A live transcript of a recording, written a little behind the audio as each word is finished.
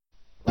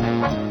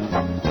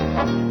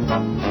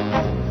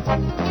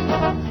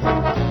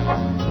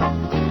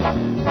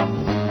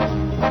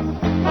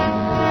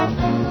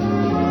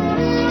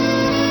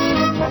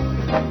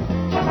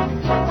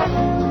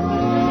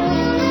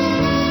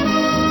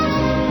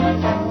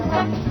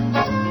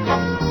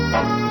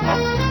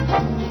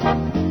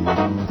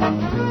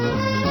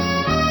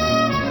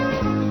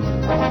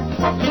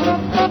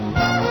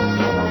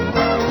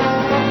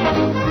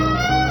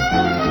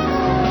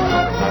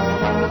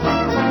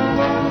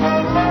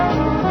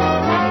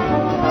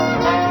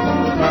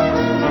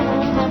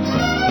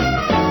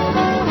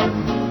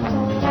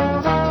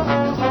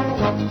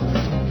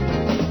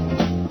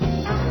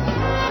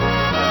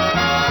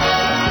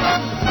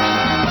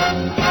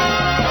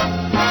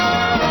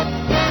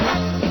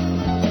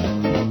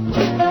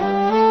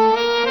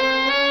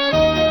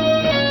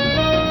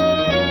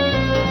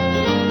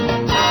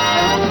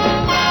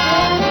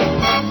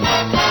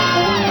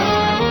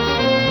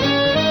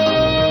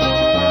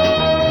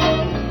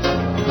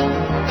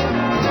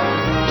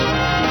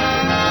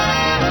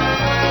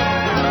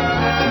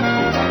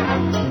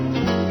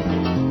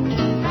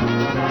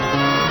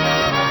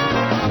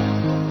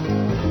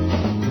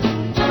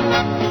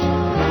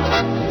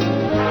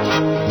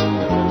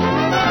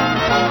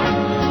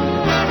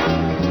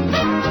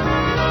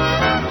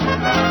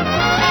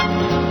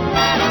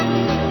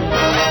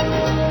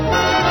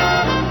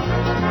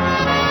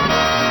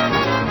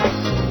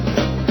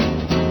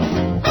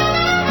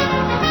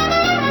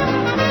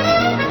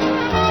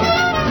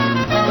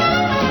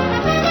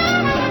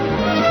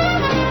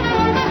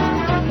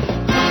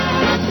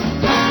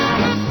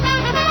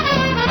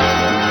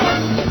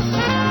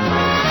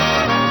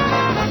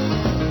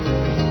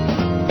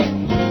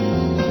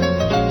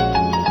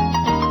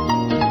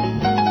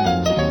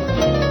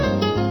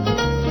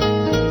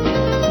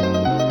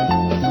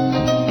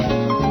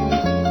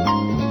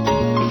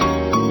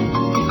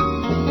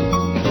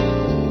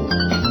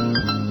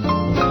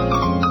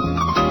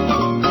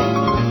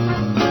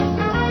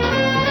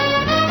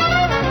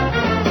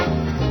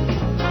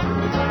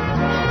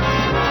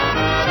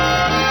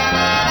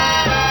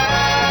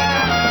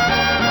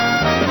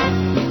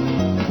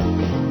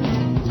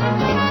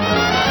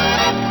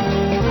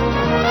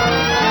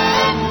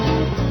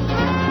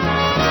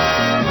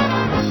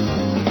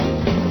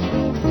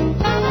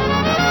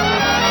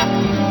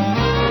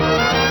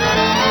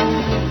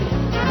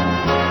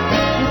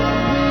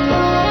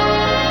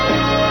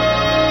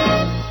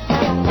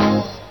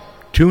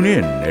Tune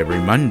in every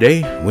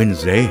Monday,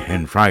 Wednesday,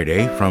 and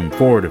Friday from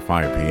 4 to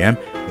 5 p.m.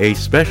 A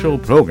special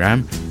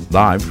program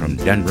live from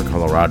Denver,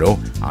 Colorado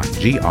on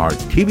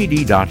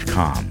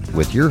grtvd.com.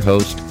 With your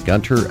host,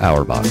 Gunter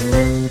Auerbach.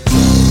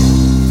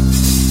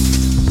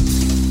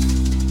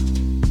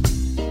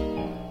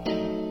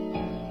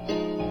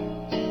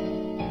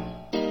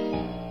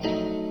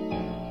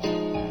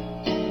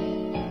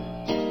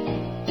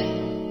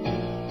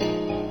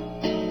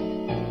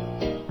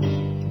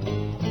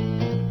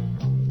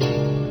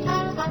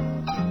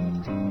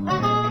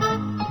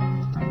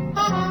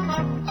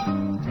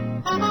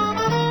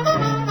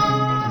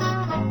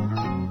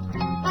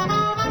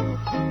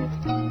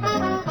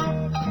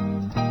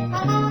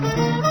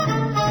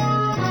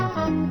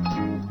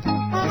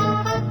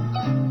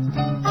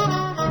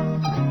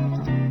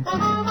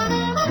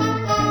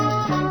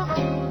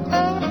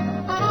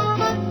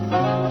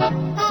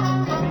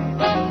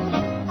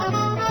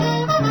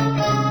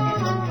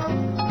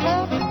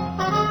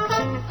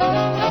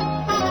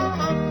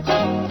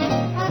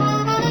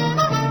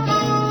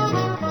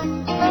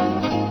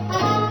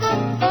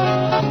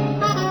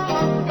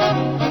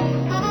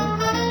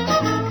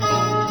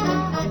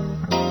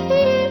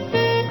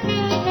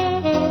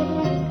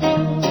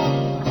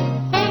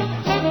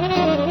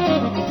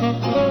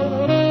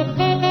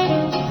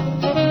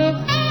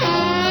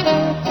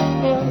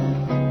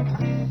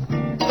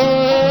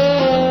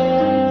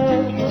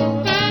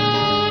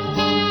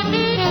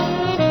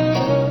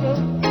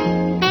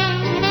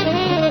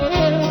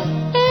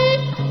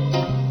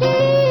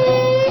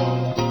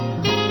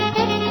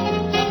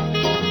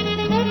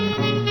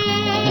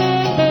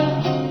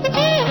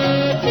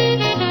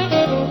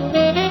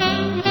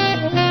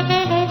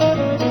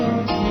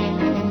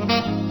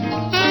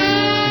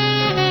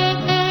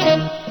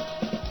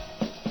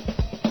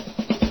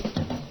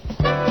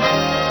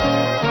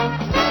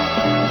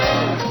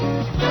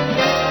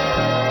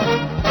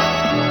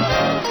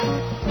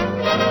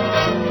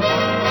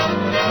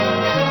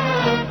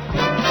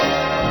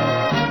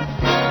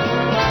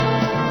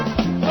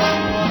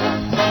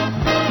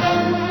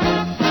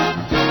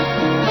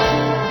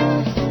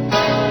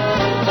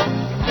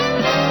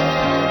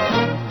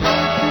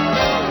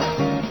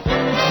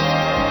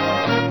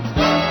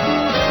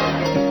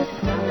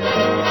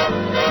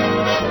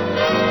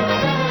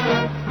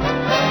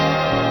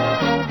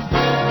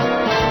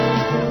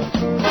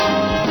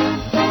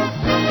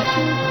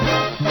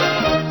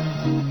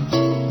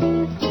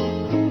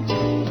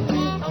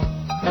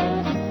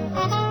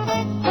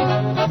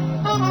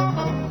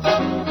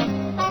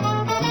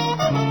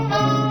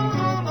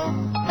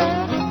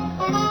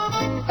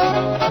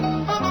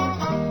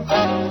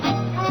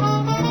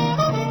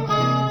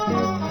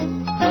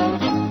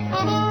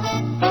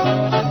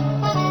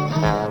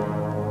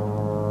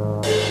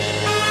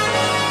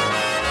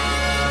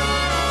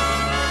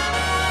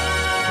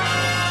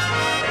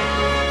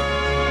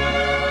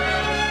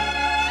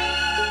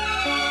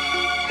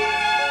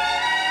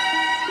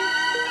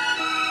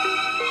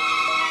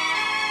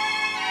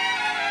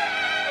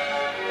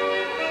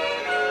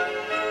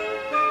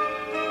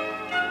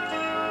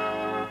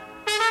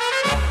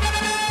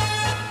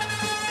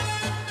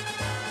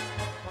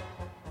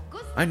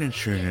 Einen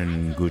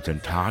schönen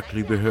guten Tag,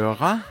 liebe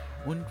Hörer,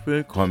 und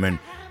willkommen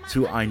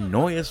zu ein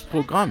neues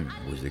Programm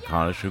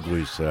Musikalische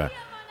Grüße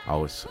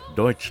aus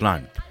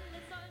Deutschland.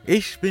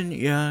 Ich bin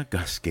Ihr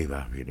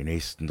Gastgeber für die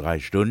nächsten 3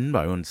 Stunden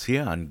bei uns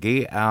hier an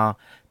grtvd.com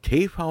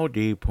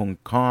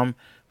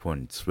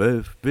von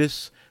 12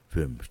 bis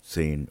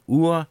 15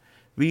 Uhr,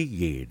 wie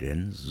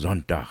jeden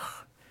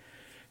Sonntag.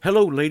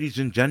 Hello, ladies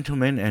and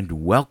gentlemen, and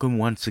welcome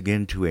once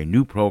again to a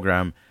new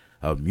program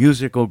of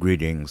musical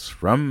greetings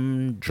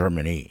from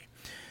Germany.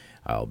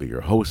 I'll be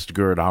your host,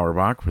 Gerd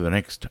Auerbach, for the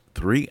next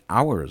 3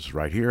 hours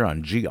right here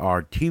on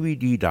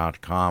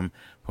grtvd.com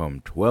from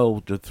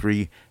 12 to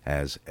 3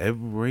 as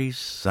every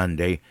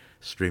Sunday,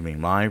 streaming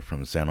live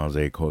from San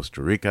Jose,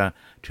 Costa Rica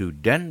to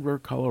Denver,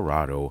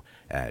 Colorado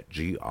at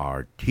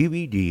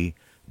grtvd.com.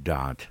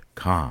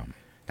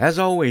 As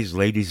always,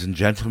 ladies and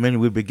gentlemen,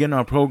 we begin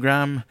our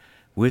program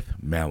with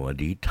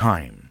Melody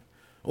Time.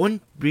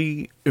 Und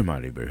wie immer,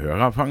 liebe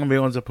Hörer, fangen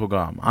wir unser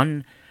Programm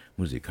an.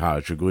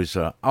 Musikalische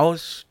Grüße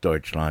aus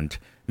Deutschland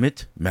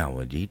mit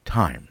Melody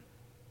Time.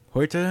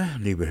 Heute,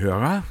 liebe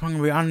Hörer,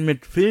 fangen wir an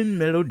mit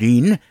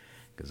Filmmelodien,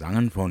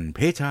 gesangen von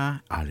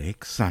Peter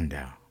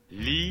Alexander.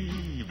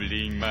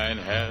 Liebling, mein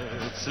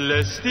Herz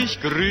lässt dich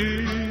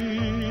grüßen,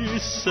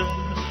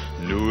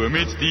 nur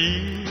mit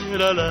dir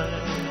allein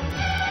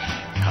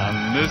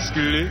kann es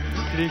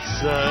glücklich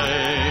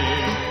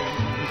sein.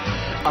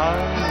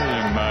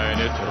 All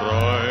meine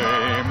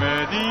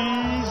Träume,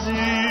 die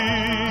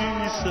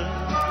süßen,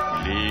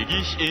 leg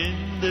ich in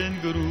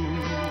den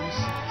Gruß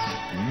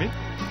mit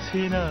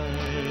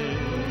hinein.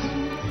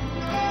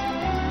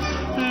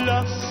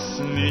 Lass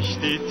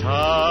nicht die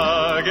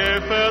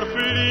Tage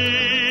verfließen,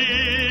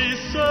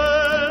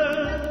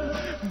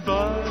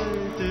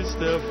 bald ist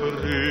der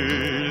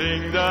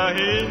Frühling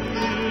dahin.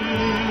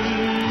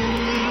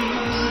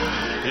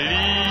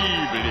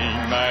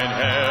 Liebling, mein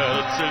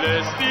Herz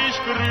lässt dich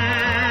grüßen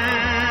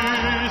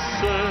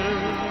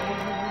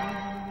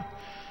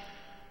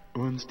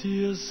und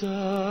dir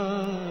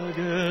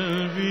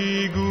sagen,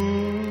 wie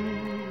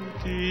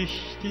gut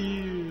ich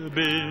dir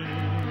bin.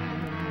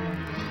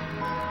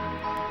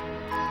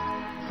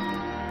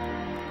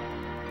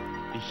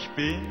 Ich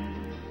bin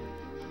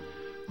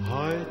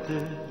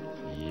heute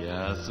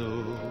ja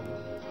so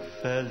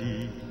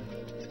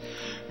verliebt,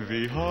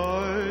 wie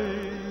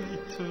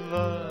heute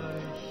war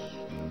ich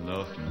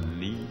noch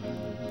nie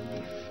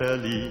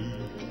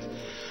verliebt.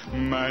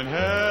 Mein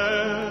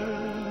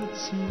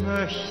Herz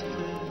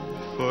möchte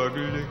vor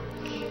Glück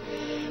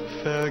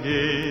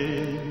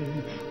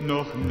vergehen,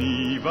 noch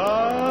nie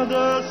war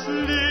das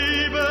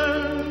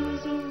Leben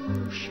so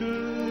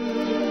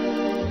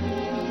schön.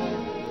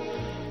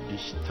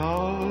 Ich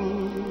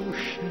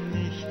tausch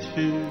nicht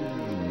für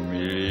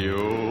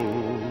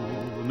Millionen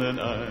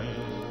ein,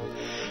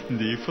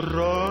 die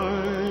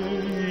Freude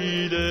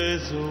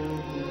so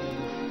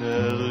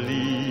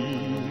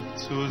verliebt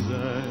zu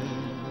sein.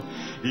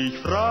 Ich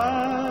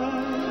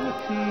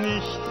frag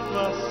nicht,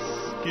 was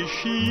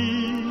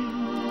geschieht,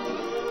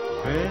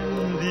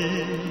 wenn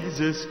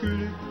dieses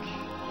Glück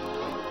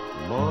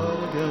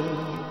morgen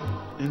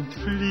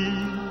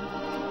entflieht.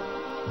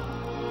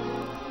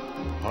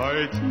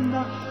 Heut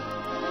Nacht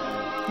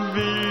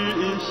will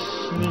ich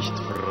nicht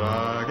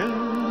fragen,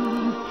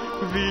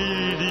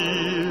 will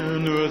dir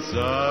nur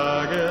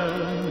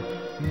sagen,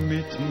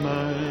 mit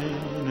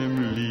meinem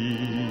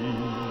Lied.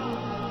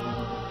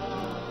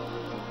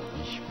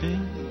 Ich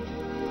bin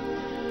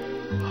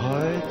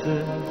heute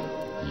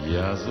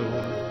ja so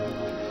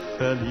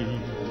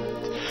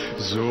verliebt,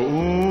 so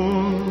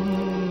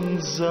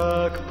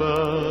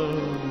unsagbar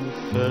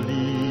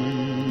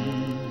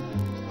verliebt.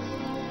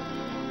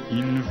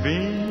 In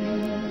wen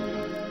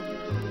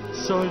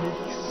soll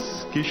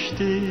ich's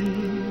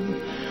gestehen,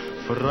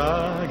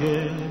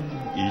 frage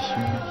ich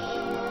mich.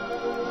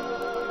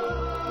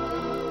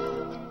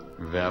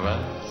 Wer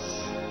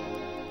weiß,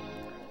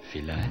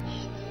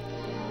 vielleicht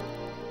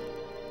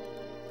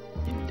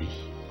in dich.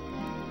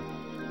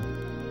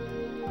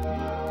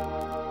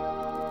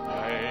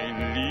 Ein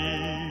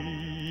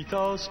Lied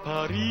aus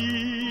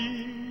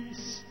Paris,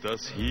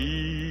 das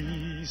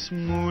hieß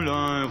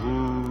Moulin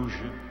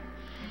Rouge.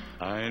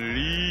 Ein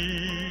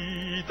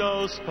Lied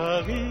aus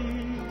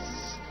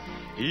Paris,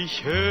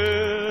 ich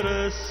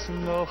höre es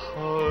noch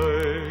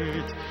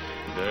heut,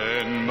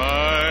 denn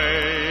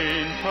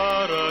mein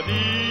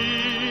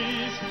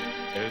Paradies,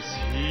 es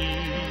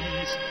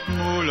hieß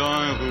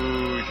Moulin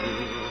Rouge,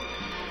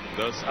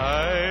 das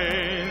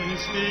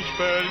einst ich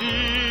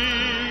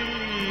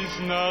verließ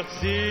nach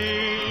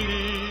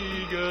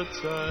seliger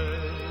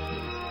Zeit.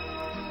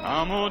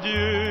 Ah mon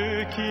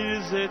Dieu,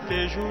 qu'ils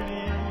étaient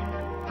jolis,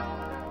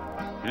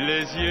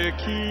 les yeux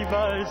qui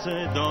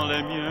valsaient dans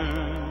les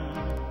miens.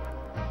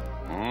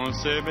 On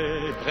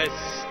s'aimait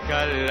presque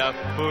à la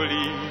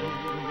folie,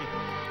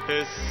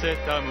 et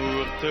cet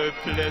amour te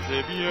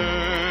plaisait bien.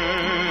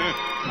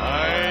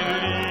 Ein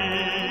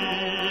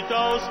Lied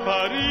aus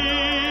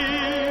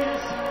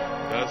Paris,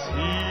 das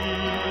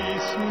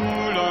hieß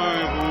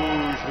Moulin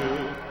Rouge,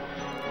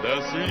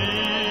 das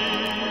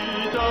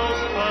Lied aus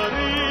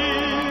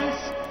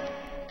Paris,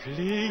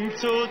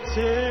 so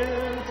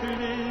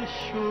zärtlich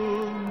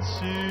und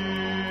süß.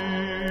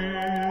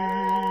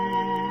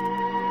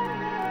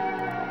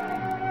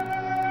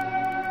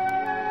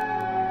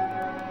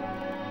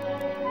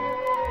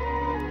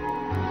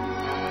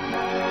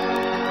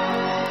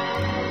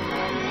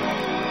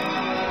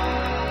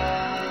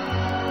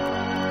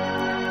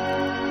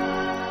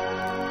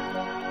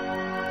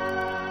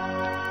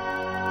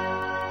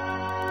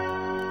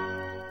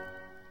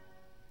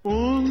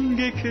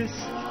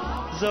 Ungeküsst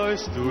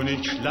sollst du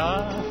nicht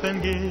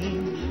schlafen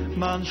gehen,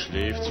 man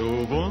schläft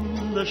so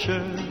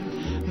wunderschön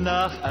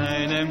nach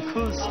einem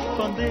Kuss,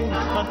 von dem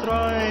man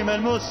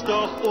träumen muss.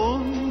 Doch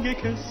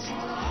ungeküsst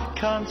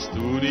kannst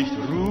du nicht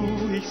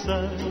ruhig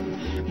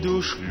sein,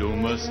 du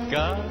schlummerst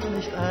gar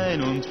nicht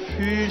ein und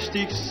fühlst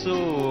dich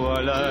so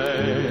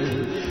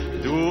allein.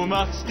 Du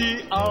machst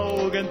die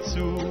Augen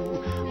zu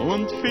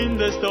und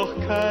findest doch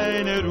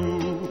keine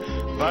Ruhe,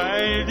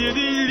 weil dir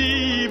die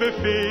Liebe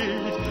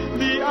fehlt,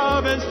 die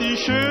abends die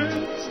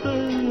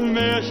schönsten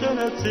Märchen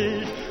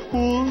erzählt.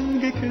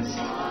 Ungeküsst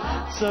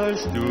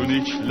sollst du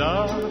nicht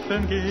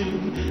schlafen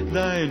gehen,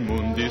 dein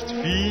Mund ist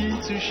viel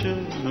zu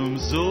schön, um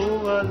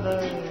so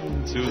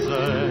allein zu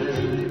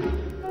sein.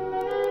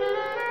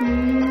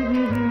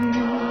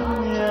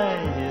 Ja,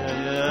 ja,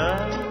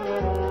 ja.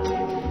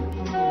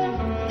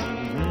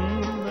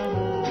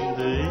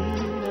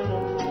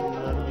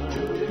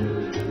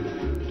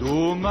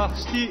 Du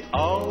machst die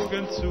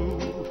Augen zu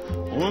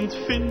und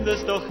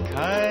findest doch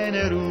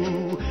keine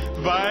Ruhe,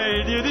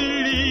 weil dir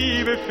die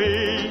Liebe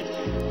fehlt,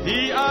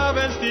 die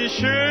abends die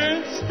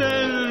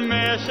schönsten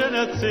Märchen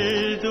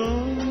erzählt.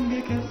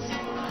 Ungeküsst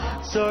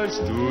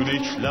sollst du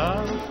nicht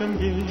schlafen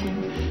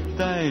gehen,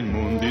 dein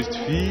Mund ist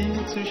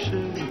viel zu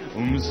schön,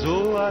 um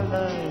so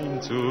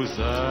allein zu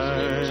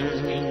sein.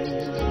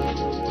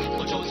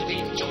 Oh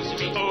Josephine,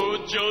 oh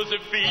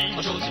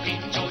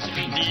Josephine,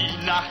 Josephine,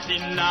 die Nacht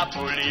in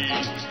Napoli.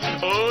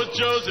 Oh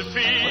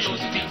Josephine, oh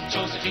Josephine,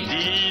 Josephine,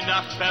 die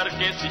Nacht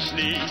vergess ich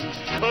nie.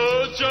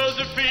 Oh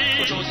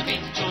Josephine, oh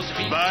Josephine,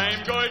 Josephine,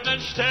 beim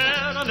goldenen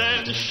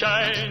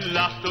Sternenschein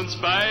lacht uns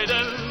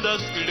beiden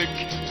das Glück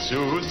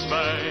zu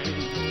zweit.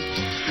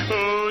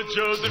 Oh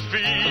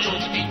Josephine, oh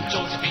Josephine,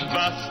 Josephine,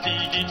 was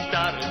die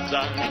Gitarre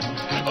sang.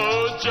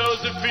 Oh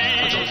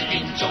Josephine, oh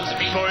Josephine,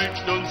 Josephine,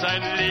 folgt uns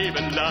ein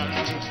Leben lang.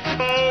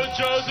 Oh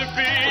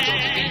Josephine, oh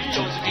Josephine,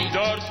 Josephine,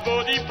 dort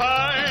wo die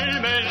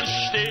Palmen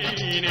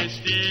stehen,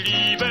 ist die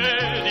Liebe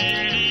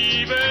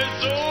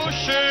so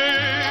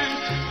schön.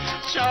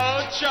 Ciao,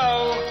 ciao,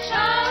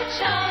 ciao,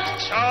 ciao,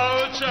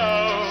 ciao,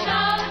 ciao,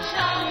 ciao,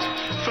 ciao.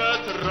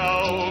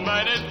 Vertrau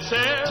meinen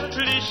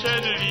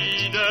zärtlichen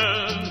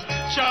Liedern.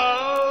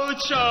 Ciao,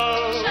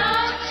 ciao,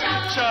 ciao, ciao,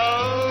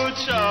 ciao,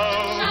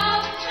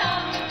 ciao,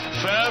 ciao.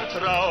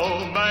 Vertrau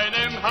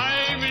meinem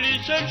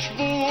heimlichen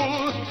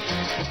Schwur.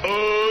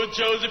 Oh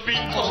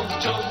Josephine,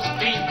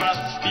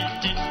 was die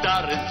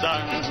Gitarre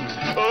sang.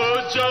 Oh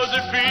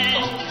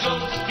Josephine,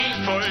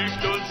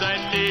 folgt uns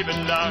ein Leben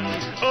lang.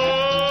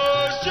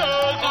 Oh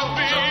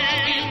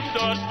Josephine,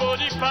 dort wo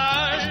die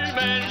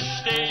Palmen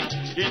stehen,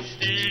 ist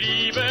die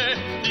Liebe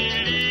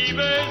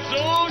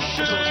so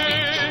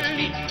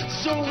schön.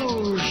 So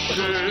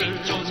schön,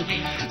 so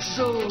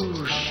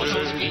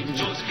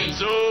schön,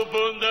 so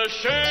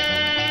wunderschön.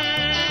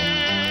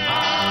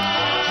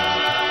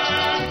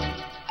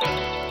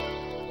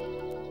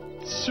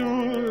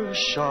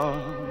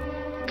 Zuschauen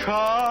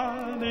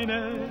kann ich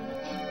nicht,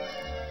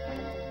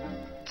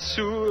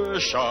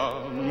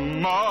 zuschauen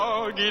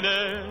mag ich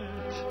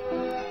nicht,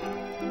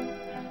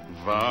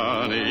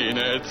 wann ich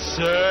nicht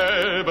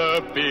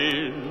selber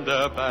bin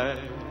dabei,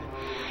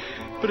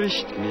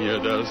 bricht mir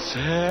das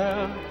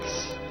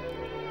Herz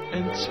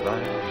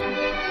entzwei.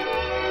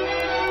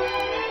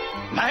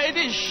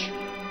 Neidisch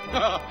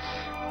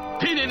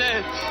bin ich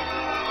nicht,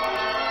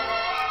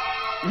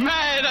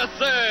 meiner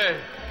Söh,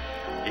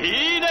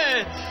 ich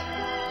nicht,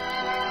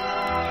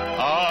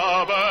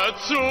 aber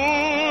zuschauen,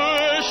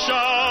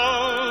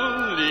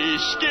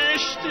 ich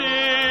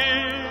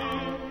gesteh,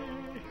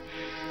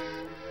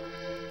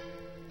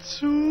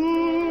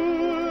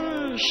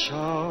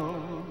 zuschauen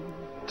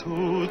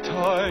tut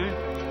heut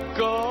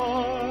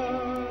gar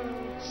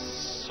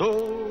so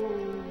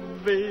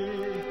weh.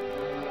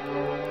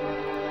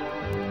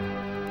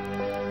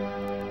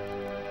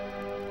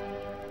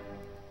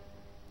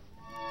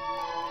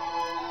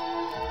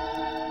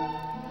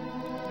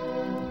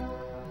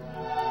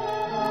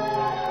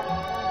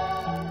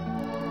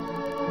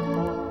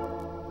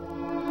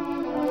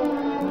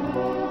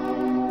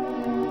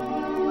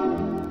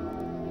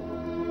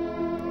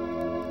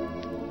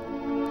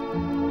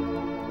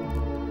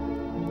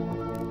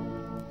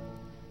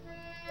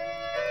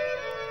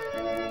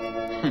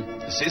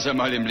 Es ist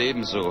einmal im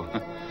Leben so.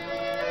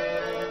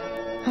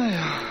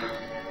 Naja,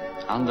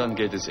 anderen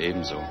geht es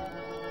ebenso.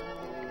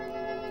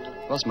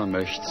 Was man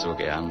möchte so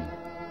gern,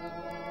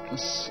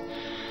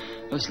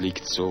 das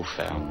liegt so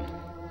fern.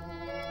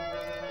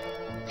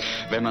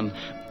 Wenn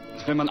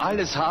man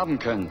alles haben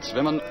könnte,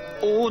 wenn man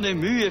ohne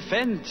Mühe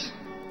fändt,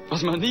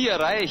 was man nie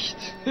erreicht,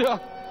 ja,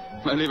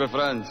 mein lieber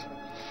Freund,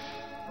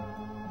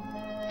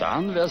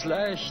 dann wär's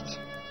leicht.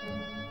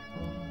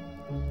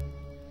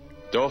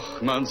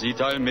 Doch man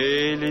sieht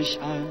allmählich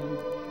ein,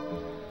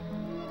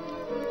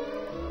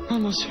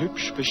 man muss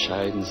hübsch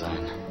bescheiden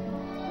sein.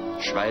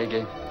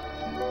 Schweige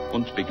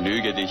und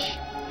begnüge dich,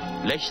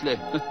 lächle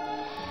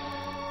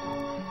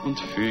und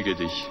füge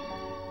dich.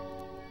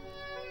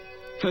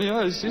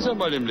 Ja, es ist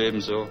einmal im Leben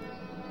so.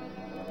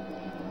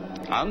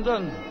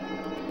 Andern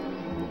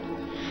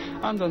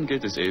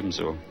geht es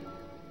ebenso.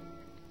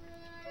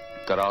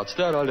 Grad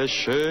der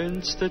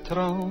allerschönste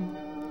Traum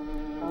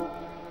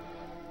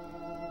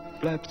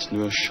bleibt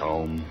nur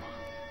Schaum.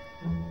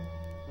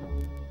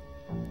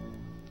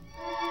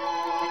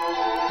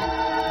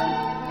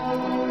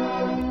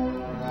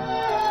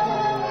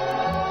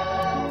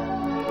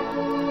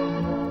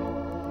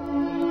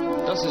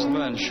 Das ist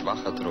nur ein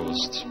schwacher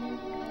Trost.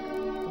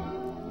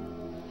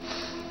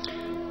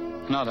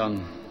 Na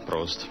dann,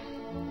 Prost.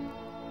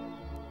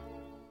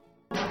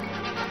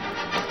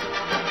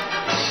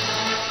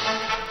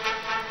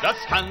 Das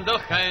kann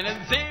doch keinen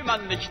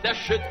Seemann nicht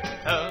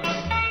erschüttern.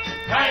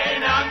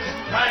 Keine Angst,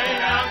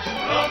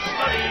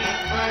 Rosmarie.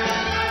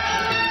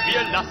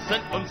 Wir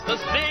lassen uns das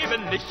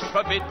Leben nicht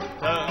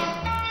verbittern.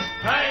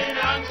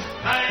 Keine Angst,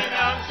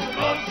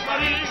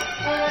 Rosmarie.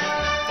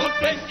 Und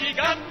wenn die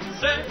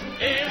ganze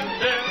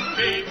Erde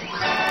bebt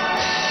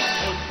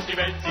und die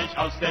Welt sich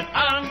aus den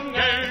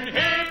Angeln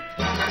hebt,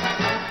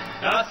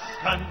 das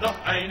kann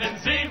doch einen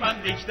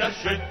Seemann nicht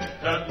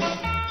erschüttern.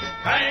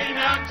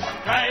 Keine Angst,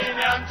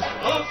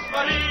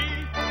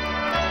 Rosmarie.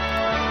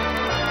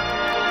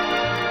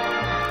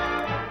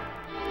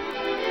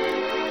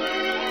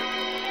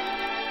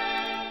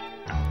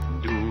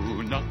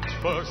 Do not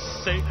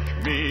forsake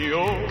me,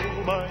 oh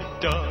my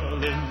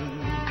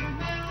darling,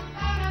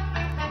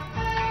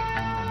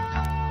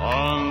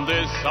 on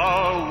this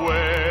our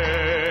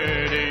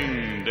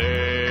wedding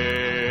day.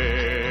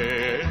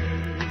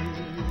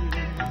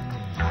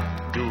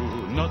 Do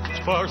not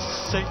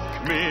forsake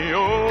me,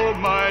 oh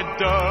my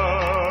darling.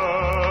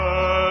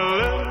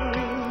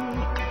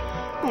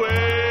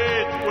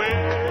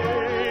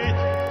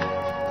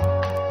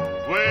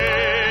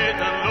 Wait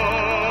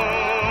alone.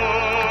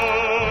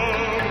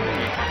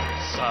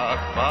 Sag,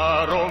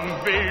 warum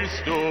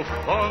willst du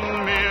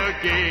von mir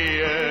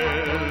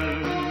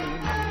gehen?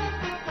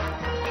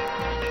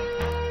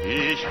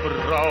 Ich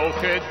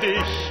brauche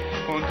dich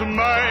und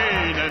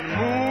meinen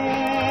Mut.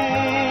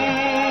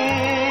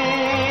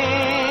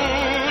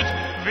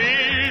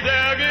 Will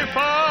der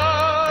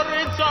Gefahr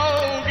ins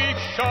Auge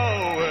ich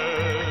schaue,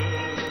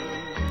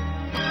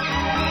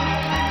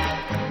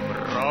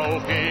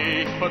 brauche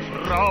ich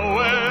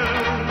Vertrauen,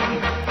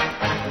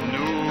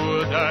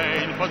 nur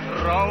dein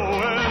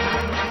Vertrauen,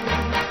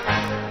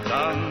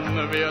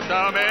 dann wird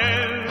am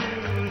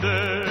Ende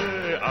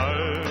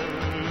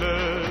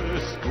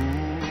alles gut.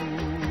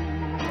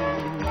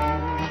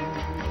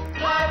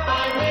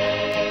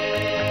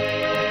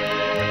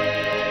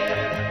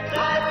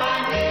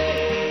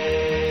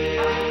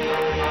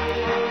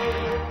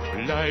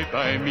 Bleib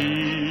bei mir,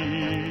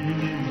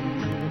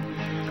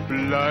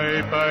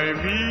 bleib bei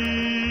mir.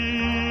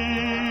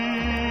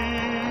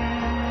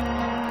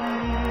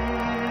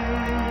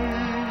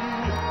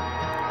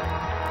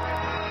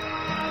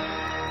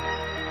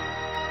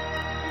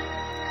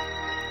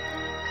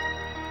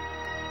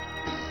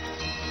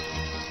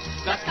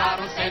 Das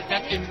Karussell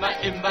fährt immer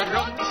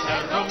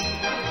rundherum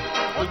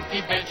und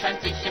die Welt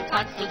scheint sich im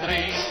Tanz zu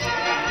drehen.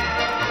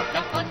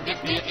 Davon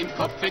geht mir im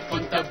Kopf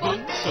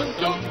kunterbunt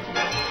und dumm,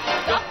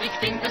 doch ich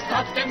finde es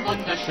trotzdem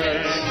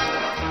wunderschön.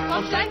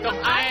 Komm, steig doch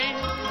ein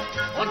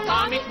und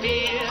fahr mit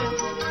mir.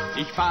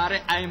 Ich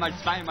fahre einmal,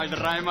 zweimal,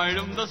 dreimal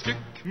um das Glück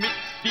mit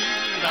dir.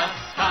 Das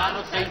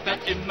Karussell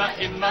fährt immer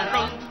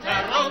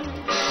rundherum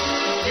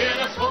für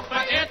das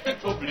hochverehrte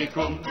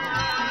Publikum.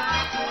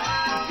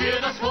 Für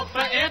das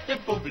hochverehrte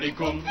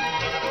Publikum.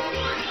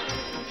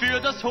 Für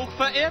das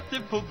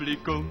hochverehrte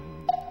Publikum.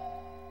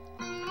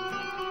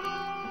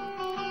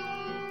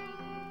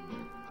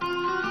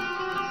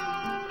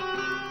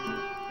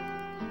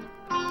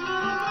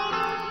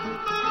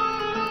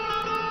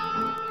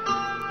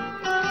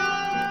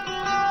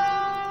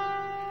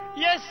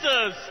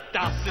 Jesus,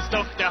 das ist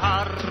doch der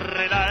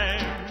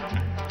Harrelein,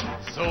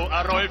 so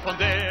ein Roll, von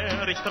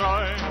der ich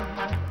träum.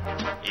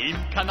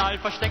 Im Kanal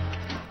versteckt,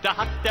 da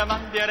hat der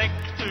Mann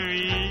direkt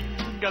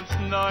ihn ganz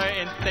neu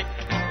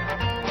entdeckt.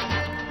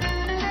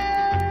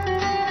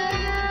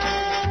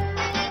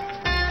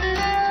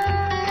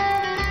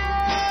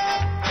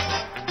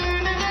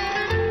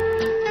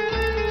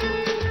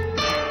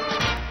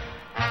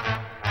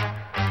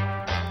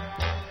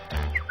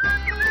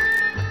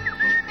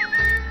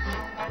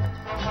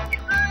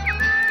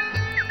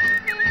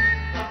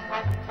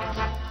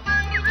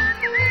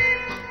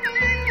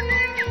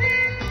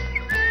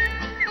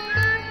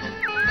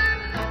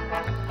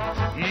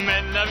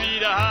 Männer wie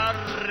der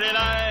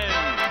Harrelein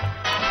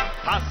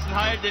passen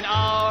halt in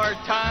our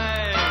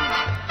time.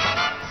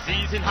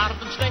 Sie sind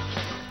hart und schlecht,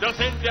 doch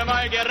sind wir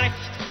mal gerecht.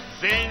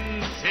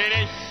 Sind sie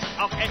nicht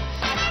auch echt?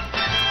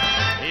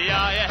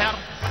 Ja, ihr Herz,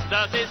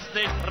 das ist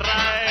nicht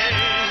rein.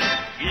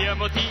 Ihr ihr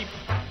Motiv,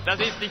 das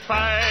ist nicht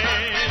fein.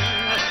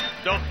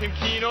 Doch im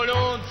Kino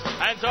lohnt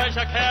ein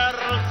solcher Kerl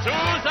zu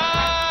sein.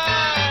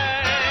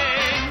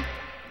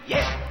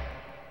 Yeah!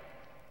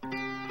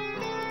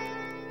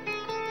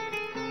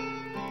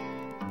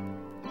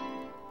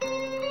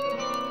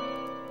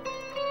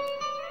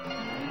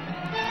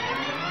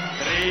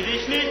 Dreh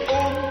dich nicht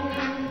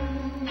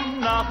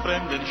nach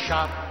fremden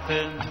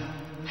Schatten.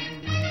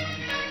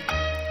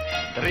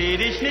 Dreh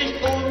dich nicht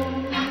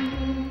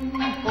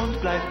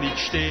und bleib nicht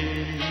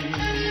stehen.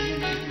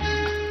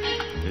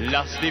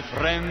 Lass die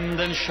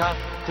fremden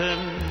Schatten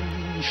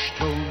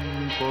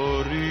stumm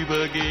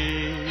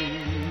vorübergehen.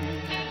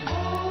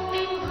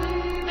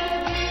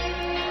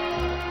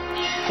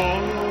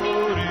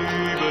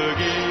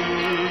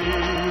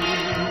 Vorübergehen.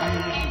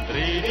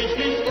 Dreh dich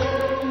nicht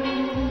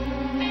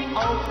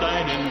auf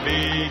deinen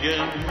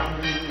Wegen.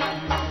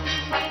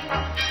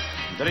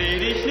 Dreh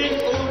dich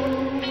nicht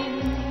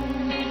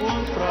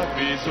und frag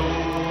wieso.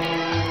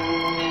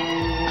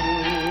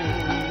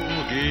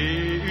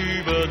 Geh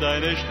über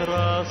deine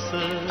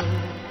Straße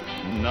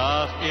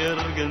nach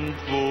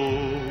irgendwo.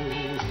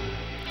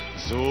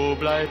 So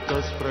bleibt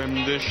das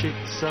fremde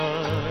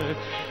Schicksal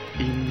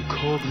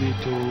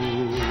inkognito.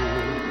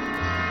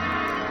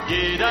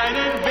 Geh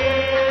deinen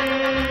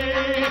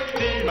Weg,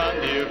 den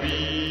man dir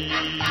wies.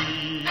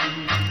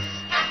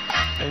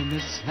 Wenn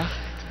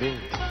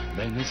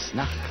es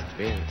Nacht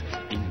wird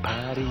in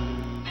Paris.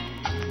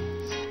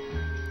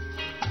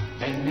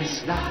 Wenn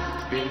es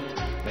Nacht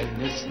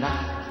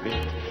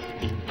wird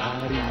in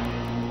Paris.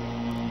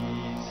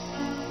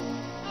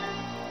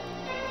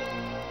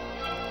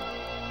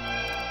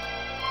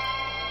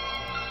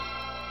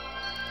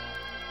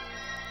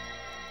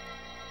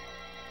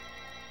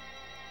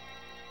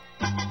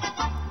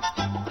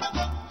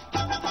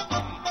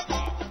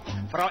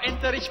 Frau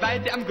Enterich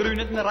weinte am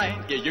grünenden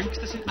Rhein, ihr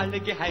Jüngstes in alle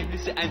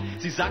Geheimnisse ein.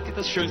 Sie sagte,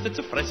 das Schönste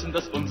zu fressen,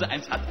 das unser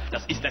eins hat,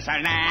 das ist der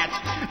Salat.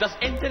 Das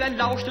Entelein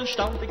lauschte und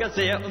staunte gar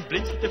sehr und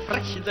blinzelte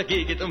frech in der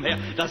Gegend umher.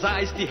 Da sah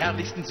es die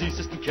herrlichsten,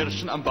 süßesten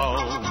Kirschen am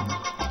Baum.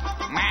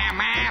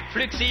 Mama,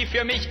 pflück sie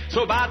für mich,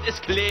 so bat es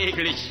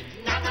kläglich.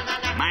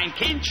 Mein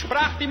Kind,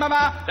 sprach die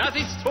Mama, das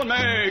ist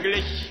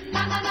unmöglich.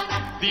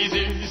 Die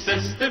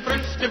süßesten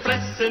Früchte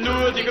fressen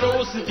nur die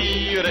großen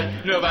Tiere,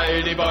 nur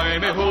weil die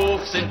Bäume hoch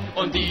sind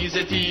und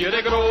diese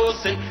Tiere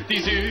groß sind. Die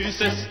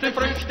süßesten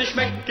Früchte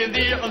schmecken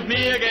dir und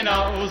mir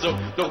genauso,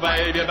 doch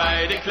weil wir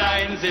beide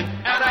klein sind,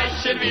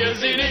 erreichen wir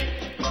sie nicht.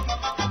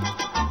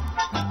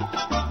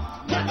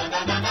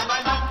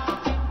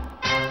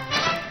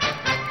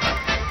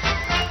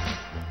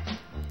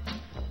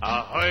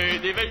 Ahoi,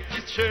 die Welt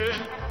ist schön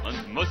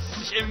und muss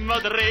sich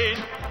immer drehen.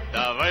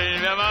 Da wollen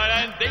wir mal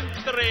ein Ding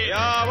drehen.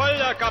 Jawohl,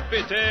 der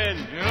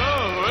Kapitän.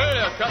 Jawohl,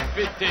 der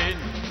Kapitän.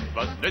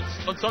 Was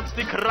nützt uns sonst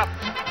die Kraft?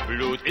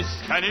 Blut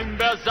ist kein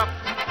Himbeersaft.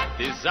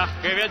 Die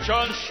Sache wird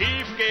schon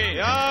schief gehen.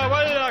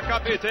 Jawohl, der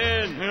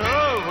Kapitän.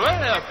 Jawohl,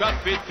 der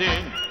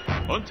Kapitän.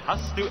 Und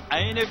hast du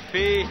eine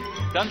Fee,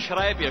 dann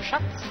schreib ihr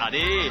Schatz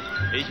ade.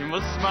 Ich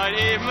muss mal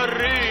eben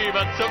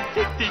rüber zum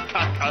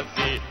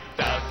Titicacasee.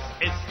 Das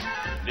ist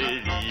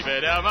die Liebe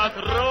der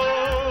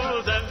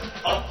Matrosen.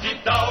 Auf die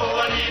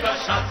Dauer, lieber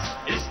Schatz,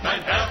 ist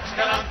mein Herz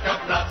kein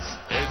Ankerplatz.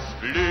 Es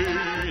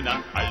blühen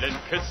an allen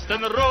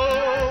Küsten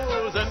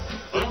Rosen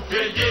Und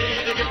für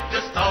jede gibt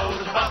es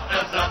 1000-fach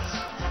Ersatz.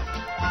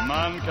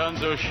 Man kann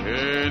so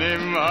schön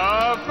im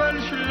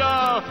Hafen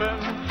schlafen,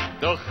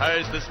 doch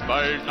heißt es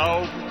bald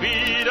auf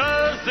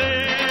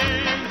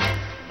Wiedersehen.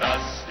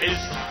 Das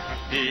ist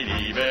Die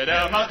Liebe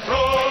der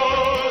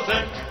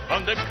Matrosen,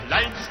 von dem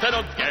kleinsten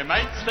und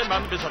gemeinsten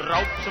Mann bis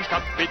rauf zum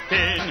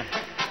Kapitän.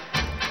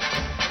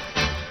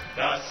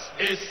 Das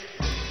ist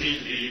die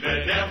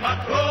Liebe der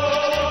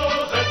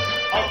Matrosen.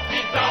 Auf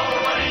die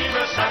Dauer,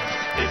 lieber Schatz,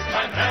 ist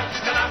mein Herz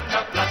kein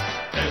Ankerplatz.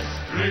 Es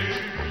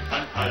blüht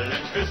an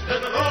allen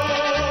Küsten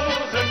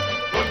Rosen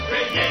und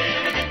für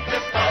jede gibt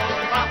es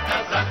 1000-fach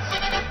Ersatz.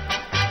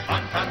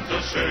 Man kann so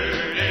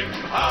schön im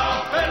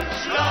Hafen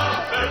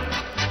schlafen,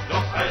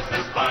 doch heißt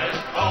es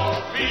bald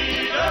auf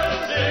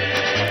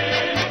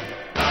Wiedersehen.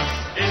 Das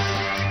ist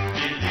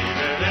die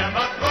Liebe der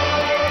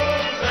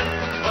Matrosen,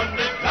 von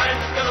dem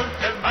kleinsten und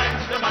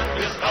gemeinsten Mann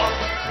bis rauf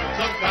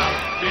zum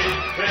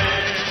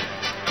Kapitän.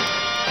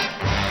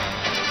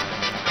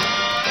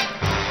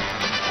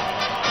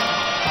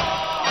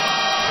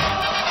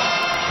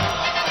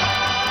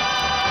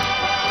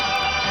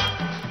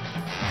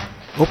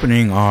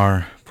 Opening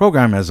our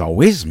program, as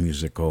always,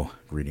 musical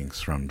greetings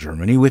from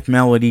Germany with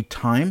Melody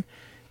Time,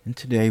 and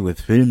today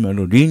with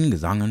Filmmelodien,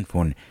 gesangen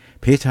von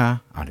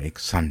Peter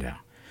Alexander.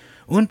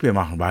 Und wir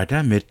machen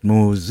weiter mit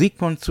Musik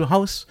von zu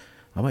Haus,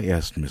 aber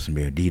erst müssen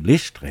wir die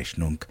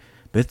Lichtrechnung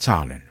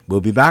bezahlen.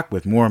 We'll be back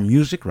with more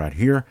music right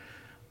here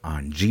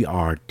on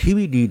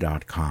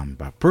grtvd.com,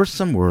 but first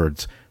some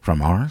words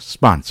from our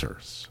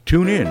sponsors.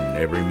 Tune in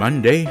every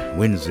Monday,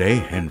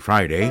 Wednesday, and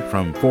Friday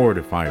from 4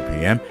 to 5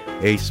 p.m.,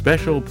 a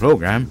special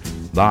program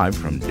live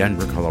from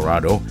Denver,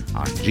 Colorado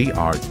on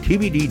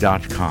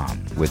grtvd.com.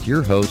 With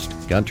your host,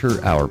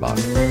 Gunter Auerbach.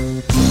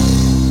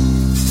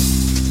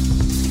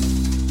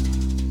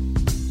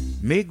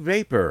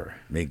 Mgfg.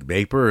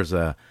 Mgfg is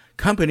a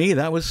company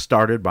that was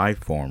started by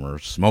former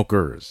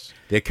smokers.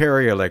 They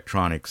carry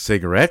electronic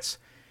cigarettes,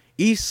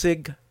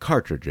 e-cig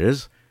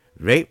cartridges,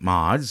 vape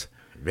mods,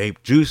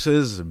 vape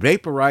juices,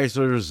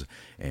 vaporizers,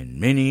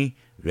 and many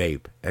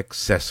vape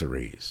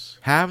accessories.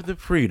 Have the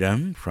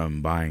freedom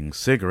from buying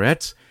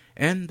cigarettes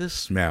and the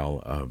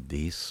smell of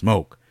the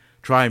smoke.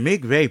 Try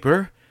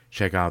Mgfg.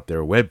 Check out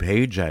their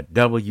webpage at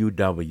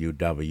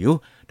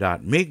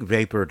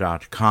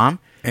www.mgvapor.com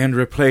and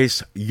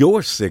replace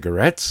your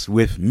cigarettes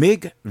with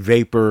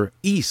Mgfg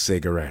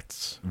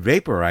e-cigarettes.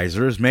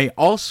 Vaporizers may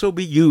also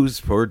be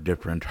used for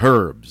different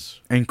herbs,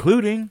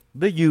 including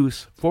the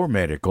use for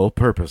medical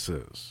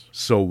purposes.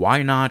 So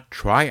why not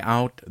try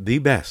out the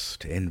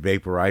best in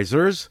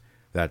vaporizers?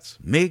 That's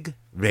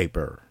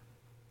Mgfg.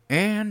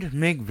 And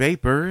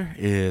Mgfg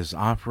is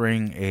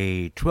offering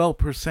a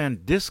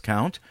 12%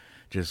 discount.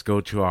 Just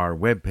go to our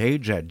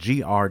webpage at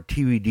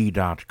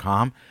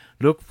grtvd.com.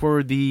 Look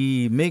for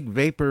the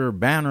Mgfg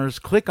banners.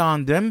 Click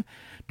on them.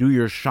 Do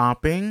your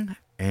shopping.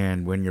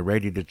 And when you're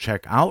ready to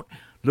check out,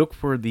 look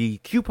for the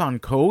coupon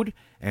code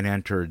and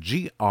enter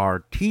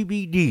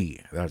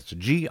GRTVD. That's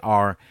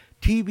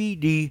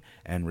GRTVD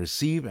and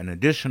receive an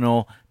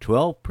additional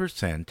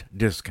 12%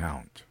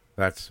 discount.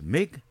 That's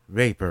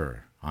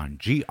Mgfg on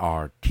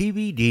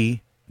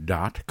grtvd.com.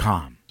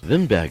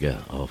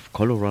 Wimberger of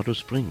Colorado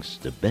Springs,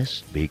 the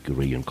best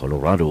bakery in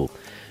Colorado.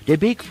 They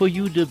bake for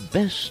you the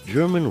best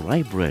German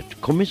rye bread,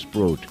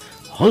 Kommissbrot,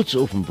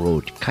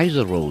 Holzofenbrot,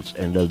 Kaiser rolls,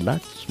 and a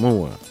lot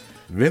more.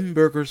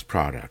 Wimberger's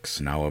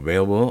products now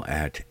available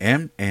at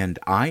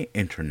M&I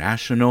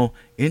International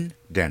in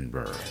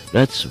Denver.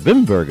 That's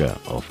Wimberger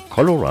of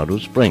Colorado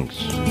Springs.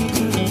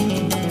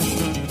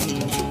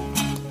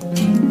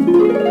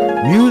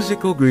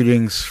 Musical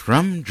greetings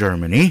from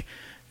Germany,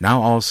 now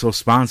also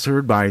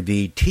sponsored by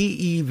the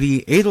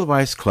TEV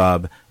Edelweiss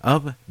Club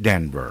of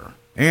Denver.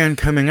 And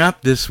coming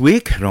up this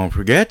week, don't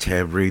forget,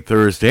 every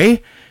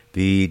Thursday,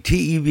 the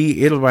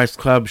TEV Edelweiss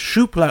Club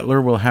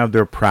Schuhplattler will have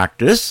their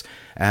practice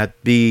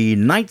at the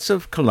Knights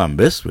of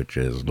Columbus, which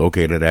is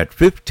located at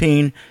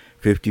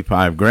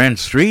 1555 Grand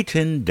Street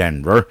in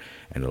Denver,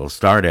 and it'll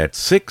start at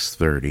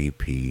 6:30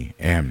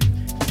 p.m.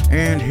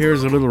 And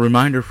here's a little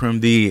reminder from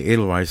the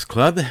Edelweiss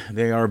Club.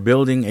 They are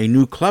building a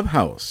new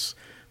clubhouse,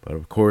 but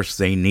of course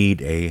they need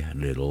a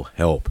little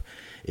help.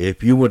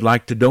 If you would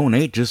like to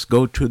donate, just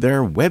go to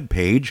their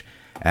webpage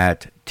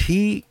at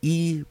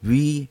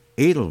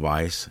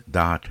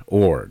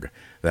tevedelweiss.org.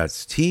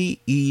 That's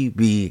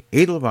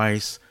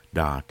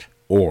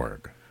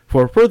tevedelweiss.org.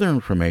 For further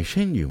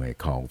information, you may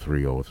call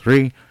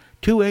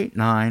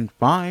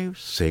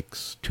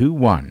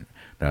 303-289-5621.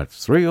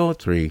 That's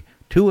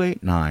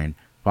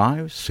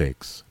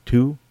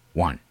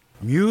 303-289-5621.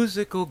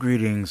 Musical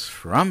greetings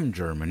from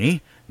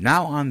Germany,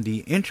 now on the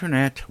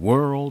internet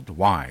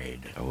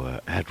worldwide.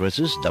 Our address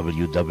is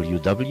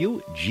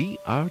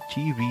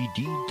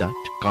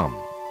www.grtvd.com.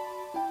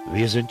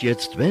 Wir sind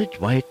jetzt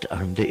weltweit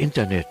an der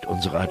Internet.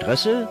 Unsere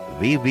Adresse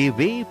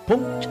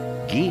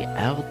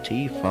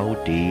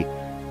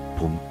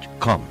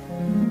www.grtvd.com.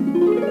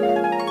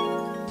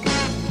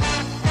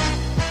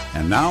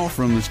 And now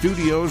from the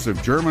studios of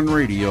German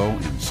Radio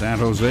in San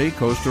Jose,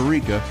 Costa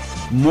Rica,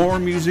 more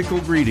musical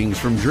greetings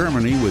from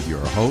Germany with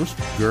your host,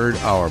 Gerd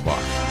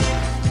Auerbach.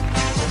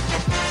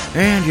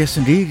 And yes,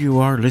 indeed, you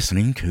are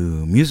listening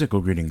to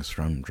Musical Greetings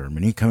from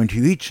Germany, coming to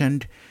you each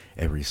and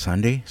every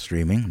Sunday,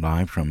 streaming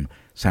live from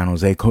San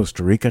Jose,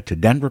 Costa Rica to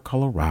Denver,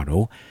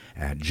 Colorado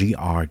at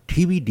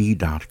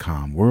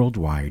grtvd.com,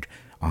 worldwide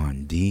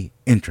on the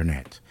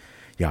Internet.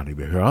 Ja,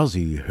 liebe Hörer,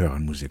 Sie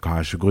hören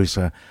musikalische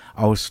Grüße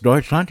aus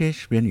Deutschland.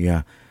 Ich bin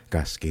Ihr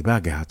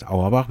Gastgeber Gerd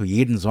Auerbach, wie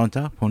jeden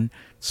Sonntag von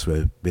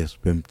 12 bis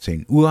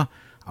 15 Uhr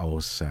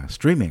aus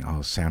Streaming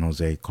aus San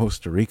Jose,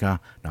 Costa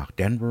Rica nach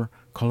Denver,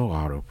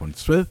 Colorado von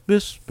 12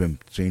 bis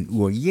 15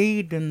 Uhr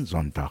jeden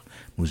Sonntag.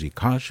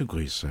 Musikalische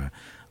Grüße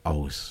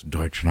aus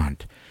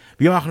Deutschland.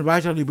 Wir machen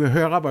weiter, liebe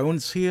Hörer, bei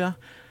uns hier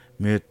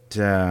mit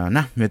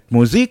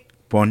Musik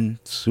von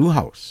zu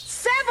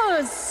Haus.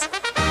 Servus!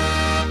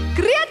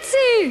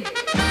 Grüezi!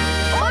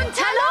 Und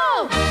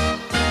hallo!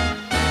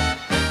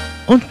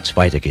 Und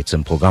weiter geht's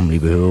im Programm,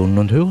 liebe Hörerinnen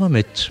und Hörer,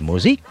 mit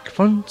Musik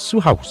von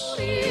zu Haus.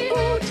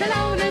 Gute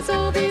Laune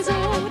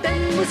sowieso,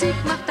 denn Musik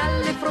macht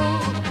alle froh.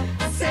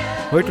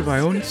 Heute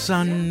bei uns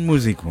an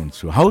Musik von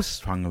zu Haus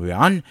fangen wir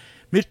an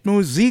mit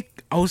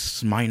Musik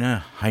aus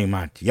meiner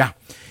Heimat. Ja,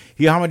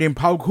 hier haben wir den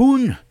Paul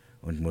Kuhn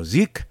und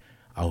Musik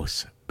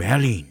aus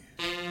Berlin.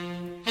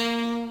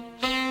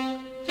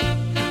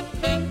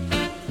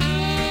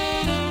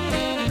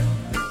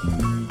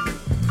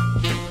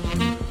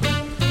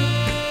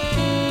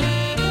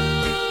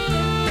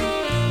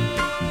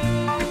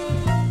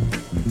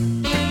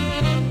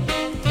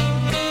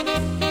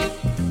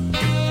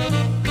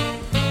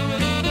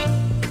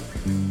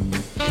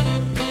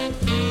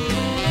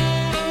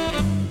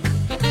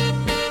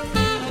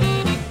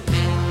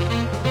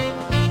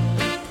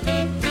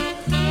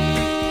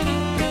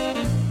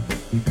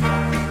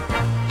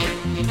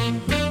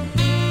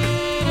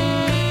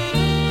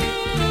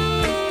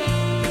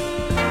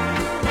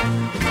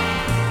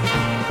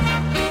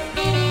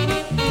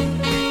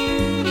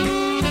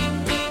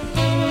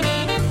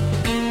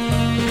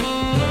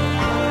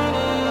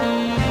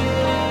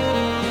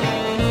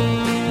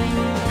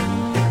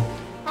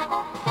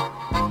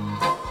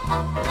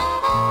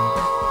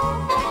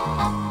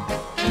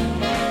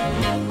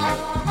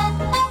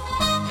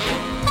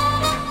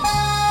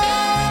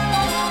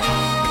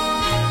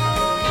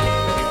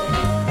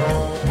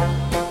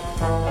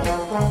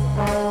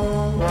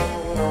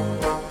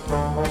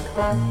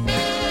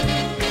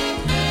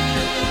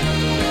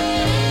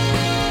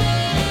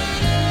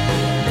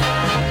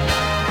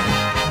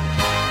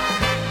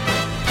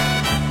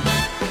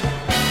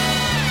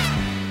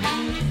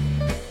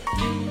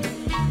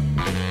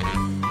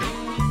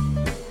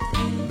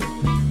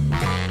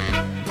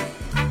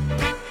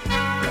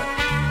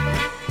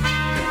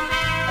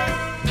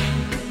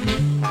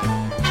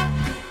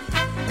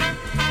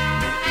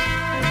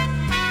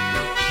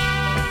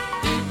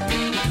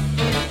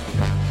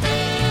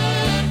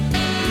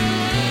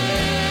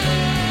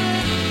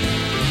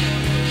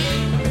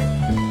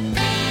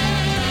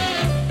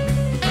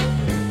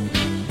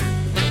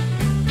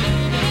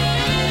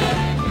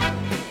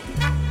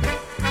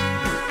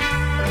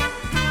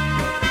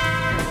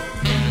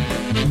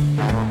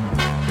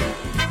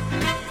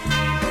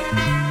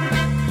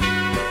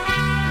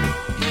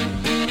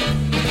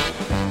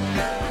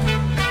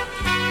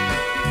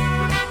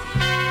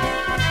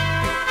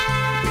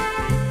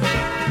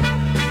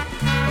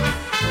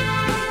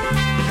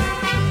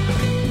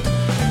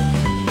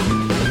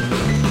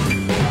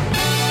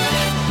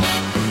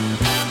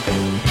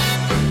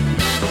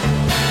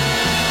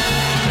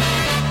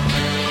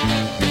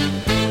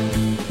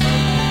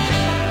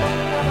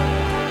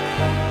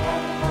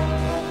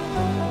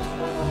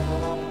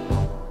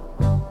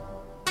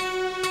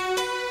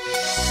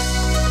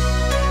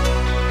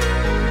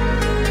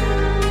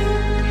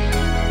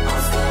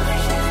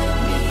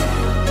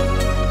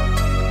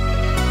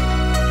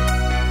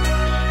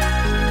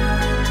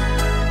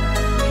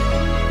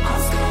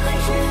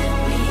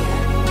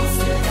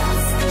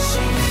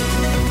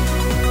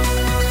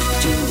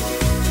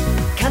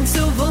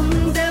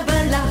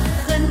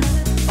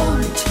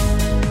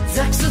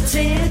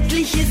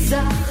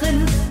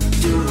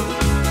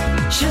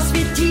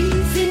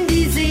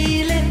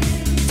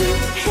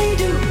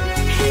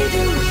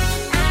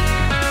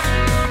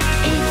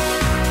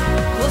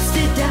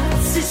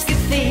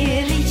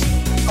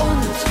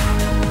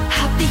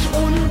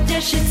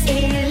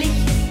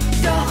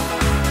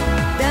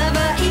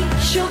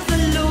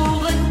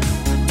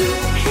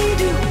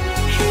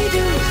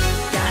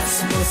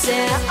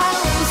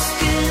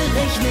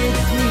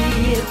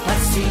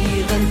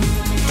 passieren,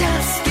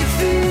 dass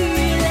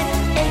Gefühle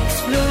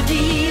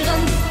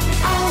explodieren.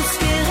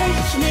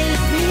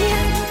 Ausgerechnet mir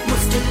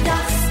musste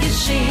das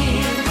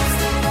geschehen.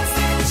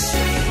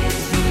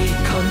 Wie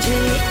konnte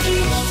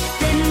ich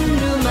denn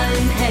nur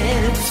mein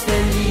Herz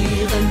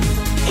verlieren?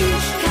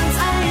 Ich kann's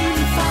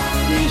einfach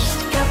nicht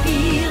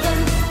kapieren.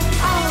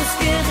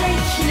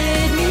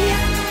 Ausgerechnet mir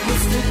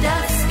musste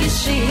das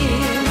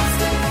geschehen.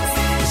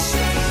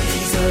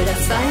 Wie soll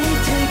das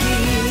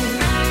weitergehen?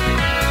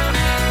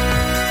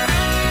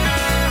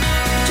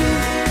 Du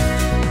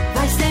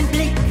weißt, dein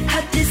Blick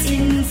hat es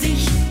in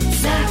sich,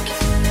 sagt,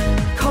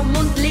 komm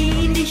und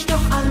lehn dich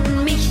doch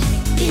an mich,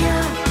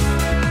 ja,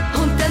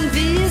 und dann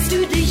wirst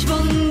du dich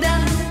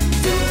wundern,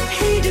 du,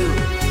 hey du,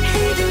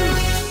 hey du.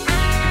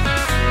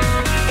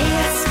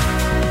 Erst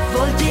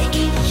wollte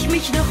ich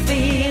mich noch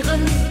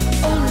wehren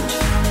und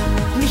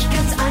mich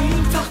ganz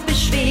einfach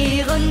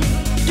beschweren,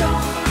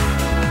 doch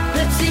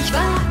plötzlich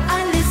war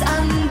alles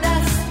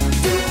anders,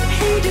 du,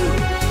 hey du,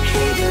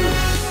 hey du.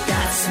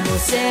 Das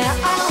muss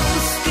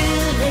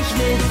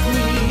ausgerechnet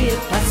mir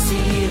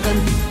passieren,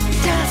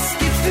 dass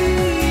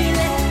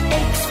Gefühle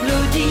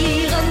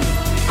explodieren.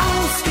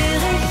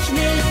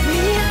 Ausgerechnet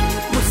mir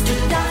musste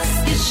das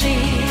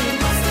geschehen.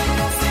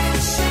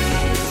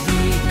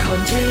 Wie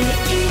konnte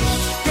ich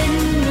denn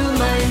nur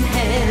mein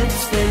Herz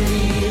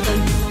verlieren?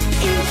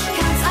 Ich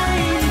kann's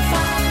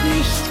einfach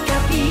nicht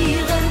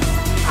kapieren.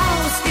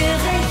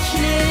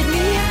 Ausgerechnet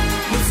mir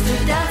musste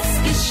das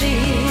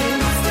geschehen.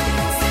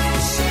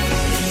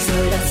 Wie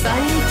soll das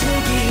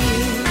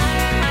weitergehen?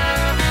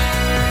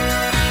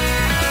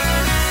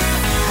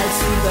 Hals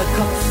über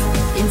Kopf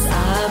ins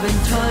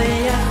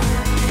Abenteuer,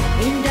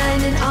 in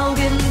deinen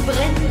Augen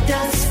brennt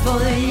das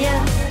Feuer.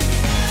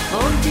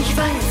 Und ich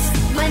weiß,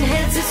 mein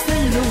Herz ist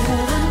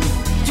verloren.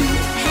 Du,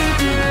 hey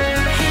du,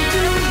 hey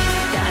du.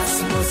 Das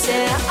muss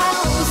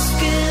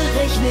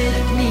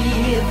ausgerechnet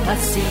mir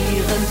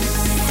passieren,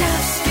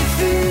 dass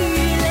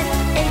Gefühle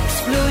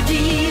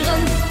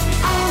explodieren.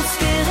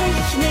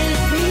 Ausgerechnet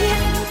mir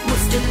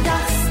musste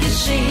das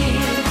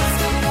geschehen.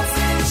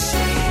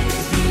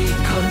 Wie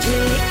konnte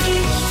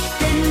ich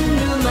denn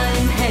nur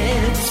mein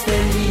Herz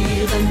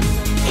verlieren?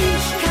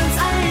 Ich kann's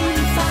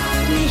einfach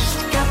nicht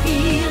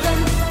kapieren.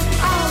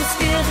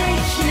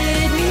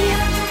 Ausgerechnet mir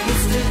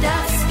musste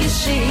das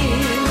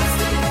geschehen.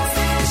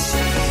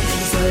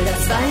 Wie soll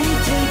das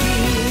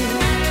weitergehen?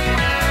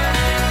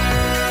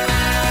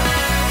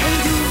 Hey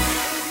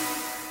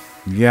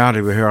du. Ja,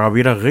 liebe Hörer,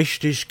 wieder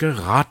richtig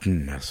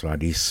geraten. Das war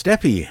die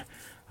Steffi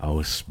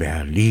aus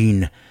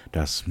Berlin.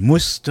 Das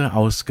musste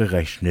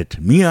ausgerechnet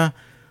mir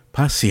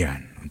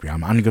passieren. Und wir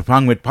haben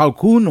angefangen mit Paul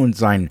Kuhn und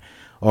sein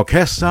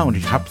Orchester und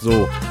ich habe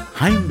so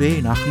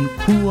Heimweh nach dem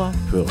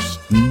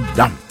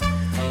Kurfürstendamm.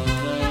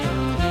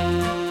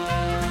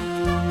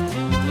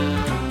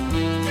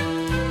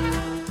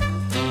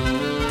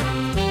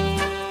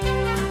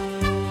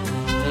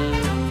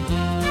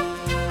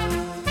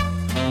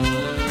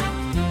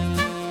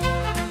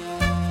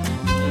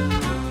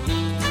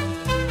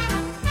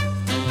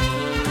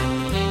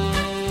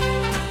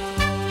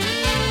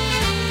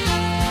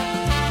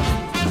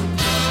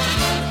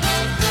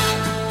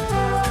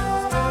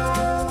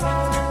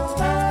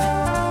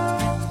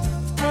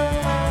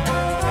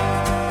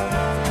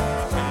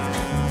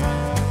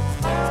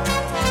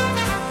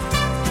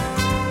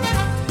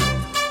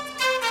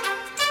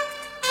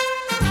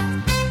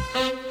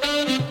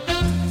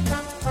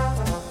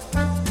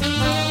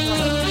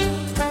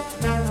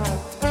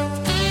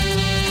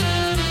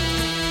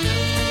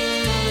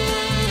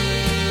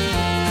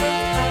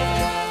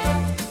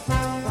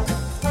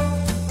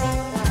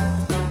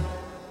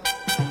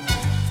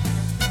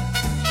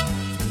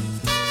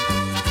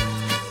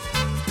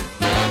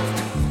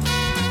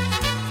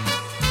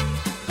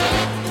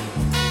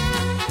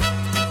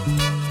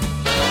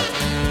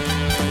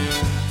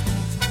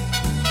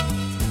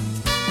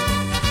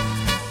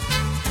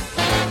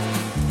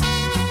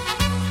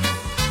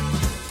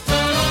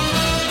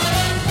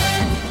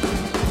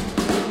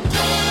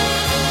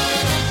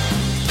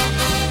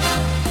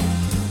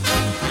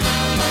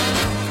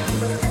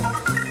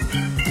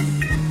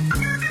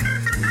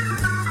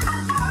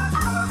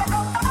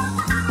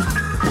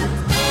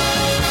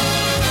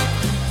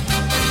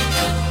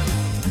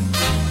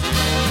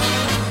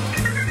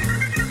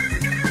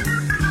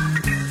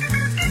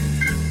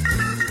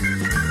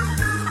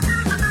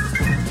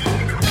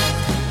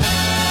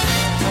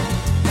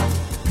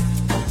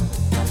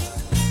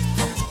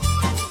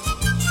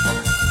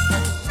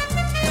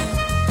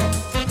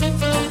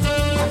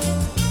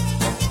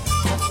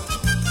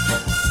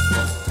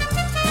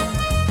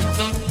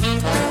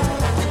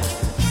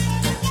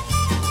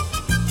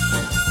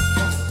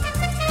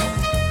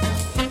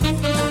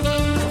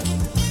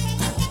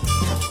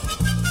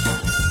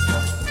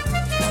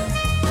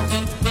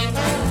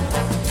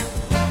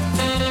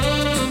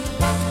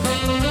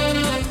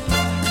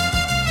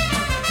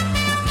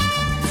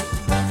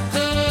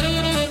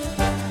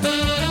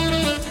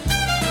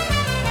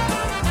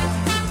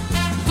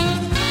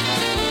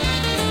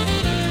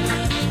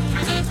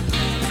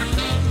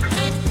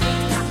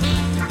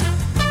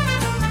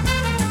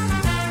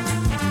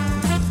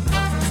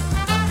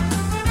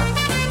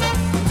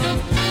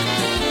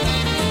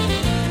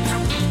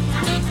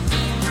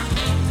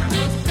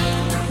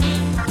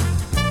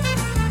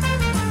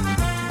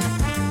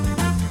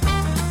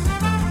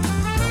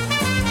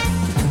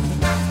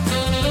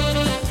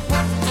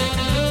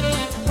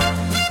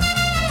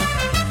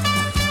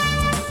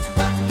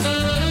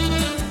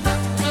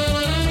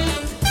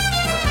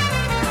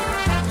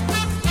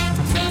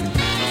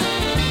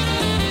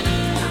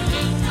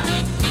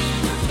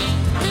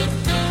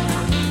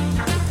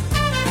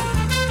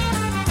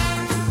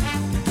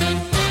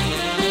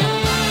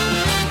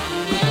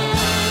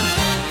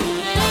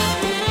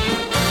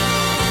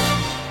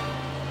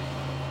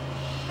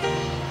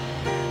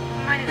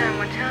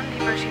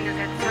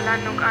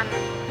 an.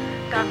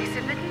 Darf ich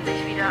Sie bitten,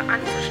 sich wieder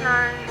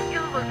anzuschnallen,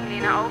 Ihre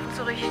Rückenlehne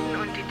aufzurichten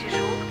und die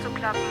Tische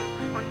hochzuklappen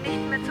und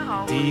nicht mehr zu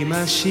rauchen? Die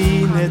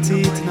Maschine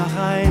zieht noch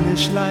eine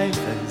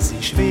Schleife,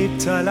 sie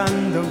schwebt zur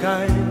Landung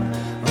ein.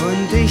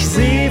 Und ich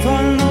seh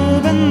von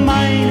oben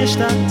meine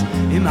Stadt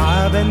im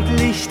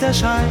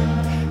Abendlichterschein.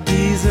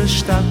 Diese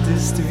Stadt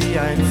ist wie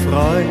ein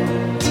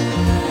Freund,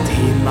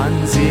 den man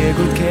sehr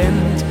gut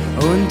kennt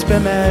und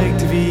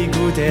bemerkt, wie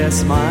gut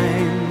er's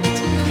meint.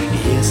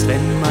 Erst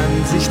wenn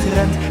man sich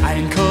trennt,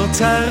 ein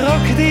kurzer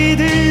Ruck, die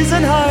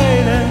Düsen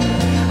heulen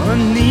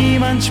und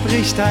niemand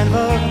spricht ein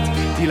Wort,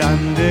 die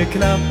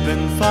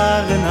Landeklappen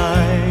fahren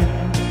ein.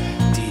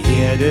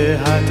 Die Erde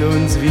hat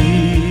uns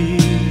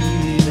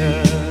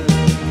wieder.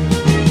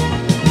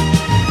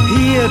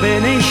 Hier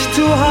bin ich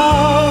zu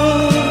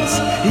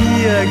Haus,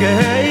 hier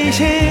gehör ich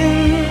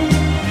hin.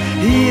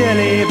 Hier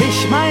lebe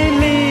ich mein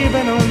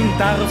Leben und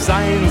darf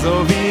sein,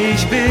 so wie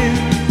ich bin.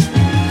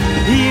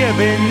 Hier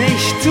bin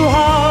ich zu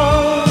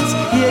Haus,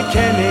 hier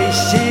kenn ich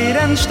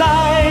jeden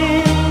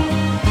Stein.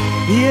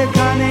 Hier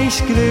kann ich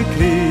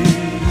glücklich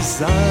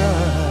sein.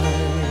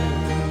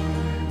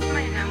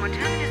 Meine Damen und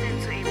Herren, wir sind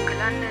soeben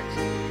gelandet.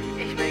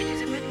 Ich möchte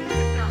Sie bitten,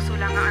 noch so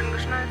lange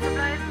angeschnallt zu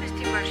bleiben, bis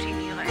die Maschine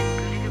ihre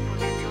endgültige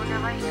Position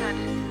erreicht hat.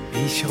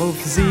 Ich ruf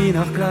sie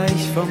noch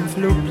gleich vom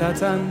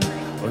Flugplatz an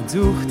und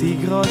such die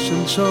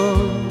Groschen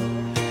schon.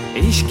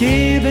 Ich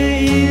gebe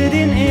ihr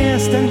den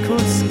ersten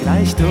Kuss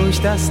gleich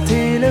durch das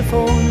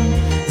Telefon.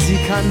 Sie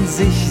kann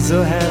sich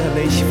so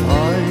herrlich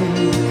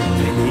freuen,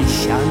 wenn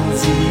ich an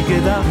sie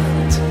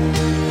gedacht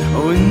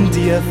und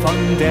ihr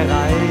von der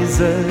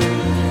Reise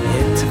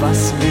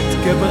etwas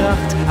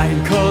mitgebracht. Ein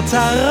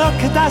kurzer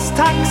Rock, das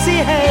Taxi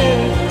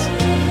hält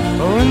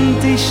und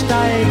ich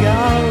steige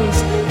aus.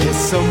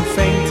 Es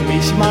umfängt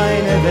mich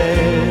meine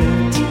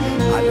Welt.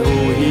 Hallo,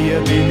 hier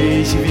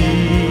bin ich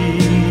wieder.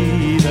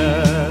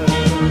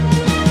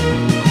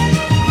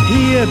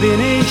 Hier bin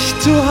ich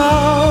zu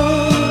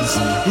Haus,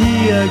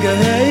 hier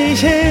gehör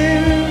ich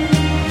hin.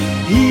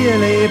 Hier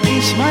leb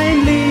ich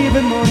mein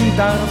Leben und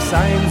darf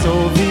sein,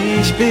 so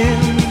wie ich bin.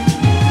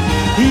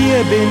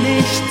 Hier bin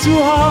ich zu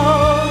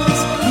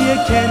Haus, hier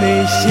kenn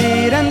ich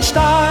jeden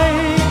Stein.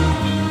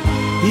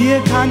 Hier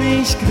kann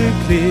ich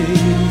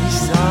glücklich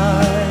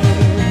sein.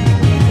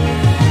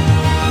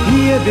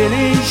 Hier bin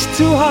ich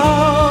zu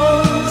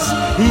Haus,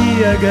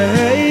 hier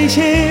gehör ich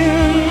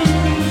hin.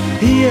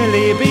 Hier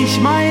lebe ich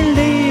mein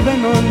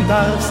Leben und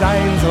darf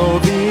sein, so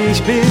wie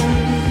ich bin.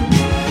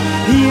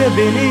 Hier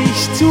bin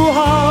ich zu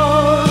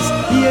Haus,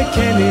 hier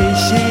kenn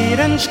ich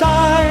jeden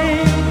Stein.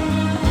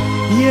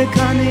 Hier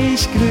kann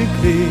ich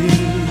glücklich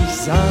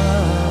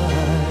sein.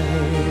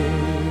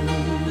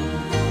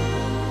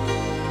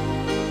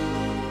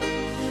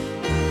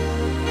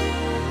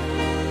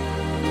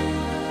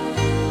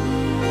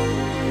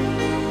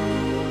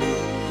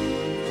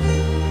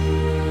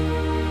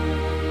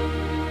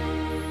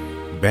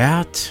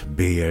 Bert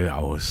Behl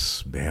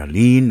aus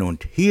Berlin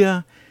und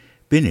hier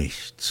bin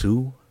ich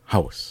zu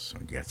Haus.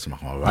 Und jetzt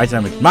machen wir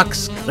weiter mit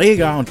Max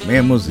Greger und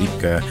mehr Musik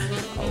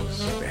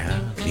aus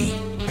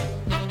Berlin.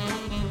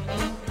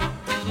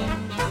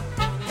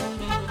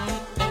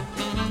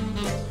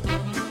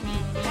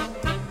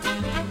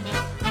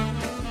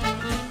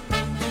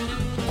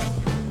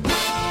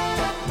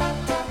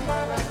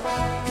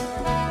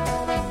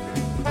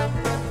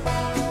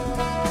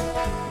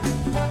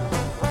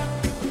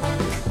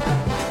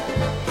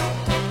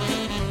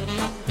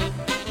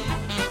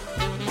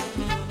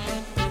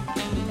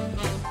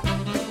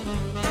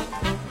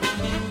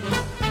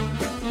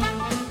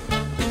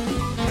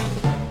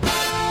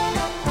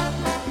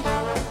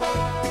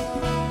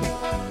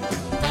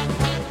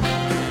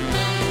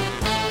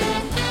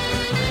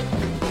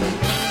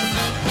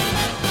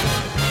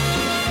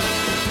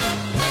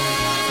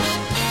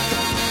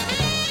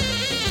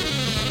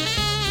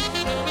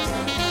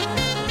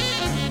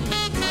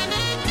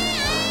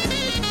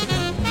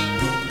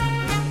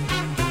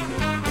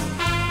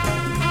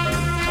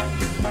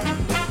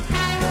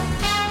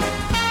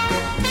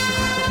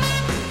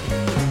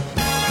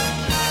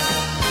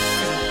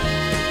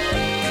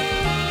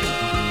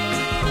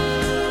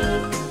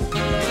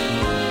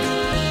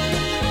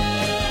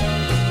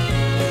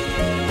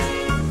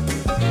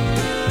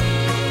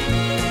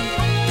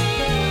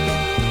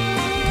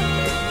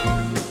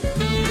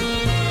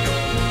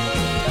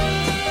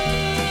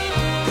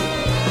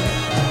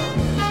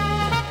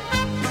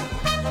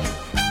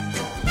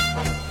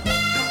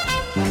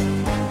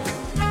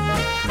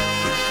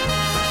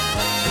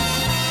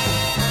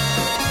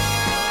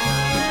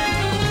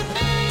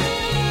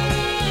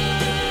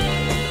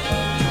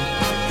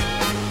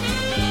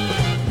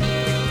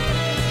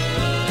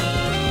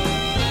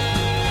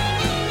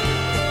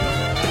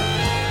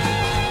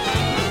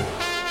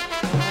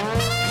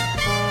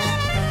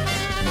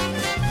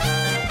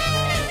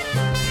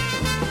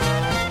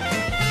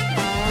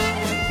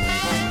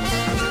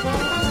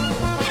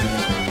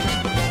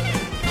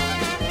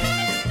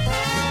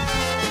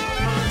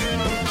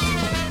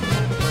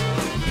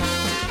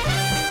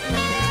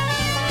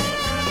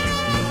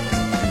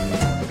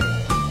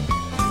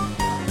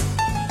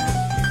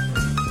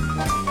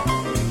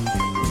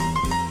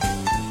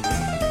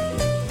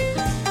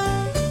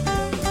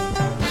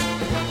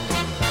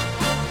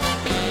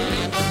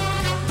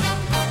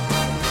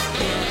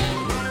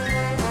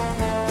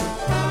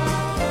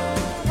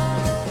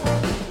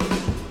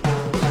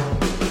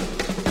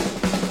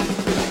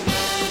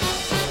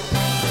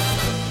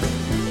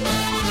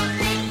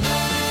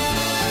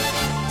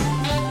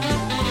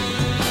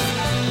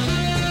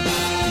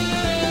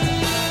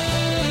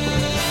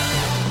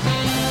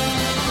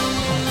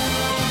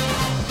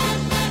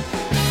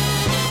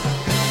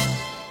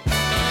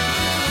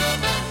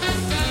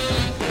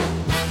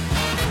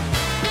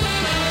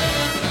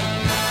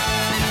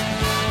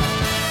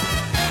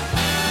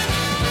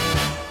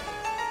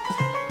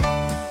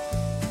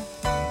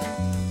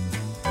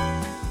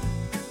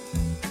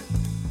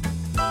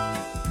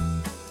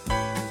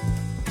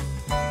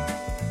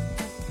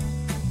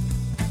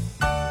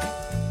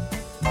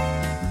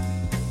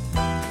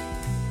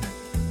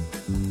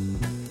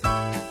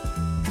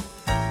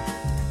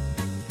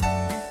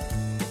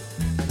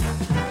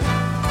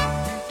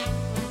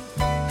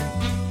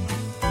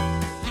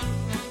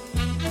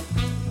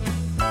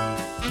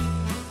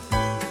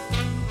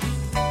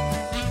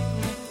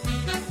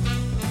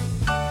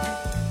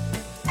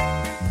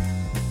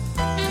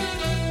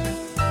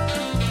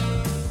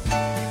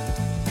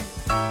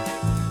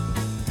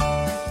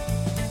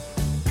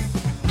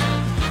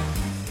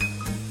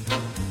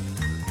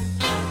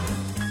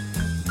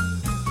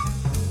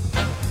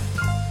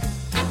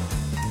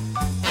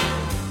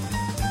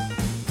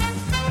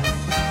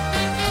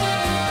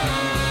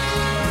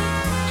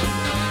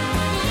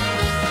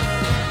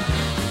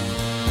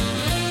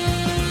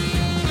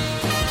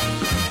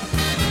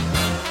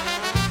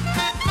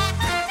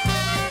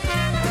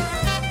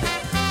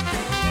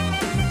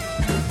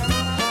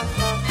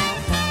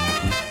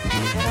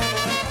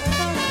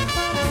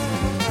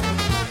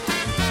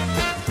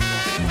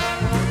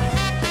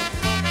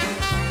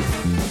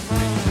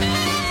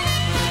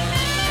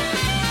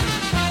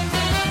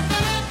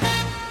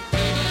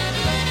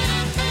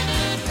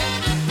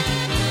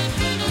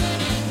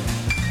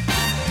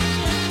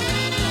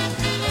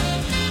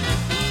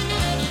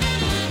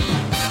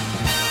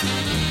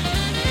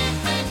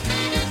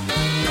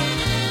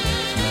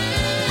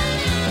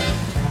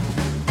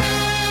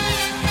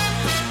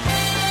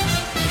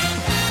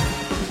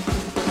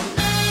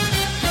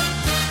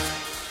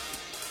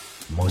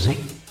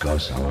 Musik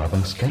aus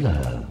Auerbachs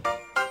Keller.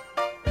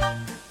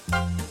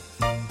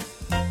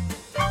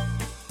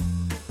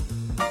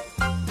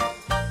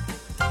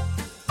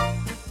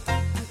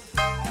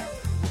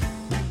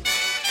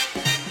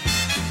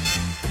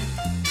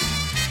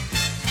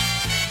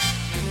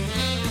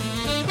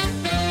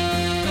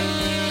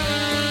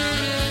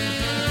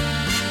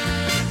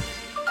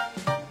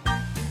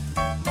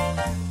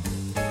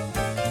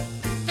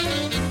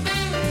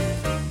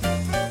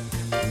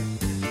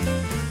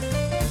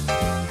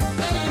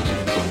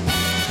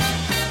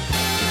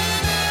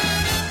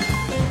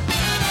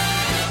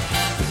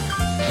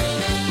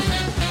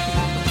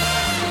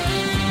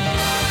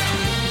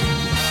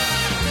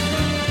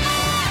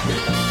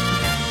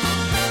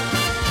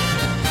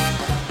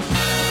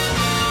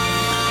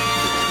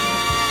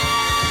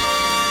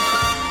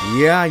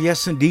 Yeah,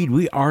 yes indeed,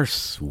 we are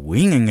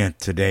swinging it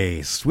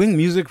today. Swing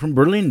Music from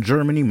Berlin,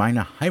 Germany,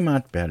 meine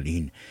Heimat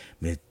Berlin.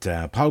 Mit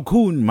Paul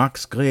Kuhn,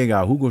 Max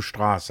Greger, Hugo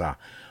Strasser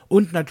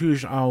und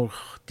natürlich auch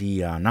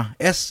die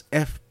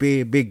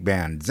SFB Big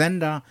Band.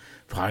 Sender,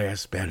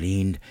 Freies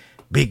Berlin,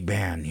 Big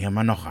Band. Hier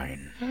mal noch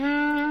ein.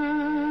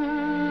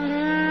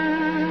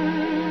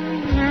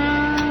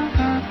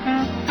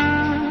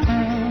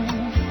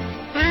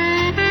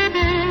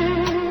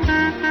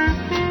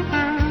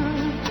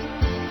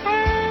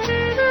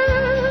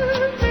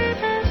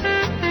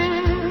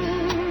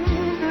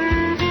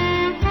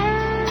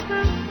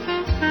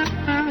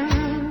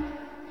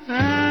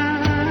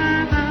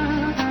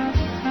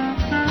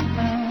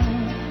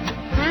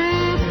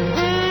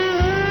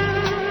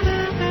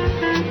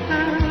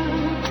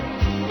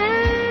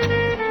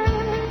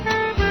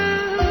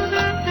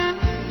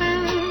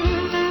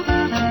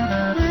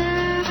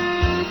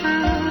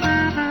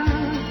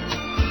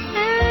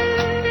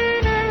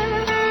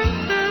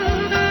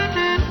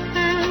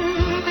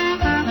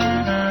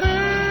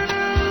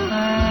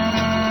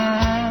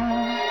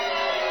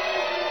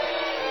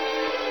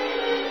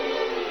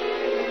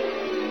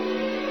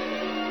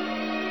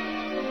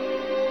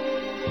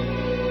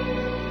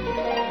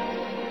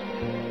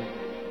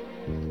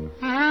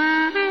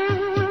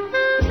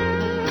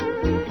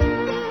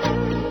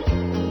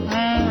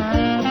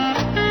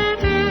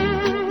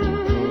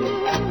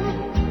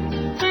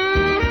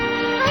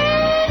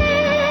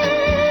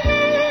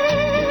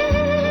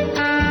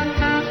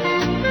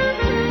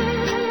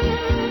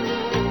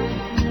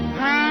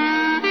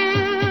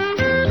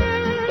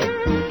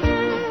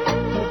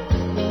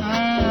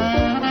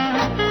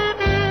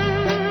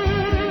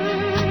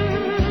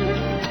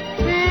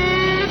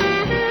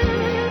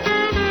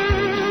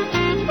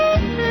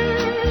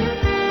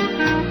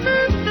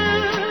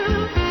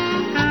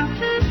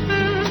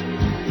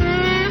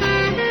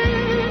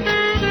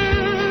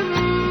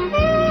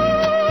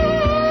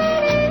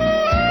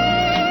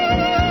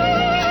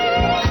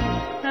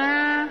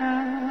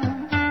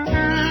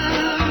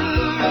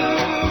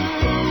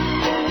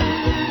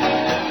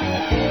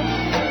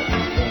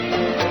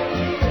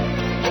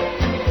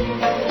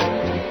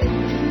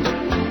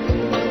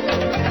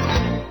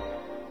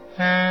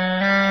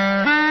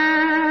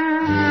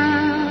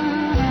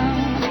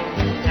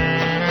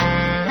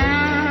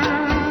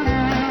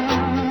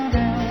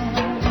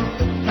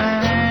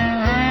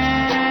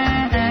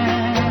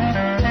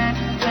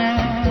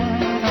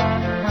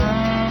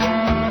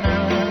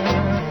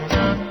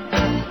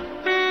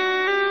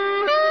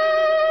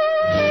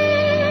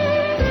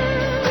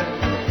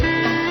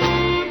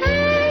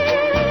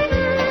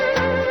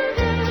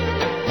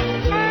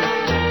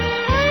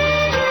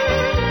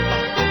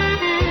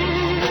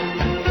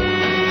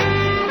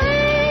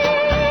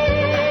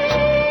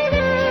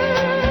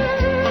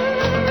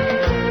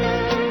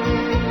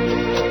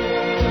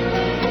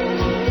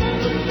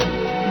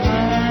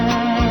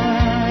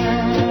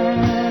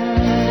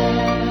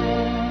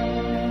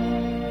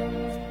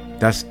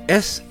 Das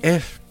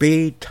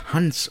SFB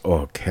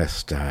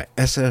Tanzorchester,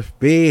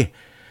 SFB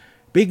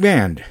Big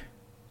Band,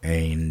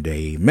 and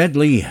a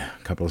medley,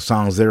 a couple of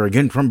songs there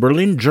again from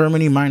Berlin,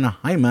 Germany,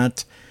 meine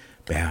Heimat,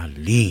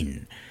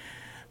 Berlin.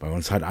 Bei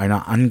uns hat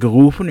einer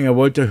angerufen, er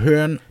wollte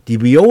hören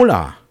die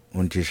Viola.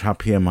 Und ich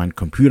habe hier meinen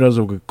Computer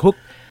so geguckt.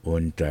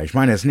 Und ich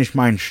meine, es ist nicht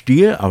mein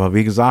Stil, aber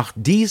wie gesagt,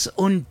 dies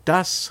und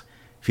das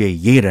für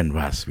jeden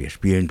was. Wir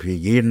spielen für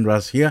jeden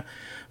was hier,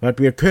 was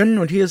wir können.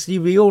 Und hier ist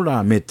die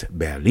Viola mit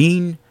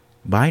Berlin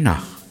bei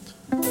Nacht.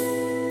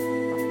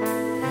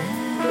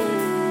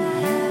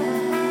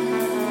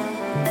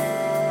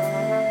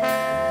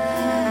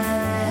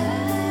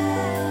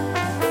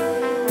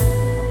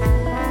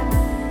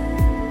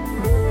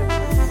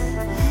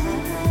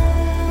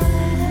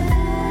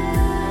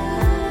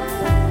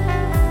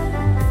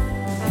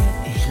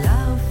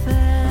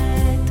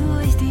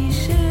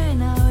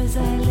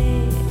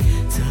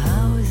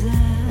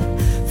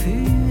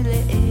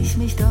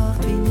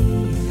 Dort wie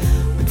nie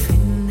und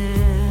finde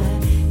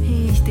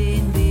ich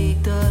den Weg.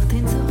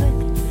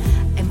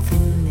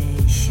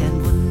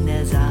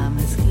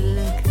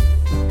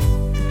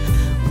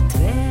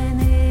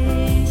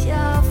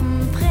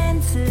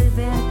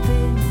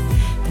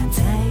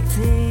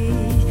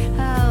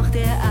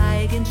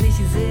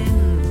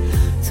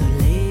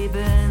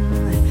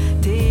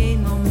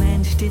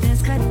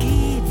 es grad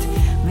gibt,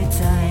 mit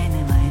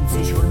seinem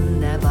einzig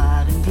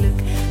wunderbaren Glück.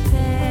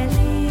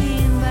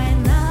 Berlin bei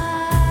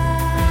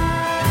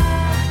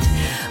Nacht,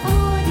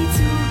 wo die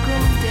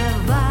Zukunft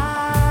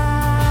erwacht,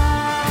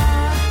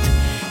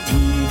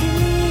 die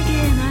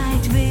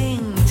Gelegenheit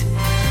winkt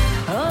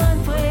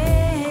und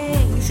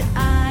bringt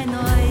ein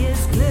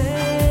neues Glück.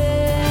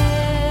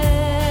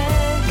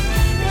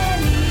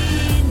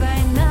 Berlin bei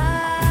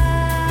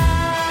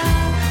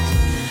Nacht,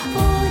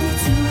 wo die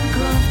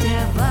Zukunft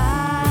erwacht,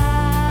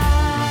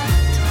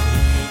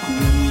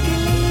 die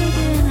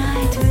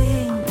Gelegenheit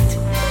winkt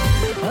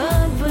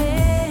und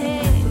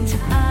bringt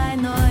ein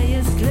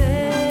neues Glück.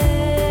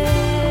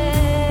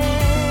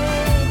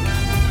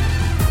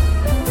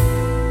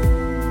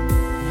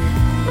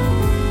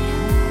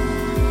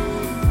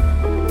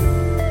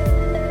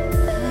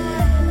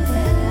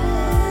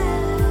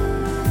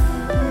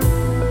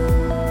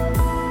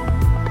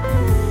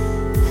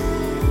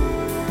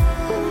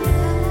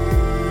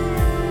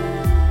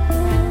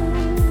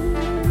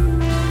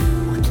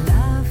 Und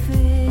lauf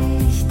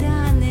ich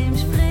dann im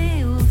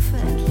Spreeufer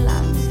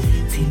entlang,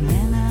 ziehen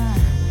Männer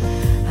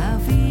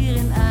auf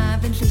ihren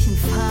abendlichen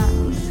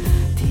Fang.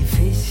 Die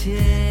Fische,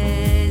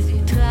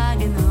 sie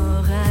tragen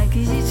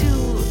orakische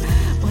Schuhe,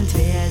 und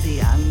wer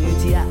sie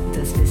angelt, ja,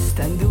 das bist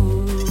dann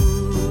du.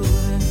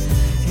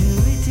 In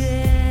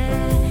Mitte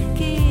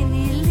gehen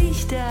die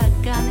Lichter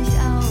gar nicht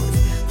aus,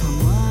 von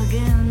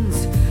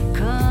morgens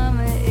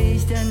komme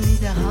ich dann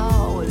nicht nach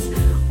Haus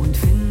und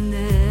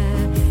finde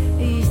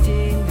ich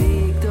den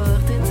Weg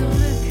dorthin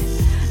zurück,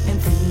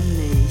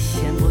 empfinde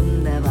ich ein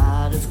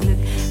wunderbares Glück.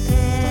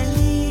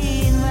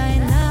 Berlin bei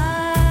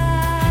Nacht,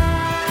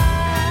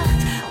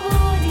 wo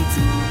die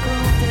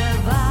Zukunft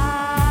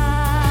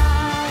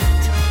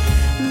erwacht,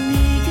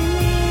 die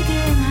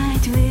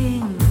Gelegenheit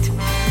winkt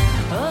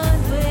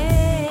und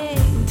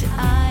bringt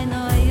ein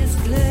neues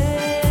Glück.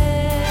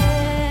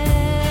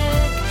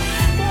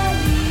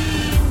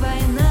 Berlin bei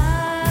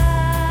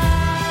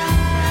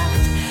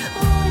Nacht,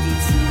 wo die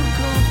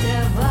Zukunft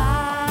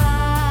erwacht,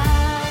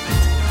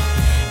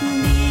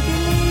 die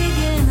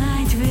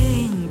Gelegenheit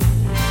winkt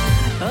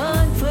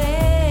und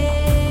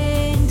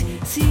bringt,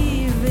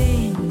 sie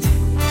winkt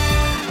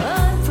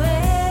und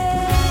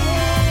bringt,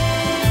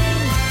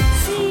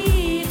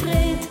 sie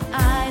bringt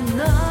ein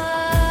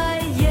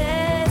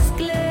neues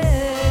Glück.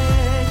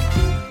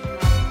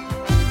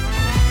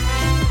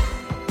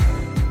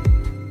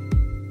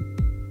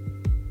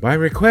 By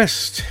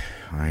Request,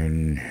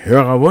 ein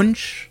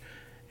Hörerwunsch,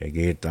 der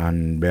geht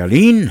an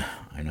Berlin.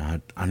 Einer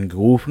hat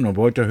angerufen und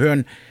wollte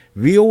hören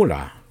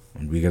Viola.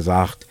 Und wie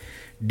gesagt,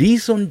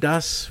 dies und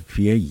das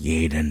für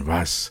jeden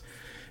was.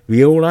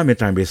 Viola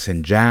mit ein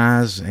bisschen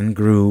Jazz und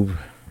Groove.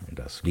 Und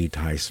das Lied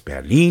heißt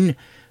Berlin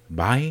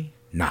bei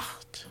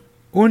Nacht.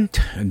 Und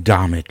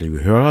damit,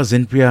 liebe Hörer,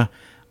 sind wir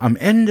am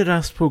Ende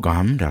des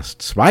Programms, das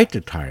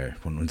zweite Teil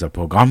von unserem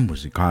Programm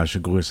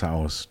Musikalische Grüße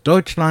aus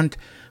Deutschland,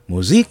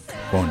 Musik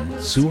von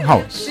zu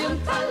Haus.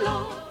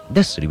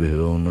 Das, liebe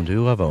Hörerinnen und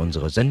Hörer, war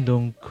unsere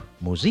Sendung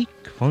Musik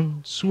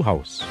von zu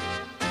Haus.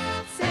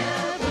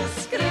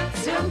 Servus,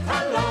 grüezi und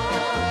hallo.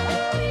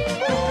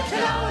 Gute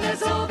Laune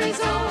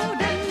sowieso,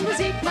 denn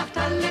Musik macht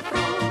alle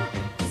froh.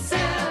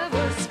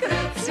 Servus,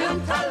 grüezi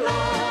und hallo.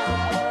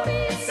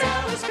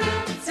 Servus,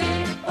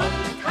 grüezi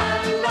und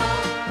hallo.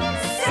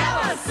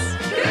 Servus,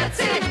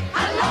 grüezi,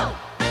 hallo.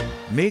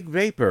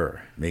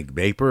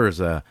 Mgfg is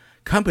a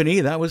company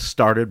that was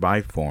started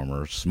by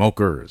former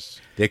smokers.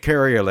 They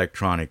carry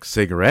electronic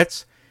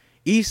cigarettes,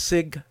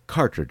 e-cig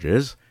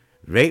cartridges,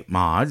 vape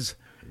mods,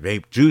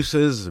 vape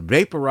juices,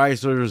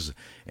 vaporizers,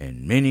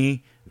 and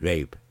many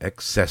vape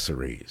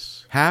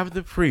accessories. Have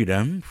the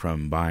freedom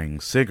from buying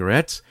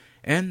cigarettes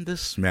and the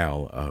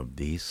smell of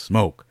the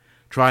smoke.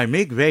 Try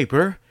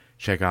Mgvapor.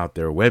 Check out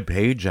their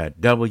webpage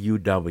at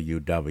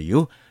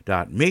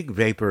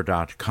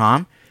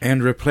www.mgvapor.com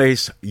and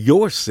replace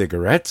your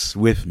cigarettes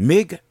with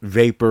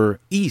Mgvapor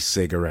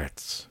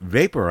e-cigarettes.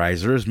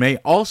 Vaporizers may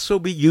also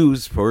be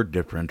used for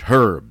different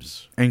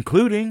herbs,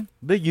 including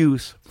the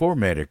use for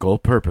medical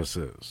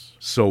purposes.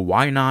 So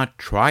why not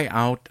try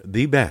out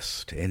the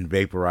best in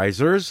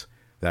vaporizers?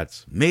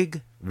 That's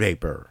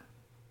Mgvapor.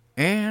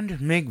 And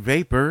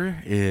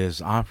Mgvapor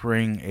is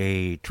offering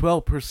a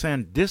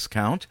 12%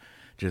 discount.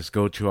 Just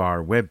go to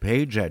our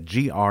webpage at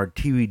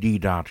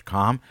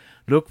grtvd.com.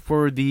 Look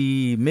for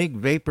the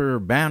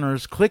Mgvapor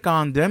banners. Click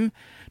on them.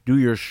 Do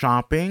your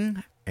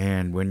shopping.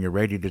 And when you're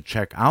ready to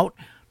check out,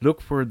 look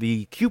for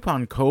the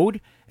coupon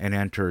code and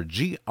enter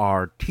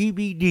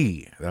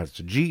GRTVD. That's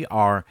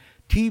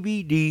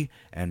GRTVD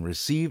and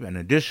receive an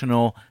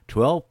additional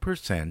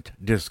 12%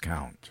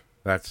 discount.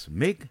 That's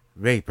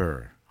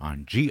Mgvapor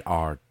on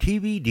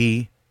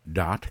grtvd.com.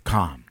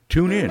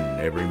 Tune in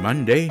every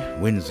Monday,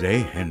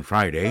 Wednesday, and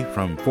Friday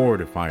from 4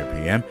 to 5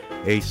 p.m.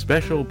 A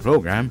special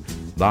program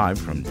live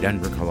from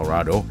Denver,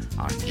 Colorado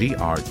on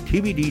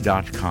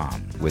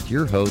grtvd.com. With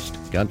your host,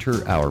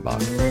 Gunter Auerbach.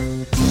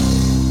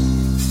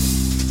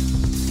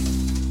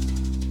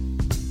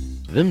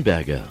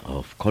 Wimberger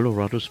of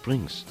Colorado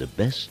Springs, the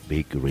best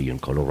bakery in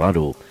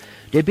Colorado.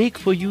 They bake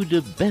for you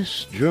the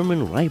best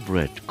German rye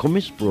bread,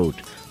 Kommissbrot,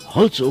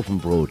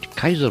 Holzofenbrot,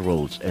 Kaiser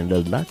rolls, and a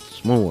lot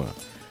more.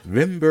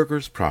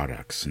 Wimberger's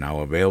products now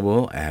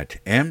available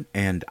at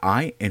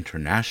M&I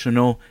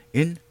International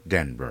in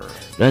Denver.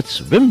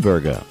 That's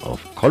Wimberger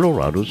of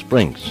Colorado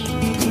Springs.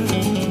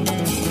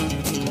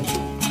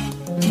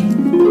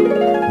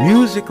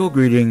 Musical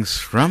greetings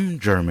from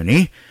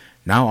Germany,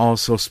 now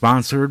also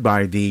sponsored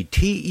by the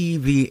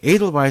TEV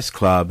Edelweiss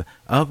Club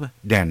of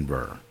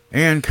Denver.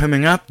 And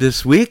coming up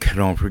this week,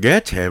 don't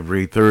forget,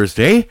 every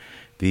Thursday,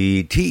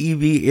 the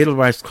TEV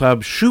Edelweiss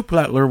Club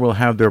Schuhplattler will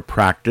have their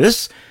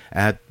practice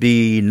at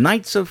the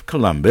Knights of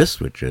Columbus,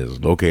 which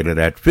is located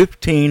at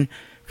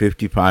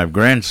 1555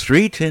 Grand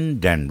Street in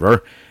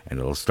Denver, and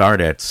it'll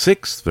start at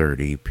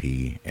 6:30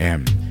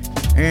 p.m.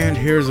 And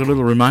here's a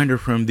little reminder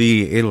from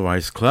the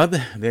Edelweiss Club.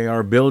 They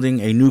are building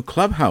a new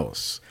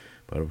clubhouse,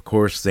 but of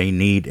course they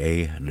need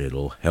a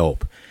little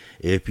help.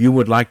 If you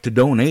would like to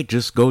donate,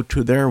 just go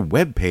to their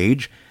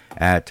webpage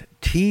at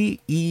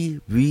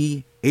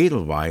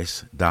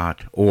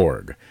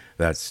tevedelweiss.org.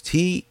 That's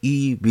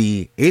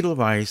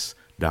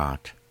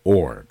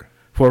tevedelweiss.org.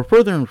 For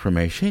further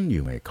information,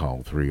 you may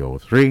call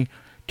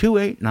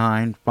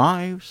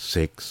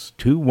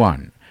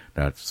 303-289-5621.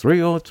 That's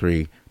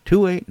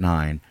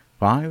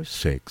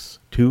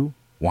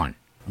 303-289-5621.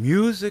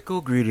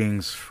 Musical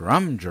greetings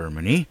from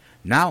Germany,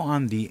 now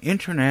on the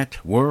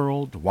internet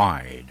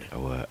worldwide.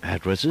 Our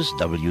address is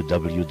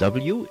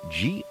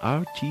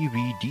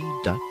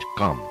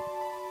www.grtvd.com.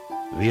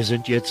 Wir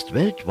sind jetzt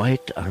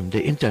weltweit an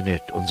der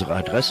Internet. Unsere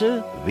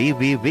Adresse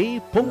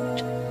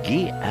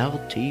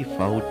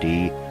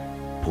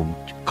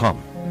www.grtvd.com.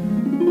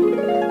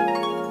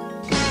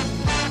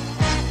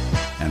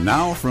 And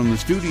now from the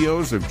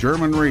studios of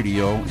German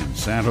Radio in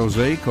San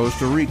Jose,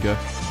 Costa Rica,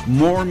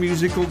 more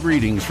musical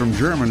greetings from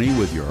Germany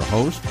with your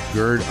host,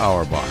 Gerd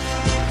Auerbach.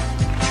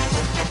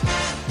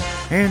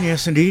 And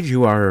yes, indeed,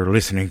 you are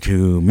listening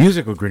to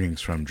Musical Greetings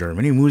from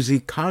Germany,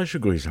 Musikalische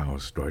Grüße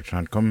aus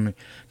Deutschland, coming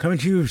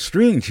to you,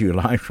 streaming to you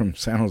live from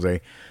San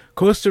Jose,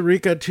 Costa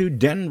Rica to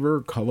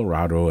Denver,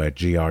 Colorado at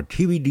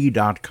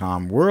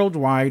grtvd.com,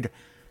 worldwide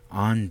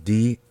on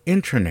the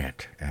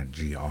internet at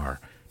grtvd.com,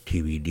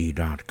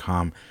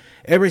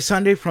 every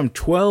Sunday from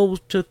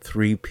 12 to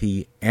 3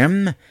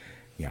 p.m.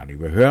 Ja,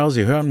 liebe Hörer,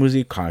 Sie hören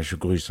Musikalische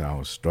Grüße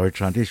aus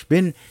Deutschland. Ich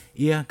bin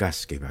Ihr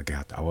Gastgeber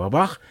Gerd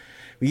Auerbach.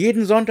 Wie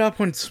jeden Sonntag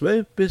von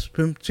 12 bis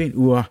 15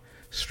 Uhr,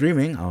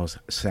 Streaming aus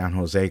San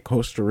Jose,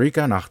 Costa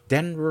Rica nach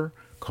Denver,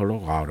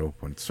 Colorado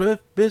von 12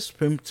 bis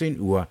 15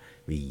 Uhr,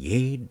 wie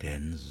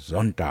jeden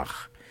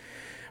Sonntag.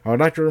 I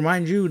would like to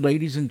remind you,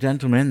 ladies and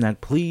gentlemen,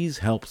 that please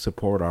help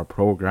support our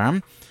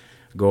program.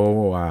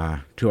 Go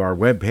to our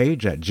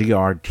webpage at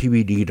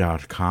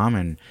grtvd.com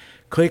and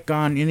click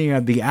on any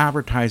of the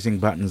advertising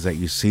buttons that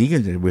you see,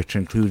 which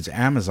includes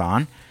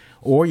Amazon,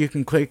 or you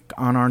can click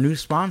on our new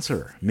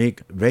sponsor,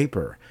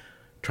 Mgfg.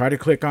 Try to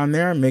click on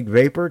there,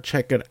 Mgfg,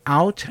 check it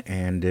out,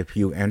 and if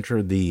you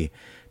enter the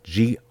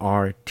GRTVD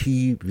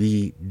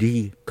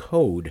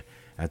code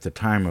at the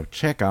time of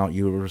checkout,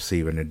 you will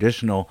receive an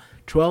additional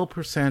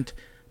 12%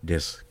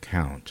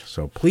 discount.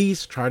 So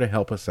please try to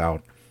help us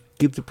out.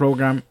 Keep the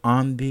program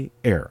on the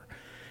air.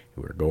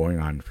 We're going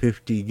on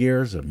 50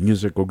 years of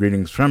musical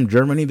greetings from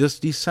Germany this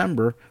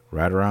December,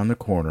 right around the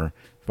corner,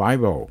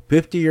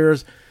 50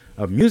 years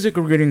of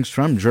musical greetings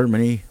from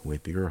Germany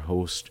with your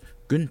host,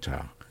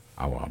 Günther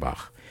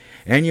Auerbach.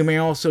 And you may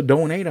also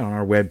donate on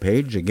our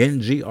webpage, again,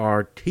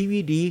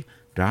 grtvd.com.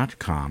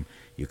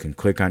 You can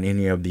click on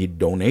any of the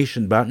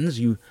donation buttons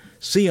you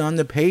see on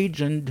the page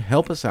and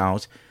help us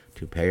out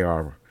to pay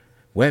our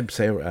web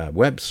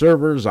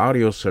servers,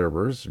 audio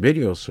servers,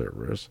 video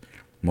servers,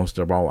 most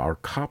of all our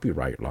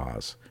copyright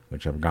laws,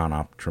 which have gone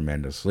up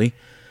tremendously.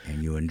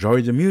 And you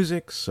enjoy the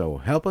music, so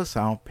help us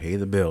out, pay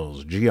the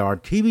bills.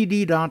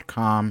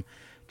 grtvd.com.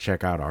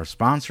 Check out our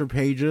sponsor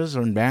pages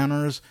and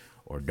banners,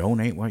 or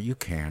donate what you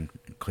can.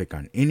 Click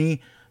on any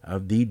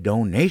of the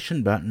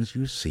donation buttons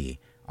you see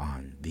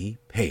on the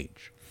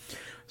page.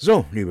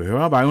 So, liebe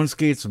Hörer, bei uns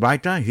geht's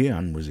weiter hier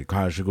an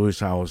Musikalische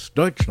Grüße aus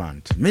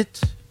Deutschland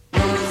mit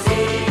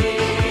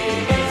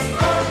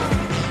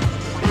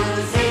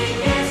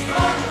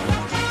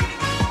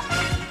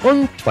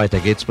Und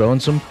weiter geht's bei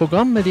uns im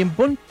Programm mit dem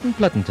bunten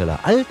Plattenteller.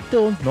 Alte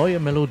und neue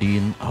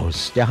Melodien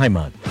aus der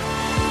Heimat.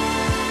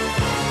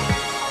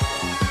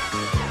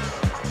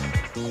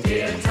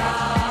 Der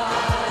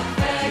Tag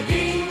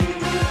verging,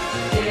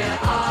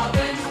 der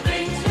Abend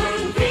bringt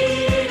nun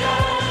wieder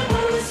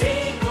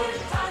Musik und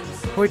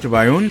Tanz. Heute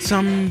bei uns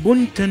am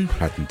bunten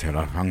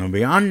Plattenteller fangen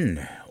wir an.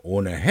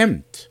 Ohne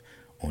Hemd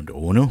und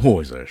ohne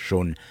Hose.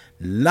 Schon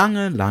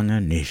lange,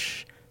 lange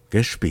nicht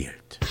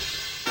gespielt.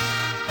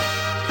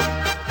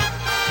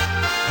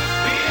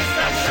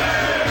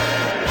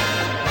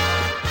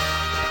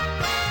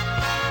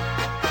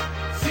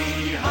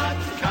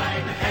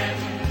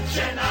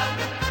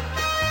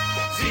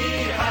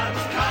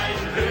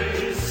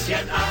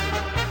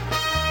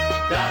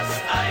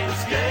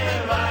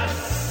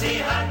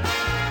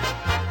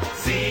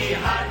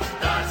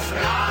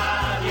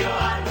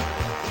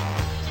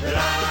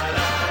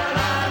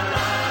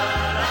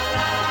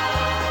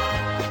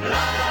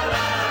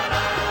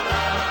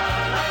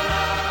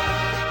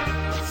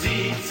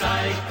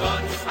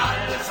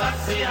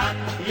 sie hat,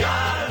 ja,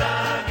 da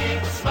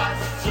gibt's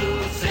was zu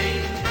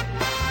sehen.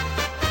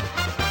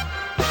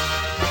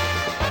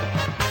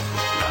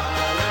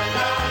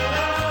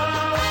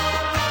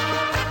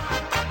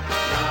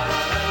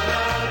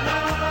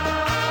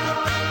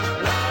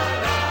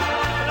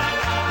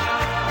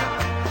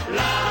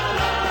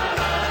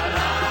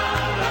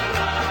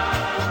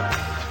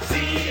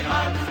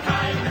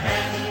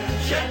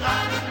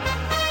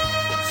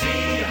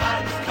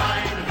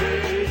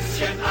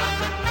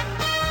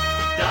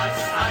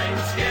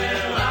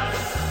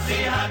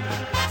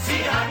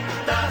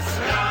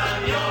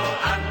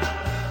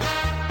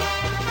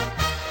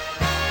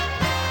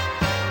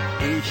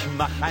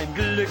 Mach ein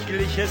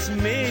glückliches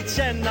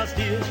Mädchen aus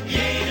dir.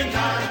 Jeden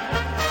Tag,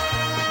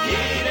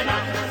 jede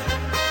Nacht.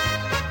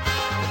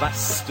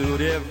 Was du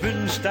dir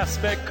wünschst, das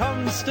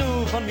bekommst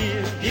du von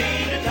mir.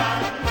 Jeden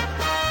Tag,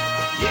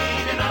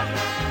 jede Nacht.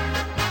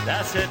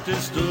 Das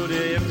hättest du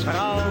dir im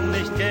Traum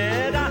nicht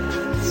gedacht.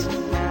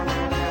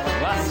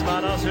 Was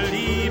man aus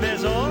Liebe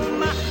so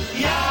macht.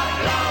 Ja,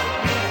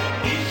 glaub mir,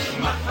 ich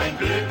mach ein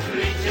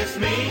glückliches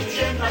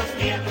Mädchen aus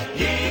dir.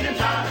 Jeden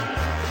Tag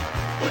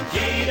und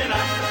jede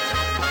Nacht.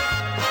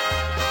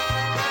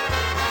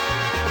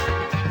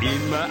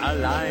 Immer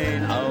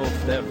allein auf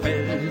der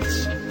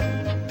Welt,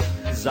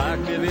 sag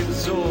mir, wem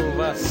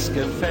sowas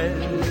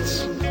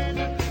gefällt.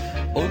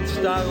 Und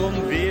darum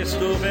wirst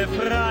du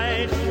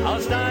befreit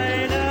aus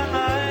deiner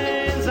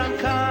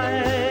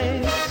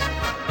Einsamkeit.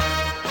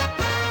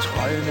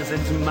 Träume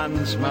sind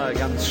manchmal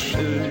ganz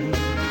schön,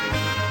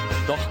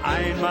 doch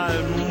einmal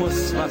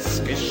muss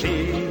was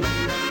geschehen.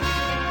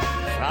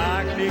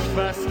 Frag nicht,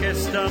 was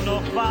gestern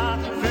noch war,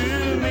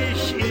 für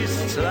mich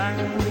ist's lang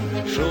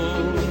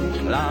schon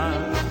klar.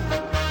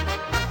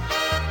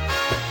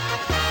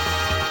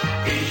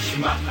 Ich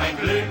mach ein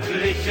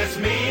glückliches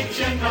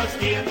Mädchen aus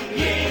dir,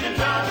 jeden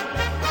Tag,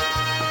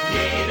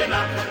 jede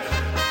Nacht.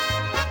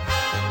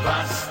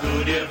 Was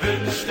du dir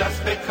wünschst, das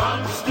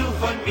bekommst du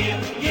von mir,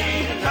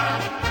 jeden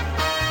Tag,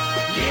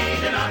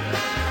 jede Nacht.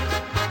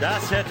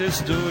 Das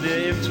hättest du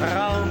dir im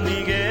Traum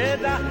nie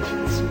gedacht,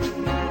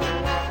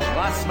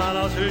 was man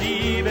aus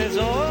Liebe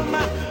so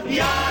macht.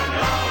 Ja,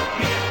 glaub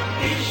mir,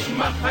 ich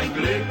mach ein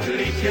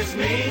glückliches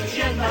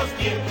Mädchen aus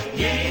dir,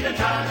 jeden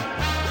Tag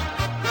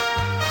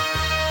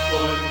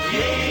und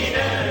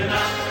jede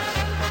Nacht.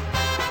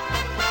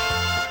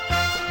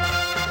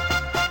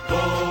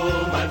 Wo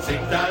man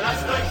singt, da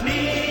lasst euch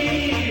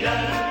nieder,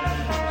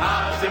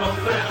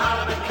 Haselmuffe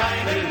haben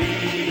keine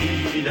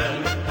Lieder.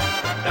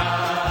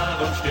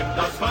 Darum stimmt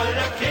aus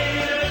voller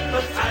Kehle mit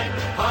uns ein,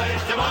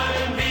 heute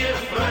wollen wir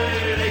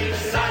fröhlich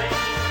sein.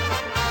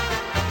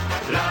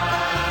 La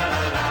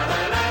la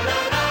la la la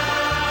la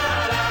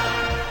la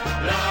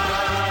la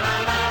la la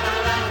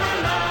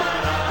la.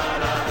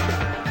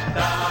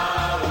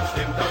 Darum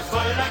stimmt aus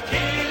voller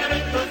Kehle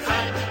mit uns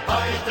ein,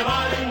 heute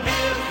wollen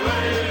wir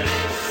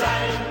fröhlich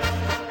sein.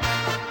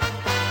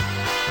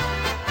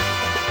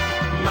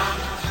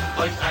 Macht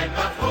euch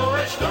einfach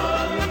frohe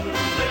Stunden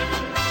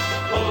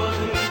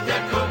und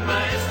der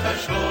Kummer ist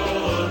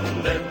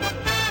verschwunden.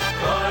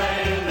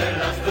 Freunde,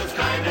 lasst uns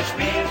keine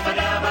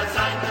Spielverderber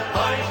sein,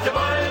 heute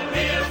wollen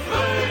wir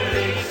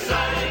fröhlich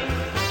sein.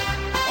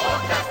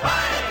 Und das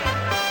Bein,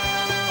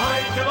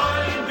 heute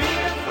wollen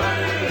wir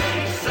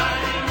fröhlich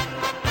sein.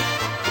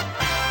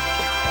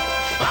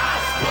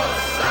 Spaß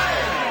muss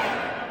sein.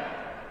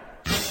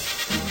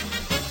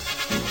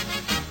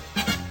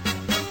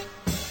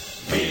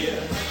 Wir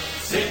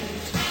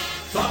sind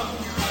vom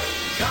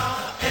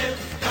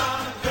KFK,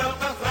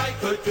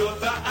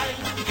 Körperfreikulturverein.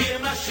 Wir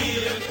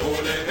marschieren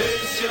ohne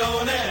Höschen,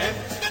 ohne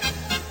Hemd.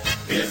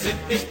 Wir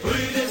sind nicht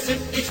Brüder,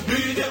 sind nicht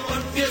müde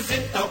und wir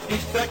sind auch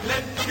nicht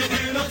verklemmt. Wir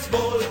fühlen uns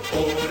wohl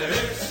ohne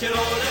Höschen,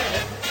 ohne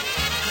Hemd.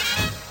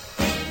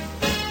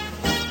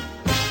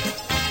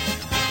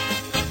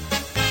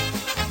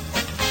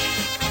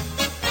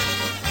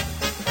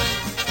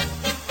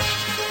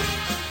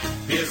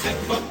 Wir sind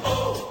vom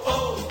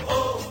oben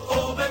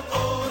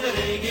ohne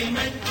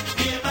Regiment.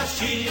 Wir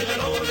marschieren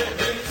ohne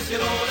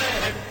Höschen, ohne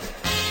Hemd.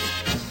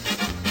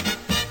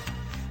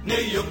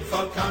 Ne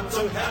Jungfrau kam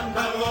zum Herrn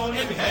Baron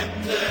im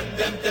Hemd,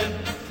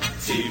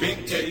 sie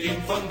winkte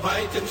ihm von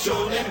Weitem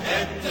schon im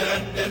Hemd,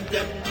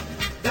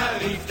 da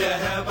rief der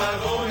Herr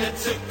Baron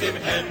entzückt im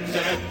Hemd,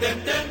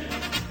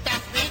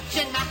 Das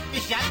Mädchen macht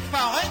mich ganz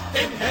verrückt.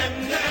 im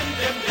Hemd.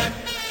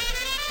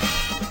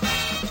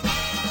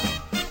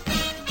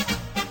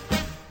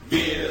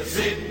 Wir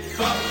sind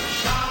vom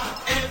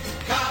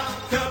KFK,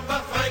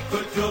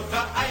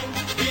 Körperfreikulturverein.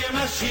 Wir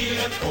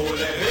marschieren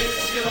ohne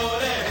Höschen,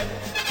 ohne Hemd.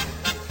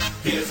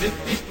 Wir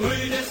sind nicht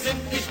Brüder,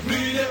 sind nicht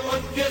müde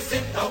und wir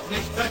sind auch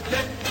nicht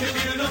verklemmt. Wir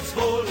fühlen uns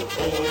wohl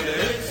ohne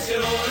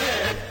Höschen, ohne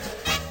Hemd.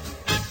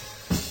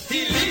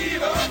 Die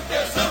Liebe und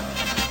der Sumpf,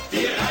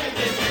 die reihen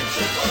den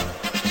Menschen um.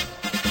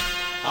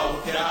 Auf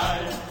der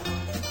Alm,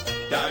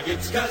 da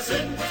gibt's keinen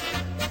Sinn,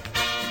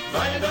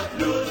 weil dort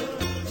nur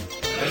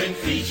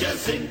Rindviecher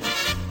sind.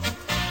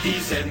 Die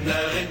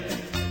Sennerin,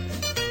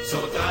 so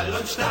drall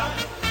und stark,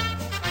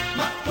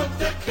 macht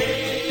unter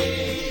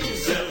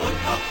Käse und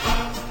auch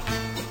Quark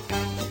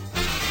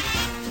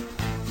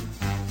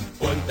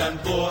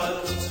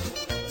rollt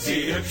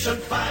sie hübsch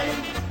und fein,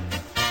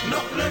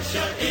 noch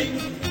Löcher in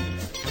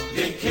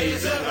den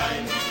Käse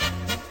rein.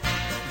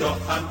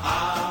 Doch am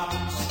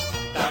Abend,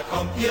 da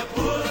kommt ihr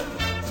Pur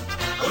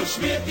und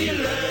schmiert die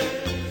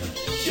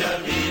Löcher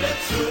wieder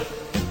zu.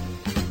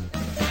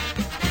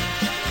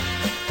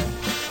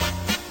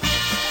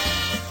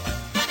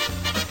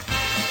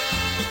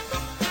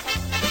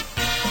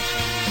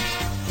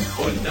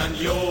 Und dann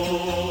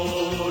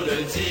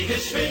jodeln sie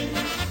geschwind,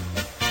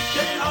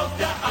 denn auf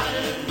der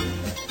Alm,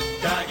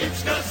 da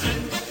gibt's nur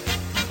Sünd.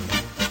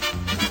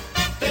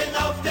 Denn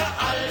auf der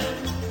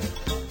Alm,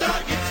 da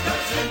gibt's nur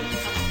Sünd.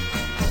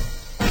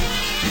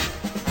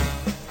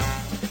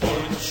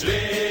 Und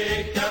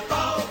schlägt der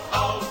Bauch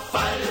auf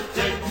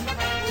Falten,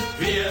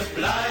 wir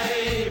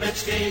bleiben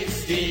stets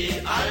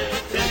die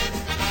Alten.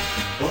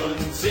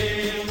 Und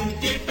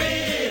sind die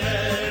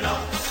Beine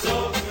noch so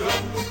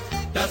krumm,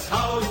 das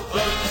haut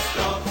uns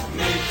doch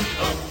nicht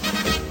um.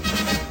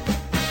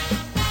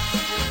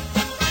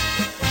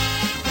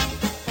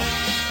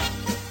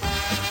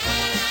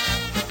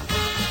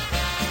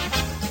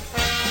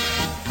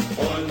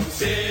 Und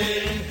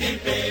sind die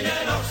Beine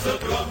noch so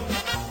krumm,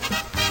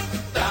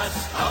 das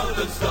haut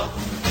uns doch,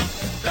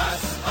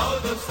 das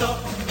haut uns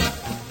doch,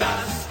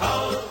 das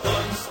haut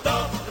uns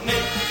doch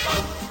nicht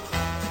um.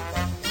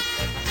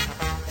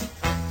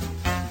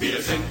 Wir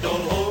sind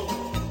Oho,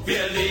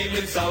 wir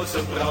leben Saus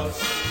und Braus.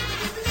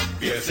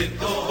 Wir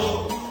sind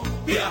Oho,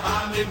 wir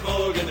haben den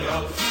Bogen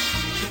raus.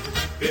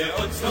 Wer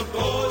uns vom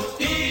Brot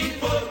die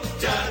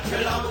Butter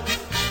klaut,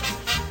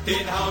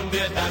 den hauen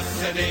wir, dass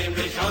er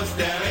nämlich aus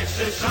der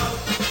Wäsche schaut.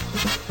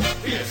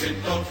 Wir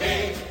sind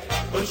okay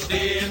und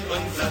stehen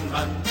unseren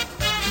Mann.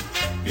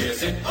 Wir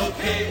sind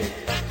okay,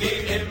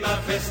 gehen immer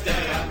fest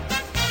heran.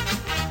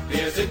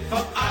 Wir sind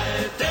vom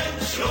alten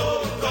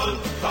Schrot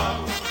und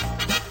Korn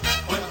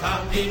und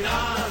haben die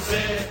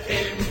Nase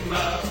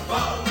immer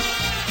vorn.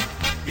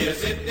 Wir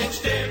sind in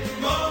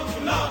Stimmung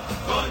noch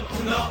und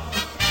noch.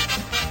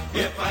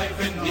 Wir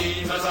pfeifen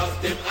niemals auf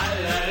dem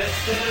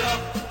allerletzten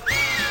Loch.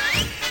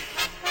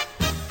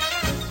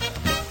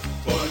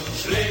 Und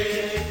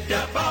schlägt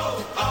der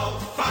Bauch auf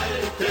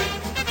Falten,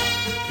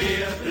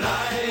 wir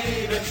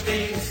bleiben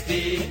stets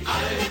die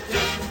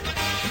Alten.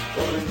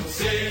 Und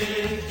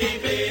sind die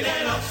Beine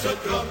noch so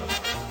krumm,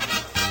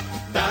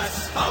 das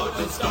haut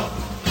uns doch,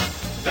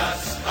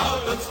 das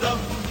haut uns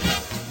doch,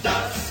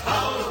 das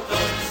haut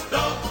uns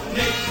doch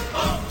nicht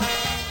um.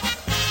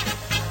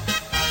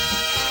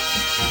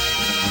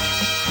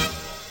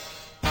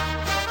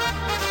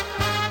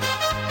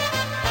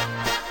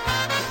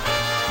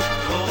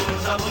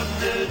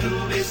 Rosamunde, du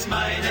bist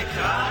meine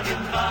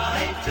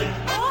Kragenweite.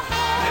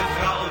 Eine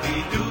Frau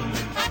wie du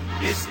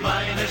ist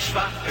meine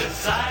schwache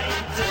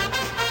Seite.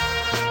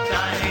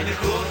 Deine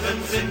Kurven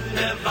sind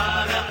eine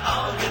wahre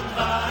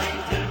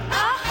Augenweite.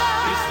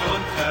 Bist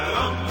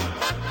rundherum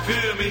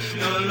für mich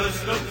nur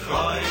Lust und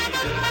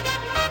Freude.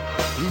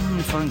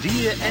 Bin von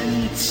dir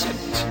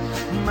entzückt,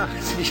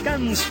 macht's mich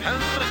ganz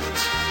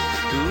verrückt.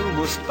 Du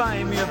musst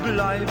bei mir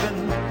bleiben,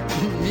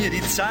 mir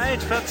die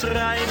Zeit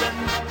vertreiben.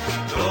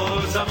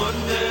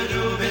 Rosamunde,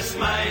 du bist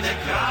meine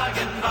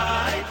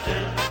Kragenweite.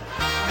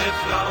 Eine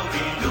Frau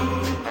wie du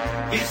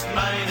ist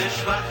meine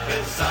schwache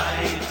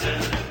Seite.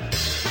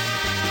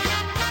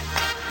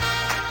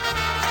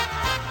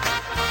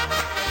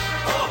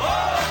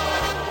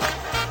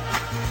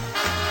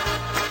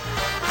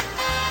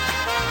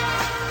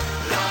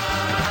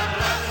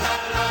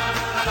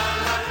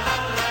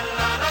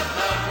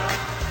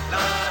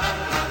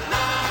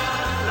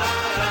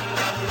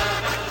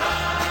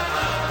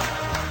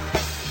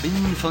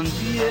 Bin von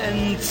dir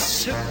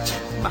entzückt,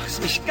 mach's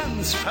mich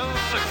ganz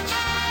verrückt.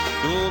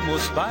 Du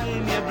musst bei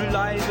mir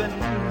bleiben,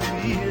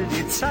 mir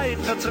die Zeit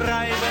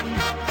vertreiben.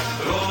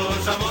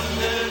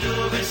 Rosamunde,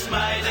 du bist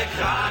meine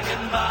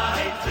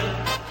Kragenweite.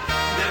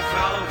 Eine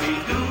Frau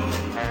wie du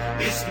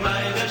ist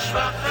meine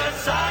schwache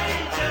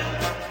Seite.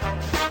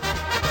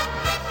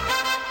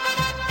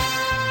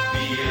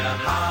 Wir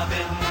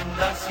haben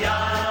das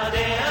Jahr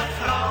der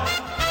Frau.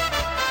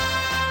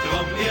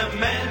 Drum ihr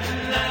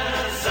Männer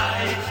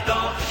seid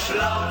doch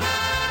schlau.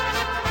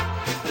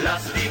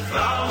 Lass die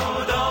Frau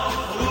doch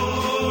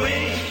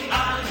ruhig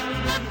an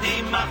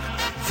die Macht.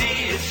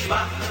 Sie ist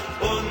schwach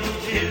und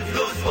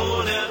hilflos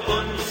ohne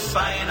uns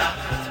bei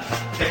Nacht.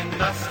 Denn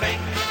was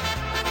fängt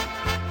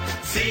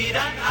sie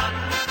dann an?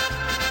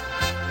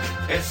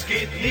 Es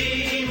geht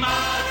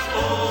niemals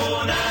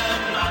ohne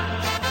Mann.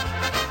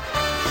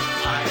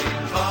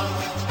 Ein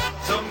Wort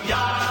zum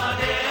Jahr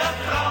der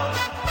Frau.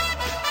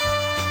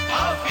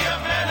 Auf ihr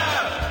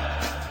Männer,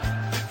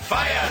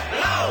 feiert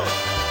laut.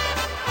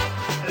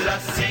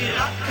 Lasst sie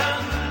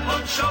rackern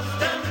und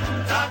schuften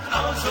Tag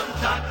aus und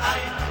Tag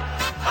ein.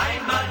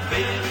 Einmal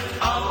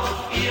wird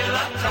auch ihr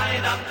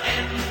Latein am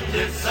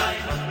Ende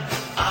sein.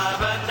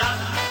 Aber dann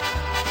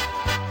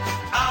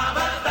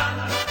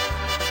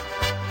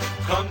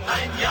kommt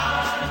ein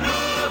Jahr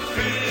nur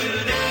für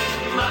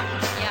den Mann.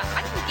 Ja,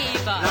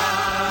 Angeber. La,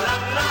 la,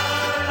 la,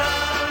 la,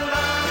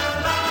 la,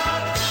 la, la,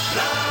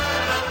 la,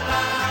 la,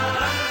 la,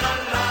 la,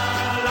 la,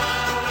 la,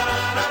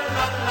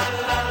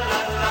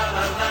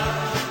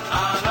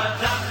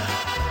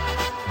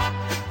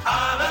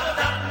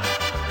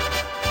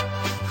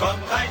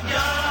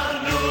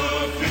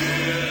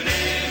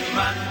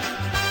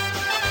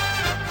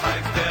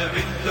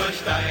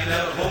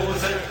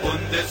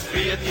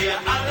 friert dir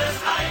alles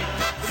ein.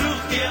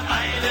 Such dir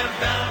eine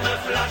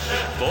Wärmeflasche,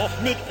 Doch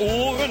mit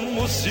Ohren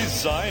muss sie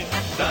sein.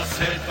 das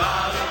hält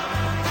warm,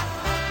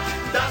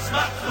 das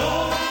macht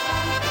froh.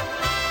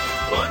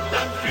 Und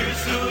dann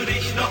fühlst du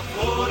dich noch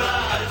froher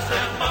als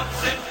der Mops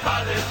im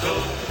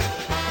Paletot.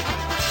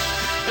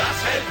 Das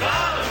hält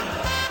warm,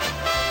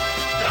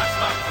 das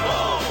macht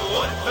froh.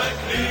 Und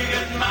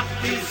Vergnügen macht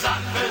die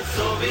Sache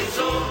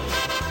sowieso.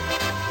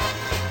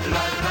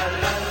 La la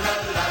la la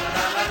la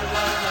la la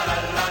la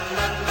la la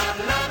la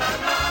la la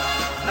la.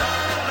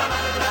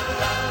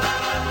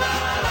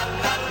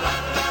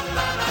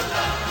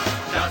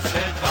 Das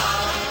hält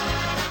warm,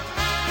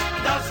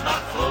 das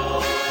macht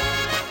froh.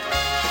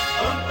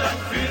 Und dann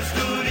fühlst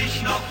du dich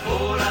noch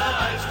wohler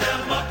als der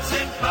Mops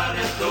im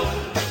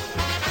Paletot.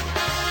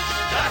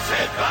 Das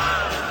hält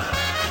warm,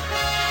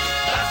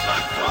 das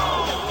macht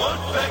froh.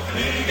 Und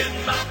Vergnügen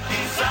macht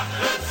die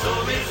Sache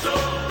sowieso.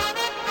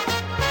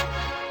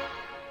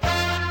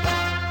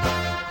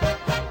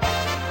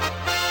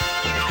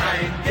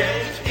 Kein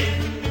Geld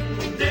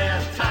in der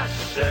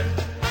Tasche,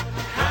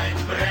 kein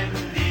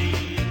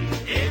Brandy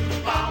im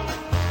Bauch,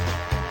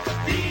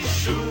 die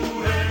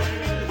Schuhe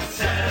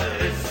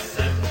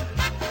zerrissen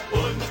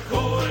und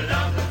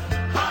Kohldampf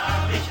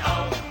hab ich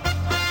auch.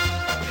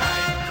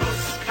 Kein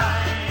Kuss,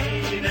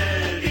 keine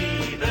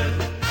Liebe,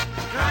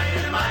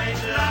 kein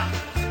Maid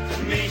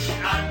lacht mich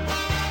an.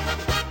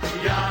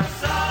 Ja,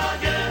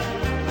 sagen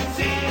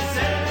Sie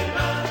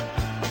selber,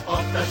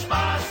 ob das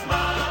Spaß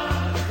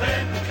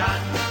machen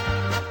kann.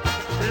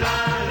 La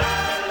la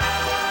la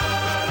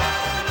la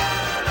la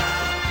la,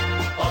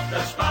 ob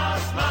das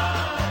Spaß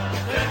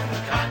machen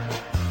kann.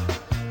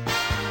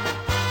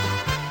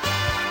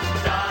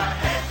 Da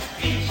hätt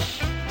ich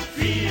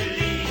viel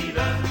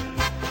lieber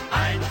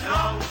ein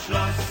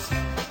Traumschloss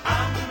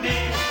am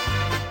Meer,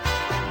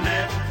 ne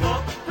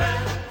Puppe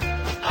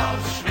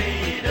aus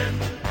Schweden,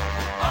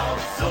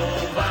 auf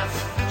sowas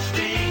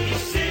steh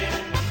ich sehr.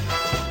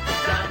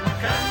 Dann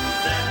können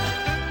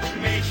sie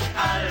mich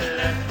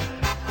alle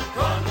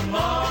von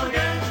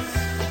morgens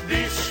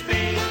bis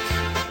spät.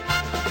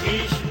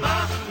 Ich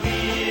mach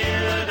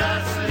mir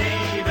das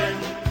Leben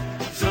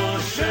so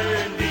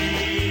schön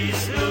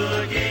wie's nur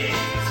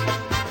geht.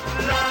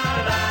 La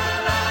la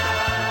la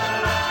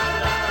la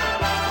la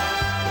la,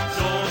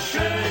 so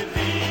schön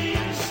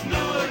wie's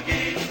nur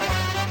geht.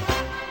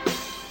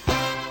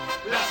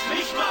 Lass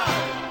mich mal.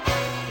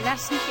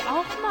 Lass mich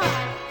auch mal.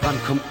 Wann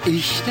komm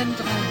ich denn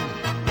dran?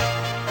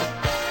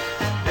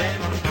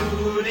 Wenn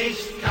du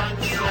nicht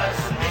kannst,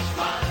 lass mich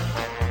mal.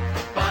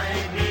 Bei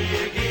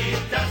mir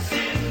geht das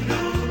hin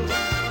nur.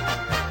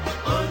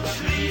 Und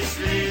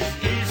schließlich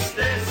ist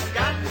es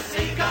ganz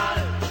egal,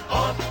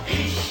 ob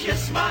ich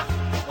es mach,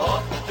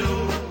 ob du.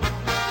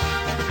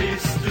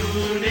 Bist du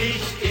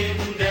nicht in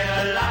der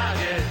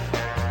Lage,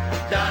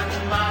 dann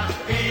mach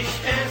ich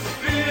es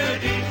für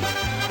dich.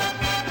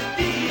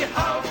 Die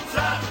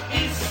Hauptsache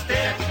ist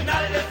der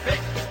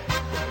Knalleffekt.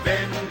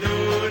 Wenn du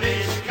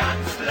nicht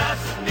kannst,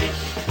 lass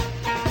mich.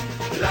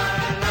 La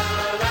la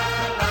la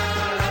la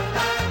la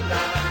la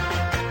la,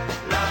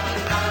 la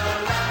la la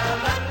la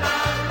la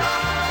la,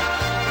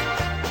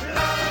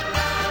 la la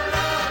la la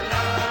la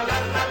la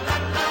la la, la la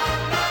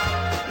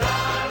la la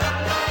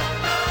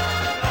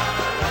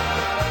la.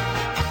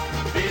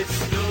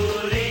 Bist du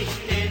nicht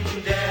in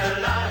der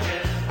Lage,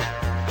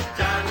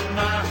 dann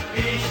mach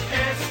ich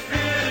es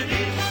für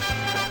dich.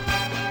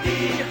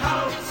 Die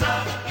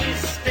Hauptsache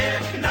ist der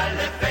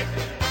Knalleffekt.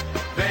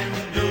 Wenn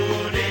du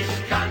nicht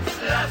kannst,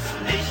 lass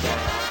mich.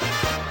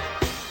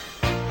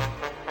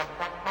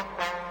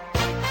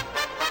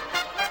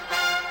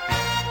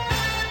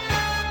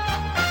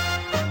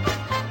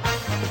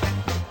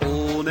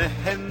 Ohne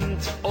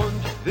Hemd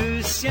und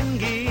Höschen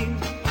gehen.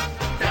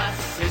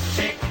 Das ist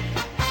schick,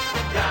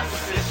 das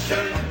ist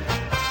schön,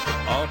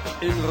 Ob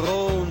in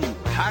Rom,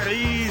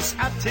 Paris,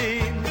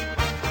 Athen.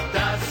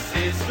 das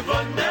ist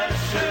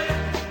wunderschön.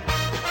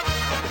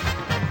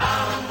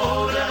 Arm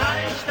oder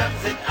reich, dann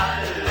sind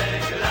alle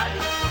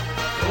gleich.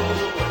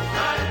 Froh und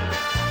frei,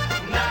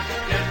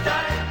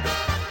 Nackedei,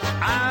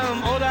 Arm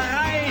oder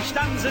reich,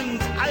 dann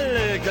sind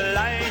alle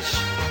gleich.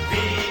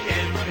 wie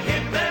im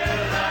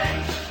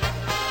Himmelreich.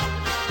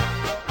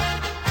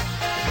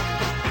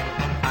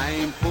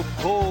 Ein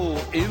Popo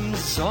im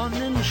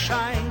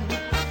Sonnenschein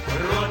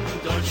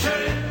Rund und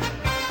schön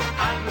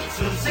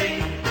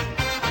anzusehen,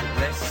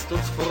 lässt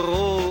uns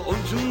froh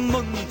und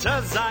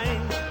munter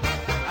sein.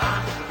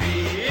 ach,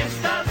 wie ist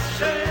das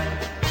schön.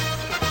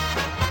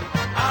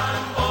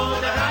 Arm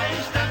oder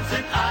reich, dann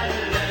sind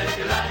alle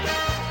gleich.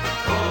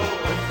 Froh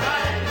und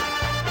frei,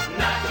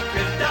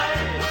 Nackedei,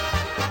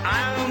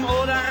 Arm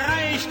oder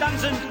reich, dann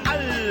sind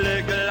alle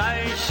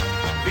gleich.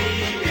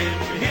 wie im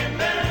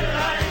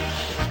Himmelreich.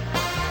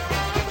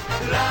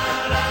 La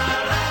la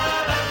la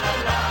la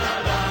la la la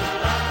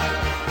la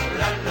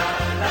la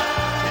la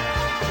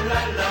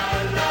la la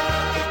la.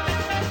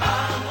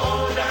 Arm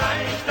oder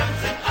reich, dann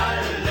sind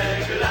alle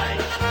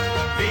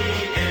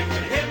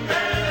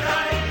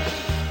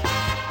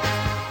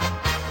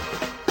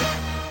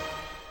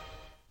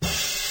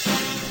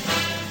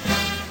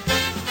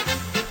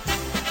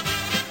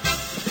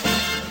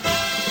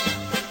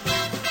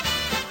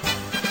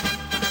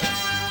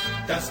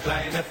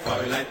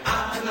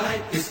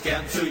ist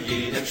gern zu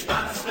jedem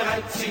Spaß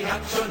bereit. Sie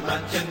hat schon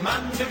manchen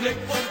Mann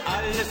beglückt und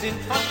alle sind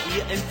von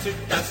ihr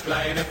entzückt. Das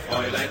kleine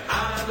Fräulein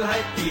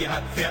Adelheid, die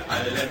hat für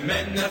alle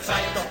Männer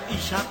Zeit. Doch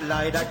ich hab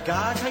leider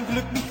gar kein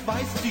Glück, mich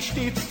weist sie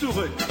stets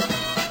zurück.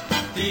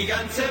 Die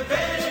ganze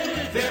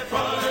Welt wär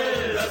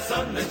voller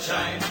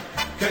Sonnenschein,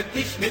 könnt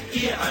ich mit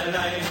ihr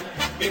allein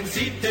im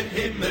 7.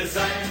 Himmel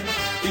sein.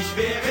 Ich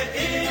wäre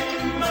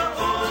immer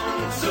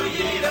und zu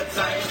jeder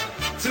Zeit,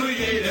 zu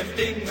jedem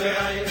Ding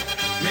bereit,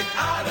 mit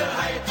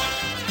Adelheid.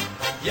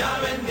 Ja,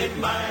 wenn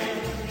im Mai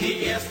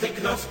die ersten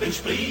Knospen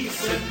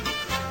sprießen,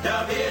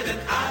 da werden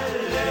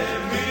alle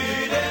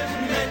müden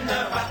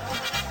Männer wach.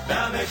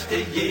 Da möchte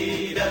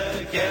jeder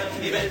gern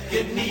die Welt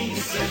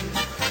genießen,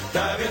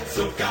 da wird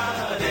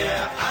sogar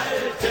der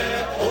alte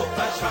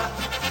Opa schwach.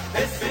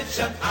 Es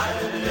zwitschern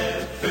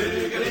alle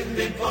Vögel in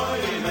den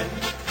Bäumen,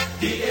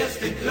 die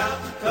ersten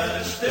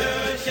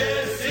Klapperstörche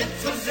sind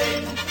zu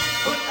sehen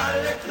und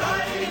alle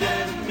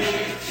kleinen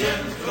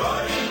Mädchen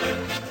träumen,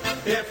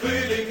 der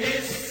Frühling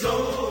ist so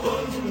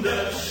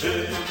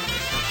wunderschön.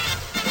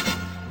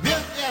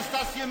 Wird erst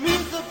das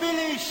Gemüse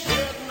billig,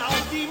 werden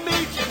auch die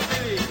Mädchen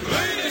billig.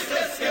 Grün ist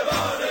es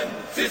geworden,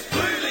 es ist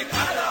Frühling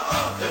aller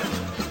Orten.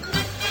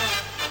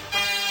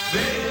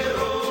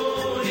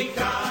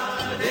 Veronika,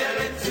 der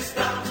Lenz ist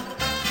da,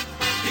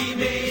 die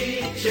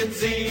Mädchen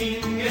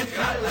singen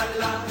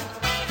tralala.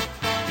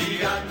 Die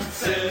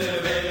ganze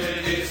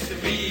Welt ist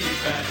wie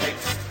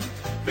verhext.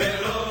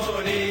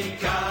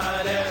 Veronika,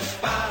 der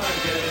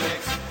Spargel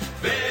wächst.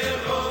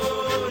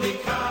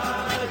 Veronika,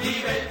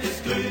 die Welt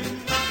ist grün.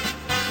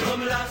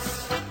 Drum lass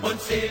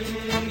uns in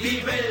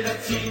die Wälder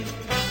ziehen.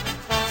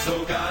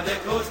 Sogar der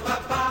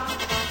Großpapa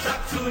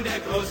sagt zu der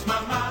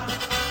Großmama,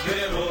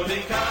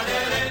 Veronika,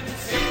 der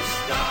Lenz ist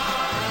da.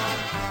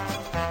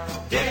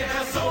 Der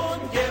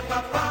Sohn, der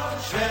Papa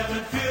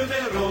schwärmen für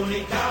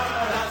Veronika,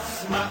 das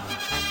macht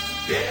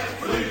der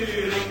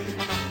Frühling.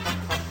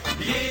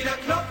 Jeder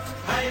klopft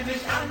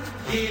heimlich an,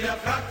 jeder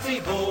fragt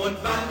sie wo und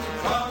wann,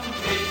 komm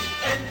ich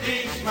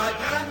endlich mal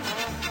dran.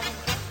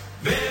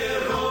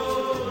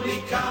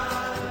 Veronika,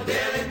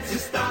 der Lenz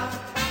ist da,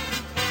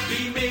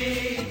 die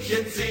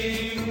Mädchen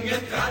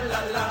singen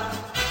tralala.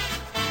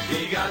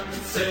 Die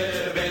ganze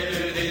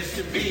Welt ist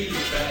wie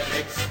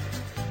verhext,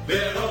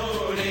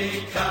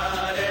 Veronika,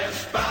 der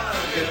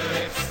Spargel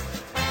wächst.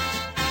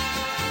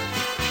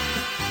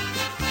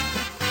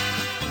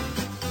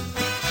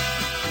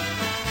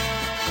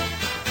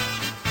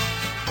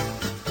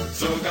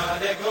 Sogar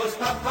der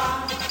Großpapa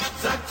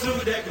sagt zu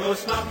der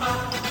Großmama,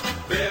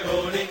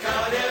 Veronika,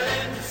 der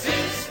Lenz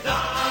ist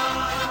da.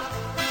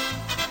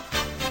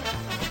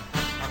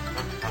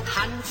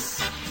 Hans,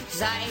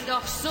 sei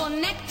doch so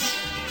nett,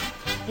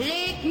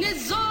 leg ne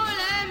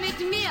Sohle mit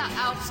mir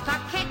aufs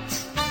Parkett.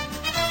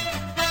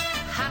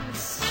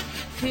 Hans,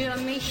 führ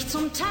mich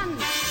zum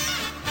Tanz,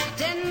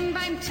 denn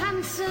beim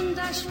Tanzen,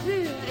 da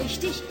spür ich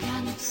dich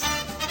ganz.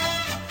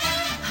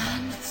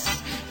 Hans,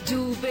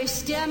 du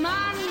bist der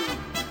Mann,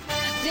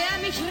 der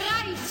mich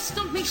reizt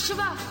und mich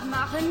schwach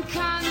machen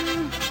kann.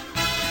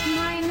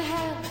 Mein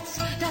Herz,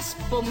 das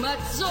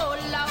bummert so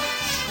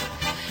laut,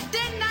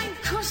 denn ein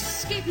Kuss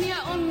geht mir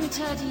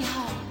unter die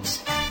Haut.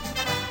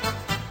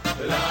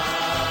 La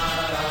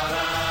la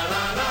la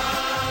la la,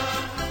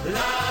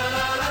 la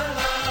la la la la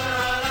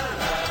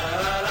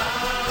la,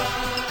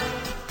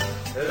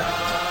 la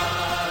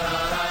la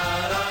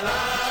la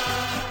la,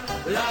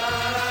 la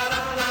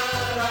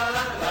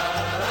la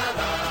la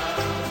la.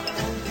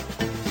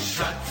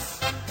 Schatz,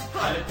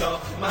 halt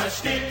doch mal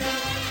still,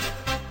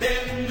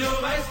 denn du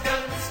weißt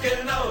ganz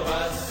genau,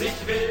 was ich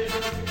will.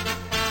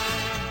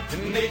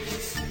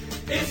 Nichts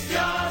ist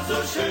ja so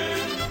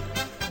schön.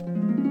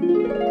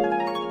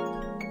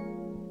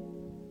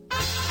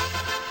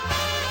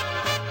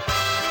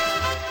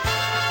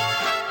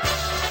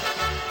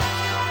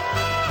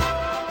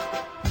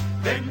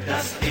 Wenn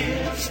das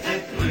erste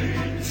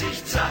Grün sich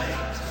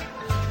zeigt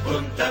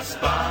und das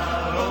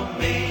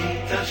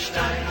Barometer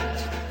steigt,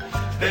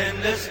 wenn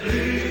es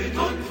blüht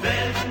und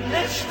wenn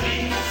es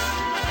sprießt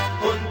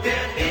und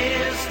der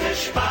erste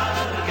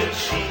Spargel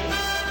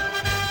schießt,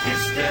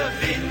 ist der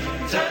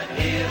Winter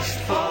erst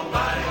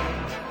vorbei,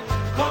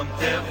 kommt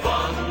der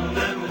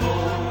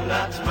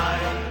Wonnemonat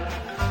Mai.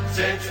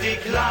 Selbst die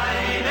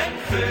kleinen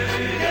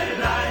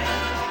Vögelein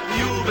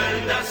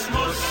jubeln, das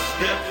muss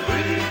der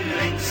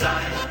Frühling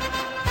sein.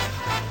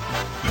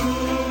 Du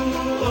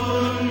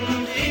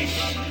und ich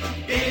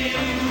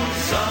im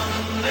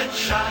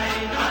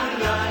Sonnenschein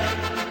allein,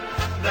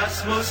 das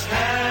muss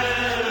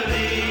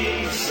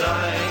herrlich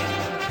sein,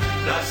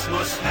 das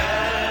muss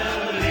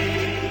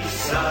herrlich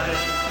sein.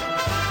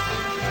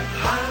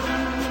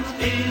 Hand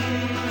in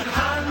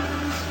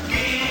Hand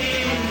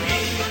gehen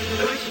wir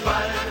durch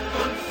Wald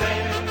und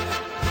Feld,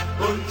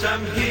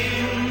 unterm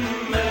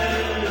Himmelszelt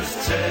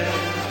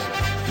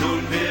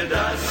tun wir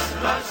das,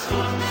 was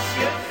uns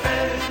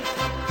gefällt.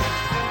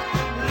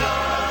 La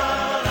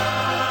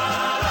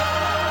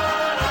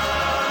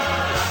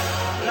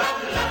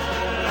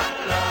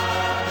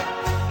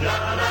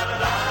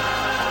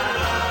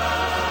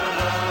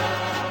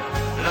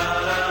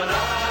la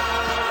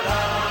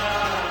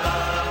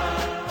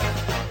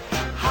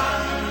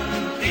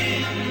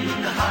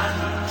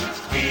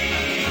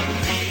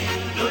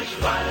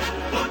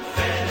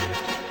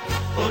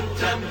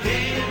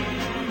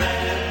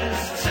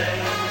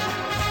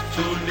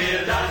tun wir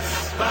das,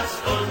 was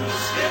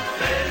uns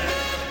gefällt.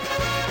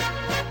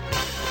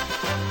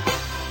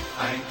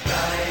 Ein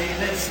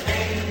kleines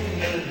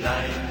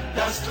Engelein,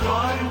 das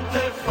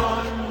träumte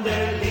von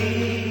der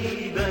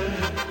Liebe.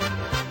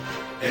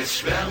 Es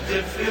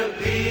schwärmte für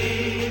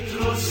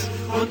Petrus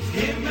und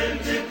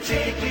himmelte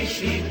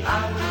täglich ihn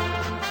an.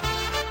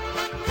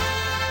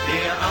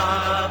 Er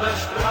aber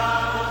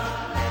sprach: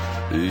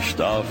 Ich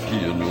darf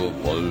hier nur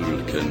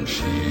Wolken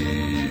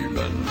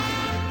schieben.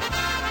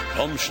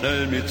 Komm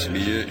schnell mit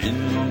mir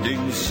in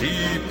den 7.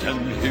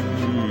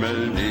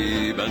 Himmel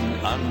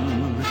nebenan.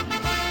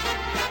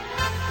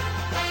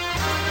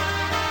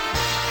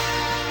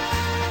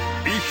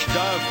 Ich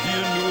darf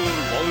hier nur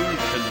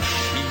Wolken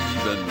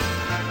schieben.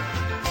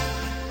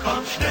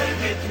 Komm schnell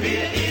mit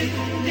mir in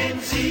den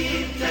 7.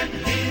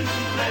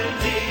 Himmel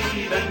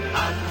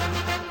nebenan.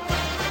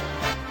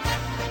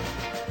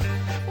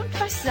 Und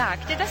was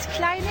sagte das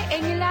kleine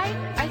Engelein,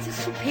 als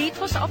es zu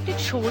Petrus auf den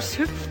Schoß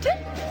hüpfte?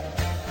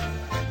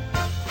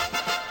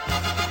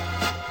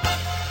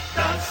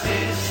 Das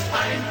ist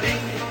ein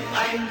Ding,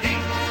 ein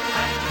Ding,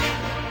 ein Ding,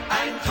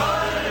 ein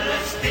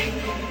tolles Ding,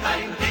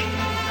 ein Ding,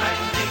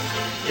 ein Ding.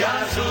 Ja,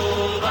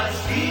 sowas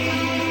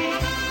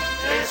gibt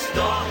es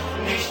doch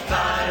nicht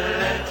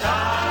alle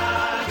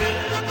Tage.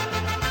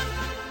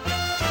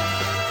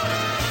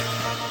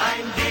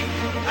 Ein Ding,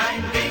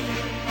 ein Ding,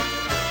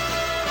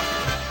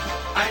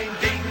 ein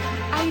Ding,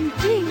 ein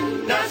Ding,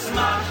 das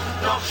macht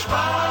doch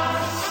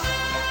Spaß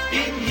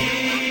in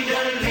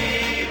jeder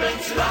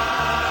Lebenslage.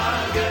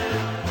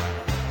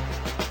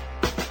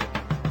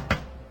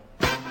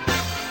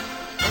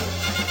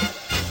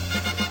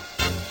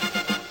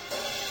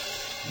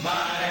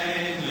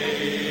 Mein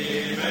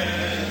Lebenslauf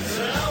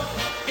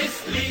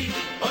ist Lieb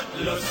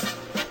und Lust.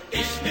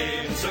 Ich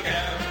nehm so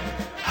gern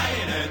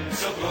einen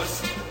zur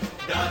Brust.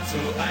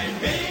 Dazu ein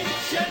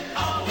Mädchen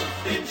auf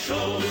den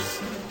Schoß.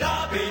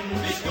 Da bin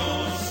ich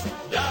groß,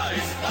 da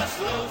ist was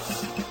los.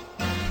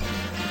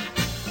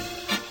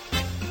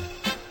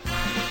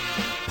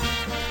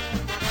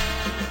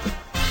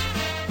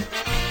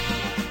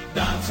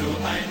 Dazu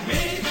ein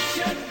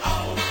Mädchen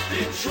auf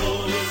den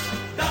Schoß.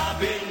 Da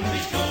bin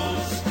ich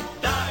groß,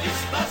 da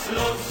ist was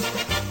los.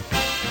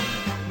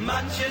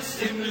 Manches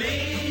im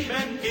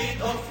Leben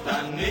geht oft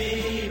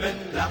daneben.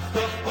 Lach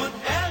doch und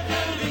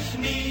ärgere dich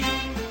nie.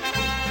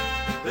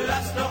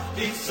 Lass doch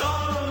die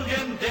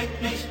Sorgen,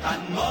 denk nicht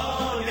an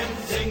morgen,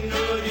 sing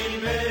nur die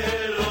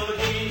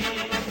Melodie.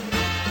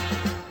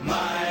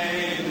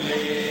 Mein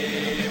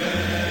Lebenslauf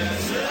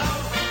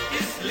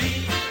ist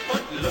Lieb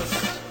und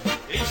Lust.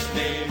 Ich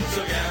nehm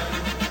so gern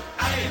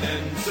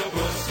einen zur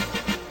Brust.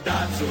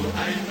 Dazu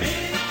ein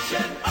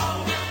Mädchen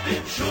auf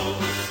den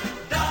Schoß.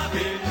 Da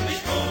bin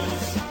ich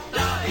groß,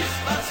 da ist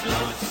was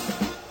los.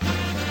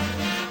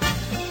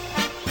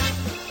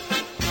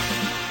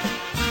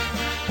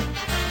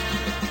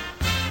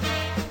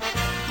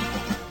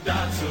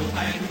 Dazu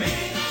ein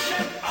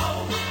Mädchen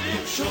auf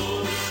dem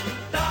Schoß.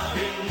 Da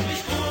bin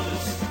ich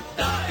groß,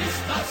 da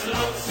ist was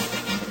los.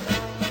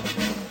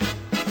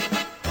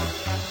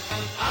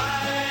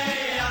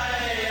 Ei,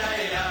 ei,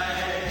 ei,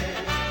 ei,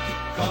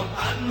 komm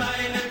an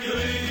meine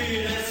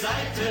grüne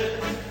Seite,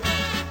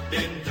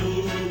 denn du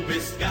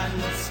bist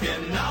ganz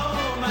genau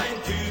mein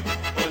Typ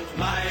und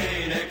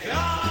meine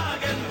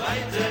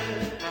Kragenweite.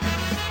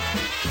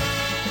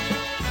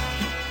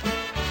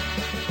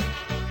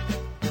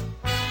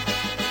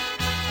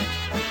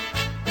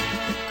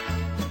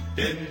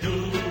 Denn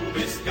du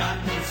bist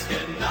ganz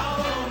genau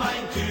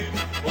mein Typ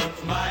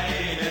und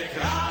meine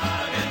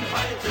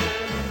Kragenweite.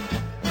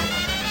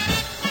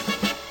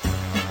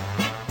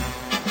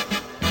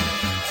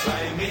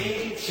 Zwei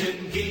Mädchen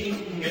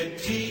gingen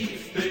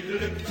tief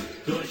beglückt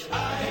durch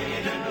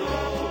einen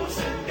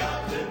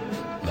Rosengarten.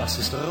 Das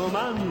ist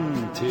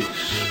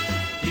romantisch.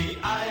 Die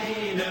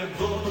eine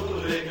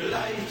wurde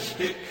gleich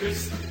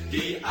geküsst,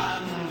 die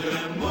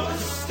andere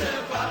musste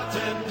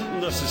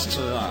warten. Das ist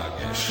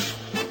tragisch.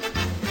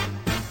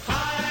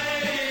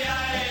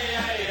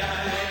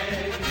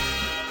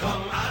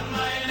 Komm an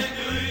meine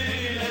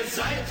grüne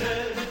Seite,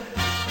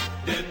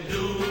 denn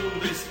du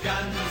bist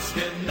ganz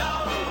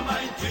genau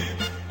mein Typ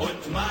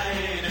und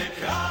meine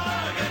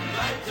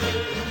Kragenweite.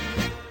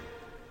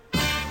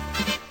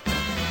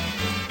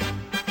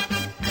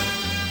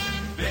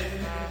 Wenn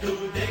du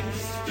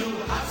denkst, du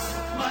hast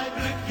mal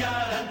Glück, ja,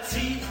 dann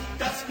zieh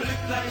das Glück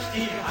gleich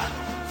die Hand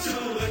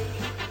zurück.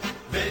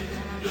 Wenn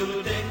du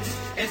denkst,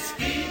 es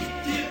geht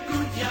dir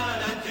gut, ja,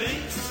 dann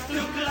kriegst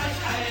du gleich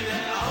eine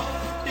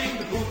auf den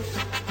Hut.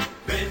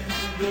 Wenn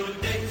du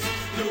denkst,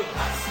 du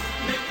hast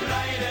ne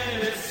kleine,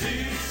 ne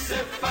süße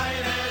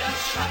Feine, das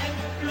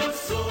scheint bloß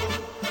so.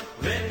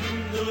 Wenn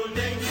du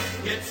denkst,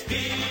 jetzt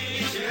geh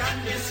ich ran,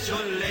 ist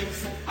schon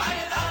längst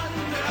ein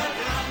anderer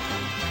dran.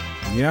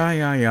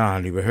 Ja,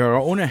 liebe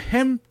Hörer, ohne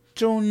Hemd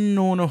und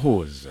ohne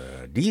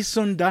Hose. Dies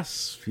und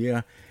das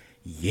für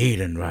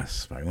jeden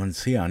was bei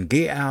uns hier an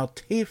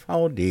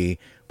grtvd.com,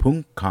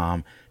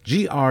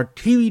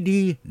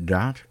 grtvd.com.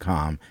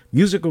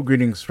 Musical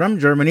greetings from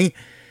Germany.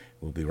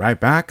 We'll be right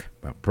back,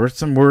 but first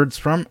some words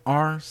from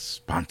our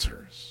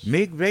sponsors.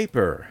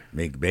 Mgfg.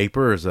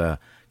 Mgfg is a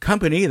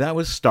company that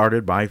was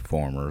started by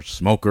former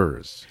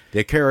smokers.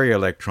 They carry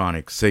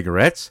electronic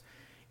cigarettes,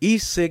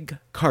 e-cig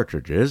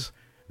cartridges,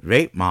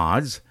 vape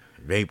mods,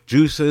 vape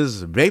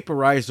juices,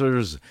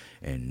 vaporizers,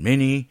 and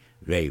many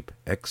vape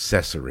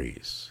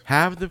accessories.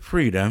 Have the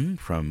freedom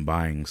from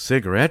buying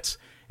cigarettes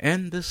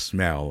and the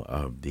smell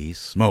of the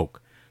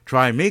smoke.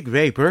 Try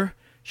Mgfg.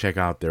 Check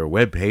out their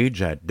webpage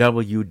at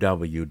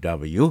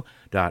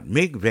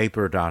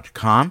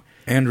www.mgvapor.com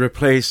and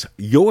replace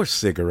your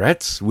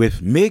cigarettes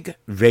with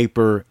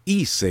Mgfg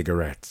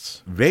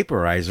e-cigarettes.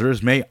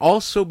 Vaporizers may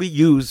also be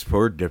used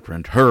for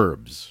different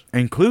herbs,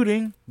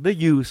 including the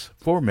use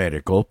for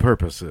medical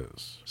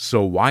purposes.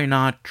 So why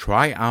not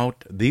try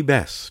out the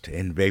best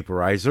in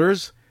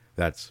vaporizers?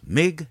 That's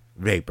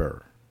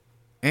Mgfg.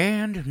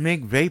 And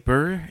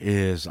Mgfg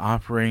is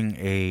offering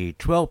a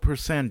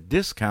 12%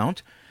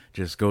 discount.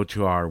 Just go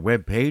to our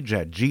webpage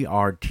at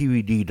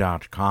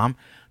grtvd.com,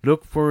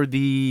 look for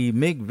the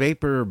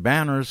Mgfg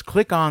banners,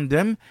 click on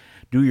them,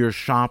 do your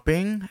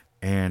shopping,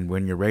 and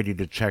when you're ready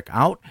to check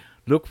out,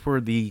 look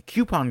for the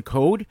coupon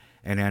code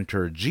and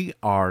enter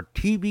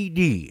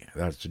GRTVD.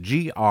 That's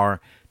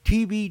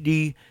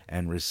GRTVD,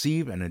 and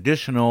receive an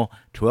additional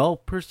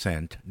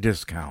 12%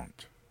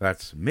 discount.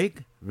 That's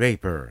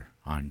Mgfg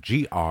on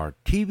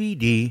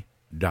grtvd.com.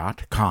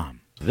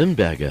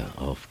 Wimberger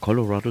of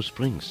Colorado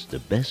Springs, the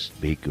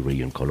best bakery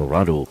in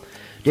Colorado.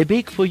 They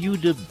bake for you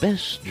the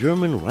best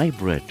German rye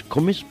bread,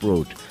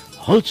 Kommissbrot,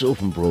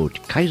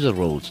 Holzofenbrot, Kaiser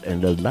rolls,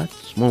 and a lot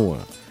more.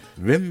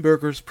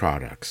 Wimberger's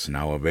products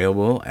now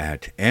available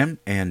at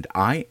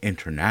M&I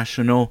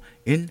International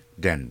in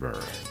Denver.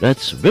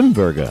 That's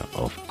Wimberger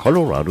of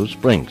Colorado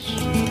Springs.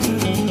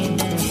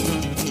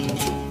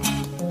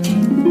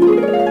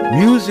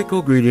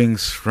 Musical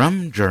greetings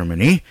from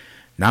Germany.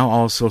 Now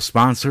also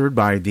sponsored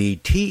by the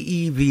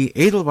TEV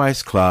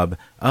Edelweiss Club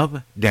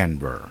of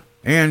Denver.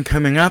 And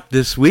coming up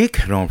this week,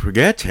 don't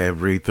forget,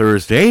 every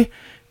Thursday,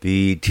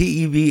 the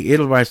TEV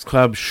Edelweiss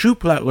Club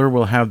Schuhplattler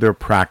will have their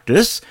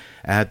practice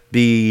at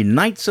the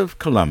Knights of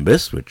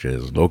Columbus, which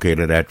is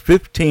located at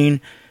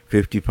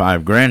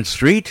 1555 Grand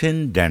Street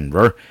in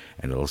Denver,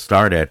 and it'll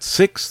start at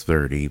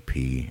 6:30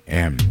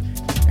 p.m.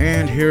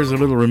 And here's a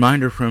little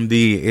reminder from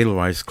the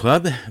Edelweiss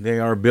Club. They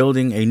are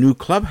building a new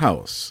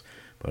clubhouse.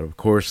 But of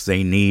course,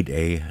 they need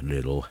a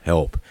little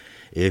help.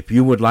 If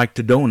you would like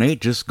to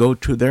donate, just go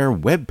to their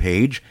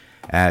webpage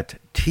at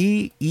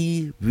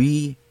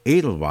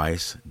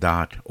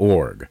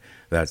tevedelweiss.org.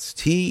 That's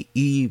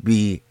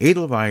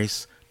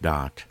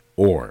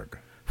tevedelweiss.org.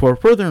 For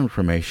further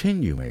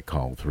information, you may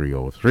call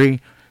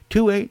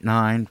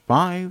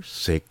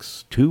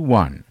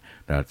 303-289-5621.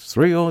 That's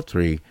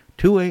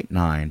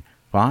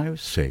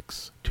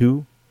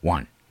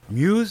 303-289-5621.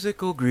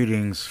 Musical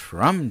greetings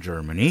from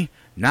Germany,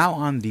 now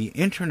on the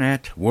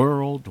internet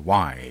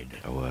worldwide.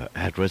 Our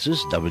address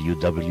is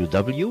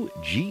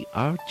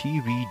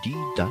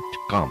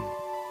www.grtvd.com.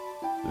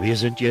 Wir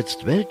sind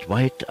jetzt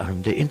weltweit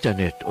an der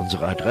Internet.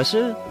 Unsere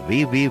Adresse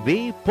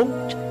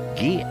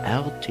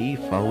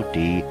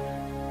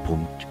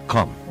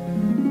www.grtvd.com.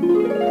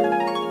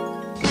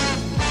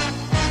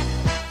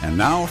 And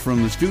now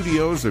from the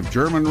studios of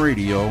German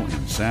Radio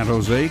in San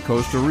Jose,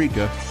 Costa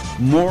Rica,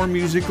 more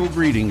musical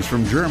greetings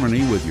from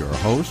Germany with your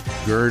host,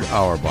 Gerd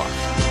Auerbach.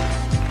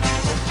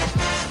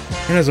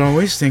 And as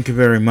always, thank you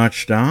very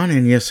much, Don.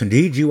 And yes,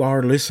 indeed, you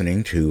are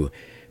listening to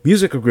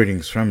Musical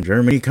Greetings from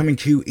Germany, coming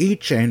to you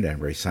each and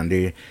every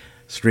Sunday,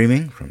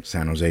 streaming from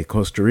San Jose,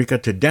 Costa Rica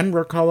to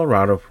Denver,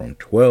 Colorado from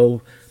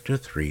 12 to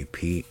 3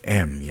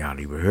 p.m. Ja,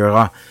 liebe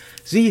Hörer,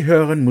 Sie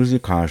hören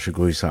musikalische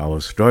Grüße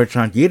aus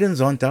Deutschland jeden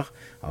Sonntag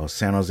aus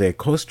San Jose,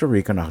 Costa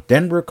Rica nach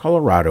Denver,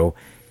 Colorado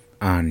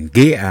an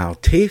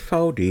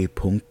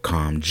grtvd.com,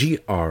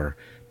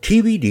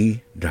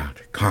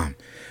 grtvd.com,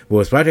 wo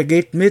es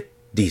weitergeht mit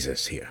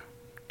dieses hier.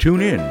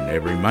 Tune in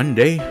every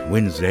Monday,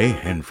 Wednesday,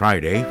 and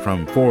Friday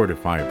from 4 to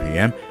 5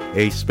 p.m.,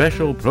 a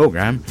special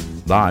program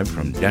live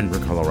from Denver,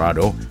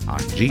 Colorado on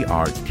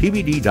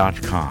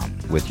grtvd.com.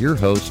 With your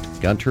host,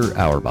 Gunter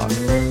Auerbach.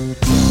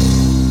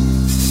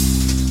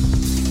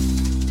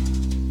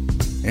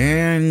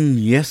 And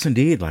yes,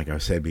 indeed, like I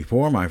said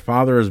before, my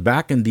father is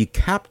back in the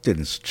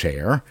captain's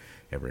chair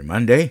every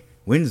Monday,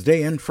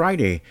 Wednesday, and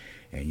Friday.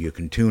 And you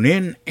can tune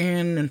in.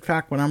 And in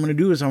fact, what I'm going to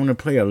do is I'm going to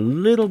play a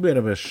little bit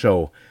of a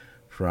show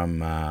from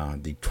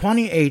the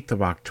 28th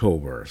of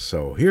October.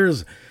 So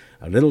here's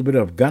a little bit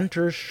of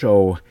Gunter's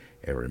show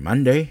every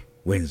Monday,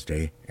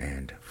 Wednesday,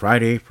 and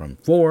Friday from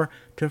 4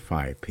 to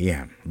 5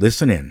 p.m.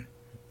 Listen in.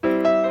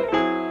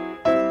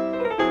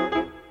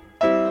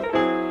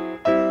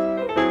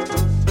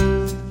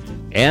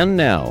 And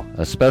now,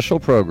 a special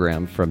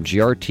program from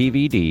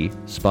GRTVD,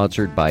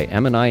 sponsored by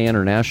M&I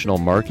International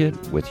Market,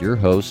 with your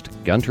host,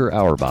 Gunter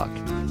Auerbach.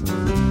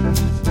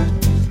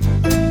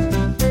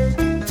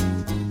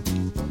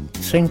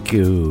 Thank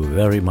you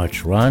very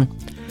much, Ron.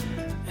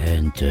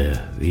 And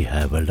we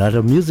have a lot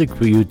of music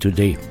for you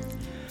today,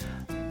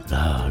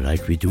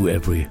 like we do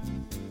every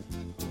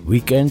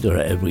weekend or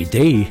every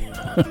day.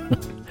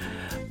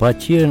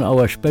 But here in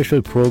our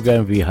special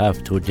program we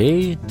have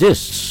today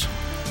this.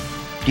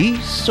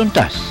 Dies und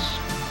das.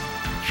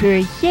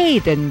 Für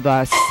jeden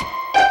was.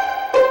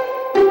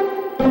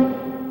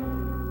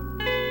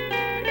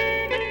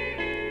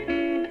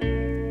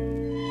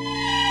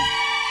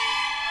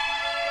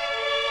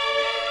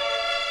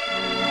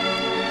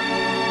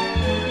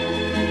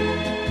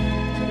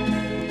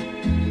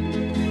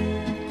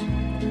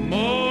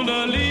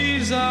 Mona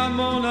Lisa,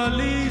 Mona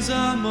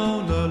Lisa,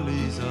 Mona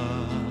Lisa.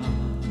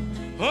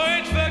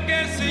 Heut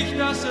vergess ich,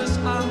 dass es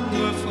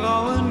andere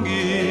Frauen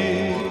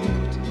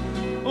gibt.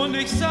 Und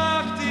ich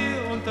sag dir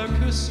unter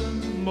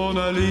Küssen,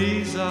 Mona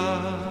Lisa,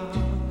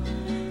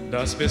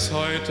 dass bis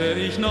heute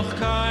ich noch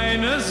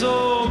keine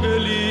so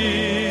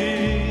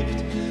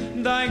geliebt.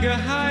 Dein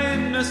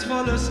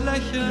geheimnisvolles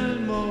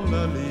Lächeln,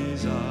 Mona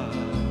Lisa,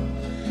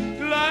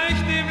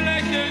 gleicht dem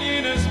Lächeln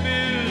jenes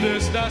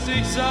Bildes, das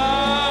ich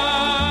sah.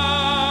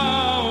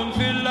 Und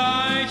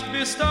vielleicht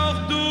bist auch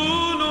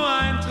du nur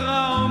ein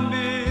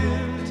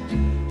Traumbild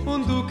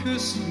und du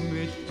küsst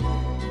mich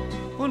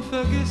und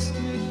vergisst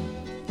mich.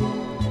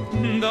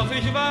 Doch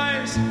ich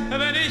weiß,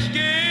 wenn ich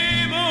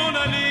gehe,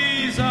 Mona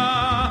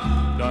Lisa,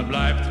 dann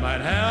bleibt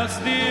mein Herz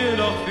dir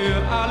doch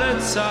für alle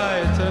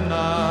Zeiten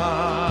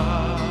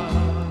nah.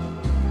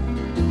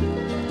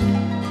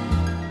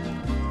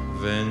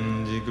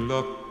 Wenn die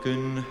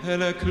Glocken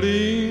heller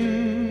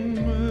klingen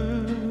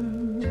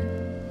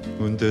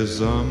und der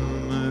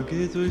Sommer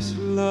geht durchs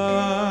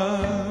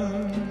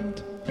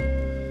Land,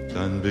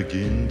 dann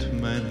beginnt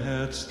mein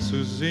Herz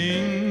zu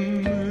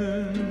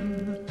singen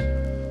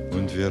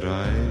und wir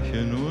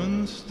reichen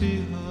uns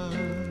die Hand.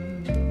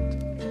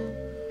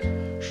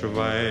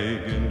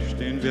 Schweigend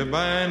stehen wir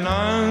beieinander,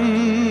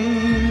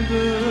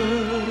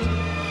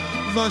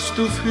 was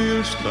du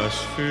fühlst, das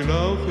fühl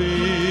auch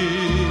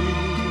ich.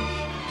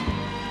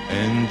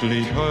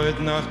 Endlich heut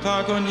nach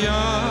Tag und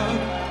Jahr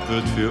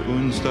wird für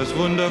uns das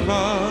Wunder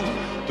wahr,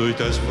 durch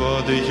das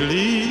Wort ich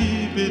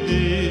liebe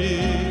dich.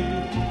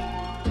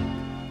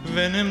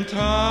 Wenn im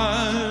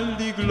Tal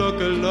die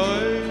Glocke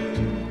läutet,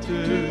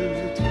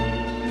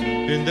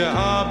 in der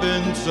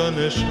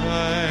Abendsonne scheint,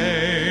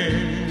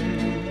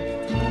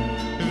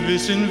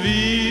 wissen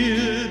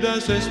wir,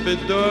 dass es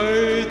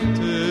bedeutet,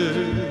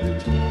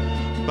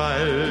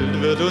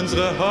 bald wird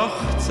unsere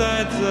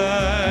Hochzeit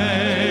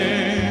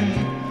sein.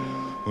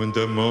 Und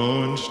der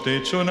Mond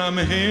steht schon am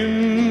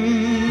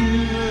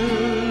Himmel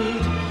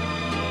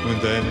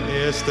und ein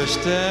erster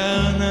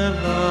Stern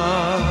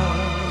erwacht.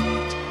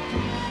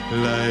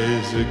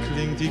 Leise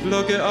klingt die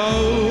Glocke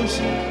aus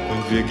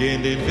und wir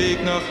gehen den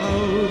Weg nach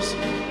Haus,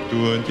 du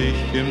und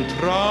ich im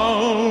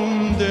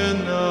Traum der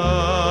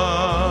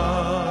Nacht.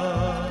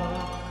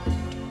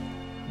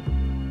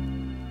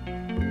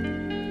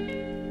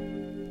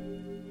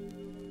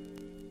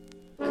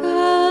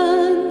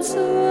 Ganz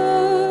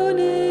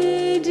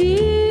ohne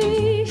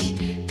dich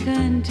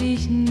könnte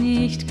ich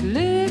nicht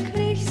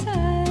glücklich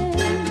sein.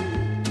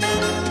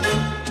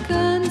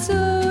 Ganz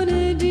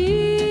ohne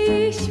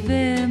dich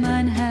wär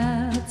mein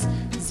Herz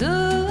so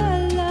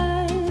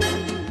allein.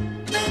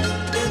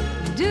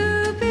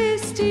 Du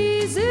bist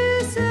die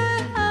süße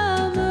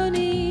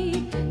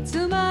Harmonie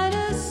zu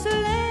meines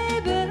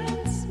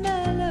Lebens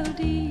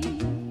Melodie.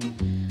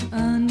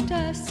 Und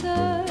das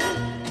soll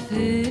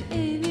für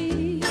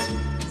ewig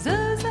so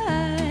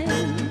sein.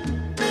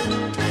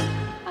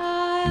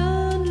 I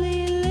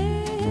only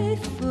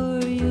live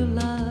for your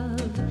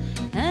love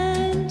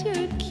and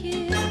your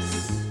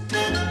kiss.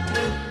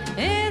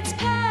 It's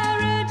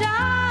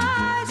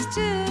paradise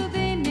to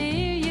be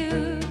near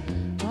you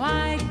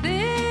like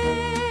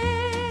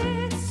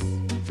this.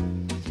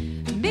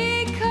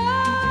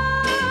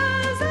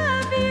 Because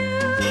of you,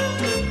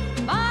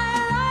 my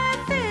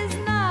life is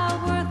now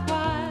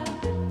worthwhile,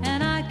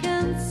 and I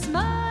can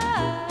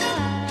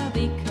smile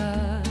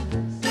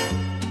because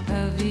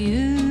of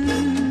you.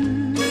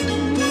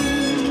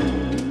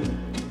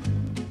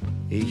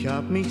 Ich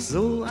hab mich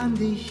so an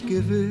dich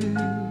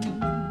gewöhnt,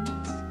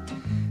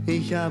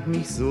 ich hab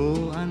mich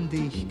so an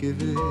dich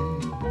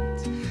gewöhnt,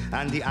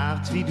 an die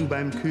Art, wie du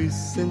beim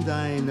Küssen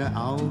deine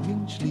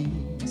Augen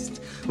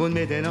schließt und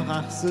mir dennoch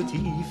ach so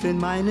tief in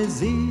meine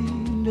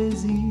Seele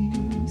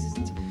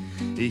siehst.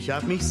 Ich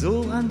hab mich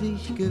so an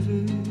dich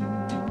gewöhnt,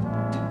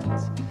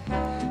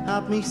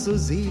 hab mich so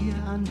sehr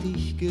an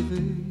dich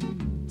gewöhnt.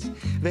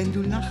 Wenn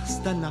du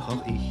lachst, dann lach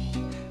auch ich,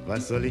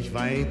 was soll ich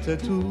weiter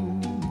tun?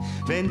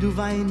 Wenn du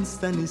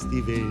weinst, dann ist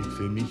die Welt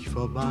für mich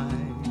vorbei.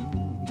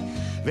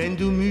 Wenn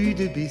du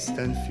müde bist,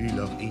 dann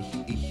fühl auch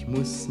ich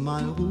muss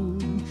mal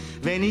ruhen.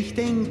 Wenn ich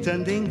denk,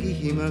 dann denk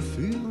ich immer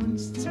für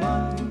uns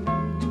zwei.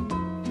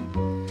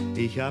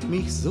 Ich hab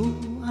mich so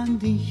an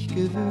dich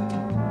gewöhnt,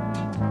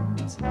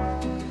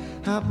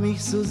 hab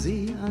mich so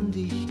sehr an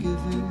dich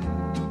gewöhnt.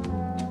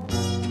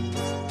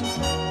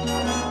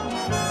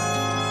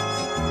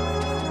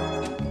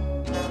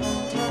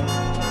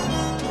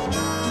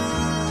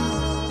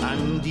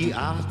 an die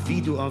Art,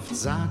 wie du oft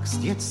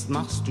sagst, jetzt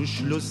machst du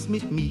Schluss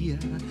mit mir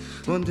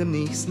und im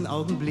nächsten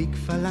Augenblick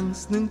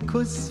verlangst nen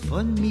Kuss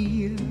von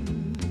mir.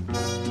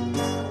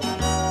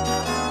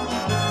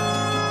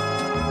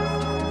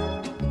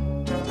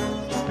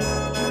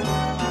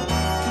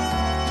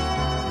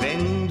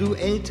 Wenn du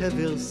älter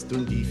wirst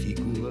und die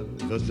Figur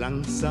wird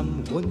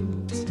langsam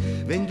rund,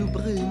 wenn du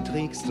Brillen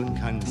trägst und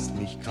kannst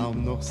mich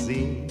kaum noch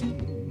sehen,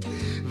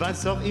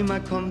 was auch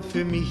immer kommt,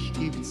 für mich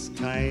gibt's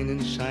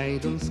keinen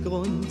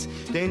Scheidungsgrund,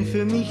 denn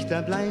für mich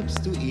da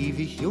bleibst du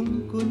ewig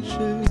jung und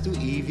schön, du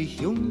ewig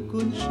jung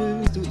und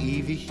schön, du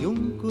ewig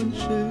jung und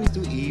schön,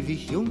 du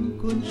ewig jung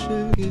und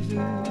schön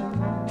gewöhnt,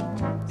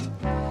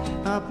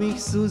 hab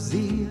mich so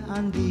sehr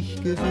an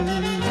dich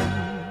gewöhnt.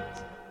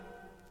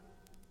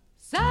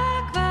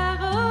 Sag,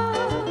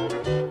 warum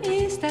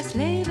ist das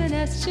Leben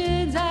erst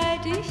schön,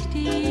 seit ich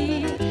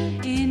dir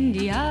in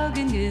die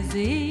Augen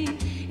gesehen?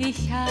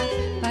 Ich hab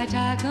bei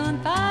Tag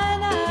und bei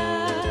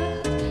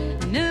Nacht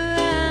nur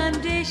an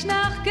dich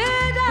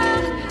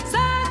nachgedacht.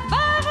 Sag,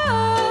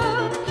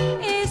 warum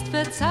ist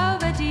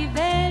verzaubert die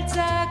Welt?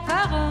 Sag,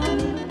 warum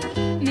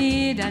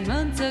mir dein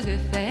Mund so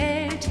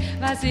gefällt,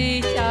 was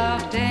ich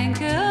auch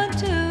denke und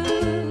tu.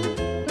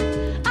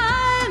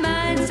 All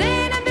mein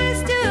Sehnen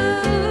bist du,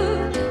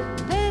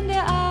 wenn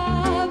der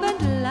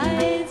Abend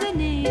leise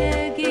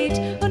niedergeht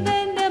und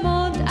wenn der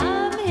Mond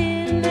am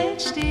Himmel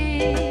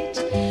steht,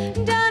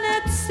 dann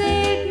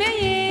erzählt mir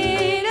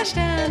jeder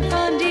Stern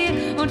von dir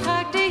und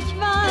fragt dich,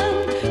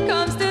 wann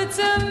kommst du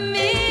zu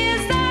mir?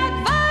 Sag,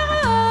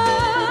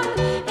 warum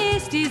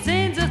ist die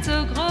Sehnsucht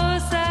so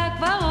groß? Sag,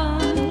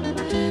 warum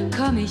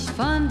komm ich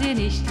von dir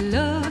nicht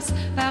los?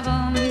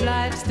 Warum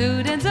bleibst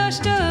du denn so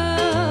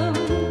stumm?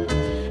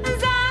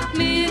 Sag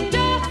mir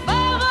doch,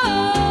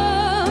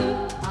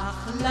 warum?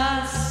 Ach,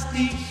 lass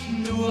dich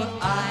nur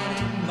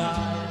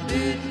einmal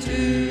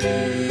betören.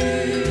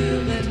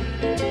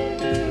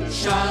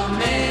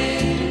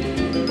 Charmant,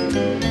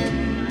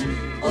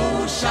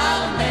 oh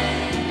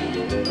Charmant,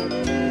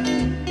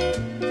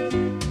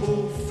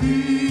 oh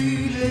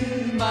fühle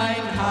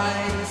mein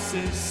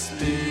heißes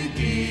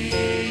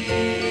Begehren.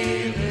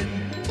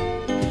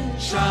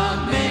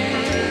 Charmant,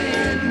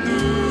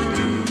 nur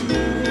du,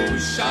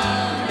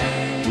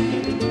 Charmant,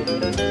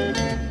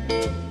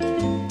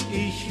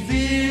 ich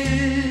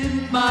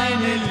will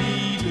meine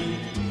Liebe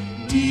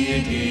dir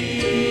geben,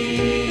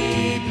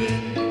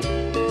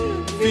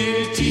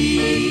 will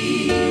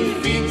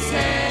tief ins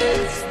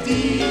Herz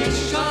dir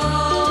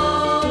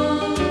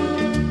schauen.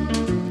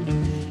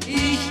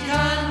 Ich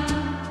kann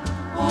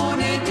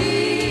ohne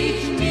dich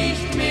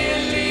nicht mehr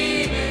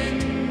leben,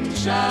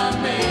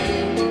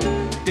 Charmant,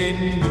 denn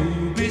du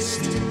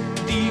bist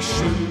die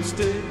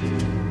schönste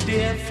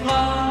der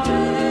Frauen.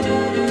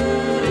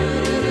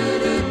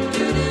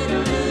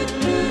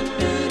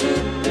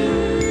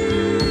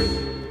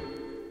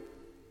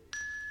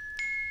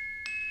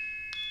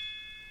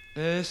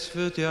 Es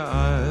wird ja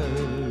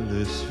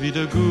alles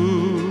wieder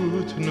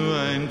gut, nur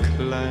ein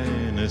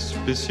kleines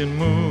bisschen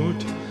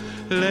Mut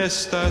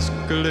lässt das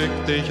Glück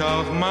dich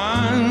auch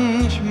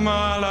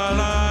manchmal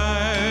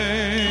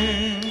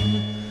allein.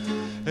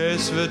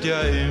 Es wird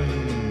ja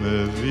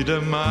immer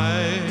wieder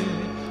Mai,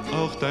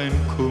 auch dein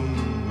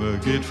Kummer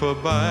geht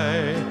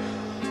vorbei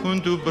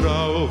und du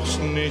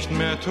brauchst nicht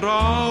mehr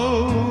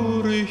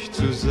traurig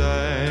zu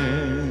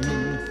sein.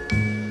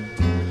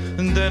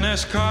 Denn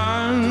es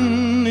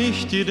kann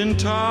nicht jeden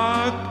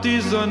Tag die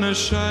Sonne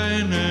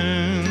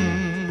scheinen.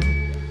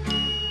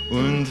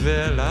 Und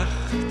wer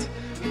lacht,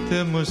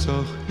 der muss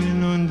auch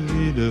hin und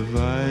wieder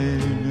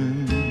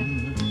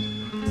weinen.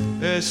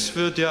 Es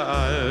wird ja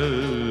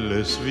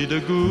alles wieder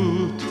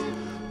gut,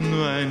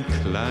 nur ein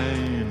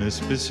kleines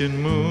bisschen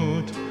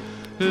Mut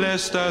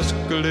lässt das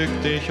Glück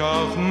dich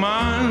auch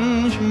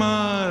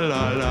manchmal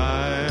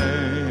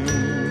allein.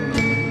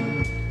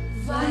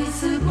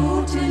 Weiße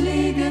Boote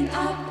legen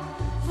ab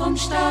vom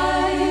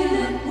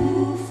steilen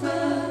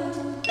Ufer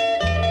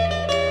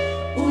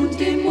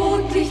und im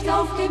Mondlicht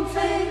auf dem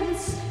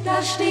Fels,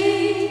 da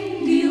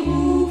stehen die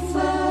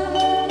Rufer.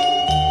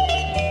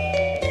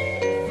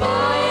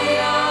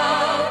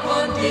 Vaya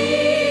con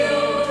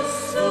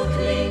Dios, so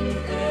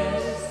klingt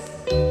es,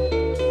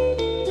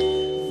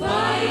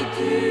 weit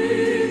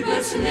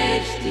übers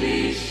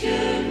nächtliche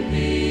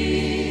Meer.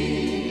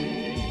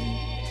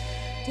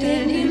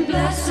 Denn im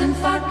blassen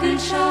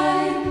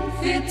Fackelschein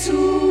fährt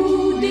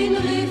zu den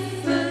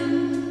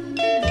Riffen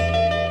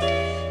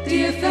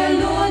der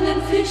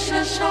verlorenen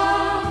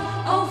Fischerschar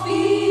auf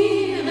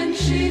ihren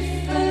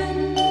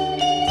Schiffen.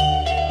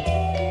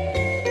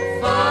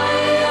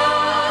 Vaya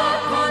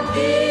con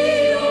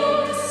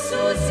Dios,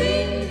 so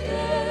singt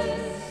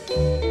es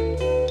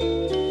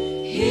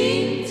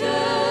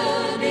hinter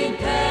den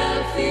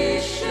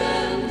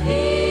Perlfischen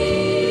her.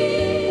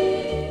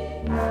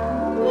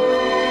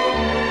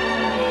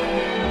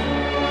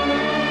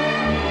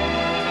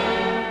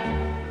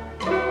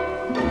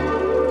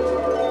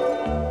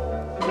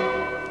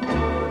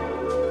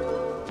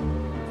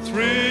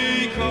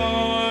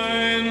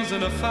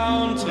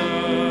 Fountain,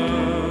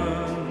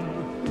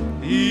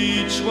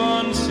 each each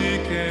one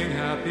seeking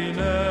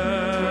happiness,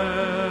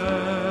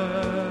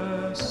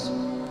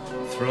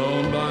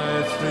 thrown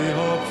by three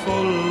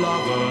hopeful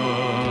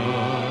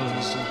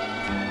lovers.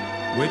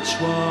 Which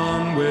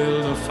one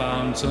will the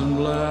fountain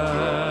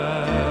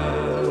bless?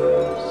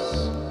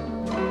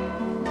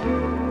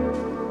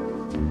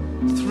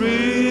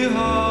 Three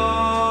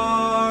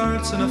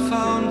hearts in a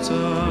fountain,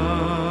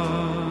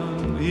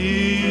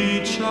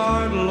 each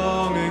heart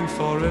longing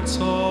for its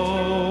home.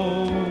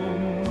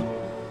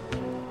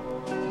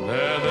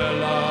 There they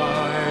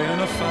lie in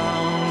a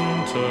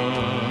fountain,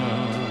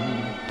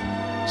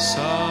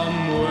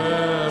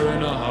 somewhere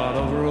in a heart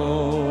of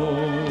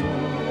Rome.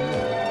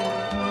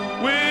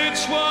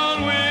 Which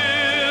one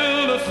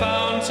will the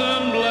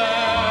fountain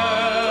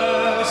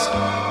bless?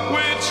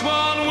 Which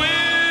one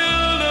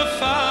will the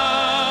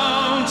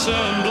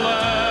fountain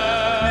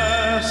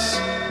bless?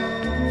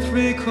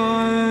 3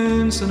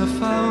 coins in a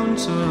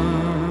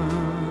fountain,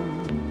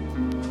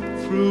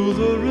 through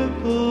the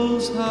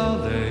ripples how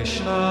they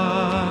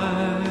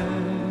shine.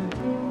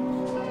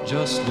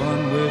 Just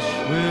one wish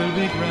will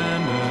be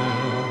grander,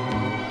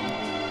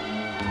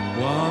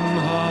 one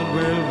heart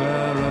will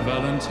wear a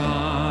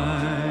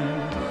valentine.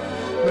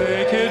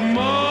 Make it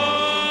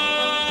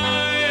mine,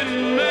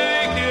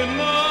 make it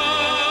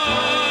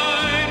mine,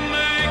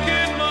 make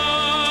it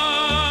mine.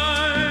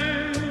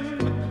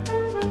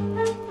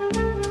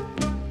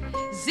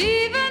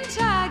 7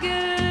 Tage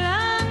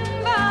lang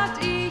wart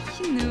ich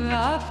nur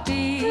auf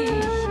dich.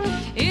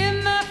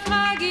 Immer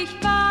frag ich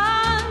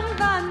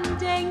wann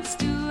denkst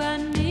du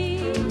an mich?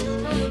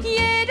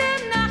 Jede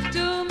Nacht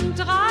um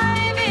 3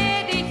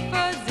 werd ich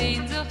vor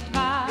Sehnsucht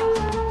wach.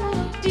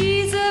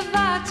 Diese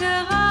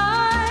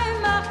Warterei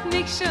macht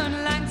mich schon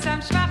langsam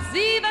schwach.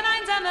 7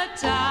 einsame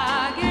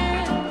Tage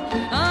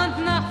und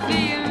noch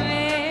viel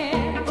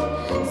mehr.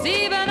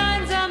 7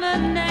 einsame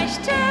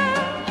Nächte,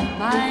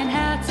 mein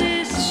Herz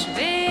ist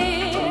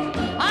schwer.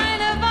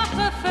 Eine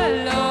Woche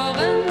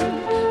verloren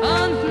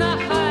und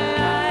noch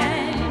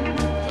allein.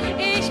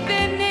 Ich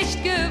bin nicht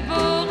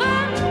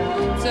geboren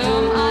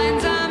zum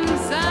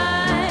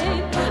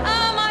Einsamsein.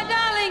 Oh, my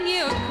darling,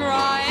 you're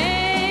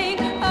crying.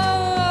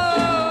 Oh,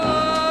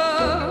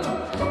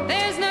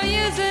 there's no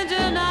use in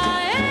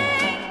denying.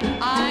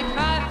 I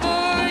cry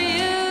for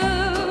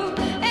you.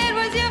 It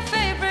was your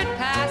favorite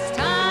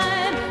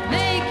pastime,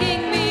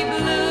 making me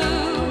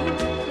blue.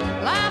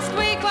 Last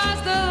week was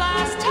the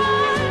last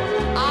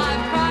time I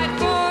cried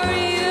for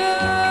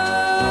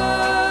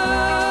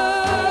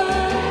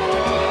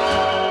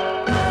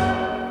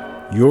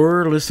you.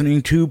 You're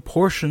listening to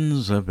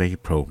portions of a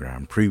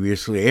program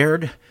previously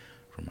aired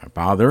from my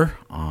father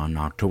on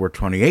October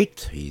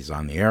 28th. He's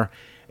on the air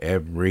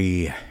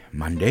every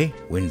Monday,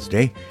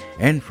 Wednesday,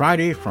 and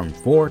Friday from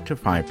 4 to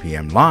 5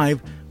 p.m.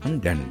 live on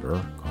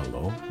Denver,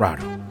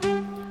 Colorado.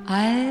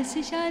 Als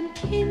ich ein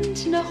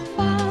Kind noch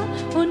war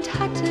und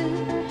hatte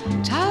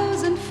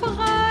 1000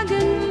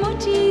 Fragen,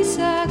 Mutti,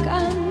 sag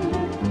an,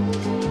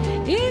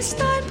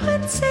 ist ein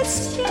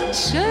Prinzesschen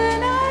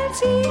schöner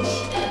als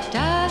ich?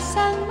 Das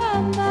sang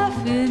Mama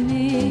für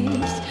mich.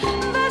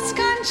 Was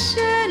kann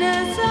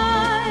schöner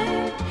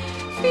sein?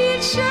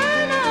 Viel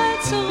schöner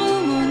als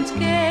Ruhm und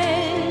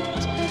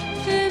Geld.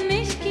 Für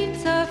mich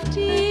gibt's auf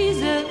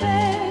dieser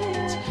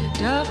Welt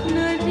doch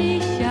nur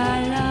dich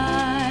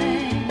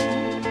allein.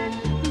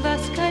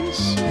 Was kann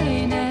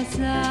schöner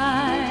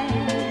sein?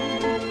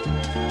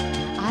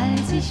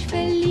 Als ich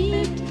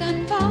verliebt dann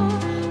war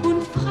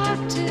und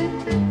fragte,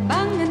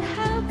 bangen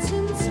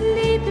Herzens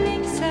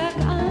Liebling, sag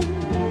an,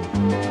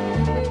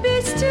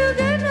 bist du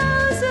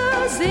genauso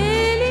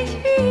selig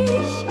wie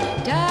ich?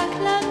 Da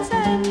klang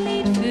sein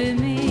Lied für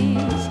mich.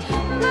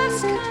 Was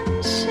kann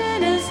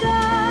schöner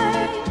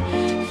sein?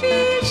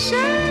 Viel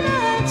schöner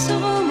als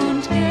Ruhm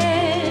und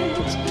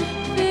Geld.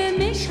 Für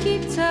mich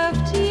gibt's auf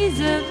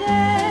dieser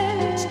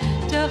Welt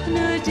doch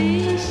nur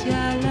dich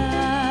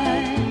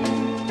allein.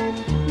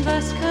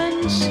 Was kann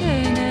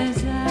schöner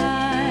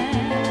sein?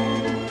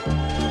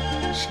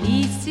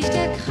 Schließt sich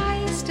der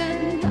Kreis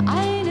dann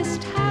eines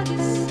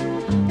Tages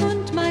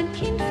und mein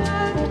Kind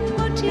fragt,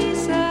 Mutti,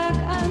 sag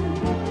an,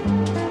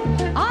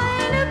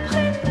 eine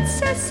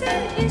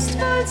Prinzessin ist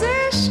wohl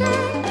sehr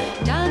schön,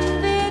 dann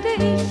werde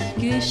ich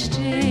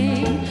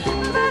gestehen.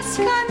 Was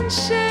kann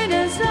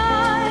schöner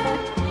sein?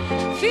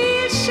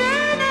 Viel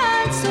schöner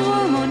als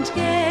Ruhm und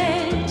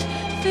Geld.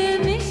 Für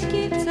mich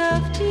gibt's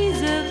auf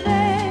dieser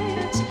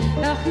Welt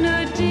doch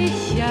nur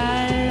dich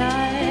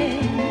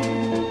allein.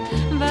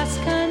 Was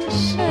kann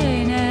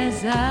schöner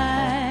sein?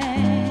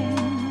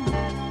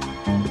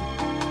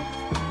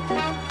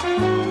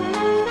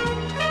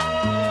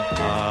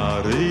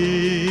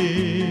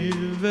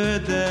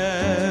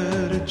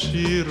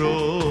 Arrivederci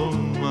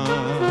Roma,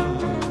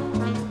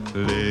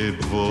 leb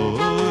wohl,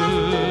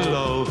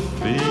 auf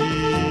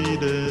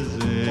Wiedersehen.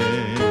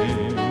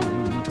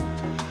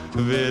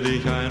 Wer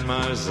dich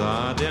einmal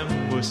sah, der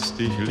muss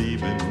dich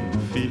lieben.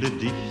 Viele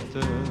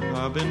Dichter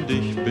haben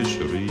dich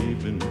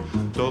beschrieben,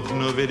 doch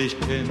nur wer dich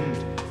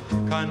kennt,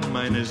 kann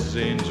meine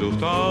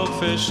Sehnsucht auch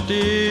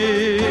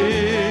verstehen.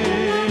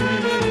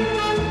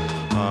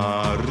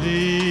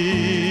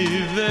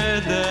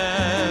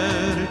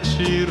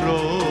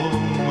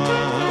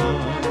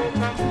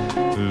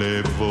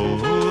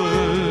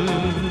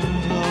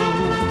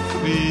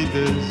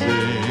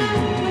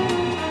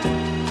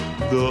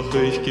 Doch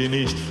ich geh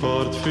nicht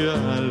fort für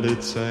alle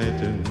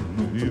Zeiten.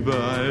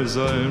 Überall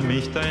soll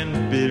mich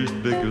dein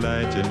Bild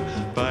begleiten.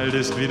 Bald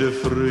ist wieder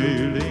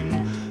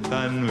Frühling,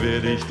 dann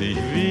werd ich dich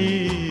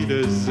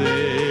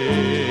wiedersehen.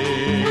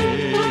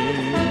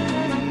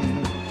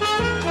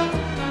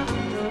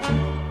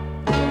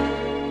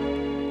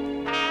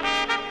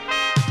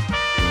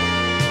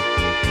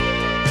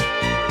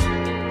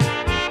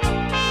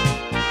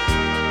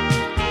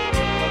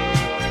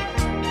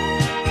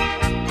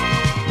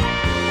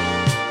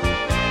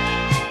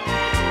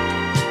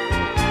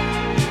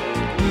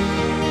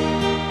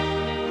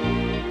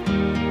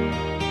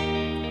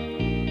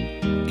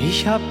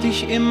 Ich hab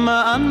dich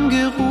immer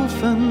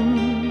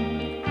angerufen,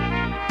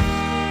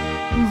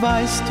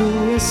 weißt du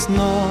es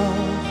noch?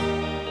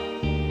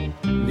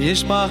 Wir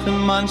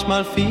sprachen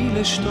manchmal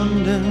viele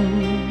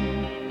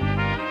Stunden,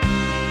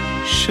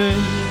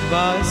 schön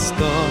war es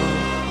doch,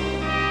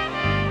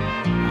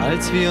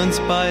 als wir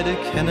uns beide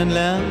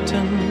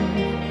kennenlernten.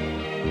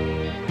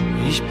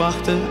 Ich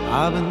brachte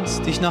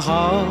abends dich nach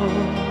Haus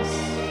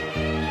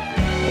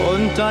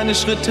und deine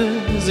Schritte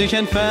sich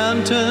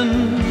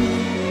entfernten.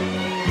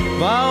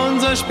 War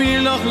unser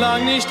Spiel noch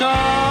lang nicht aus.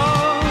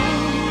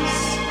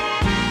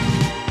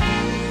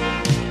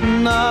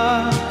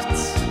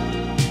 Nachts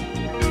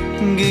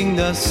ging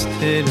das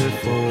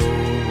Telefon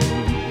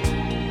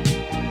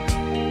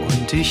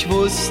und ich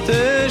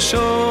wusste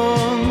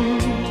schon,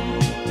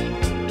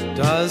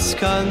 das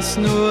kannst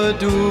nur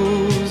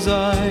du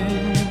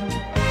sein.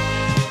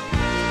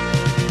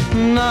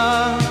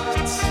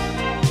 Nachts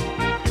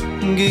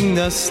ging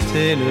das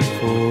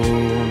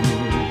Telefon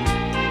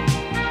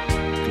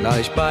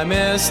gleich beim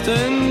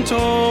ersten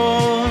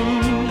Ton,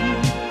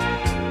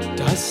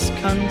 das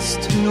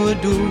kannst nur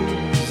du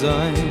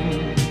sein.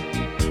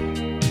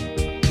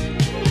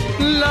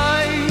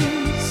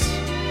 Leis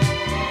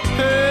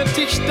hört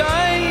ich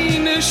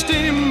deine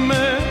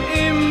Stimme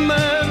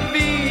immer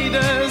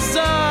wieder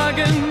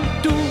sagen,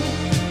 du,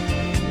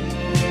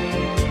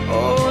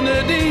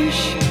 ohne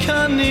dich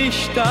kann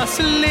ich das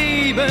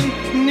Leben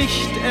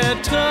nicht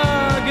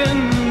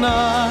ertragen.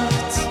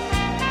 Nachts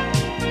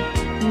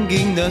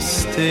ging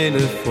das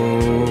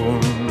Telefon.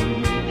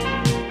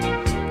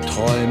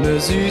 Träume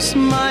süß,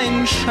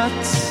 mein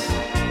Schatz,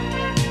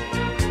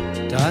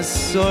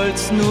 das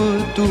sollst nur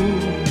du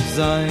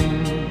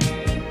sein.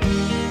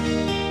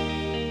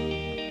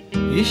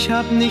 Ich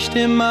hab nicht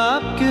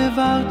immer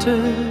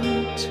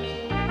abgewartet,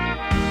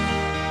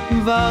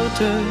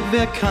 warte,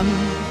 wer kann.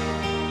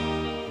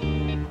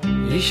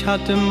 Ich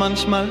hatte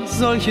manchmal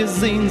solche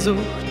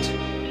Sehnsucht,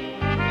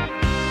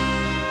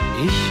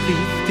 ich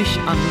rief dich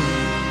an.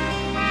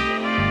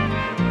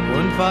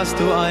 Und warst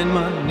du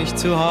einmal nicht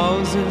zu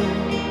Hause,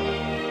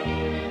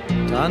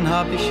 dann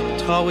hab ich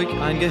traurig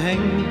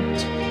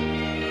eingehängt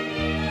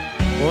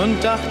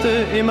und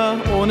dachte immer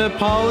ohne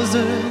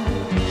Pause,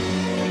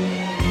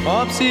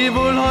 ob sie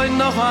wohl heute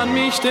noch an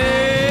mich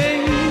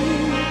denkt.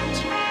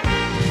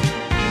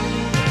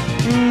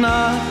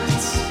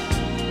 Nachts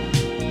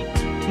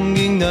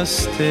ging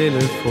das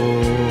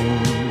Telefon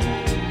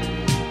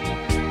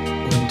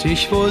und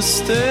ich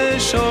wusste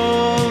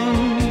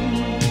schon,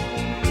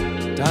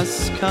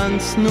 das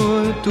kannst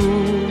nur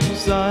du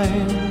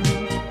sein.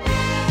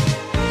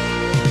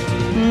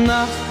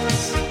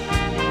 Nachts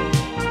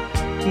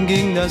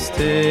ging das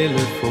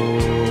Telefon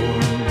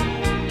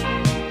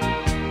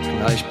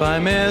gleich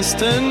beim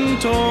ersten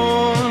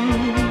Ton,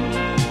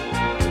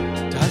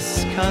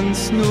 das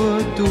kannst nur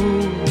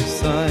du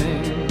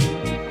sein.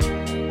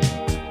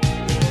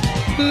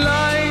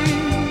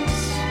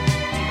 Leis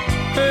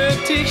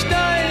hört ich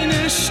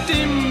deine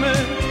Stimme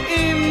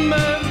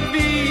immer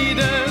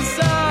wieder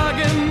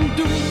sagen,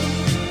 du,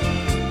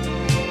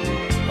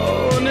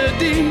 ohne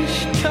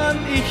dich kann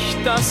ich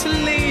das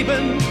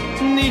Leben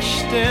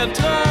nicht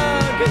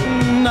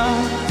ertragen.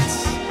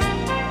 Nachts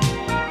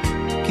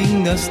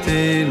ging das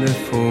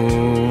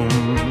Telefon.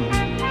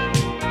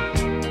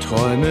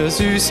 Träume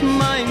süß,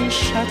 mein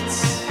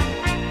Schatz,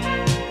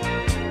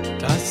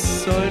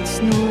 das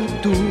sollst nur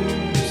du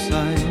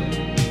sein.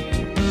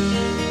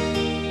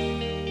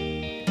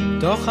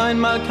 Doch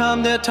einmal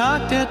kam der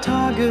Tag der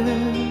Tage,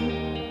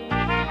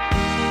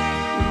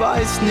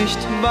 weiß nicht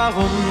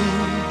warum.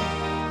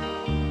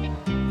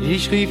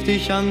 Ich rief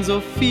dich an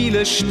so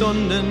viele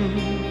Stunden,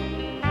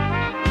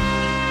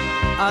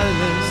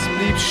 alles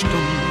blieb stumm.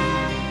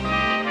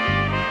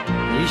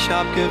 Ich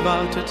hab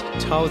gewartet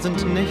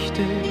 1000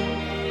 Nächte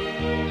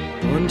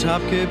und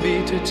hab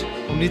gebetet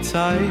um die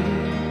Zeit,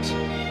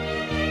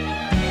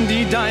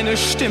 die deine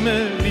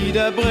Stimme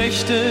wieder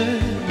brächte,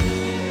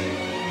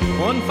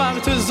 und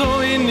warte so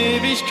in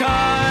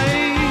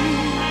Ewigkeit.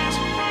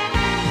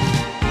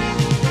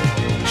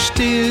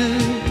 Still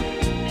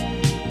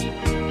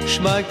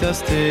schweigt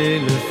das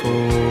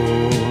Telefon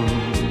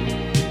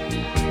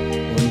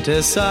und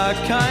es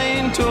sagt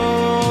kein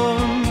Ton,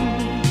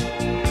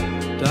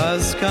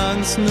 das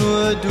kannst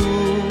nur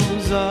du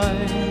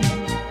sein.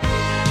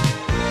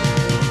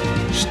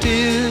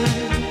 Still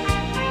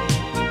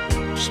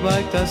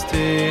schweigt das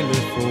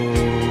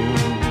Telefon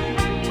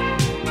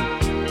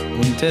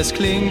und es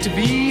klingt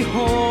wie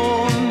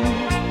Hohn,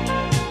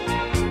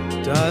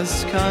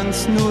 das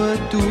kannst nur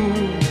du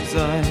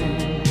sein.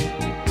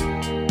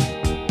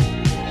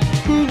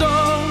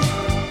 Doch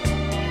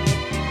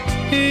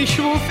ich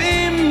ruf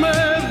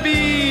immer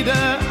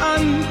wieder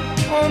an,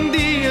 um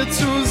dir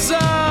zu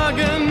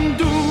sagen,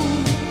 du,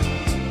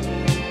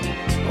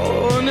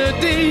 ohne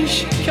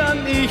dich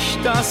kann ich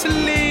das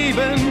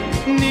Leben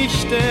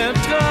nicht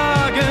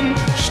ertragen.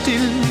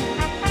 Still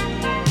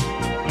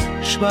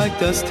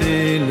schweigt das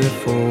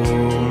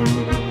Telefon.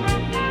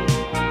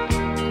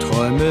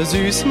 Träume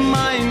süß,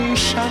 mein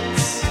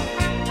Schatz,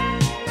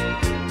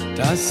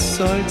 das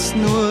sollst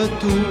nur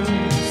du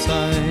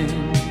sein.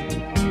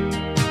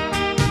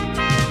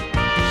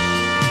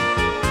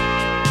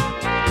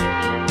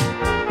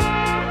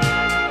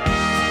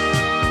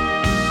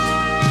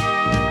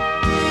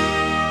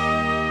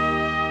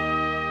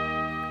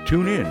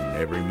 Tune in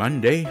every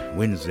Monday,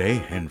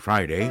 Wednesday, and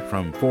Friday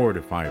from 4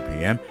 to 5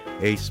 p.m.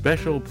 A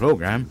special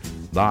program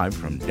live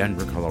from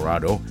Denver,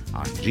 Colorado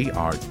on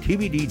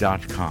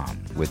grtvd.com.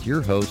 With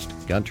your host,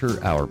 Gunter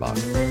Auerbach.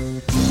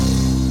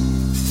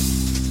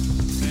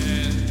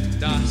 Wenn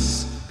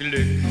das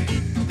Glück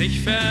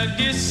dich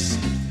vergisst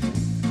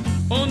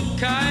und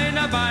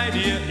keiner bei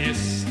dir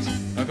ist,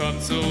 komm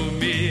zu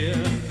mir,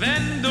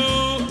 wenn du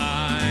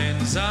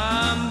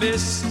einsam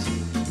bist.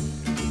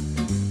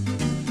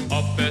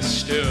 Ob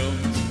es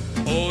stürmt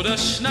oder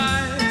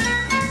schneit,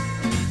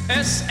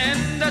 es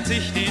ändert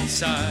sich die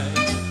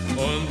Zeit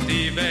und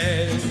die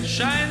Welt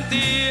scheint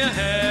dir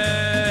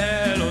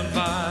hell und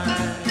weit.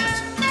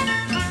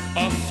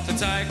 Oft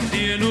zeigt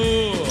dir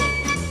nur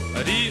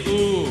die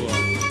Uhr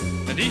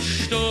die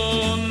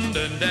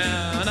Stunden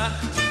der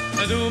Nacht.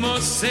 Du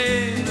musst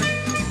sehen,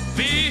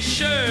 wie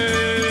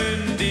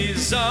schön die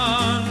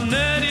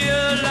Sonne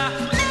dir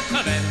lacht.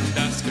 Wenn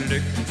das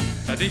Glück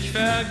dich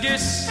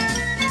vergisst,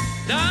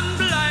 dann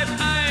bleib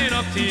ein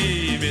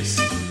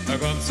Optimist.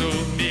 Komm zu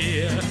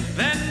mir,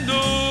 wenn du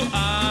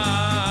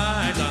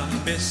einsam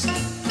bist.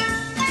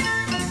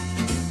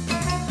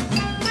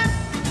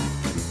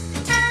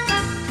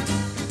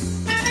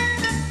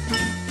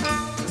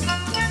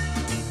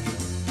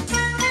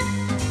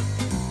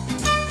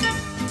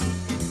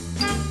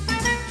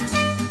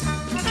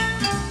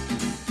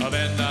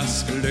 Wenn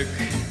das Glück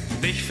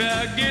dich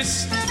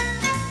vergisst,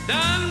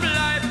 dann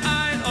bleib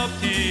ein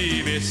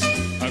Optimist.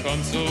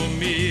 Komm zu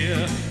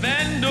mir,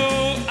 wenn du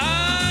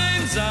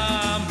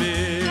einsam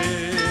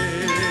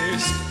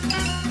bist.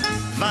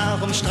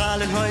 Warum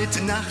strahlen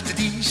heute Nacht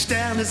die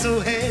Sterne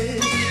so hell?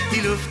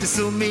 Die Luft ist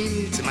so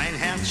mild, mein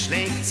Herz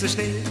schlägt so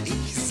schnell.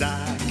 Ich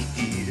sag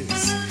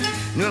dir's,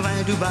 nur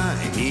weil du bei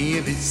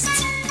mir bist.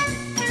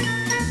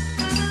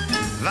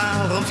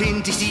 Warum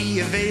find ich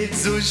die Welt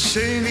so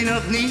schön wie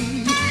noch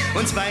nie?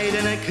 Uns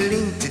beiden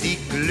erklingt die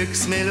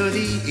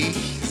Glücksmelodie.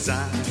 Ich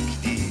sag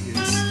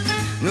dir's,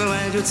 nur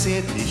weil du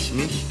zärtlich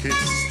mich küsst.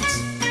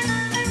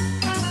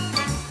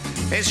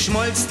 Es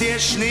schmolz der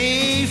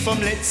Schnee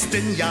vom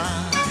letzten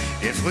Jahr,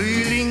 der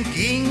Frühling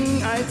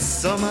ging,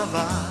 als Sommer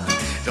war.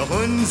 Doch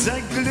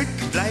unser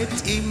Glück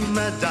bleibt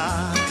immer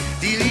da.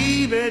 Die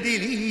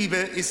Liebe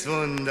ist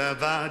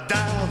wunderbar.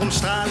 Darum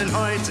strahlen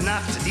heute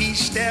Nacht die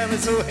Sterne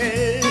so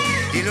hell.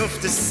 Die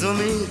Luft ist so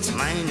mild,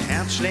 mein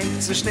Herz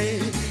schlägt so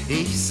schnell.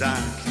 Ich sag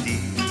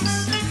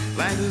dies,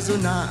 weil du so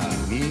nah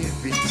an mir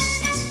bist.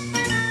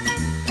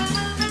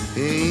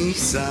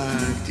 Ich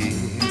sag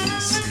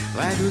dies,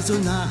 weil du so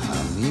nah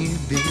an mir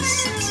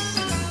bist.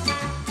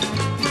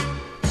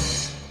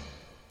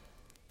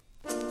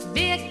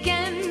 Wer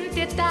kennt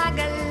die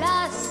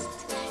Tagelast,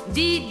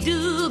 die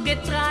du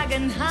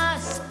getragen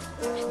hast?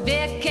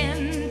 Wer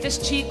kennt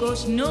des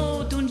Chicos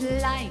Not und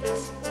Leid?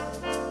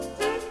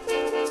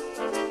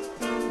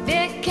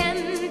 Wer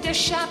kennt der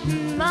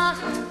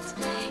Schattenmacht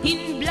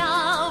in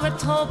blauer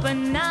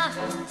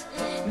Tropennacht?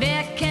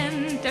 Wer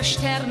kennt der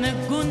Sterne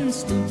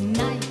Gunst und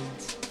Neid?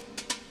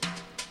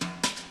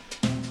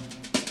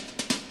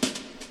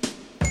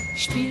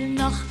 Spiel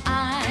noch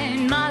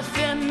einmal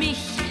für mich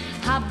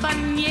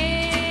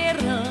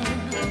Habanero,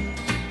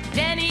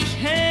 denn ich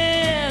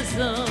hör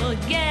so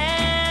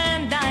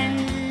gern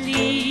dein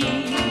Lied.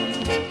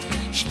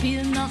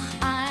 Spiel noch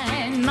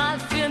einmal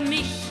für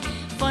mich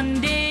von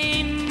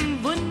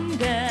dem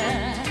Wunder,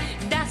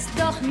 das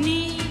doch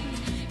nie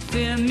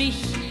für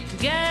mich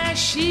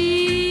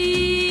geschieht.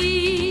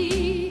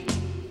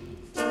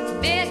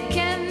 Wer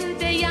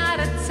kennt die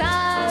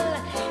Jahrezahl,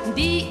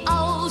 die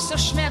außer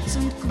Schmerz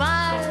und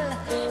Qual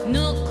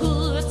nur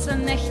kurze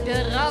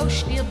Nächte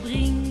Rausch dir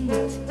bringt?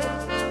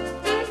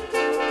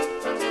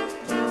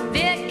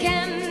 Wer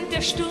kennt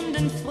der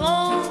Stunden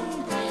froh,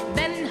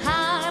 wenn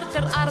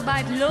harter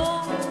Arbeit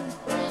Lohn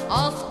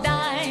auf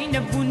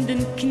deine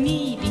wunden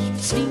Knie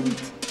dich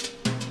zwingt?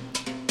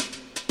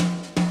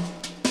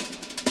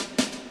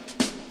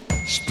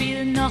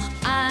 Spiel noch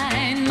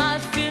einmal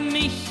für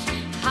mich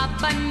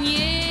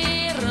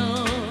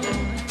Habanero,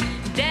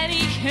 denn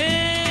ich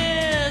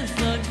hör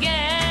so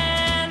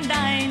gern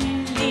dein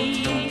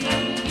Lied.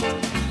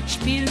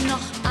 Spiel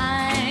noch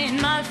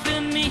einmal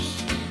für mich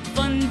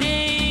von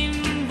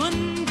dem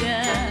Wunder,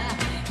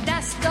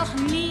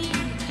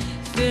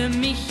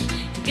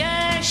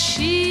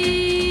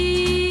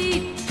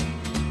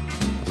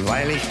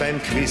 ich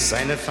beim Quiz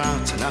eine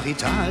Fahrt nach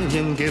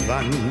Italien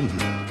gewann.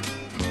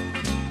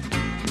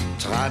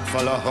 Trat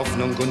voller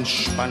Hoffnung und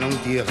Spannung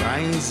die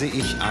Reise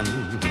ich an.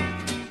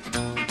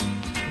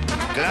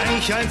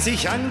 Gleich als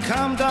ich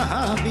ankam, da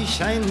hab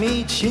ich ein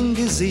Mädchen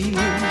gesehen.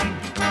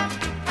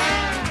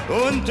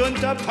 Und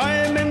unter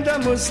Palmen, da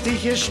musste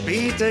ich es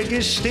später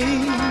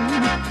gestehen.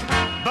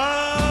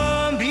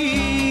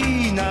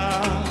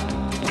 Bambina,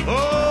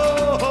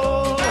 oh,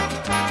 oh,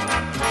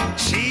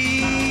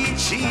 Cicina,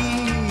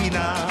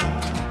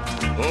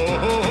 oh,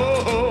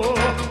 oh, oh.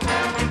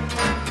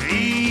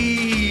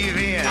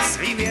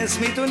 Wie wär's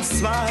mit uns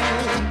zwei?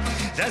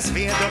 Das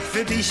wär doch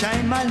für dich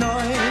einmal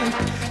neu.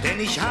 Denn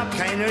ich hab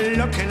keine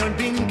Locken und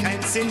bin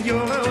kein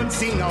Seniore und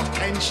sing auch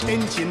kein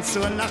Ständchen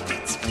zur Nacht.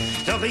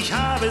 Doch ich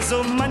habe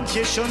so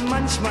manche schon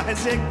manchmal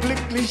sehr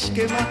glücklich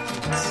gemacht.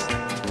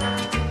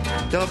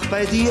 Doch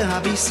bei dir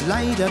hab ich's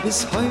leider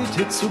bis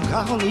heute zu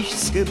gar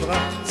nichts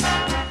gebracht.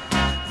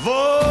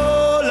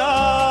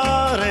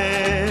 Volare,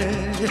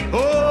 oh,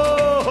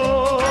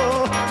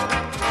 oh,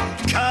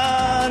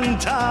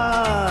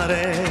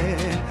 cantare,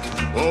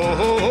 oh,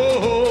 oh, oh.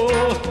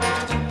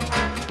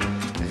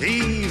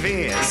 Wie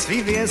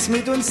wär's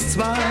mit uns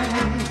zwei?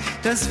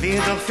 Das wär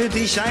doch für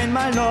dich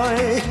einmal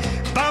neu.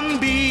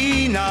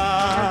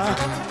 Bambina,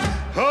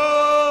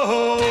 oh,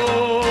 oh.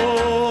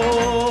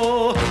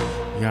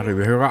 Ja,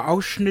 liebe Hörer,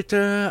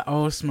 Ausschnitte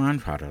aus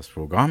meinem Vaters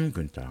Programm,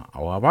 Günther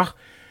Auerbach.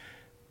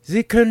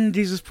 Sie können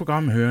dieses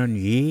Programm hören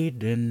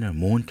jeden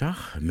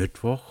Montag,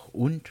 Mittwoch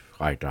und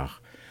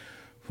Freitag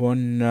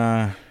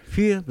von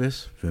 4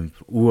 bis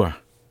 5 Uhr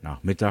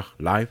Nachmittag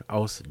live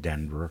aus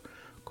Denver,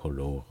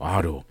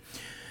 Colorado.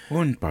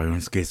 Und bei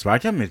uns geht's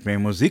weiter mit mehr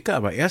Musik,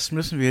 aber erst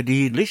müssen wir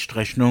die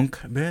Lichtrechnung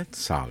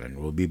bezahlen.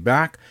 We'll be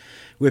back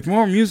with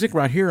more music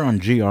right here on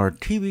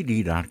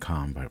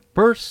grtvd.com. But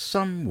first,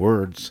 some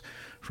words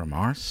from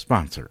our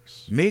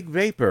sponsors.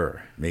 Mgfg.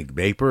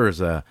 Mgfg is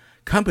a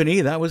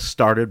company that was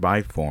started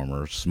by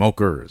former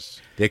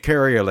smokers. They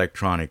carry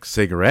electronic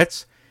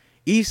cigarettes,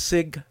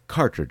 e-cig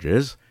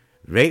cartridges,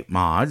 vape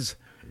mods,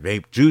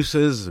 vape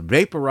juices,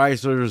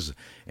 vaporizers,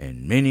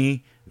 and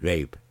many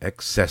vape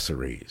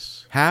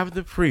accessories. Have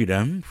the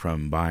freedom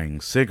from buying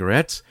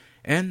cigarettes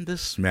and the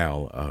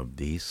smell of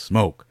the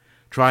smoke.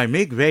 Try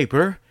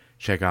Mgfg.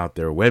 Check out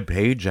their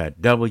webpage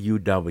at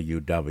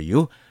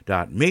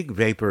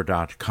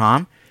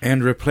www.mgvapor.com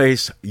and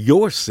replace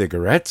your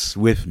cigarettes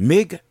with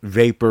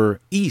Mgvapor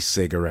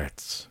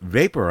e-cigarettes.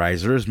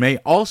 Vaporizers may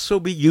also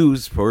be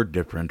used for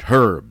different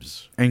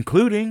herbs,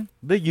 including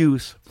the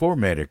use for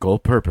medical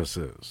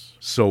purposes.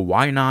 So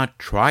why not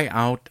try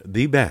out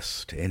the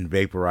best in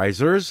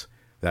vaporizers?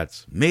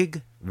 That's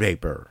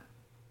Mgvapor.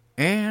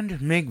 And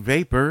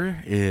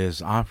Mgvapor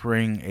is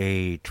offering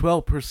a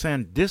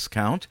 12%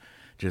 discount.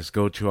 Just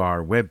go to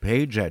our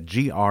webpage at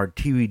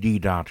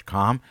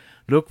grtvd.com.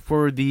 Look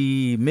for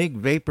the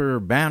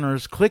Mgvapor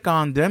banners. Click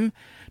on them.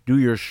 Do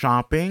your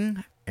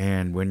shopping.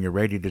 And when you're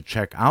ready to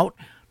check out,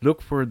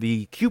 look for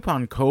the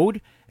coupon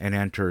code and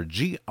enter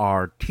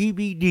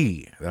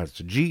GRTVD. That's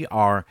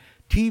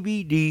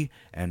GRTVD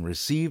and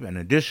receive an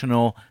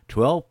additional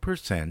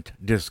 12%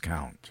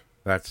 discount.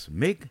 That's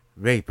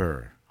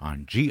Mgvapor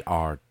on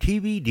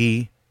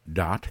grtvd.com.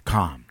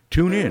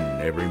 Tune in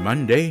every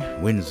Monday,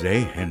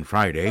 Wednesday, and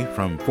Friday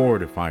from 4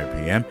 to 5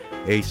 p.m.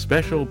 A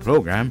special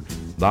program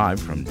live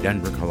from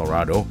Denver,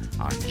 Colorado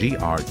on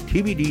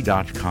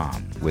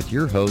grtvd.com. With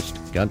your host,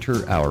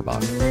 Gunter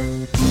Auerbach.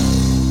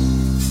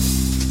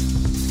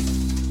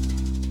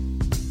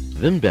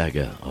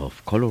 Wimberger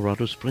of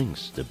Colorado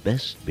Springs, the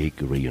best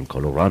bakery in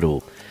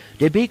Colorado.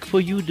 They bake for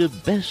you the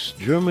best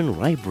German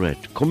rye bread,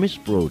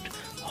 Kommissbrot,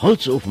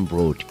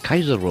 Holzofenbrot,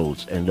 Kaiser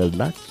rolls, and a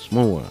lot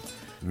more.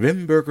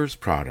 Wimberger's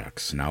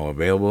products now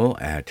available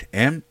at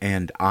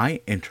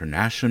M&I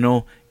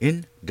International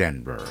in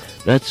Denver.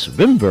 That's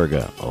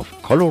Wimberger of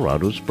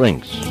Colorado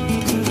Springs.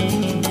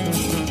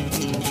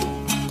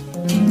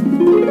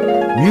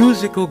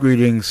 Musical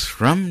greetings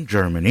from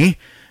Germany,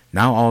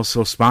 now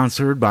also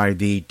sponsored by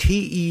the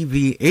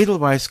TEV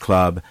Edelweiss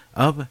Club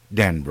of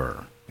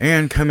Denver.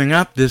 And coming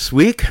up this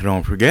week,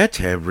 don't forget,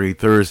 every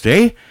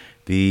Thursday,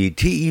 the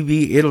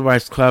TEV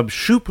Edelweiss Club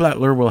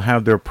Schuhplattler will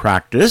have their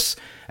practice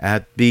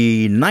at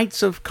the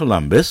Knights of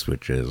Columbus,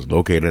 which is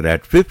located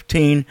at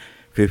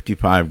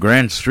 1555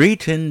 Grand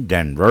Street in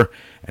Denver,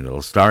 and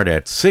it'll start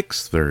at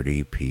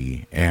 6:30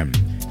 p.m.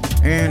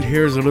 And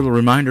here's a little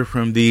reminder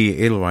from the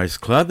Edelweiss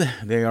Club.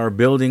 They are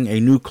building a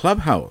new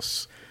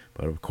clubhouse,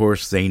 but of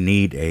course they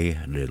need a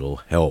little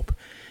help.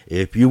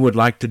 If you would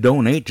like to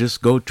donate,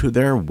 just go to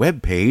their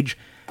webpage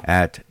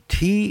at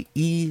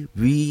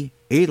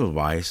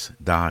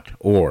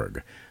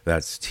tevedelweiss.org.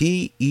 That's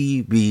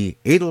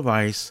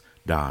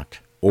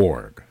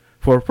tevedelweiss.org.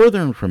 For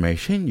further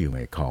information, you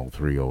may call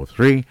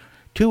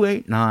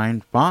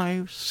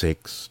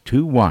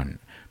 303-289-5621.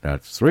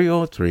 That's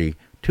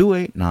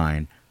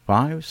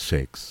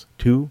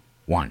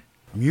 303-289-5621.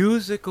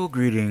 Musical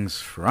greetings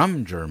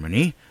from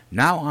Germany,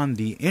 now on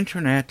the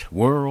internet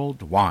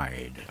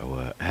worldwide.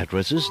 Our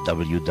address is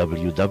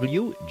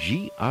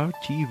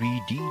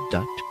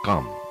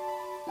www.grtvd.com.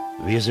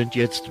 Wir sind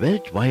jetzt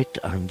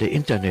weltweit an der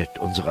Internet.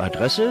 Unsere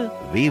Adresse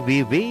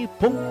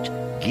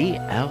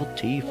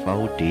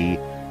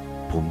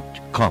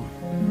www.grtvd.com.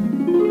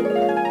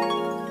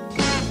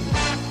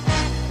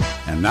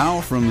 And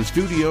now from the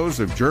studios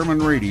of German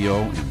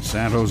Radio in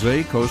San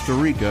Jose, Costa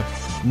Rica,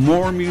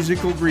 more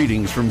musical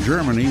greetings from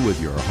Germany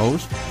with your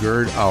host,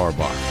 Gerd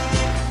Auerbach.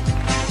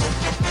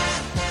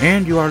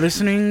 And you are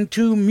listening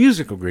to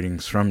Musical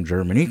Greetings from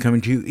Germany,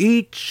 coming to you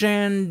each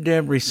and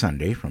every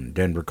Sunday from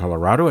Denver,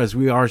 Colorado, as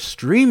we are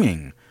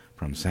streaming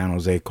from San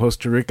Jose,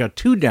 Costa Rica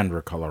to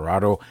Denver,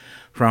 Colorado,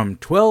 from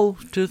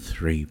 12 to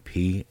 3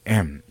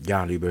 p.m.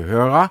 Ja, liebe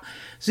Hörer,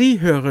 Sie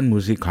hören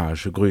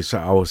musikalische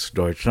Grüße aus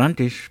Deutschland.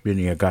 Ich bin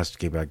Ihr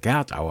Gastgeber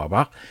Gerd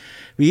Auerbach.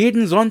 Wie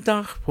jeden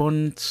Sonntag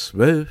von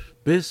 12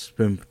 bis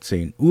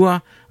 15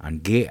 Uhr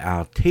an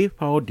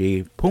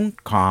grtvd.com,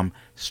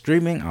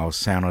 Streaming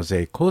aus San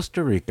Jose,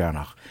 Costa Rica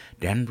nach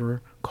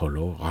Denver,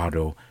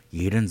 Colorado.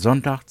 Jeden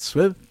Sonntag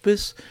 12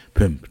 bis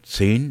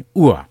 15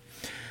 Uhr.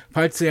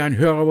 Falls Sie einen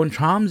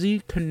Hörerwunsch haben,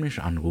 Sie können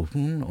mich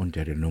anrufen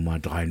unter der Nummer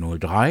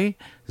 303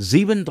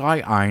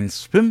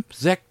 731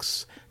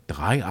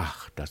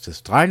 5638. Das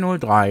ist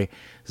 303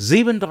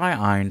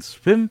 731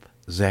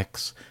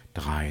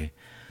 5638.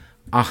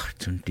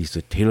 Und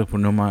diese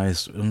Telefonnummer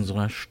ist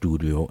unser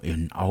Studio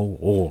in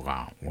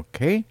Aurora.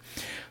 Okay?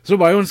 So,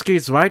 bei uns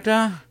geht's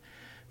weiter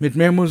mit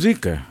mehr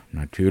Musik.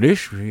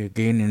 Natürlich, wir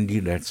gehen in die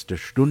letzte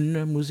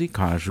Stunde.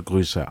 Musikalische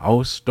Grüße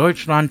aus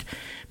Deutschland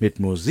mit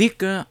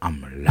Musik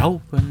am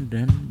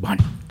laufenden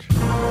Band.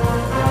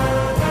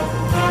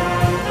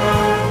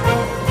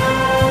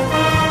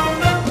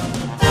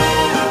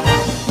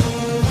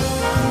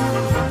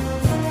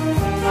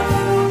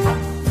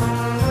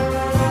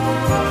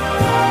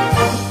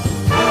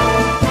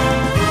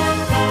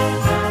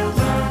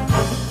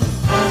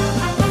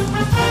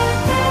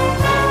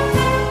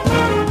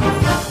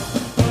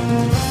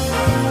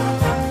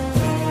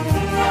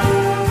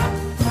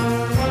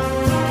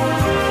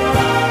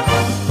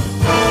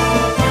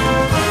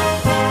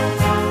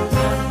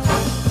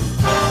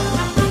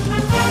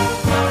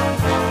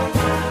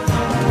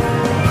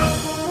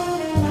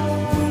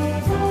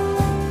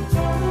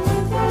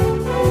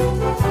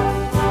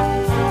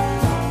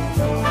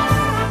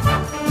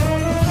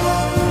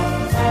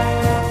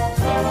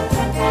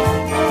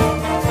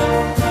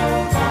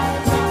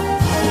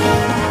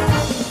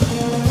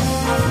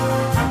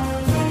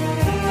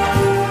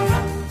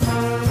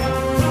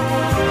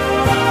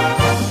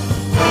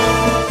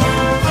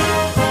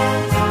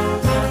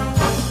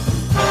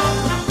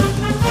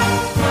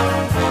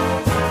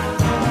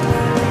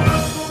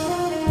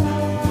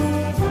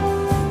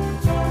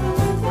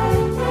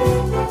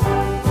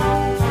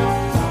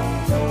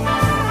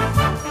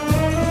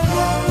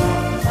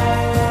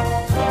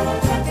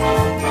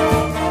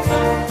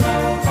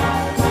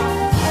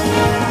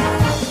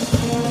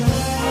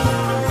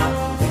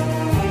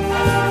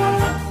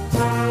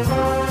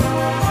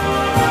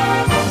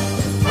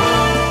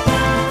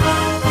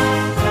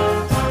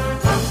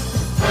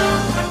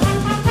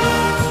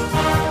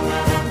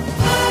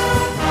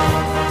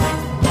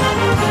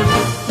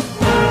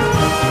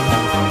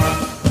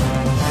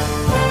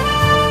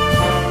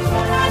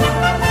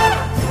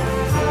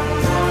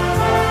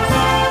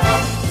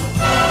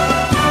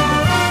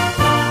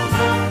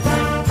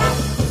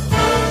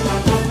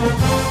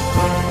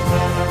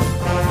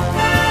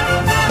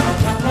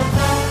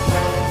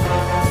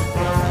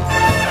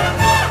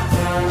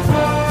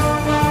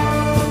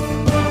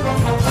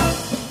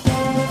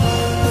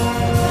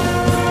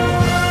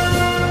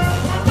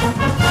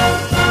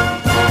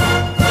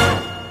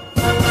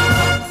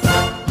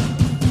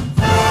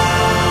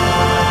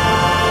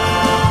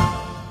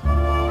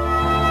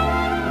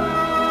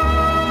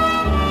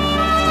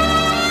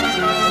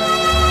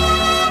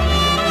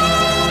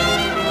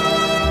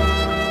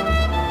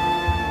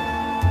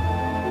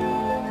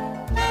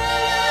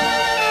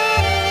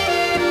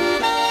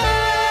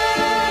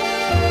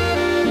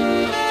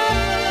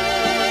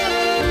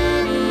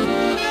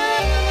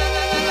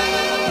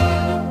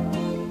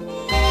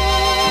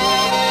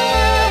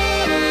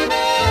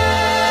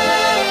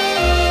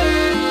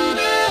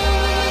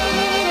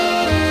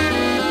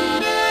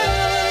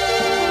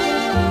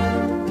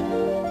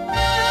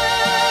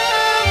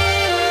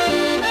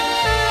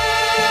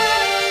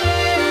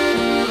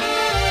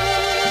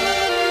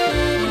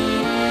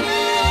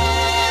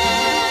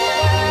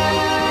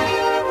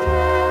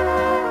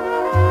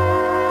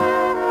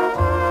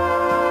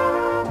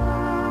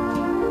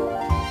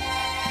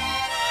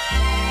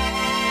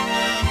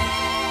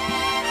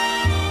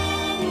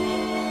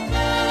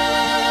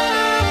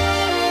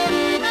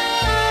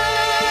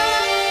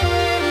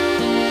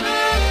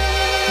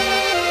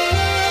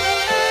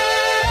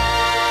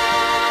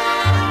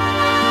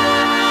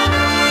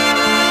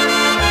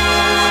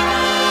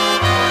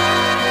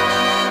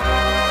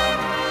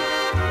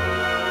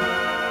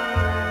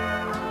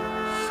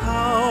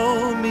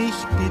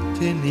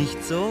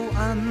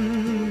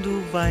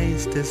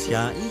 weißt es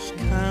ja, ich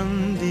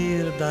kann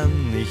dir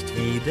dann nicht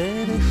widerstehen.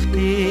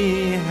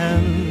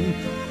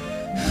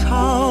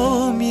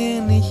 Schau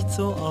mir nicht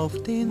so auf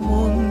den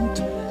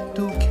Mund,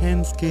 du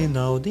kennst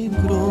genau den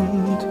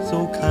Grund,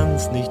 so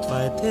kann's nicht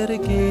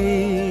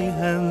weitergehen.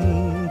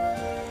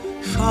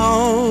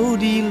 Schau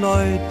die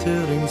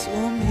Leute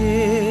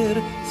ringsumher,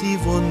 sie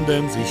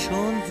wundern sich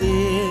schon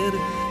sehr,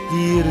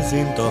 wir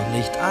sind doch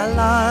nicht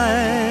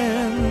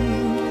allein.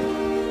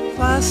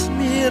 Was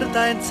mir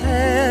dein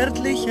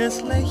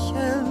zärtliches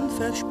Lächeln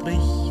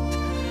verspricht,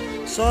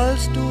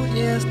 sollst du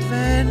erst,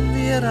 wenn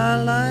wir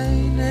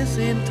alleine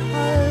sind,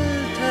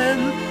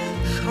 halten.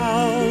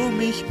 Schau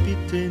mich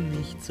bitte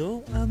nicht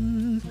so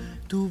an,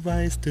 du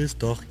weißt es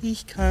doch,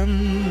 ich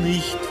kann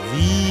nicht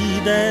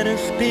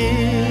widerstehen.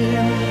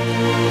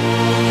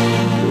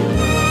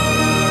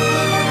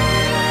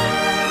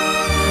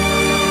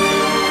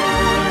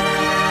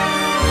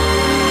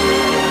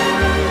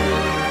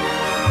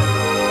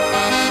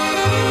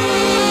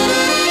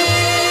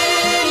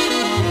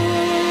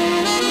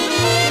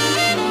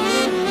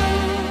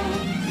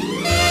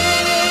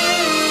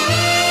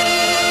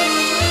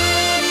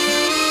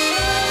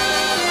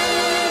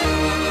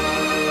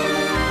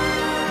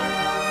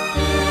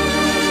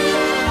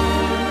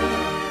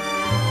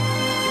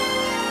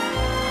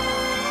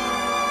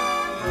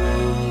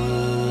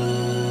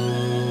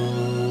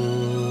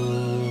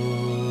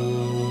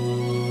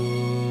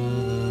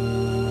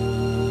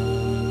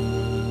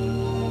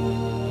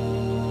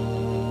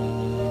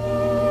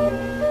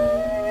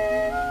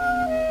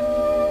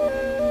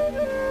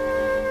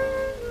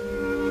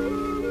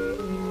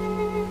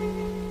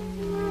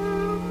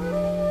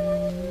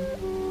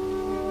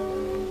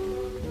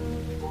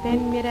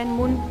 Wenn mir dein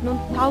Mund nun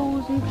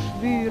 1000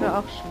 Schwüre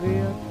auch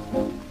schwört,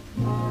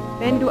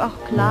 wenn du auch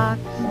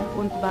klagst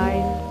und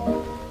weinst,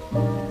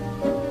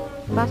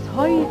 was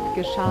heut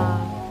geschah,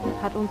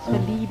 hat unsere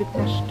Liebe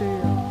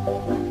zerstört,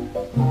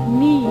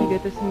 nie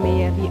wird es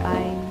mehr wie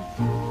einst.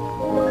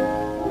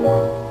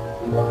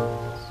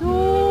 So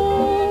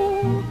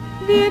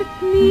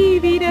wird's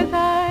nie wieder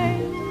sein,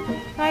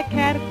 bei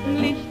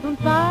Kerzenlicht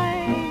und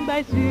Wein,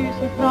 bei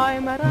süßen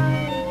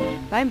Träumereien,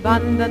 beim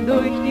Wandern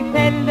durch die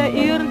Felder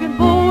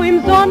irgendwo im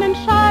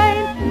Sonnenschein,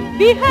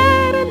 wie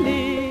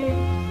herrlich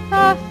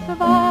das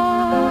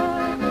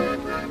war.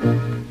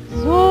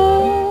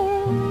 So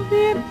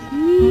wird's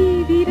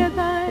nie wieder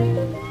sein,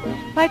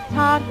 bei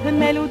zarten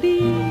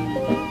Melodien,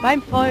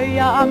 beim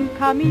Feuer am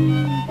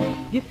Kamin.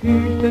 Wir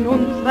fühlten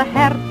unsere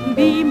Herzen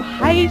wie im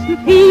heißen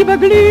Fieber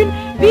glühen,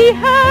 wie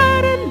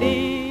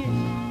herrlich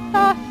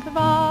das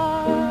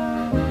war.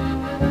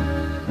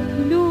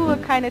 Nur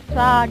keine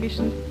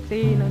tragischen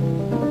Szenen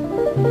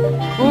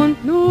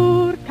und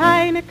nur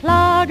keine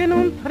Klagen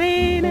und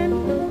Tränen,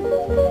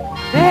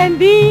 wenn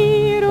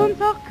wir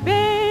uns auch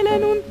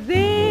quälen und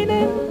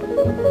sehnen,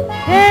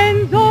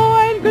 denn so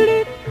ein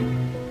Glück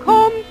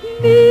kommt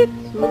nie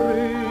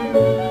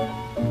zurück.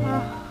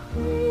 Ach,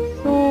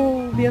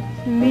 so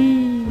wird's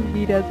nie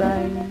wieder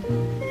sein,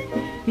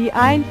 wie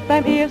einst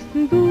beim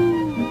ersten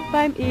Du,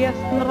 beim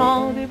ersten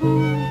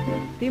Rendezvous.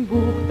 Dem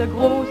Buch der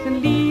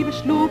großen Liebe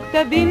schlug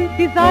der Wind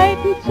die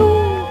Seiten zu.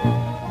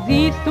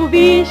 Siehst du,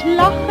 wie ich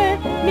lache,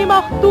 nimm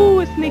auch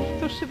du es nicht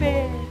so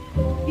schwer.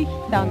 Ich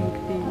dank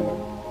dir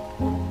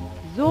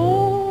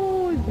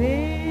so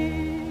sehr.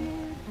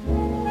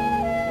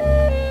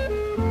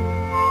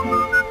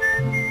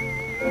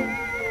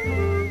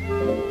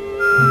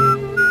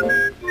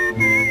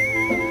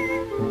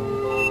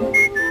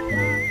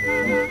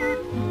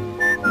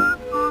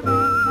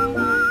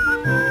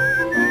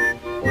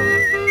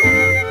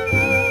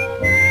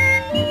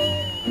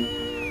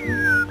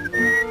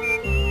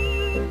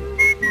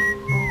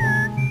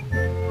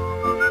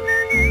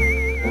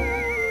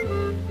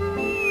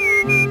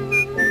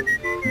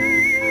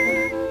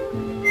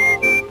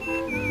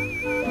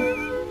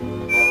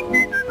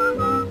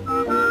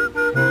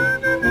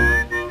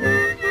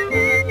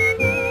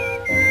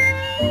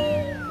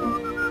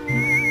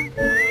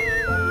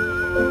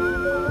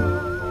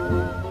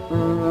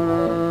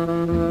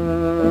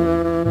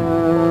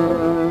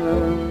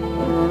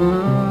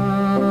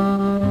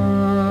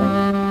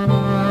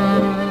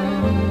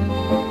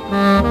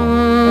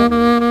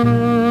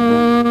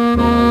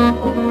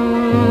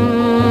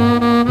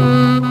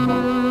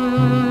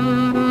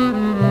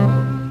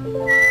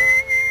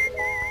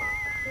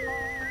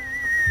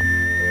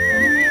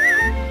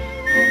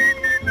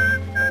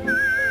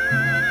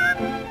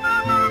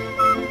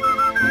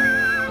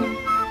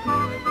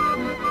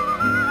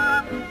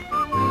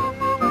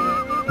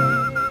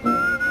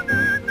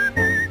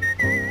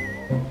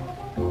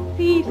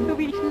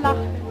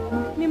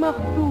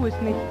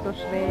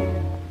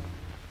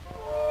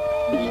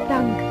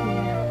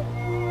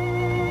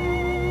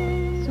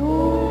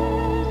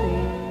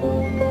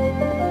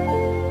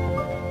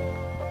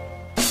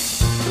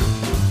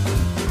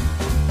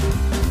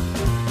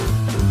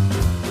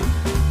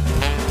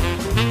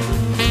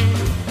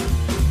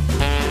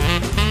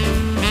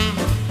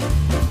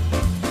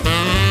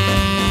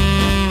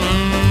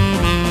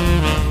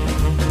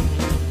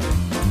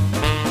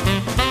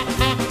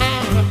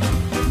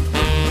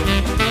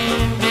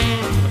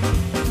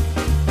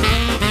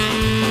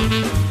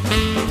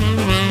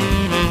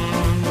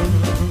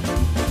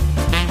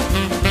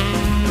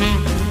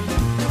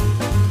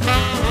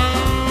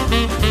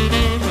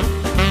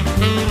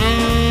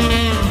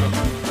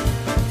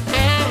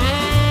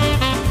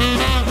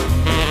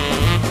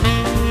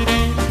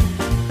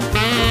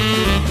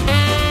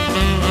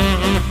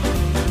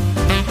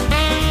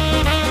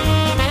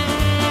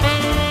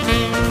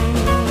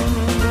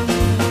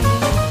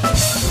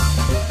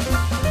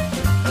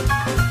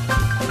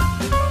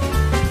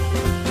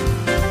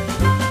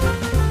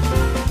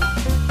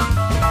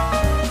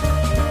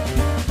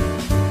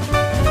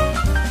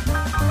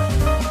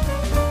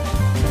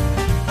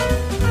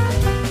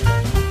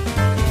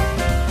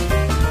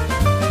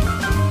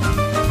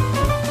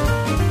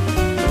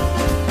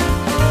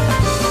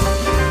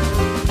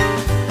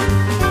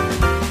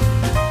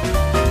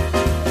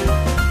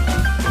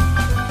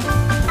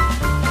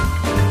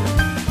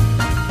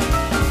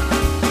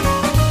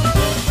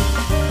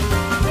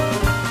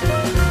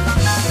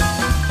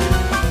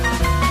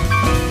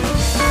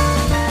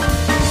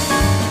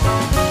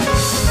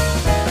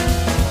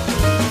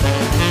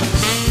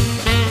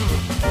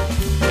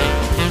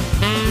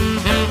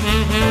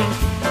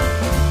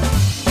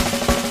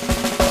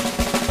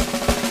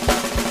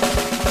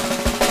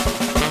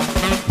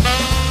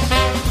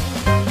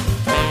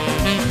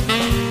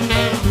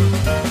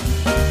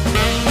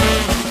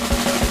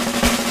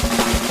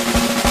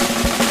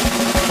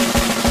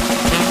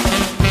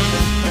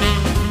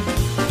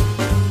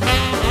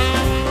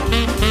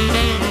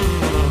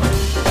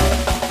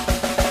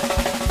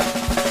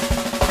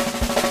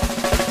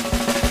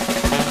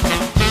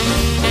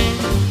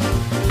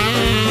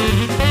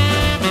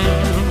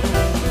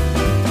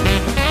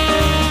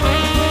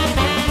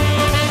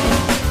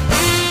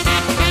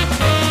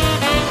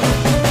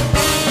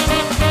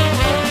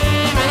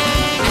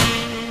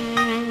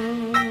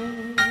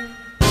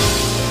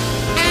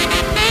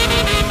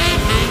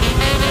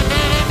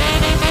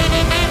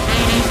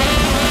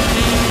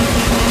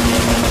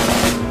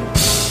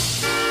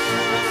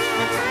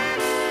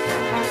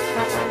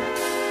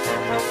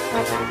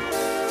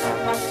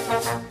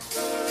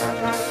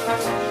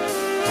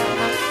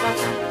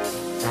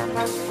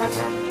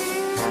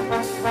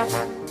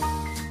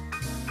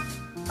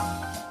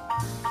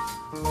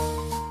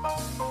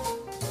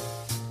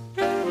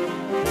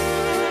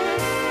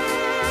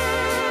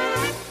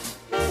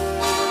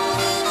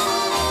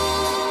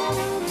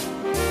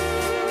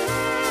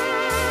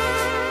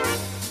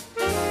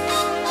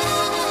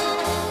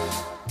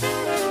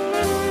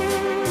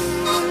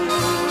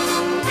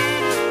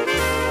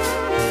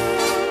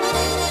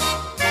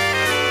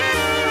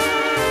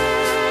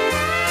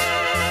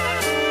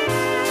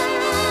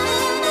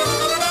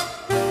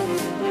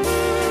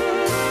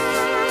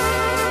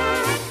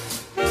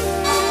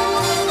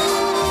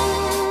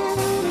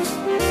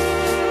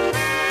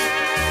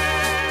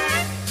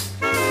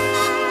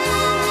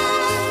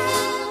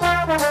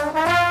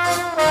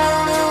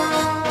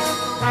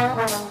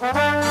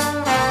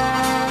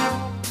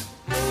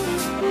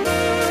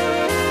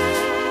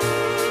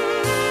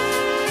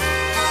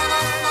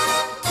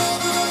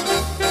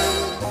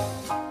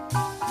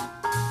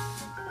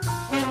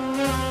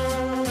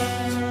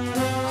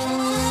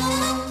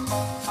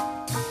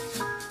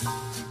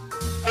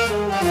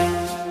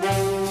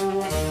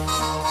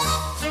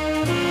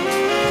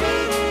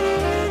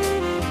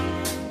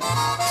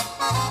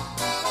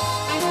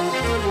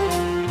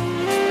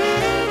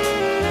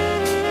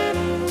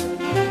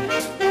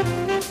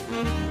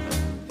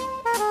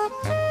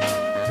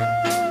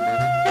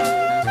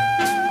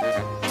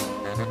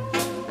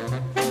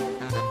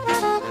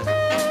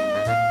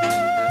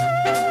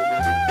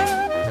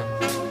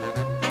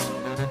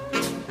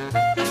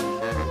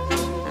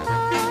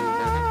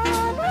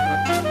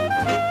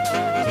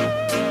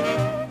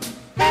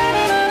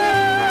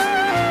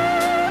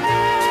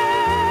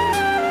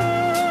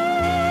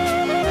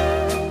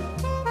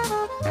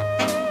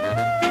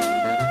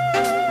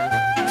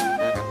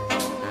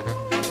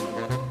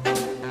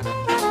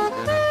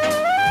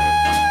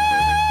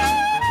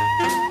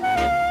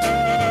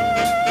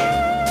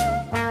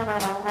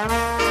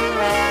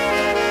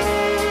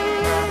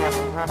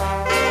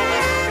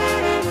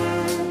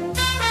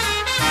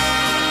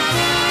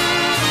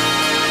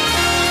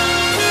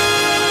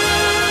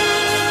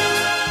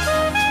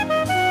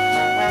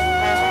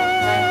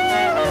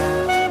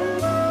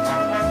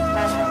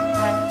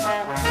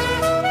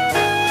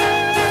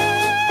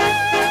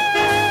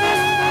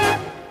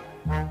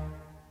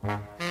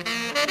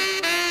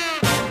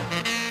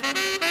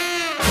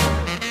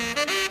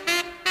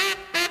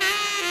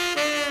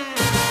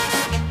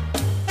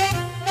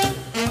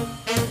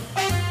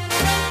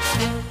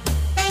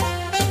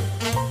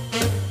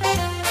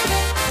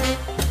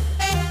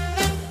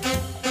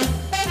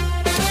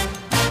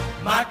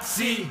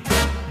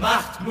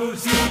 macht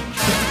Musik.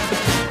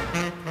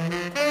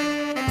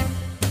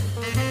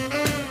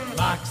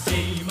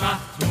 Maxi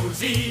macht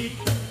Musik.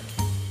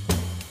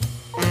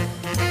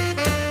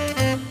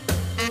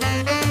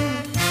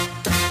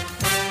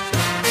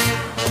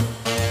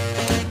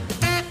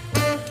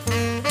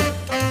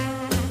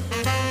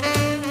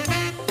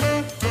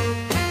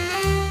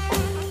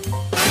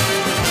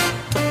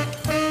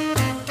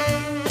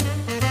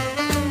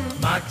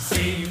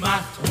 Maxi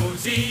macht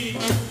Musik.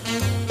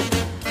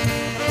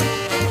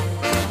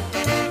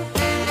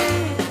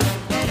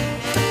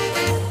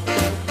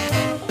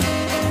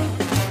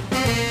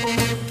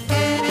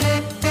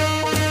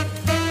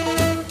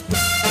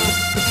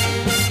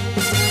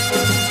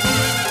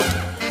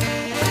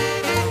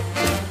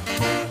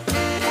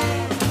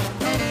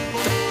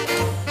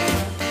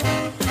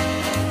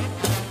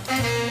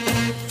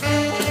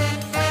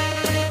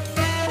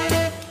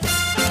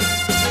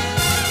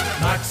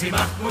 Maxi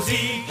macht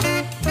Musik.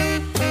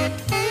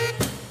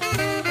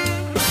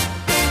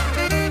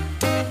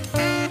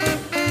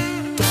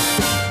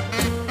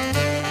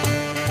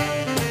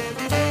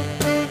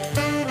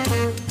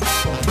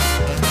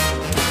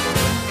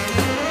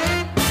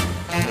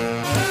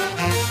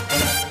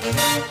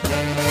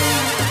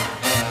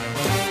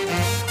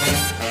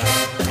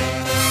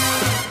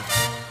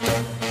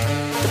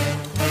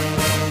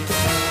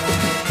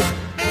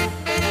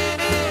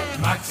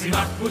 Maxi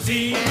macht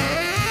Musik.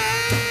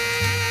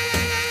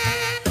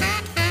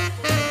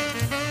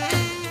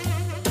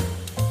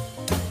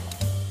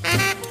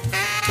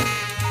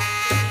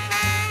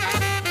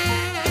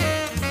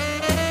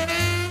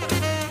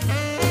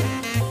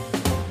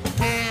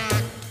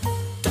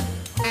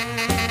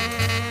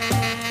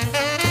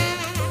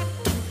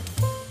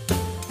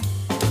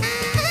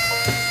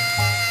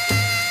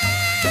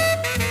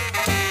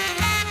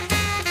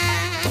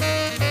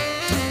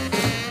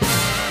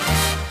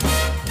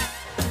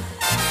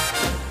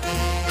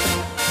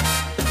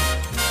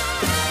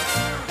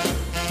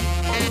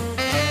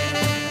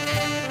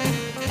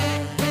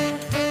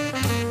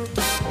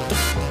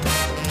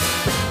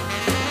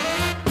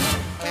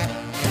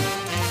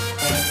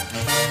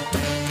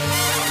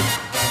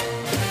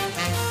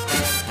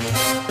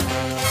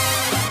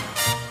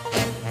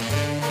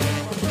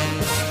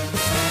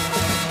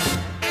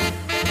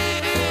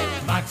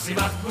 Maxi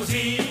macht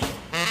Musik.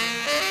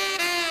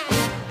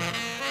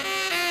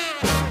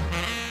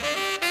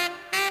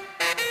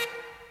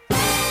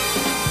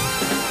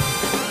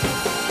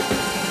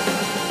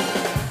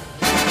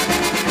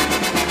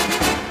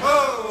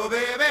 Oh,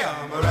 baby,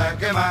 I'm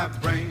racking my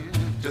brain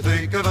to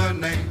think of a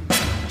name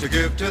to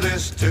give to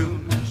this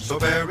tune so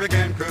Barry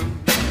can croon.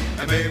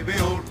 And maybe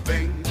old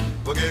Bing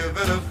will give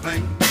it a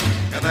fling,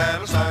 and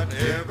that'll start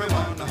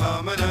everyone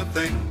humming a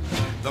thing.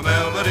 The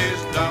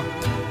melody's dumb,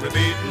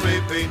 repeat and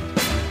repeat,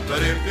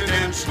 but if you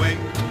can swing,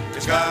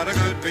 it's got a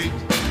good beat,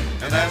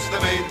 and that's the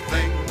main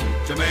thing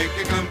to make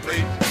it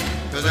complete,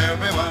 'cause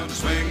everyone's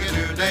swinging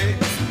today.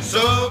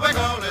 So we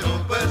call it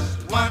Opus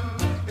 1,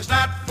 it's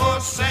not for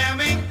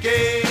Sammy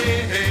K.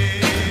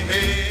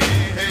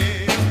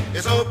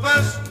 It's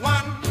Opus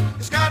 1,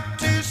 it's got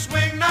to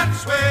swing, not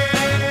sway,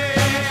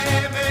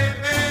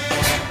 baby.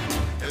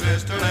 If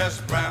Mr. Les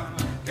Brown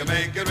can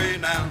make it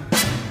renowned,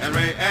 and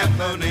Ray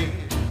Anthony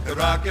could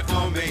rock it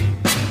for me,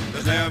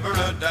 there's never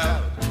a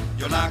doubt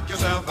you'll knock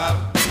yourself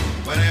out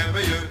whenever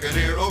you can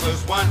hear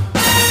Opus 1.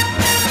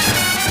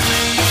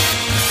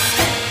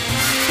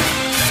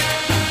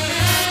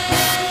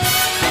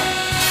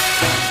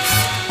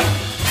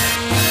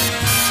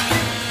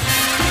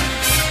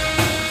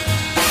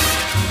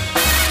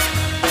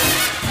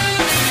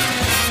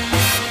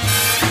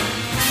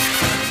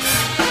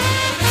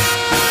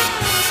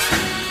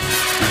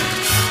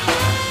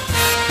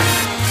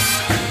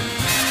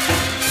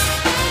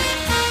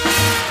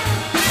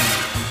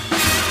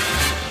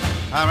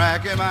 I'm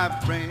racking my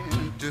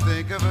brain to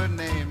think of a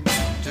name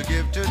to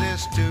give to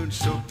this tune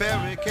so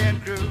Perry can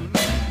croon.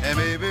 And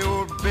maybe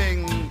old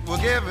Bing will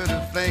give it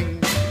a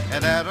fling,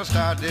 and that'll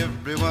start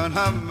everyone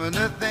humming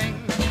the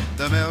thing.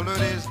 The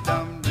melody's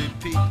dumb,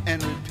 repeat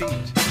and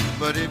repeat,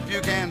 but if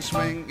you can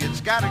swing,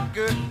 it's got a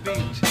good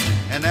beat,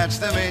 and that's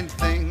the main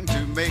thing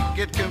to make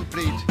it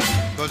complete,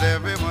 'cause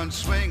everyone's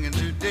swinging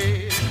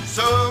today.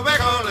 So we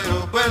call it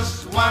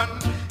Opus 1,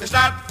 it's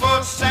not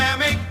for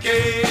Sammy K.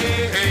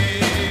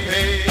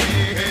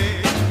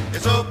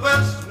 It's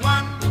Opus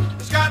 1,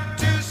 it's got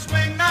to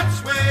swing, not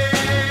sway,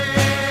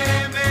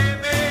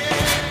 baby.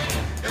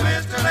 If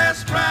Mr.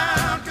 Les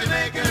Brown could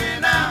make it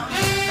renowned,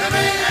 and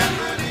Ray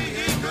Anthony,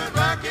 he could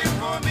rock it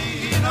for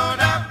me, no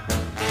doubt.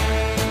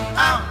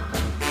 Out,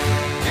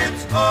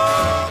 it's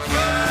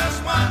Opus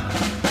 1.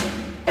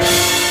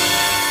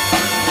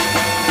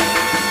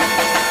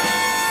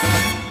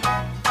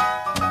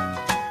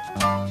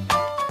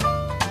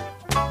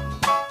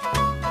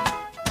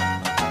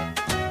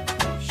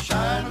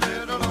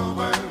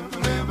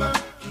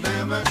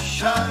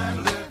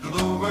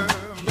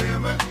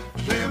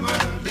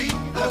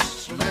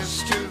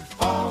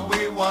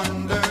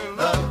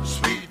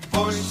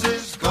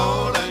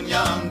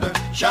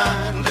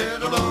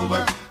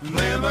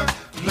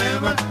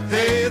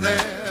 Hey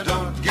there,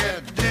 don't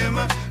get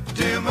dimmer,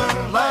 dimmer,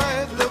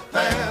 light the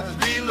path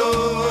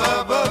below,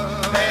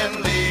 above,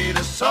 and lead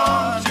us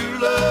on to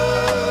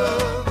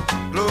love.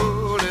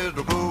 Glow,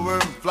 little glow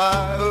and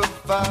fly, a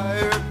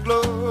fire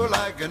glow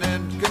like an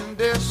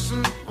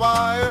incandescent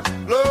wire.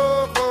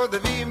 Glow for the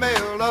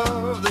female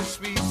of the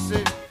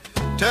species.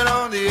 Turn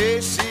on the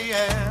AC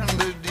and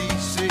the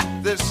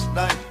DC. This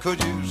night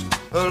could use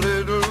a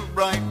little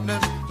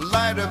brightness.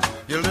 Light up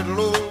your little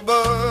old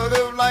bug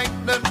of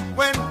lightning.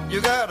 When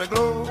you gotta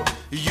glow,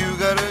 you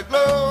gotta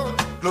glow.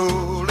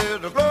 Glow,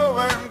 little glow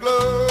and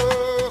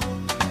glow.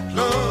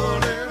 Glow,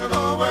 little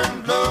glow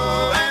and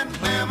glow. And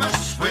glimmer,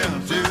 swim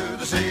to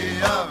the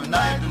sea of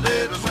night.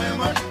 Little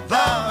swimmer,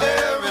 fly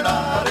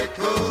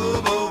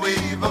aeronautical,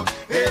 weevil.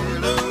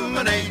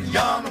 Illuminate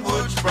yon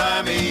woods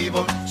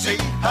primeval. See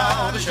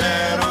how the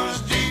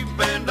shadows deep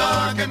and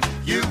darken.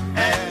 You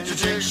and your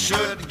chick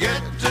should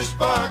get to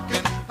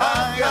sparking.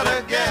 I got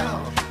a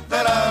gal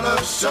that I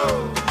love so.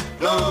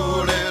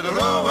 Glow, little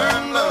glow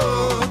and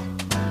low.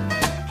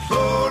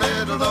 Glow,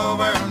 little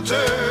glow and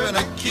turn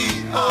a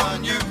key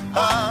on you.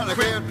 On a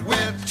crib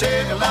with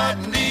tail light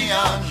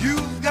neon.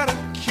 You've got a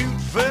cute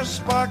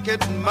first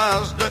pocket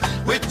Mazda,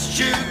 which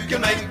you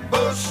can make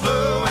both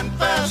slow and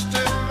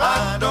faster.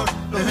 I don't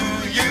know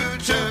who you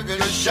took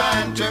a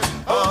shine to,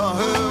 or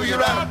who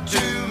you're out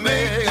to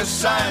make a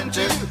sign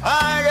to.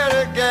 I got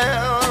a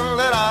gal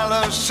that I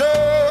love so.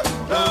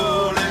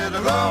 Glow,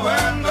 little glow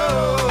and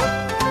glow.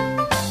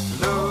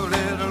 Glow,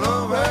 little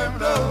glow and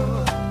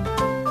glow.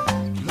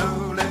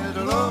 Glow,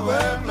 little glow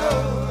and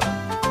glow.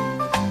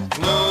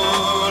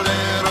 Glow,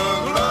 little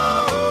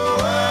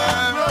glow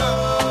and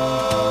glow.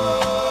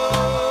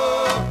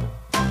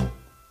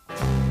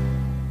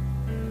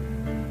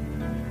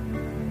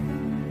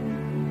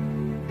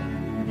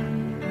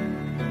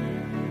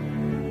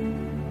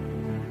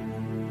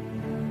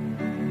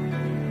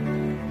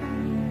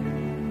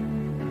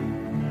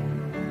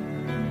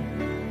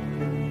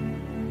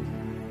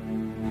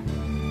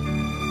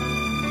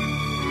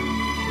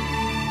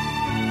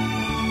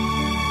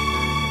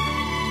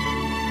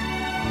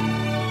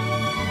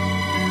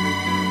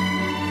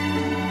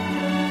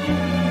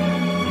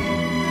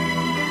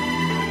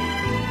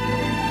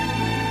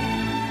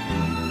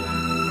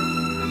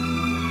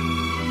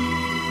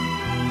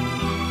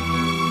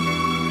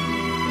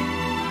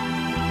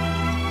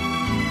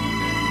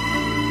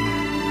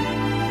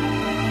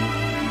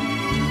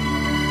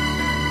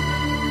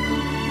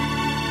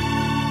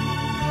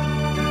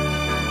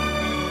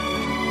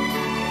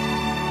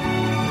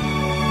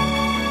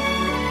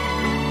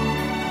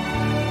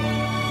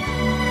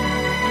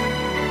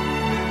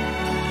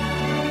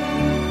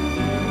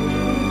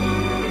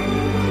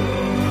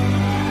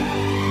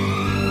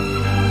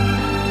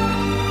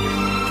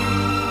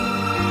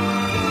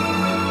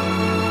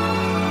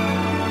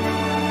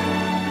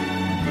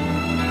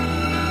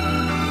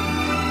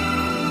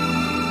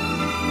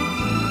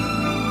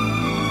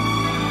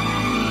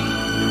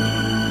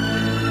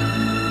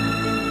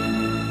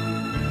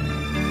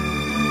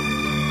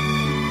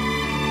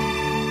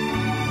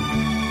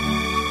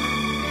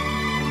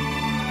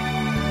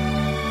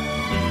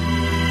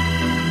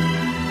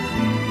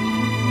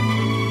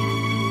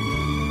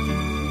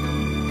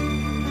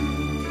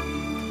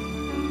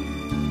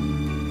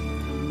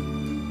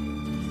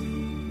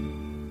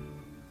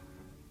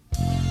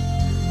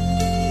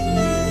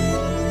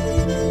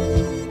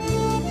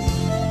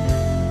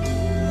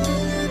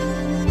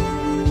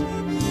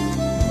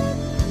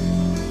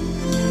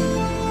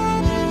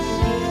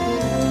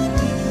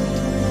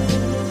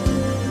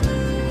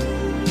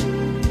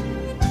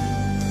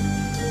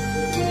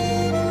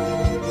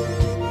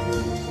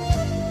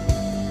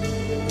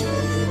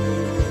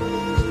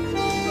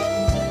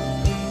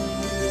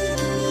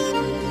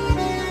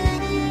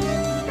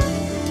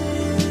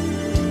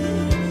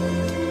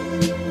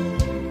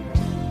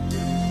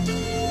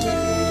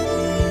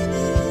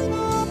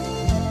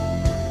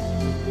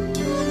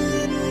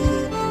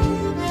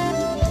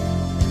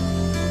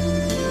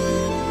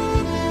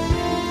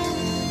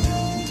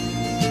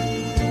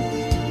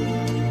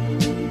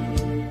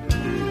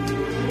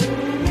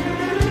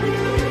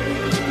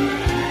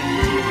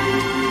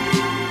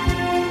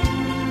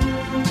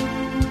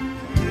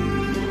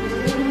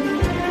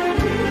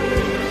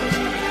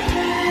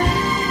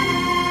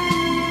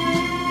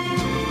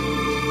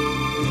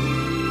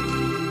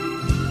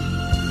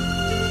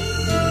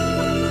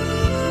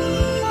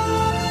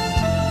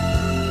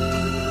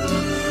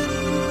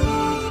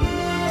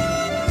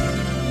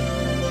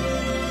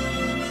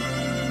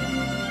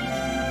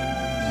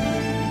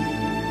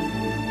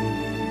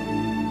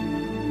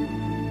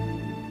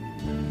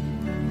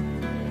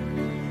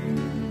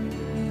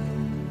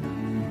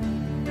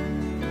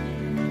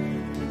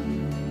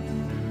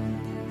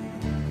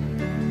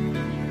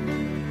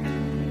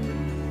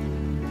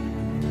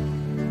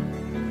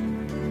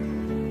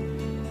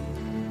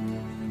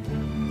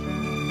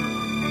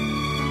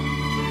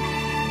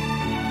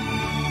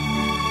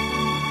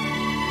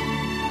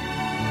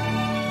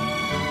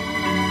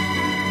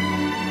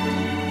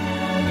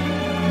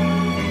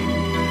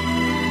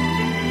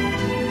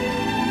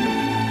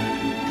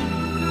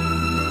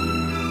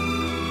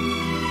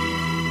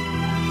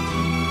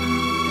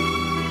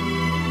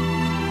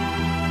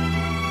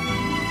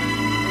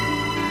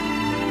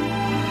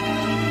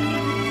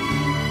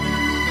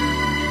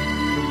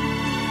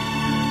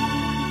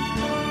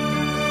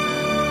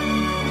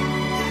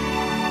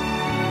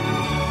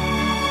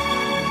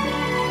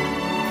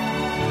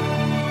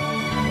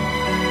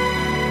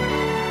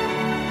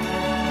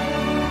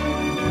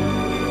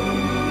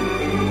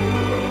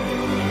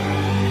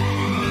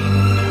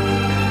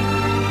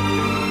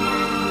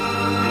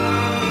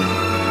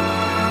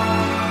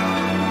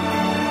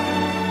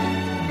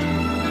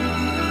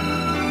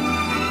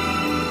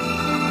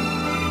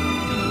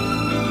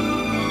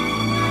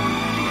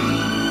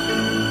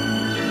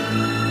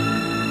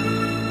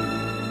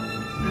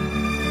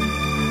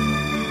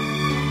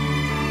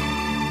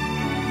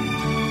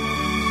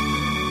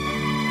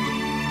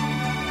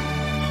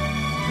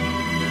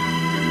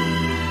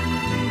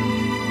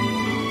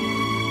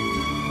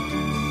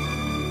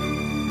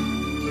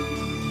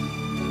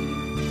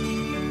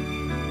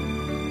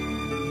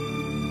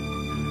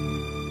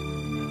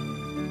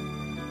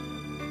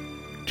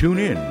 Tune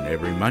in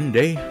every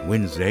Monday,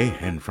 Wednesday,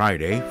 and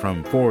Friday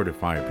from 4 to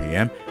 5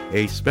 p.m.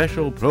 A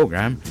special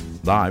program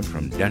live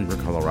from Denver,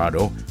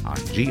 Colorado on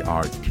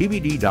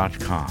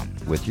grtvd.com.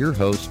 With your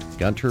host,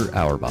 Gunter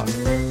Auerbach.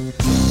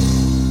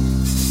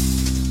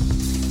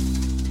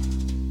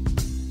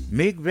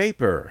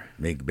 Mgfg.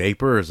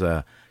 Mgfg is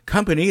a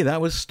company that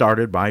was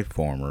started by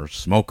former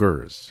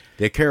smokers.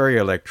 They carry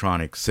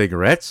electronic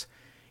cigarettes,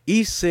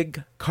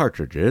 e-cig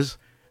cartridges,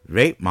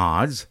 vape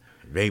mods,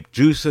 vape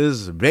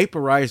juices,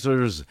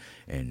 vaporizers,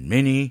 and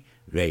many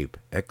vape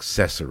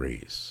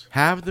accessories.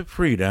 Have the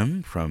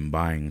freedom from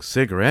buying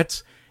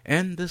cigarettes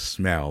and the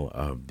smell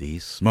of the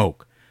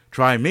smoke.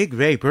 Try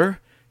Mgfg.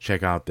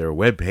 Check out their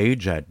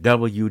webpage at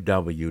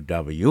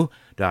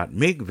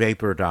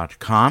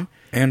www.mgvapor.com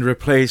and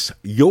replace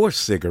your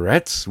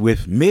cigarettes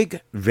with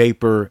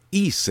Mgfg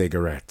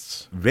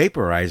e-cigarettes.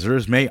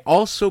 Vaporizers may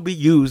also be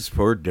used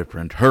for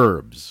different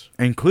herbs,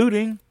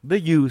 including the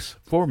use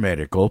for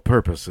medical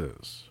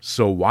purposes.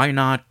 So why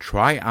not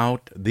try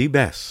out the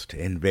best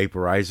in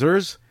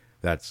vaporizers?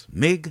 That's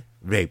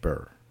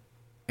Mgfg.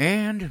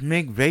 And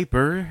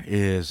Mgfg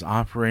is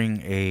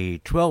offering a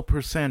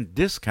 12%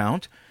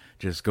 discount.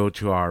 Just go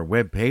to our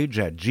webpage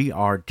at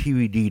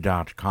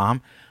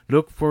grtvd.com,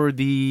 look for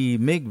the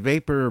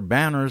Mgfg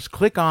banners,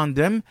 click on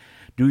them,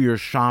 do your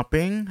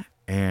shopping,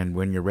 and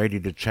when you're ready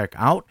to check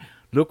out,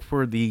 look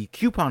for the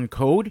coupon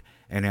code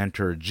and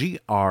enter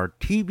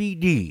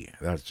GRTVD.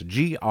 That's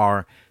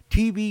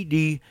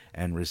GRTVD,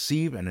 and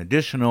receive an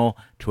additional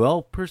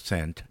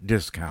 12%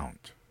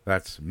 discount.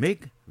 That's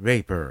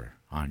Mgfg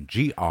on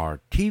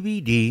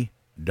grtvd.com.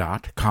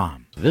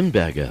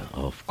 Wimberger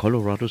of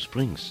Colorado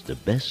Springs, the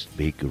best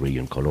bakery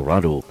in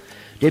Colorado.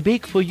 They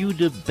bake for you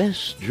the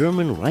best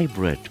German rye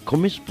bread,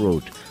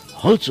 Kommissbrot,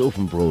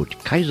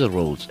 Holzofenbrot, Kaiser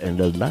rolls, and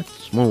a lot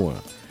more.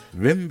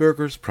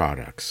 Wimberger's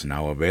products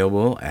now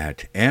available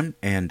at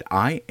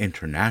M&I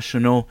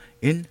International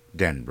in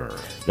Denver.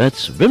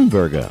 That's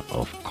Wimberger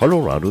of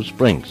Colorado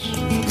Springs.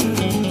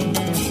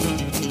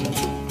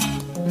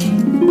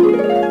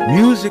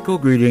 Musical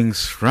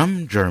greetings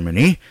from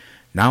Germany,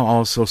 now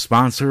also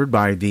sponsored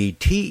by the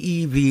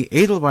TEV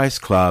Edelweiss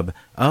Club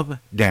of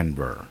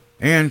Denver.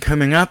 And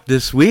coming up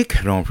this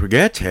week, don't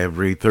forget,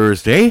 every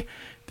Thursday,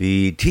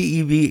 the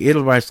TEV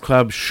Edelweiss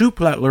Club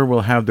Schuhplattler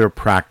will have their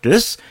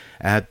practice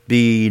at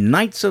the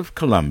Knights of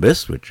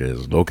Columbus, which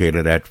is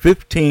located at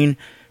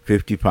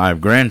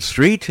 1555 Grand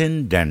Street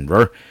in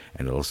Denver,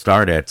 and it'll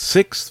start at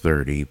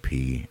 6:30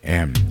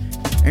 p.m.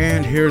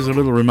 And here's a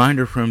little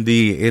reminder from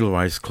the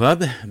Edelweiss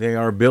Club. They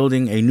are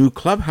building a new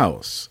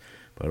clubhouse,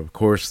 but of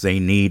course they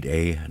need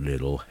a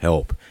little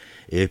help.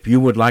 If you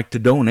would like to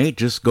donate,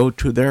 just go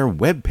to their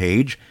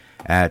webpage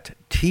at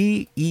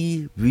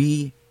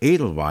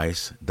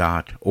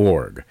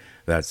tevedelweiss.org.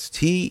 That's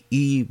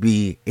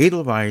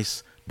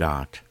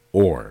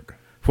tevedelweiss.org.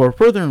 For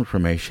further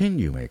information,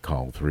 you may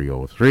call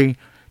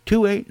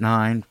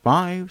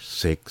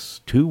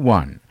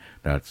 303-289-5621.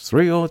 That's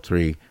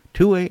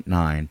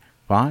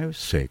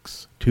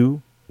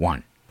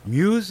 303-289-5621.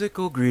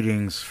 Musical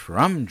greetings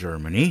from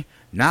Germany,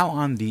 now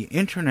on the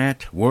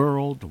internet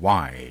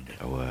worldwide.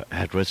 Our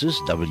address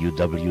is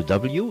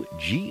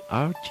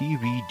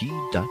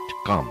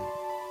www.grtvd.com.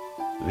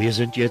 Wir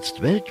sind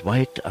jetzt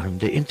weltweit an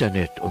der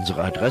Internet.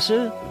 Unsere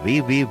Adresse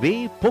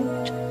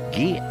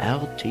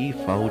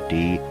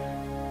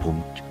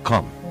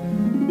www.grtvd.com.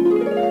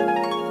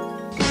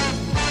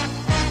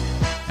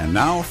 And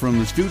now from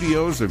the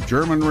studios of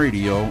German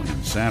Radio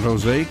in San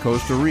Jose,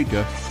 Costa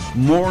Rica,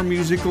 more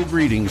musical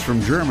greetings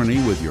from Germany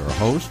with your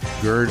host,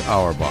 Gerd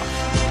Auerbach.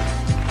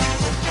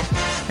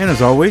 And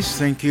as always,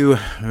 thank you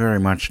very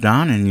much,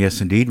 Don. And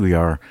yes, indeed, we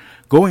are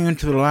going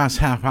into the last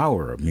half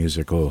hour of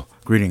musical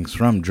greetings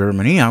from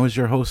Germany. I was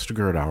your host,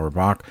 Gerd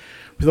Auerbach,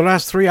 for the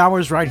last 3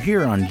 hours right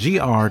here on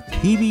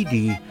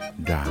grtvd.com.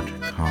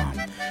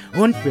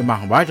 Und wir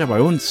machen weiter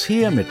bei uns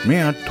hier mit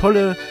mehr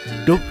tolle,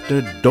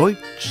 dufte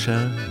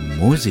deutsche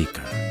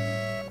Musiker.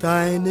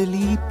 Deine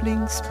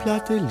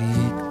Lieblingsplatte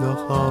liegt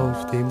noch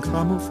auf dem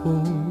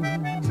Grammophon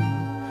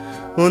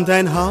und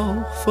ein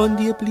Hauch von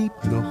dir blieb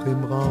noch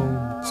im Raum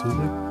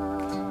zurück.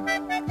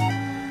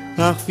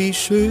 Ach, wie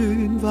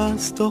schön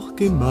war's doch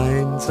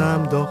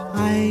gemeinsam, doch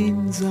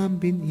einsam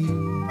bin ich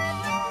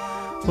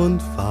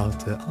und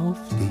warte auf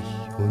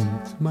dich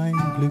und mein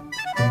Glück.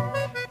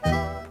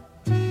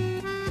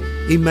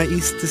 Immer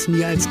ist es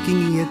mir, als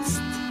ginge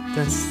jetzt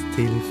das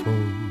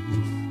Telefon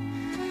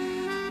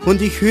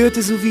und ich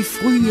hörte so wie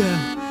früher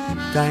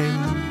dein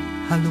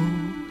Hallo.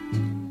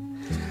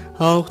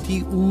 Auch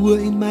die Uhr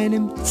in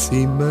meinem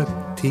Zimmer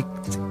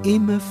tickt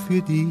immer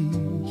für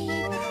dich,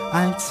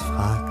 als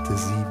fragte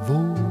sie,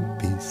 wo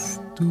bist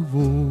du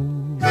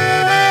wohl?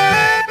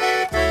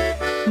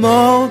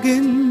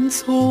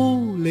 Morgens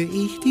hole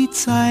ich die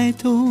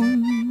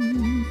Zeitung,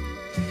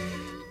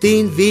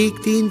 den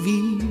Weg, den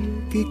wir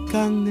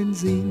gegangen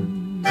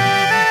sind.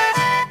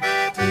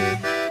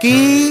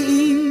 Geh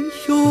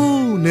ich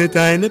ohne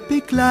deine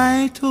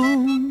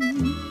Begleitung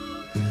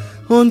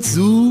und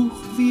such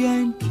wie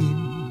ein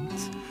Kind,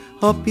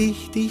 ob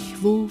ich dich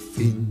wo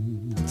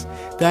find.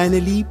 Deine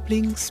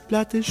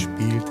Lieblingsplatte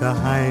spielt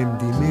daheim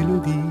die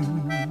Melodie.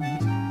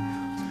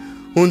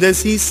 Und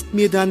es ist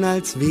mir dann,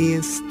 als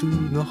wärst du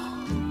noch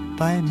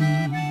bei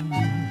mir.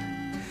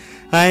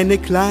 Eine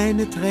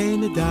kleine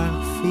Träne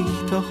darf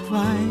ich doch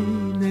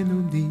weinen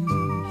um dich.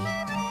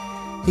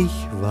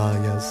 Ich war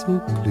ja so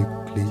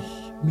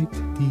glücklich mit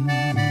dir.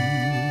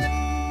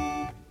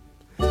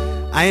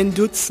 Ein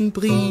Dutzend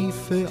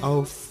Briefe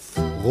auf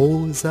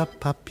rosa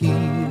Papier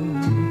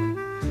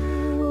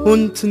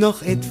und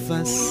noch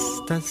etwas,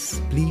 das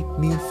blieb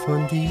mir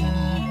von dir.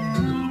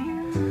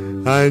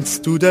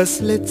 Als du das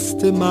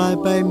letzte Mal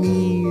bei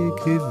mir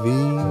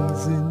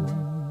gewesen,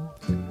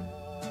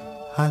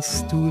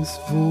 hast du es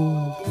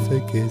wohl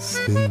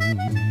vergessen.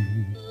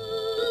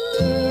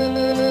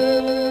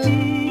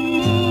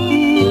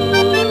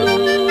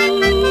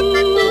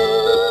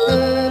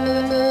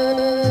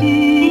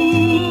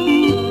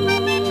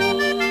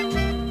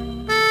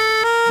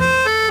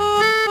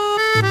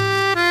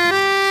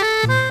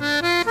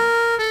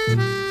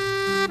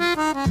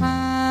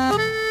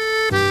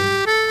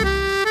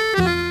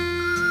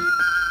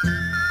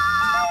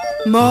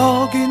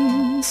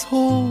 Morgens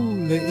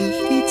hole ich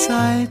die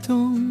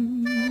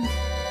Zeitung,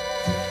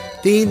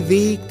 den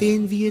Weg,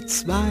 den wir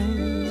zwei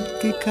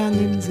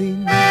gegangen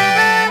sind,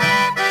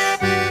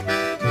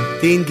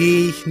 den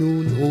geh ich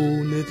nun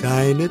ohne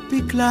deine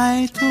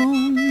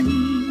Begleitung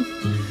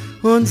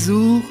und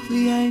such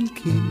wie ein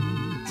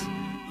Kind,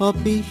 ob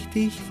ich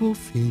dich wo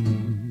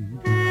find.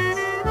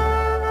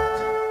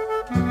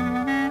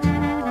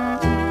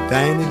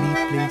 Deine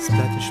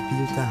Lieblingsplatte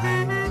spielt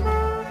daheim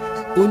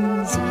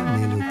unsere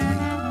Melodie.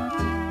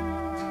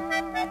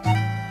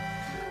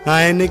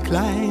 Eine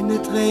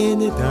kleine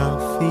Träne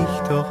darf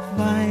ich doch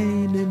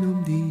weinen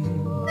um dich.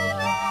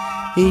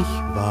 Ich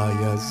war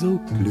ja so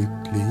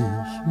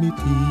glücklich mit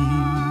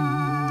dir.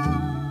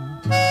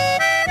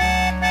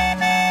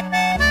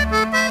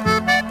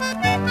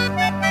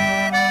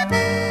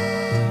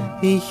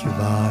 Ich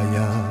war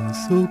ja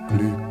so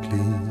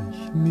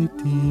glücklich mit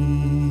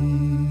dir.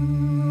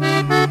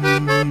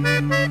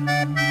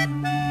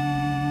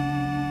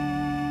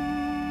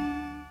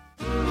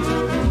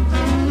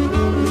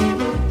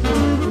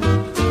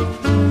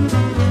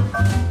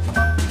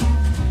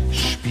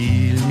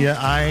 Mir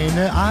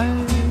eine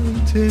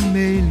alte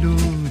Melodie,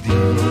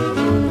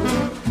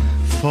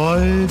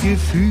 voll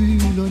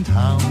Gefühl und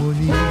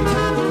Harmonie,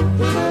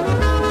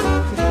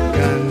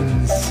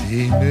 ganz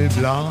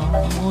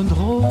himmelblau und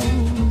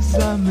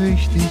rosa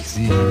möchte ich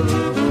sie,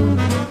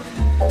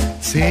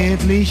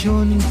 zärtlich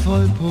und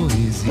voll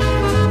Poesie.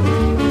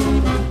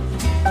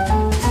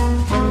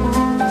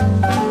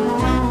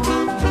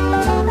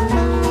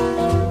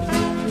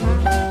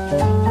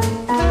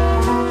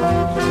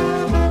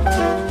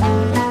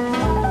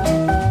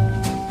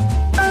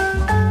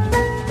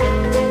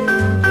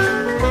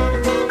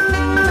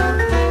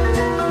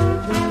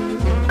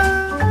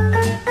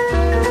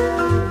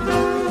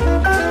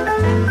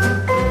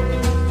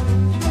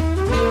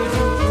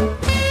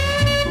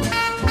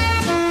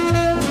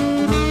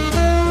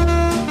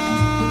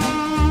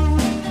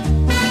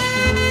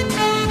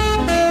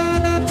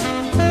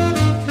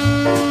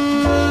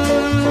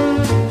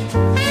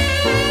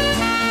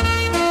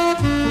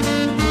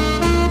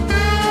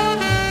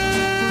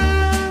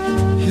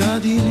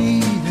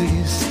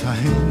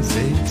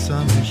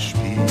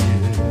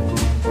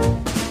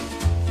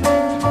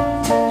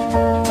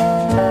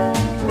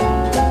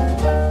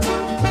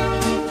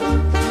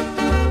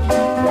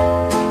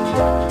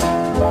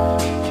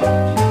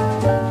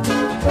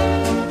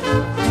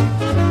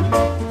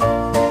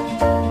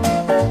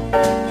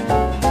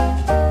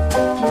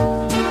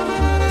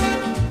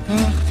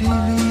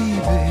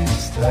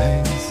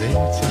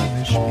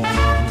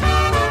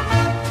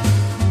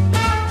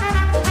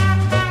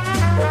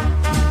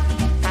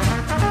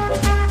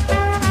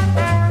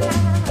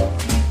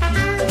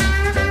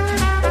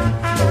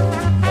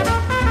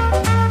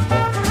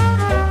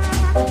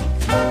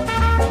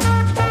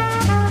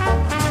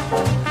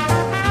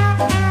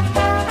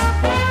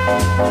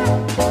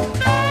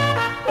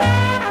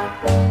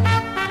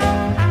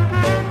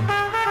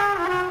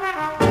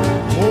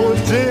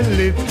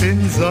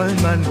 Soll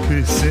man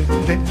küssen,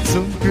 denn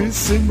zum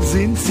Küssen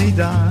sind sie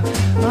da,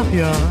 ach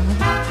ja.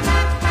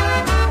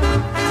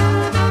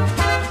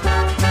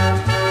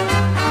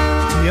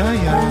 Ja,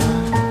 ja.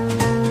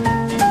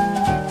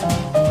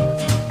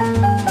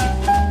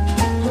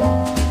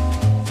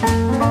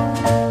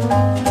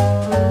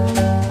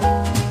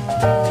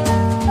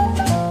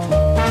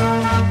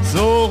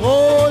 So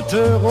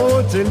rote,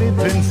 rote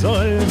Lippen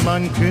soll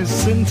man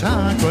küssen,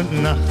 Tag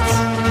und Nacht.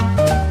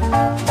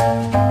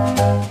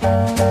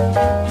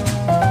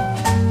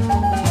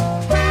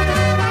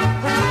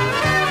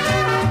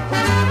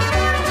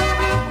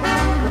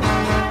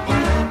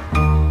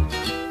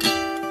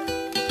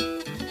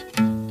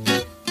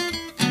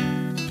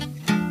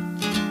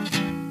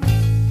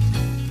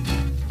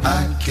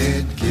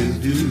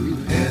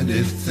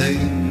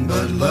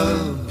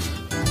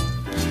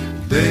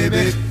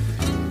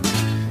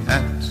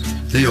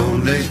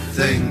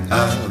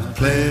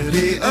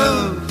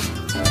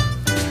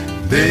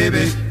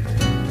 Baby,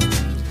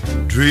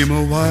 dream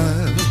a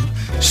while,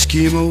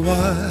 scheme a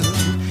while,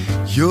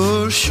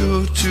 you're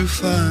sure to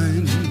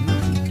find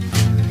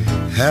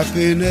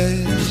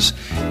happiness,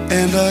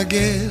 and I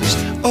guess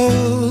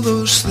all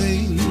those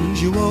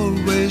things you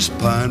always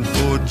pine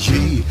for.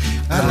 Gee,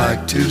 I'd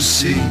like to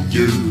see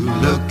you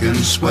looking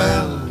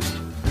swell.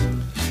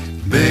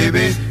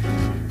 Baby,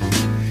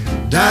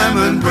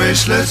 diamond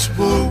bracelets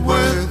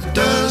Woolworth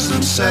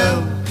doesn't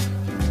sell.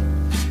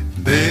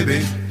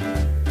 Baby,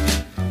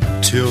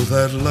 till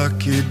that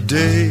lucky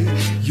day,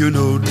 you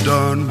know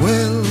darn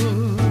well,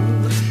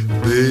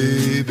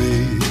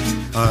 baby,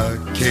 I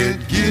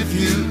can't give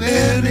you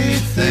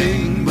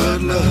anything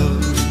but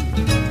love.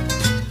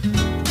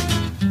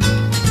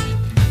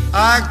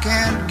 I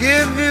can't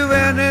give you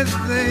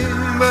anything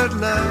but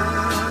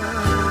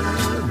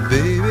love,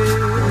 baby.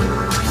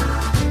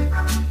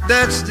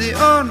 That's the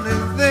only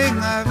thing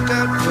I've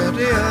got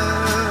plenty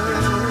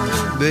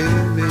of,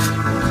 baby.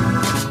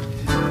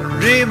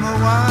 Dream a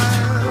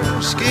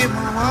while, scheme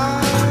a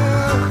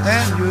while,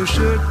 and you're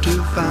sure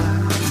to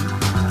find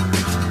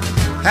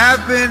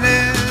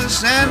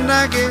happiness, and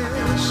I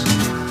guess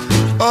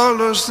all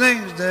those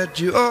things that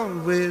you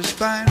always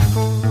pine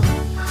for.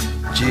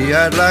 Gee,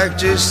 I'd like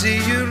to see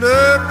you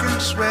looking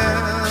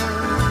swell,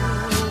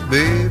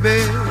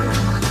 baby.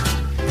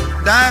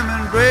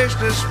 Diamond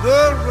bracelets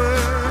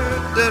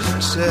Woolworth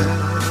doesn't sell,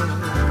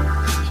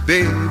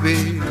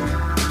 baby.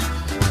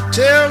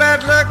 Till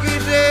that lucky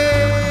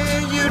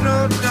day, you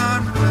know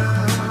darn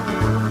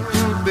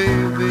well,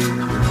 baby,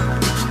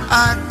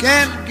 I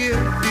can't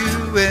give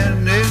you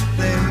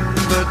anything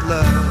but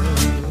love.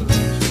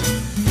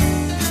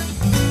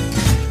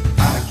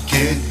 I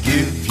can't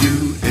give you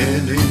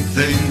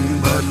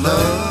anything but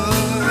love,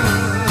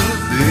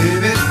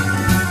 baby.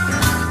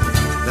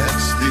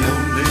 That's the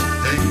only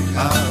thing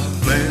I've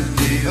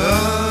plenty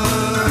of,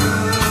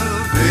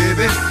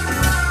 baby.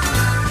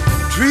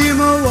 Dream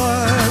a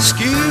while,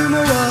 scheme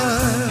a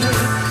while,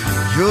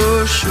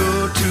 you're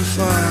sure to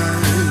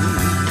find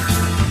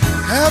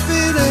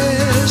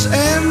happiness,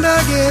 and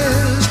I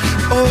guess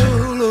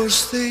all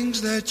those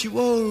things that you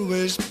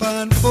always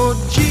pine for.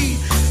 Gee,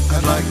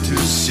 I'd like to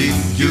see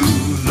you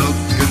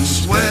looking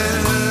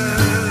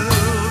swell,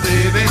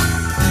 baby.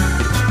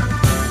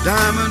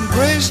 Diamond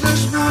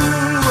bracelets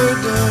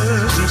Woolworth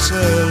doesn't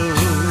sell,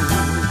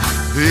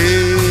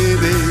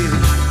 baby.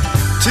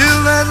 Till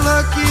that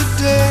lucky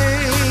day,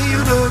 you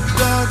know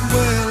darn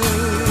well,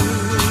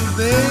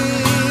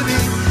 baby,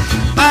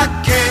 I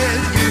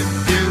can't give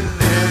you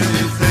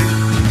anything.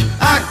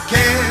 I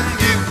can't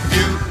give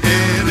you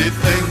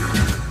anything.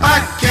 I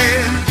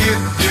can't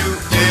give you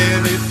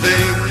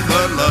anything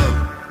but love.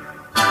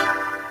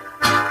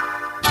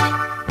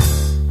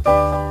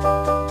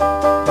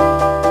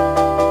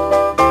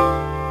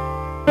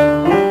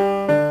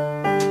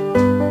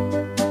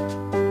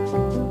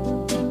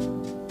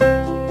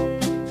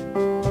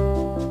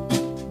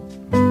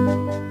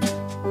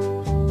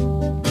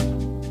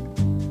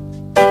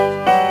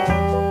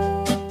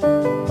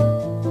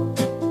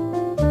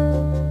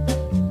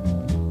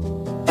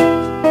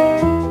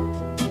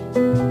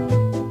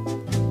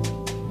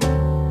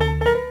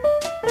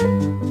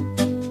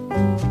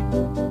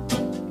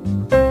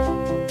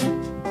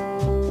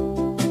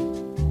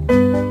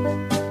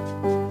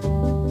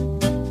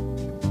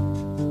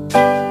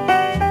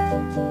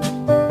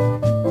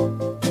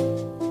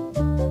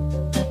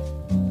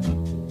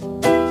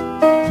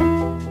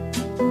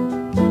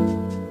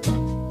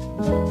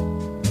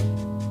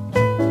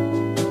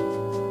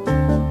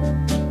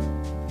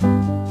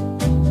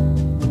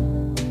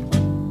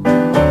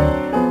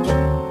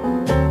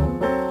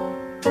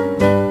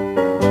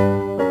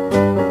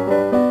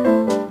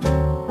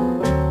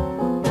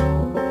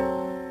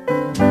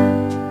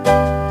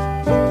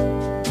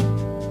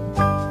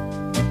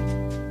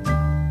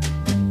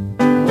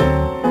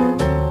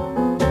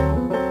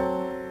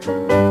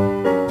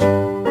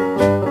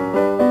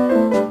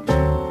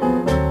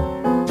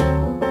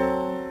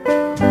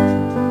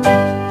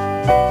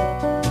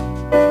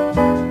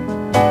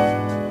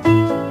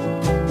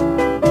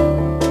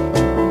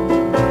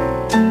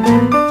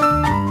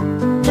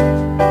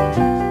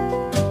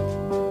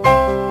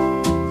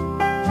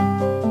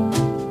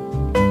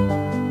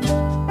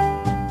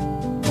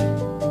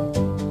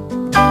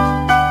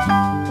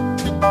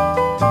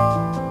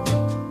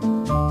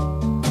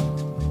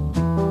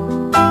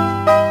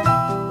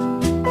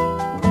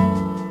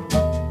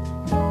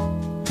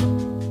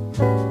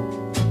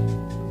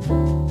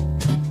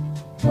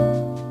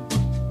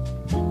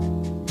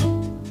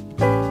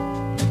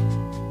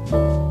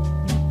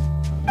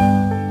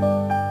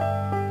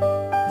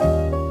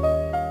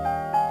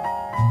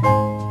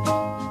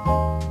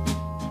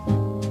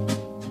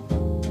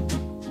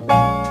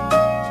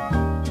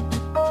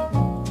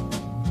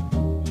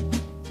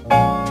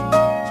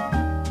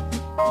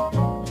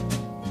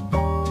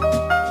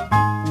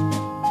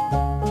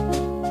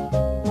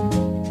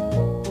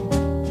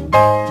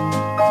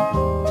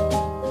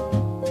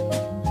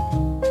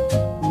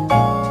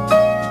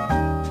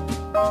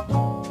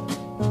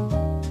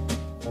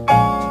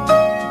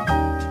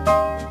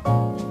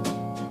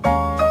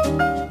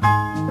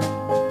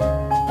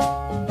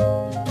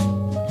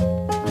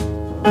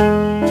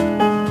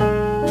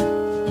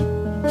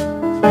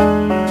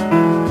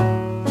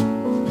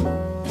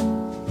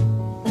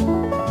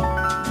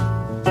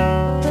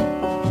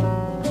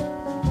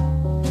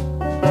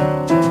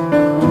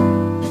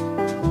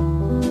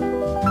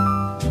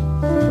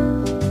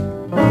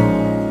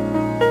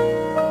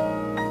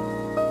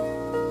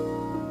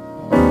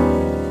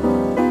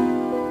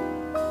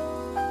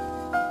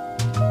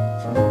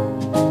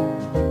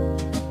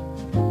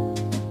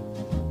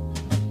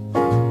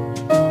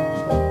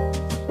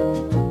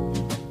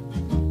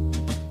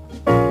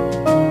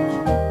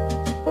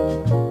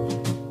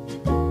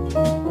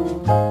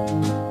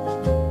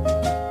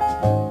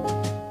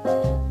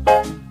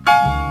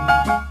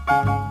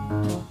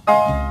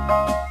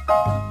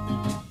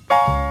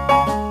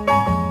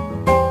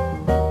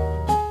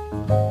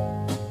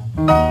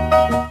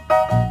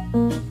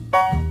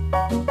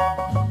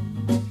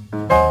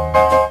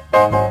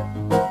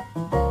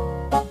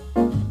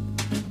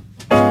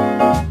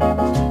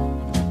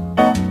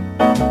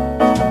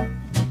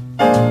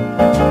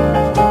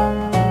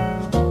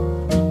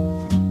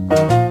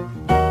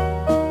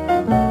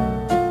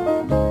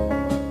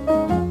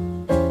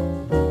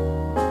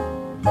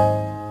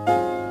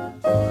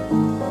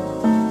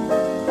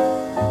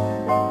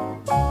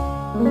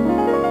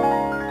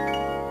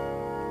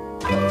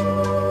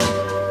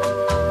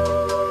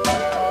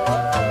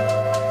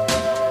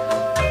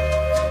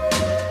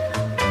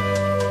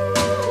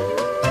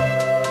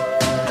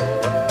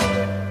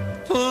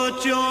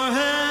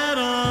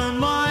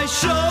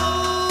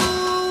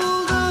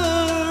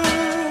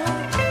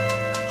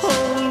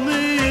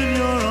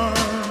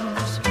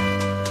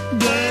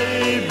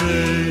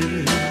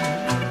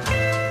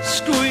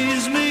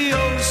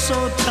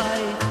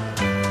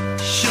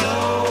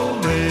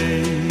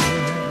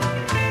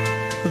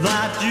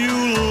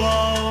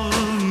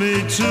 love me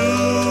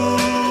too.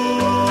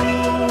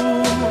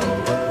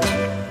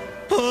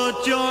 Put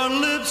your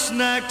lips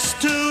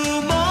next to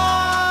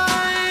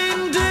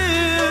mine,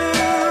 dear.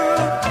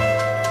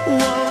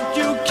 Won't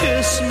you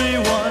kiss me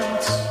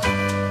once,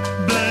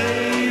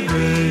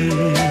 baby?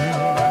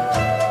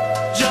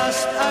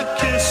 Just a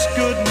kiss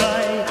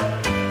goodnight,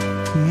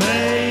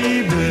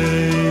 maybe.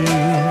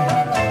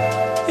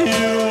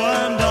 You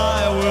and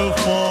I will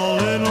fall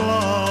in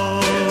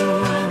love.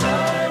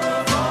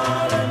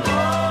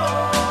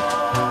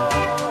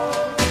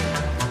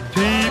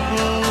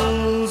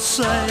 People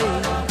say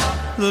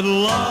that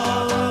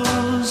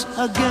love's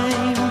a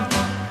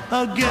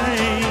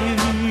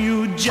game you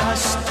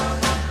just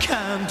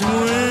can't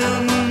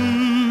win.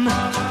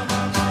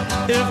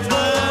 If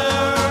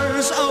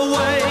there's a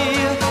way,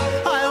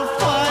 I'll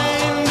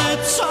find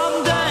it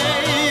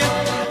someday,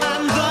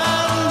 and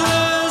then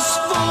this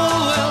fool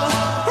will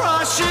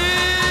rush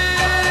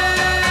in.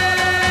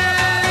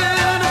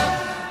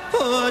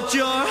 Put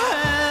your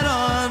head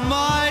on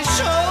my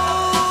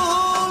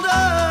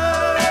shoulder,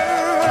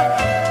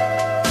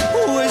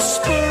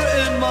 whisper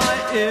in my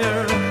ear,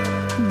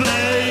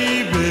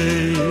 baby,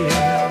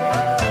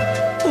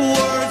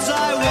 words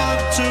I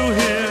want to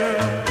hear.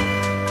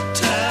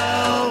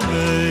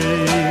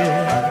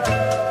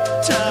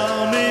 Tell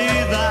me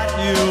that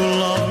you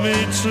love me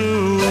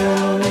too.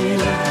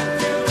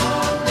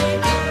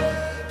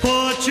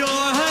 Put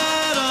your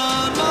head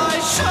on my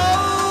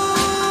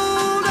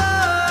shoulder,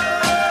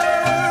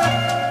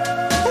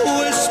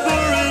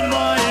 whisper in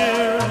my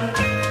ear,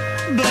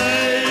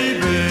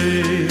 baby,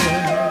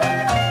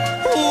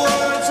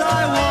 words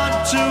I want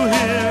to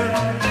hear,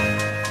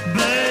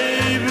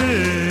 baby.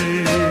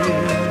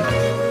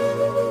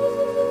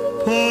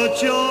 Put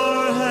your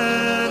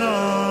head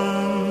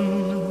on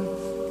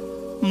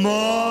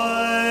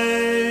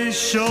my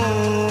shoulder.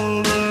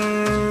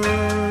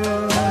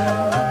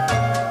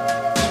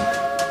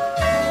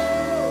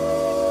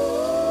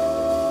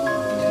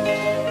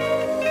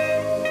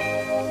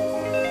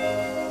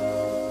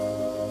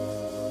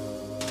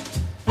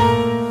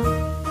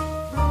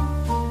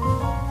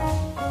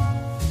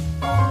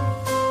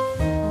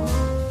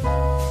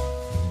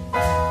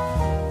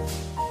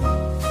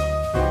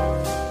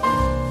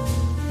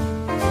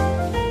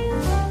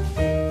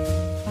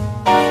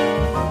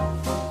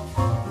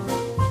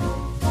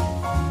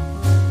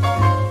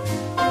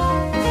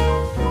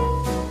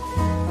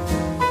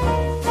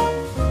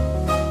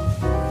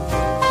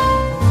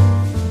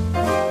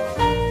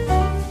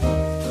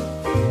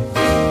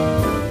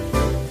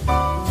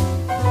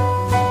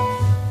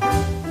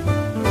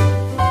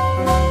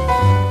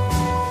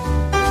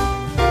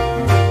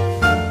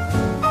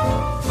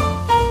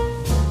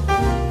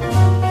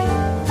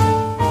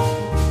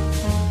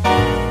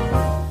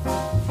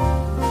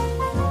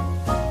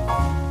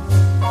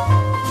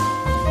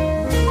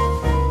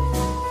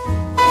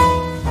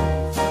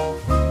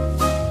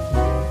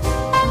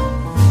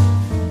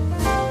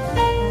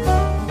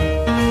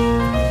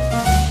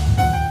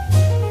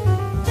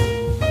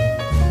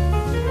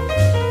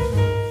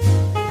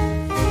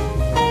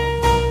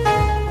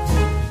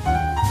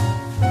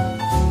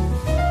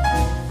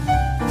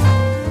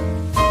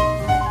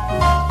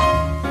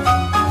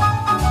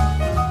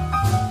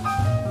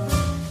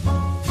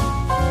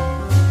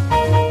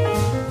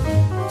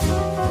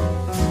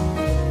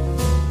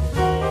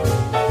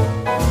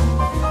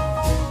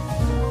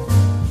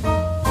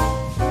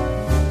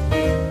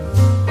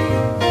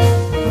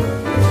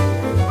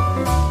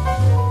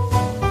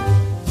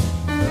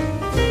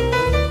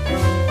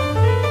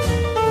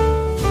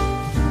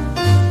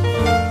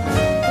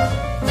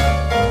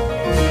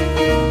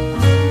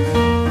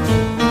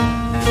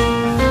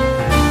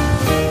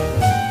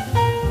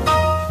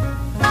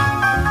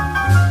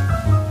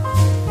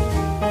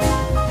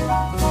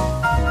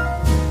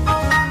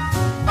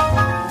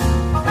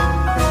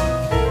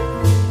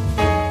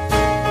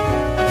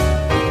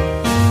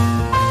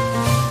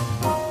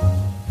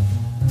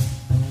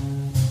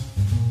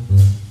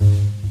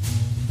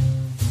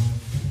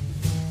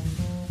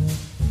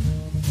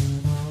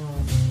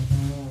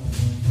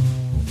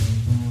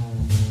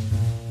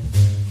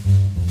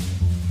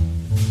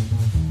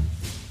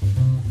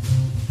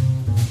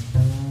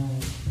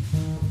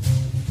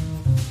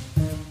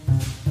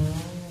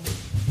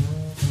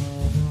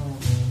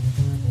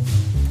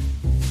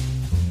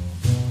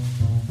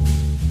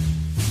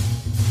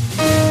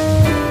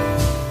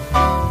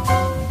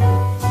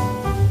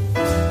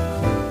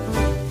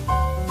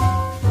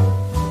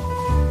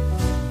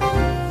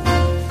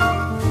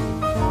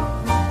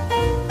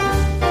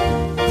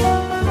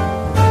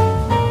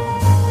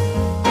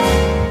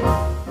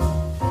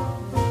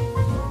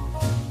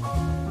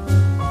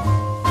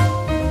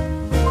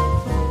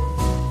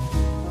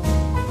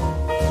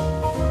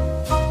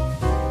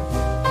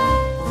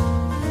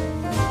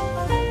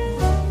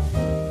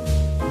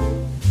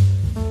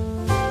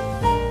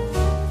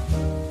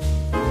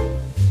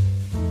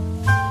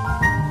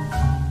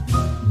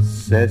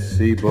 C'est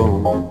si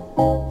bon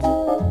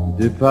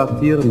de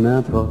partir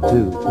n'importe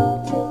où,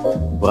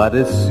 bras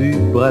dessus,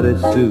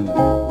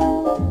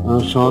 en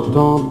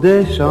chantant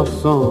des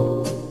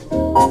chansons.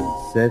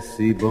 C'est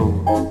si bon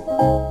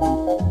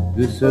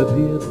de se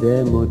dire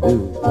des mots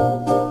doux,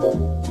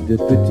 de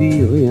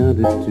petits rien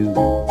de tout,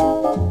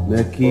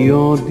 mais qui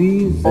en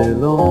disent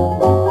long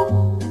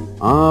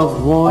en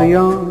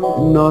voyant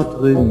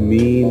notre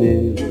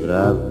mine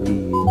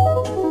ravie.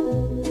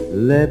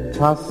 Les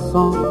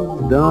passants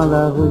dans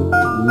la rue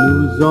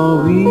nous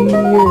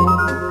enviaient.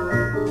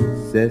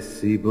 C'est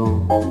si bon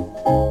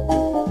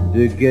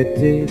de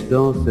guetter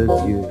dans ses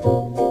yeux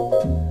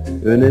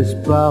un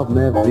espoir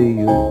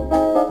merveilleux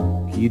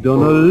qui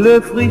donne le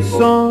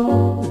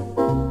frisson.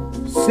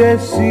 C'est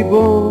si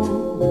bon,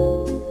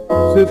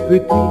 ce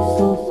petit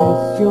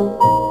sensation,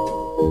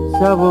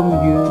 ça vaut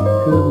mieux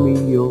que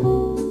million.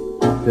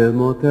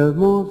 Tellement,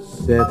 tellement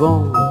c'est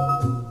bon,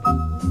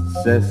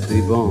 c'est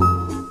si bon.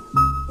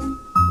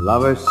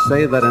 Lovers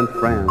say that in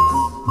France,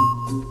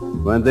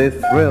 when they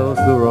thrill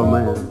to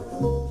romance,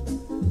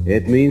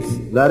 it means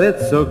that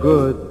it's so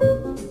good,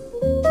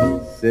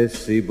 c'est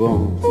si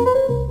bon.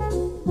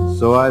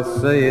 So I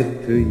say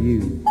it to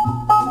you,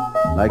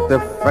 like the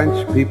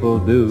French people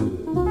do,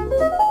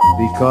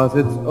 because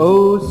it's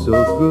oh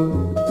so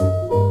good.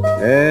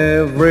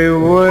 Every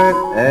word,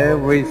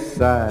 every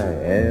sigh,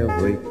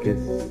 every kiss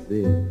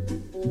there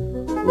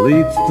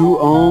leads to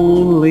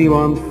only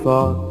one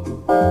thought,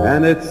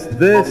 and it's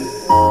this,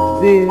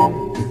 dear,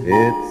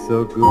 it's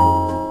so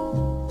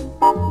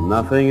good.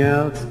 Nothing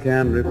else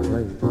can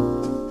replace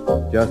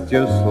just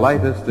your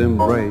slightest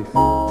embrace.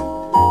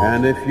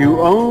 And if you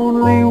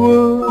only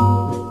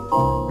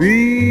would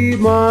be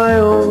my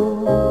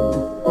own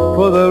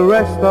for the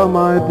rest of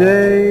my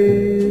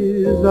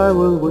days, I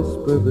will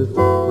whisper this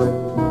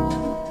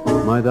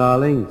phrase, my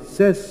darling,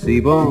 c'est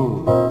si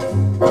bon.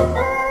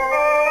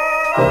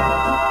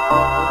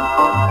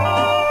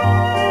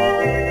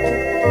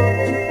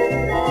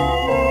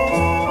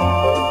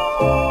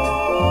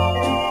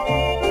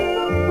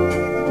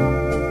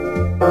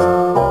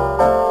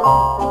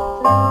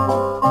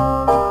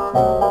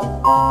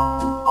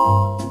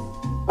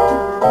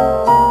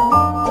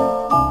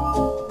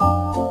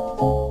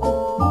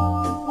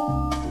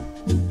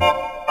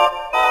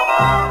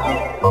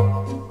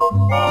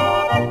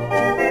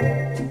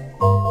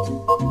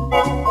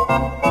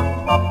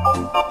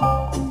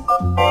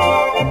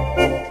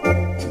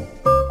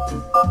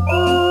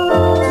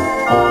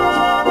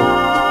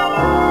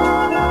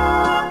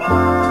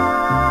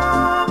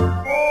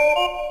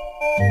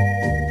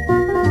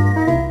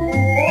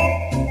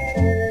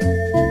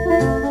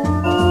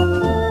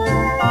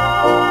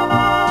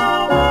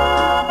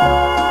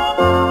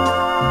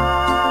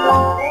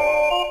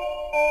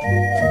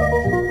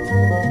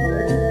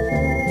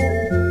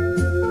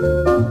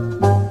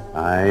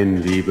 Ein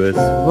liebes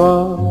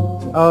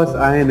Wort aus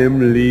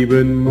einem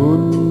lieben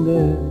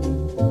Munde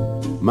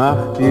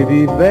macht dir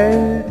die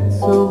Welt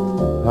zum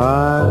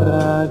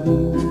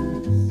Paradies.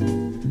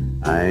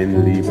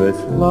 Ein liebes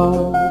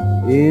Wort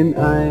in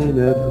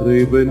einer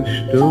trüben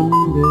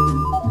Stunde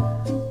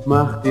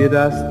macht dir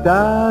das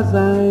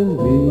Dasein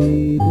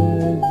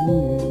wieder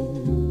süß.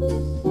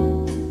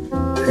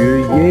 Für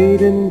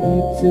jeden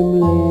gibt's im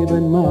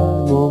Leben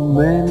mal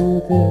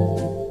Momente,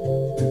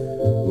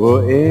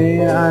 wo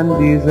an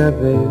dieser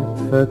Welt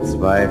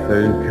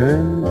verzweifeln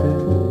könnte.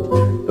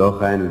 Doch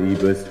ein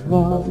liebes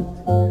Wort,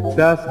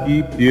 das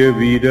gibt dir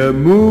wieder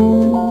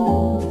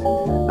Mut.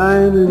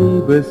 Ein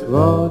liebes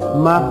Wort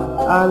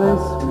macht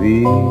alles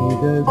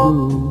wieder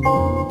gut.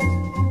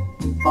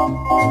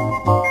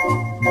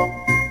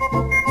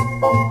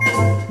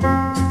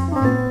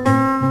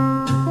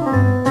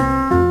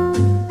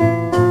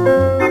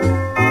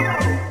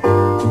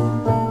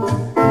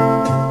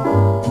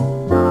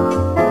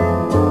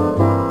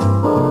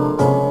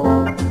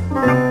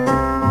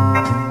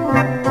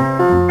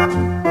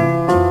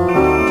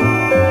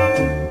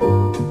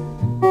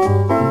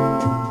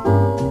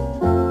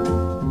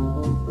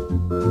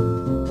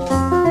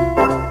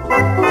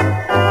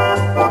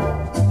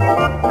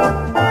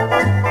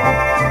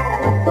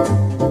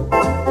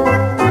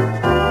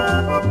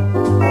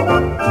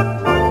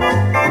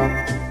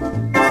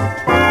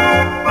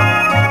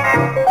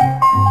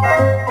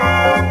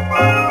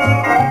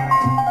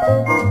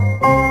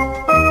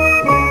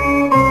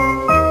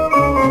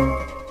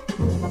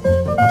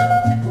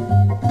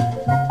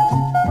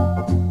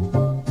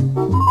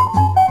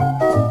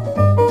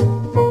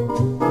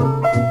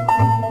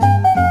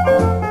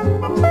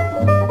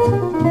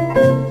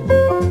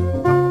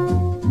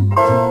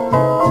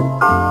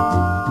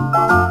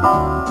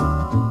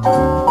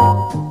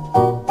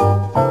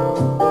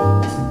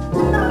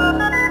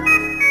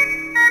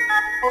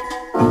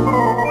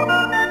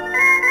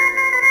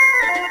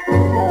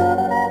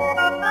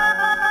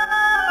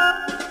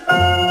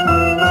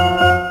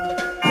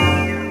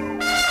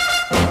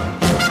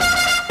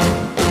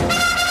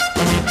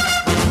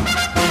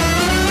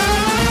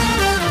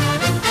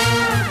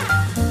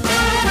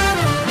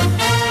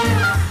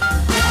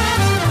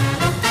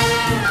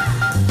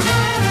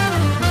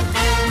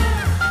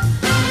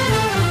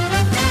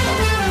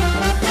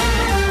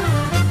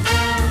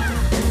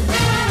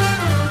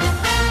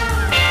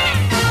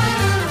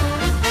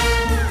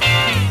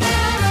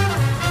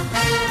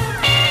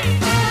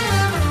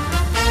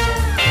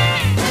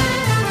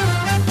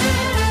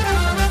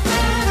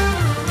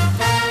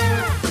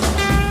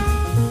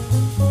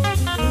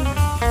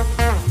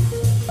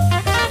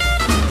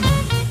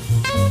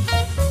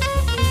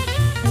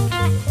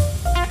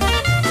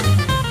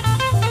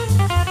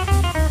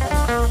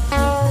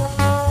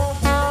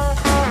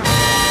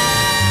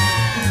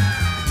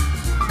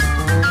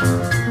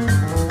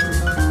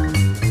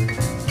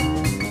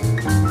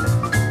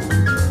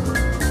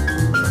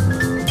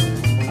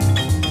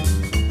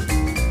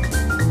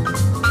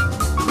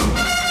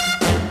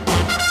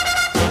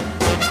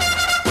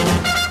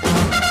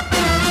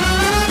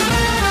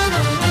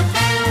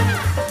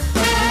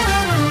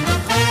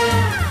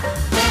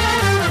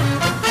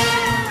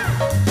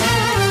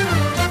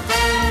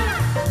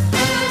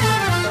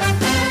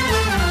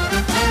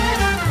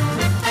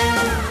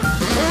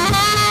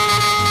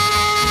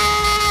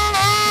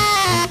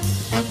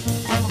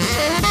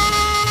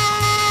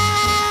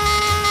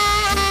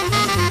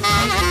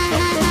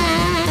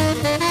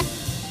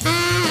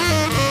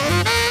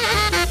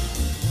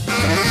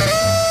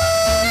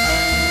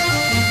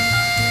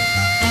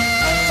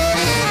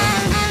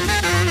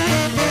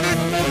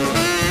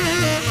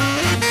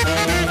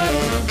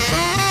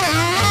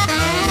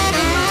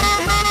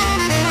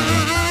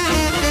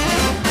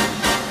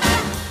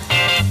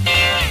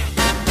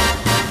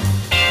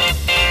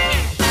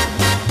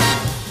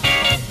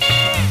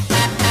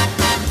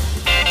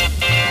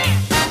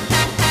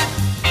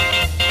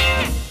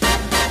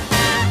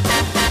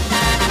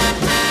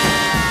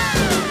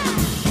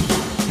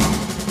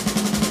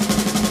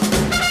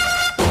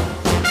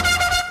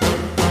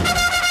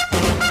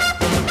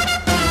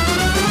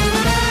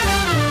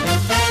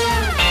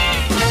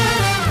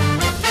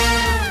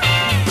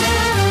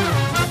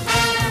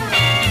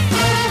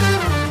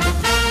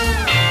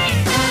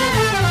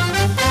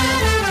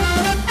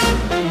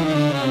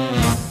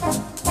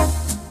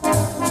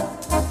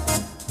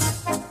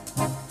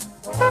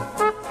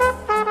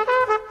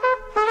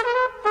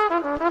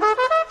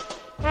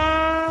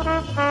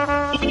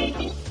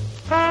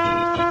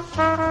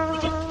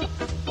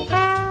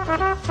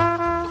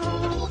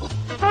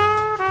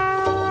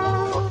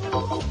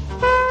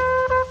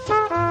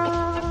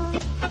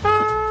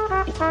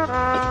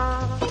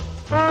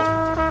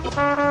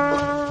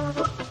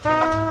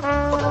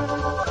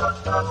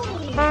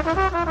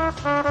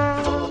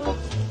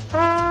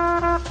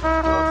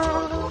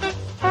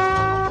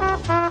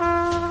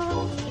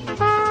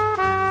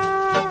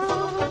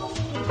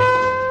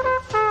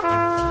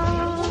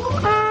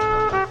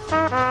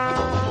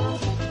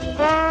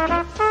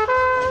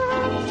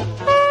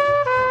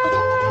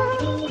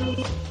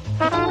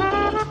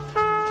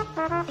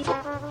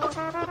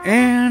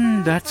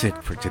 And that's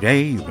it for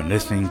today. You've been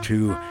listening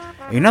to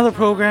another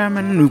program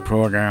and a new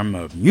program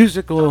of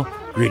musical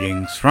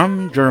greetings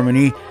from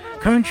Germany,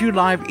 coming to you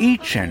live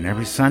each and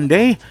every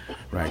Sunday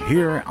right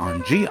here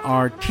on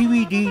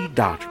grtvd.com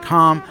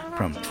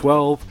from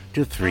 12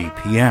 to 3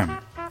 p.m.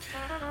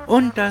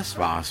 Und das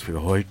war's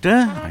für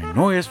heute. Ein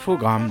neues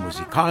Programm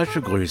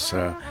musikalische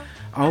Grüße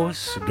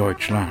aus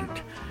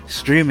Deutschland.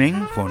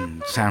 Streaming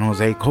von San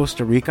Jose,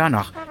 Costa Rica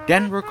nach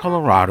Denver,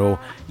 Colorado,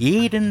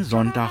 jeden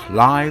Sonntag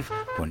live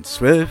von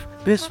 12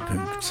 bis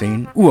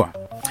 15 Uhr.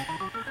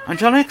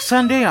 Until next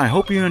Sunday, I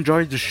hope you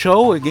enjoyed the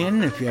show.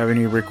 Again, if you have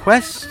any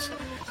requests,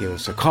 give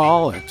us a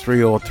call at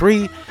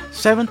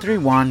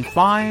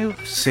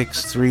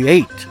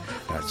 303-731-5638.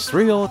 That's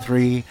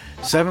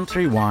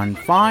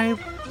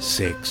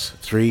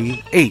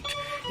 303-731-5638.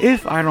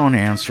 If I don't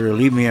answer,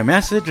 leave me a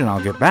message and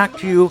I'll get back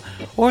to you,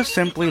 or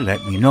simply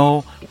let me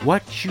know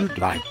what you'd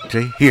like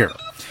to hear.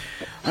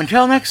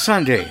 Until next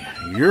Sunday,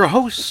 your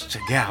host,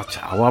 Gert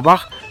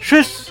Auerbach.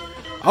 Tschüss,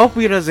 auf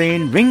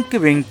Wiedersehen, winke,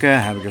 winke,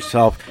 have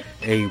yourself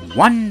a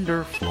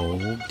wonderful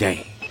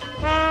day.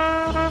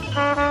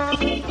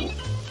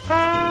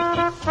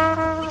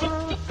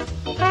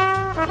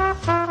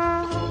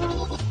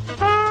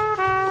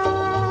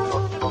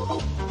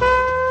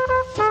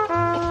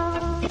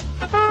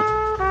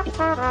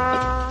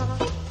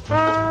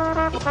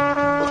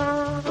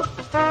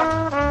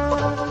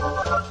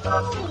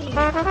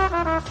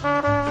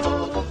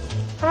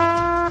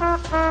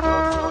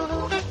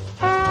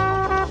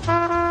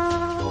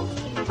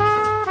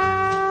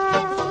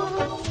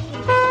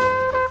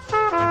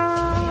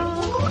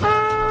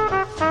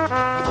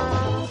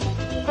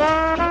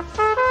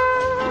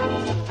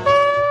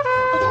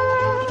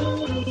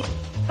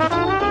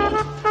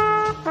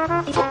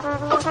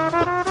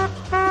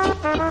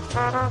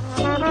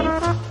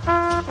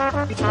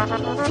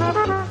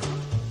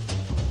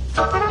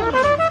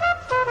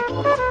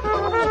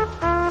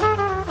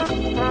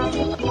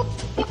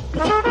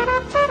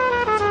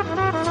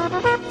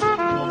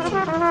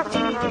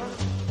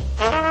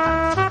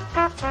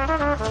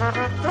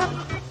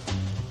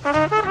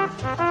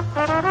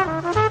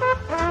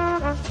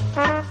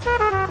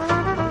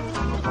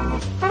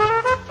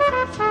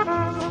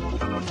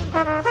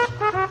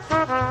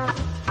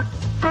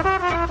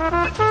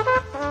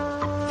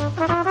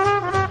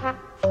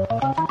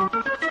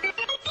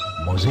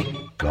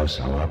 Musik aus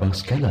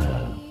Auerbachs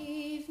Keller.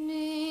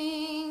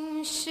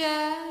 Evening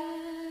shadows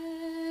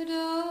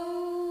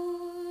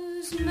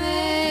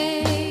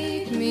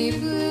make me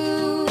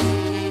blue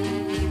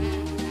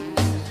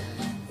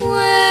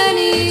when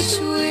each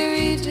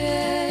weary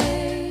day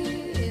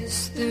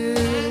is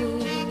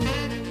through.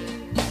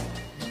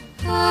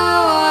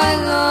 How I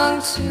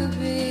long to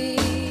be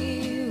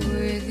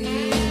with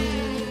you,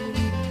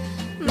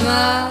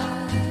 my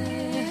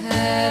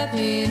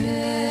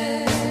happiness.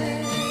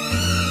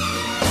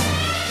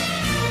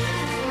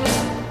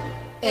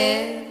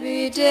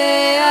 Every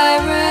day I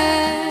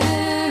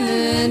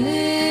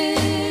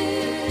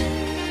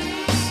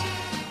reminisce,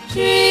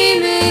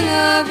 dreaming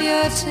of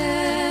your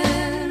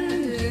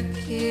tender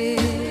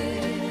kiss,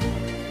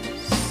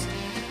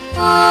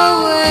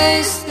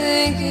 always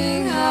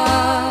thinking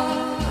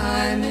how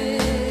I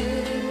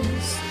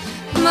miss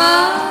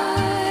my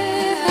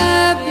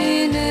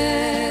happiness.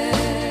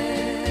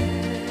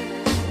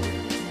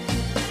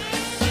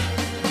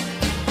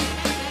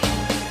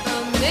 A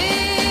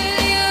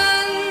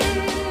million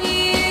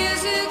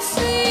years it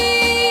seems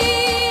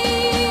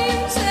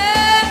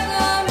have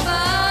gone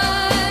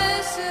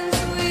by since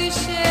we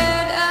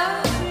shared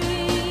our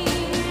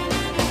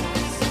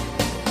dreams,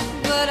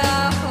 but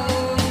I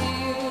hold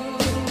you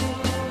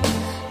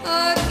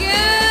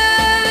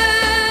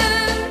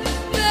again.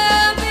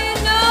 There'll be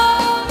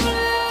no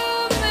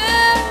blue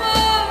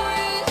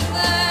memories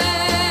then,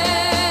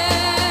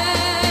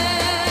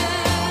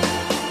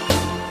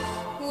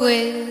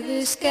 where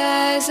the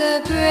skies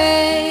are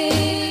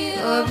gray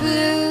or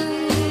blue.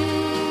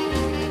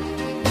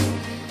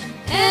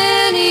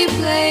 Any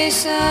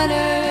place on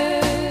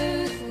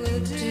earth will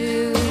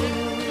do,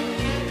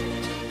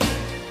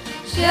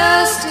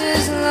 just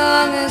as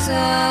long as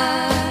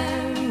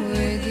I'm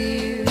with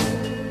you,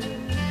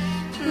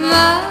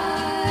 my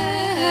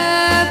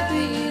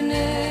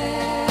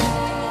happiness.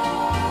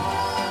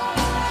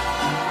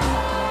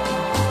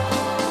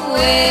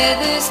 Where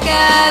the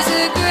skies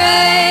are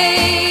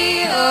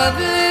gray or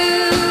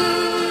blue,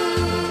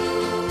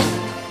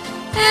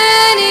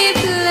 any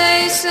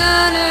place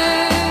on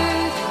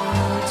earth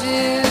will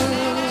do,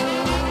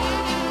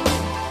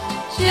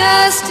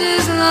 just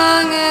as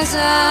long as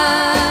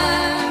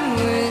I'm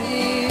with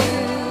you,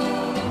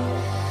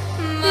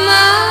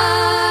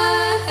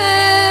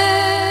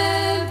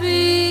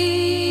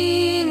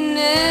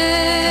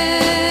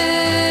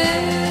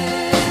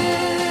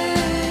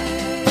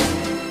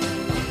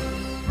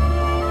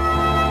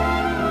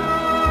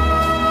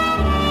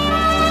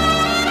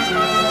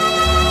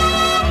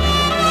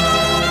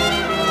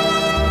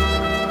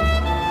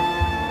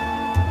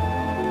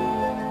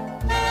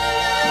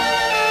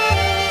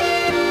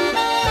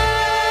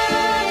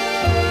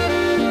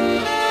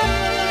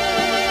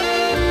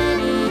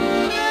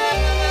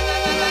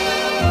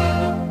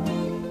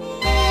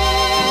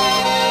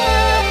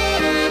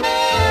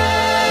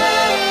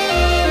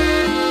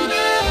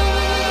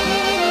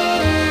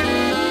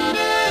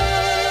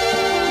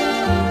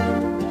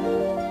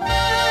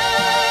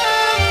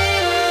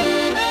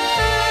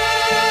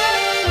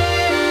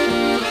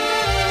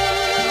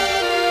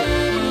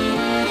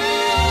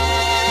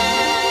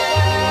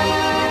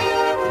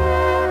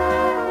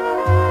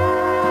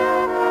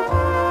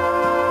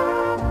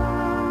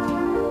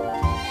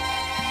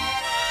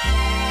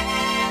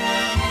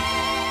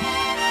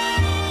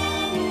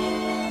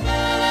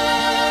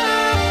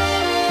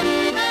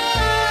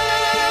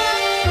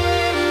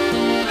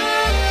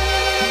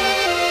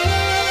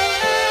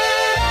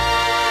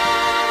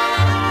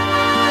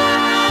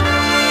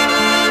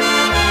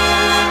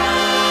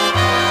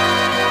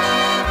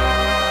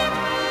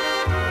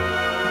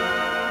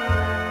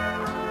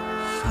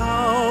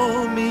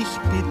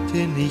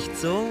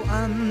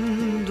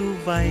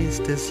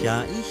 weißt es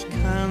ja, ich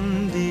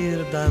kann dir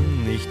dann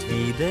nicht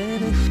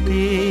widerstehen.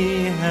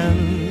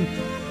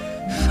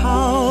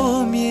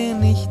 Schau mir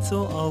nicht so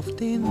auf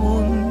den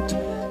Mund,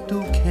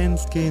 du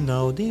kennst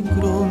genau den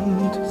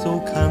Grund,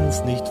 so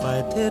kann's nicht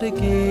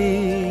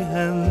weitergehen.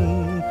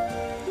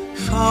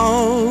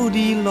 Schau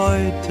die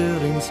Leute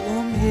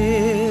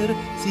ringsumher,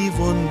 sie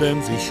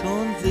wundern sich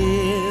schon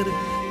sehr,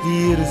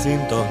 wir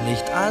sind doch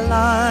nicht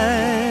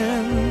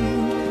allein.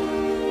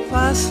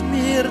 Was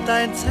mir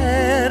dein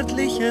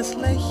zärtliches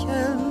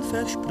Lächeln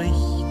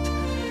verspricht,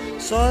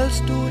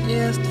 sollst du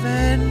erst,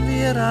 wenn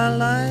wir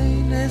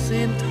alleine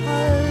sind,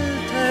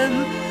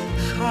 halten.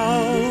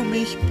 Schau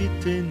mich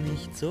bitte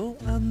nicht so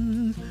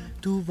an,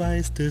 du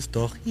weißt es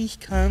doch, ich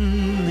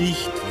kann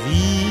nicht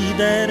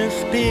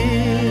widerstehen.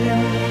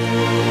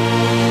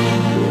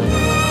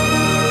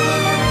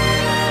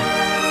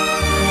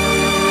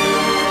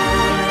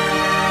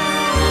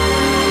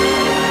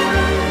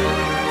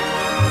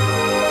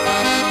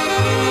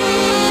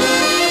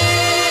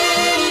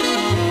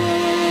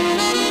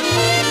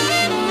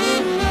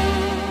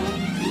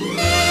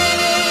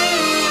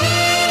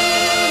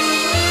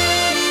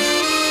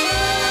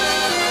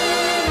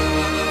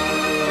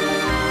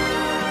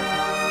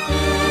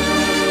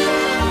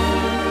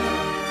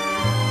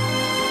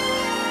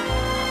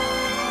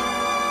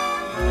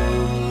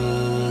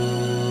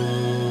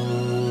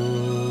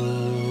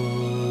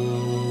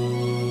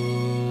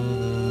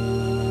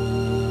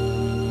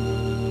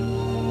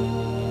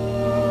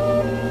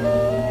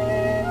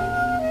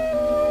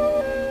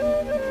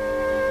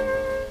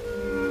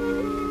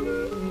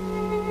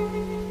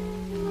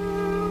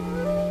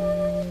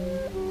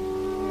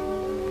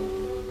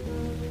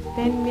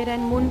 Wenn mir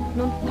dein Mund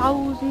nun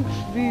 1000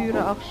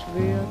 Schwüre auch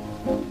schwört,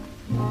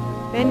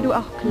 wenn du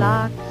auch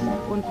klagst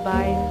und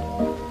weinst,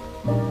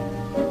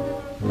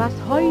 was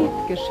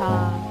heut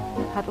geschah,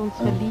 hat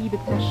unsere Liebe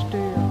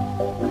zerstört,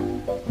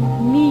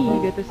 nie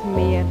wird es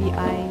mehr wie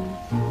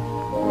einst.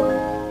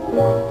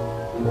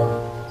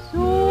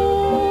 So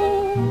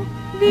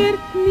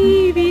wird's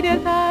nie wieder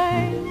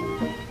sein,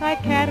 bei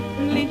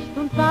Kerzenlicht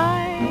und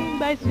Wein,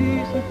 bei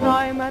süßen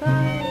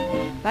Träumereien,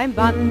 beim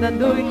Wandern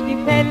durch die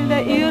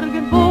Felder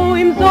irgendwo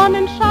im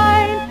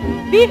Sonnenschein,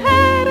 wie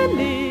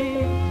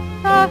herrlich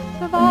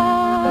das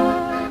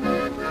war.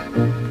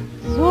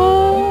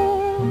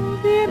 So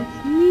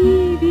wird's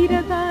nie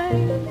wieder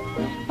sein,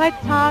 bei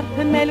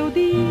zarten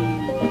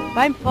Melodien,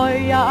 beim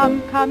Feuer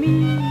am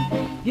Kamin.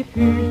 Wir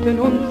fühlten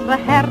unsere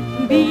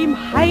Herzen wie im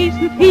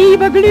heißen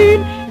Fieber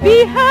glühen,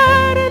 wie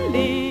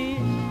herrlich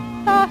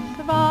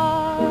das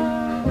war.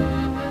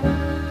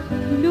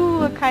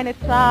 Nur keine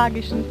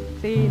tragischen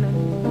Szenen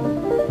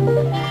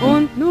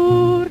und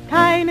nur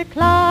keine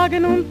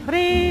Klagen und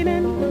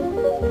Tränen,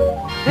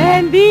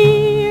 wenn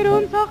wir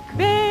uns auch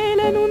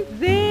quälen und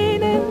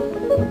sehnen,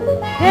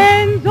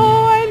 denn so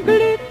ein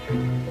Glück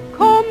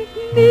kommt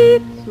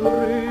nie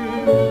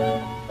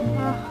zurück.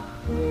 Ach,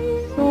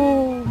 so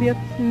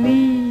wird's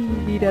nie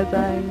wieder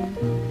sein,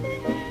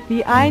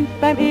 wie einst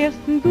beim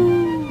ersten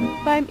Du,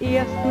 beim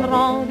ersten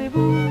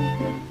Rendezvous.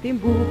 Dem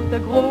Buch der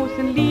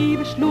großen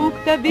Liebe schlug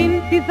der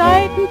Wind die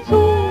Seiten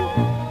zu.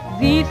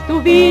 Siehst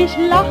du, wie ich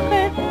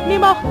lache,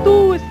 nimm auch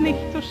du es nicht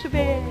so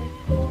schwer.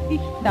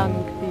 Ich dank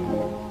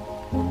dir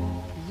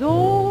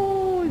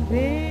so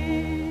sehr.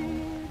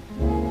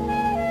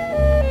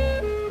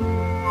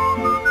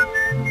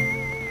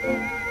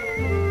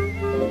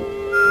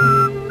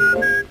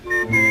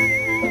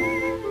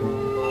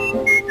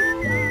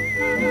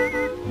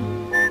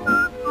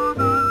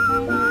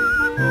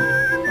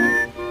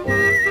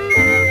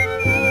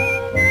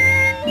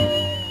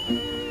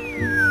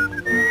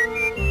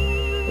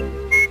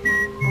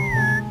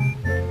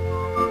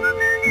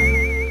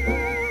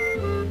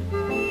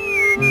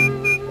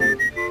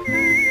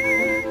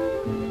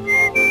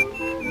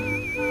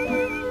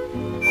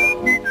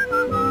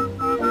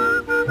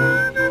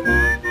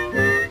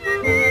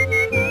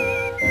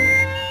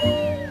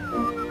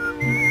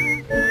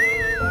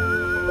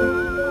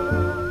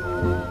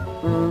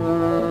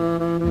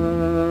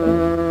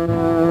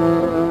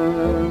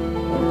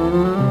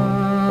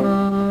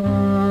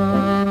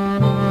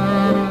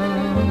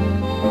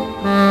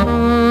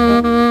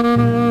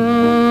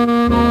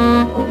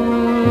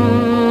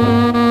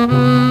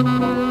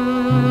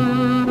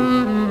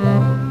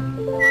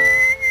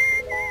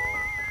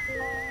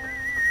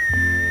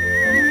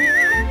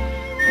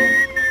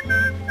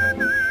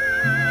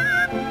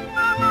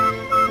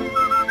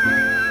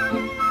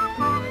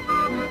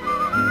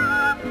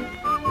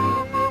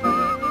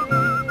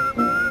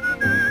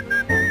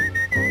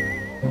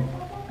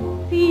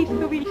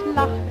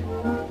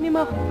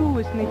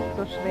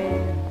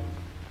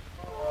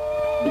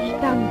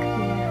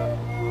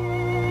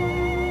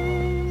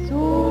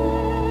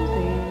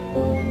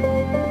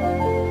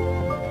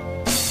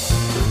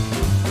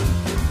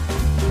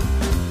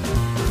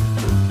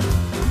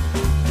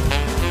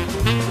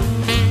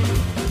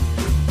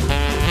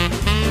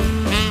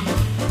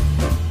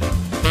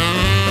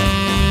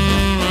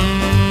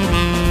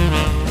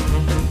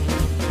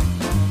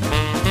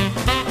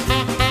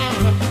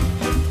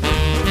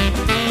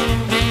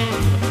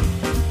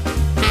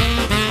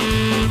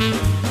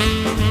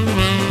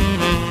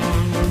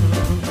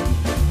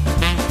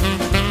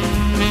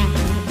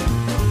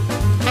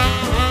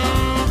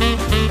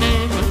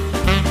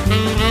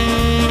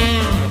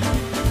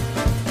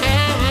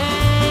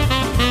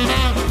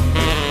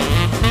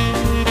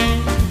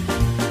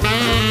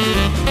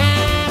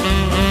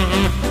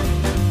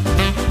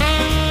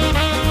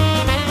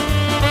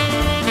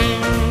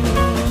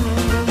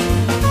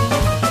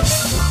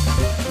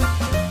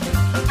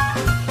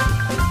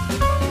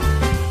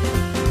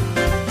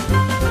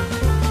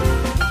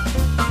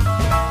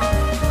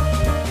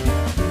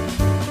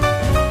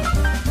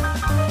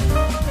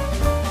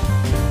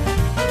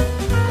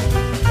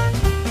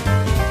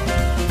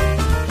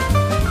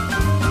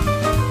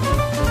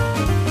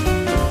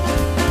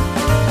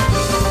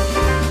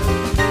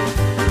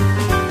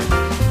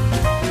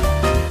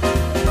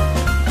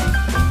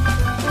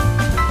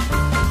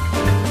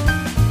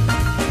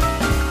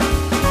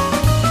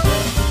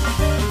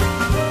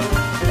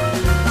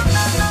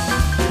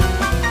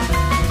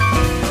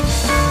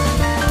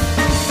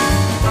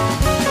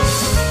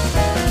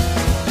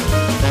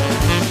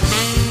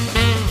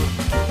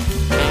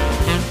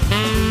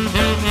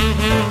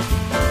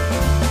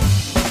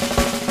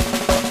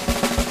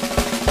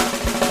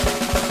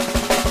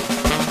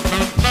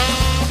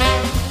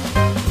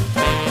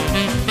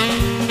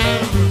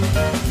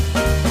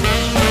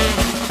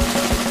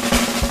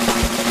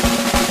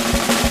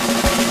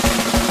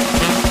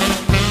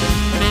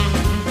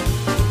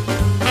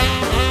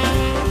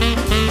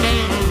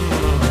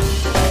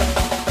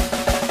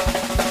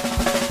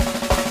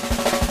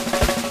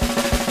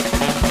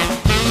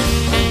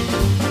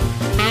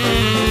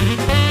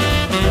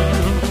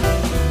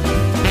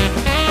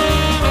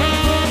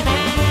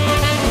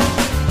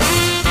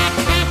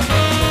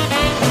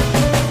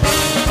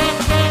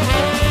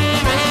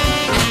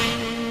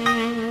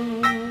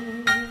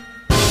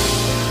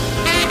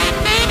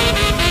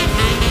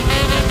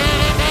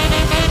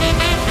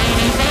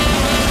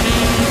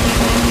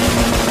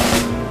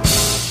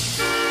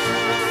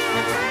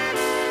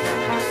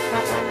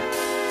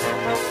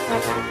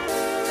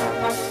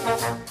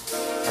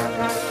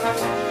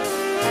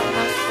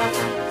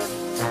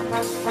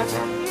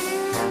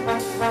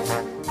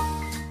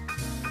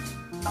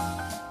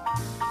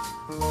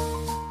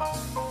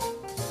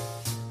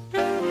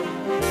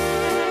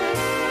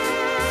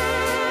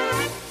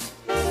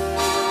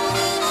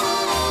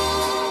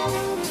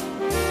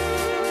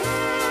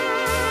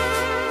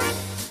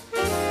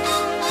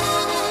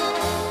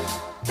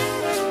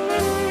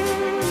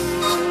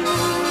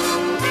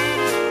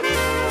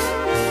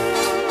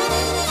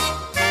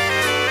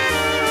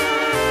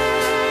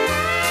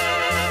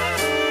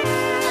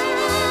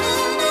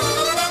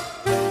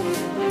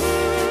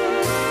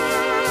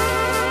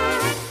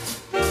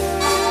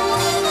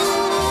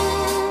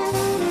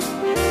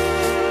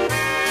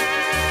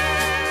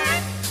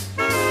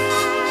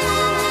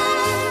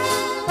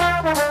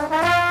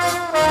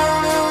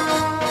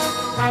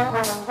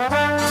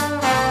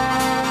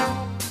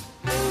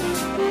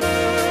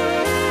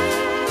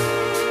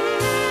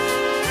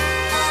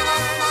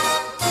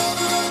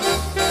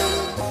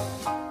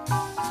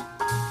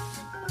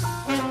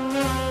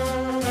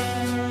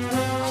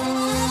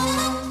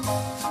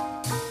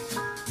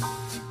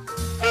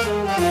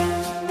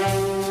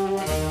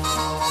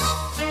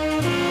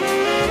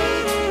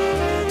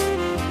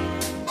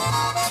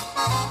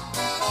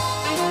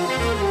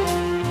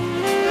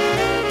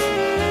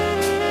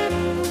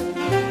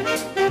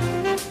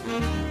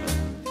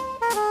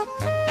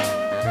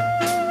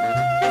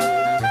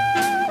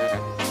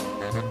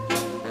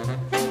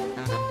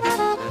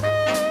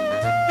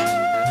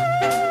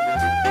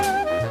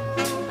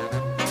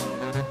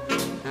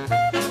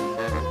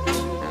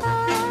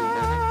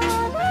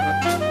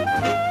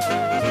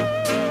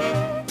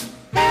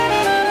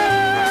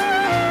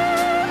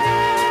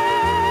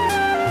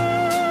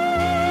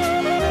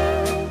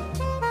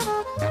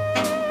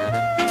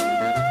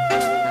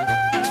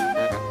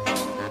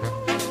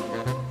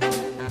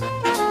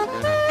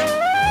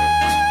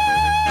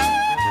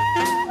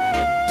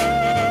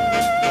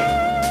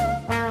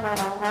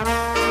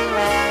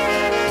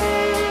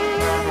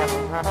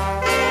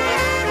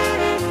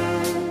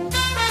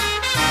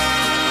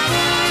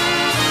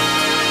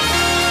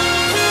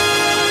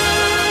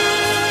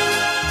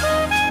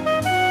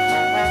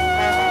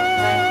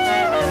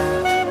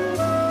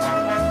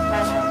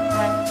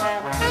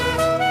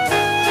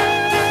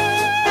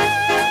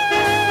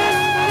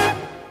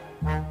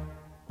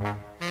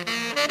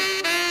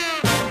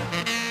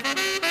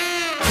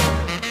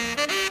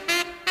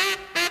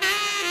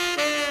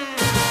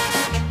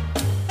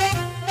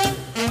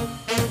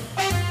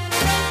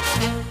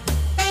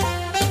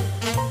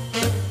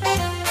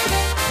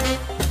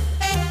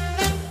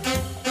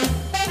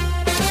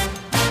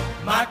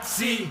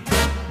 Maxi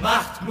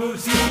macht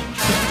Musik.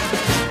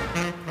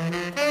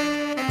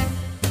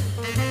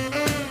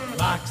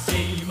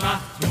 Maxi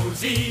macht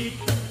Musik.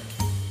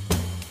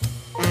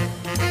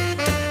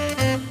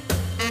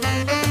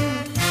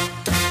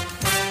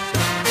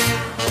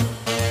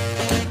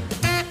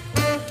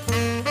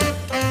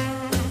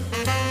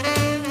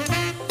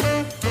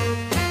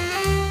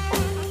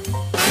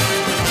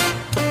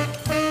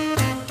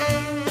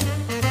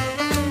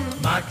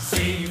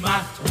 Maxi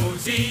macht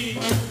Musik.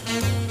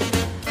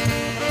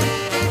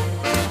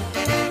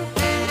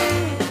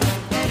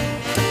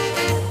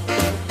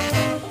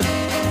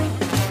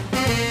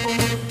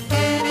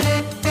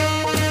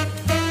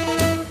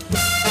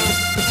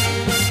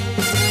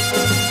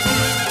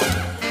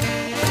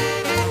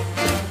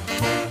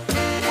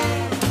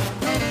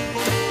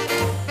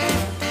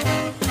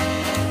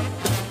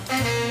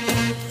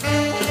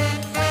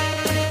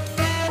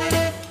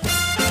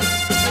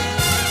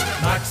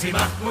 Maxi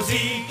macht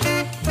Musik.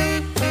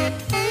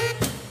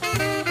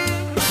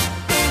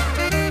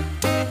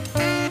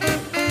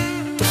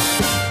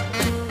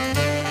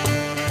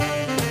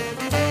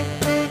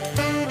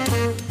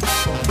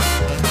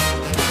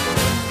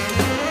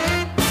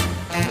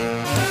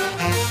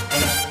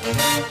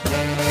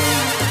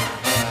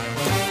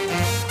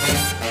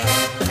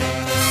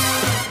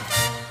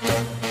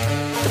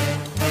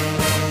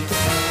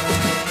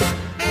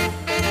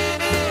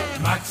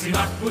 Maxi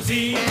macht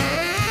Musik.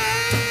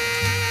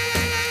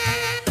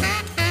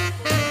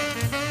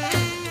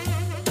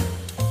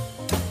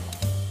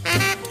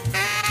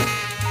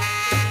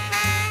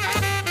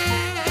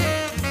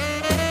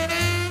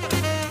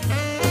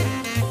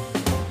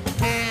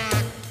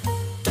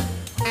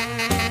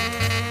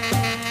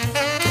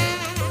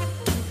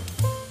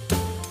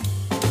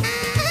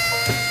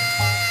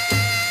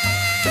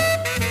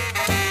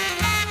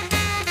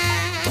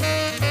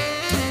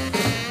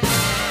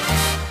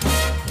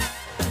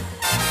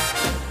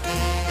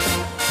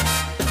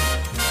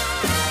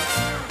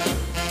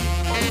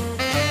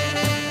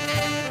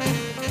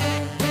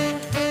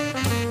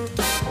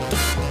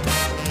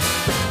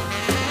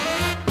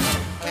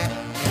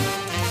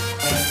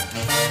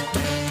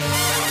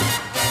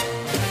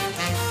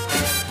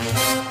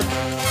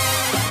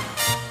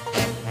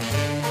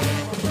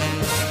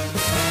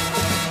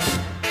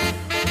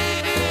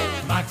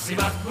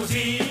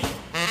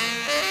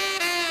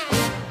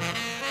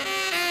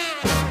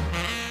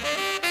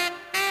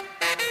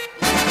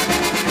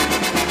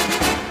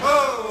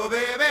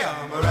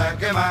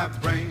 racking my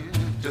brain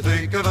to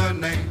think of a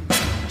name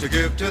to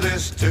give to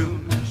this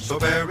tune so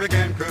Barry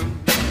can croon.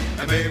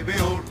 And maybe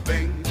old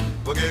Bing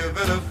will give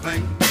it a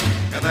fling,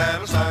 and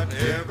that'll start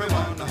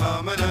everyone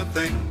humming a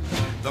thing.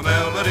 The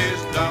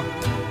melody's dumb,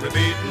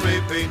 repeat and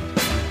repeat,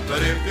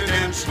 but if you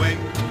can swing,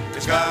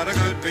 it's got a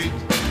good beat,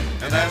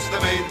 and that's the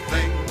main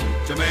thing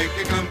to make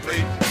it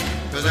complete,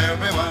 'cause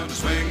everyone's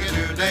swinging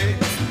today.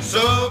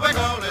 So we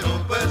call it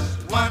Opus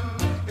 1.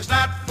 It's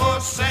not for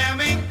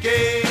Sammy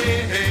K.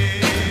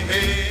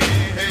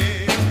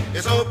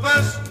 It's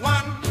Opus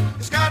 1.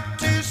 It's got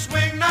to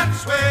swing, not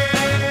sway.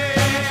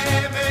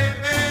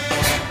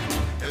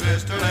 If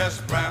Mr. Les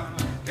Brown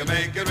can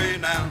make it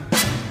renowned,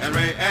 and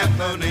Ray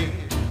Anthony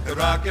could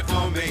rock it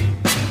for me,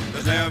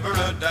 there's never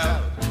a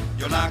doubt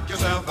you'll knock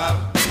yourself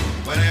out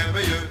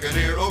whenever you can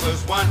hear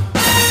Opus 1.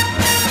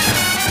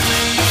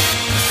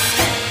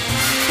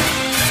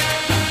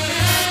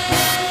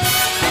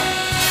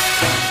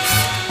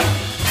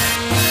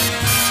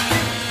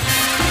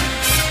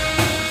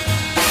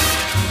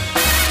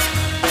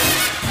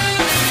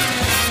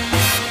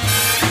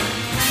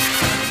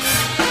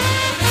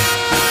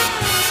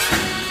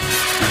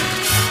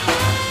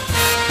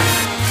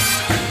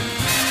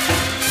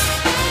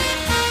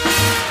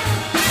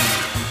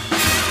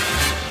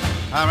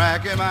 I'm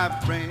racking my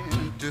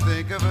brain to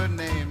think of a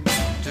name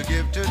to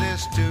give to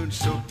this tune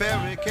so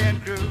Perry can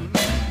croon.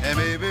 And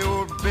maybe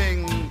old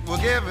Bing will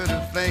give it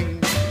a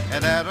fling,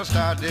 and that'll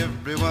start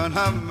everyone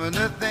humming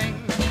the thing.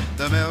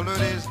 The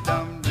melody's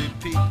dumb,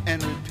 repeat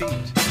and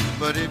repeat,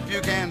 but if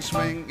you can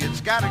swing,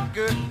 it's got a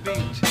good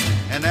beat,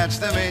 and that's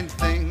the main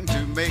thing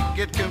to make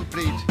it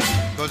complete,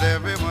 'cause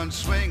everyone's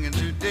swinging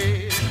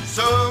today.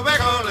 So we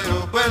call it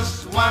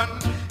Opus 1.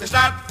 It's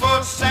not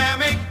for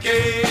Sammy K.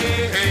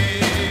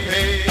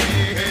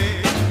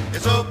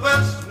 It's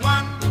Opus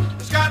 1.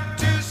 It's got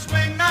to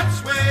swing, not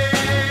sway.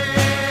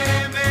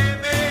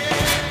 Maybe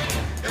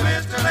if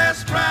Mr.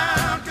 Les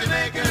Brown could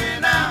make it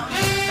renowned,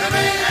 and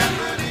Ray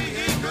Anthony,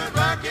 he could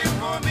rock it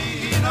for me,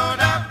 no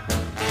doubt.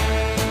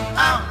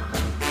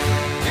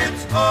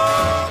 It's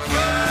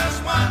Opus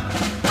 1.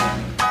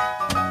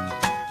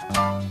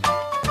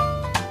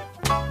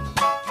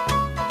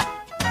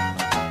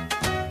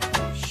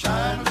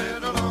 Shine a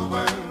little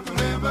over,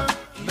 glimmer,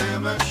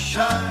 glimmer,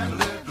 shine a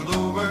little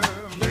over,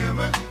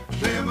 glimmer,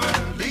 glimmer,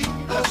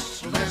 lead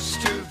us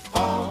lest to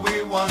fall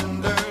we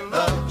wonder,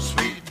 love,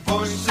 sweet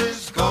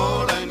voices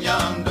calling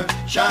yonder.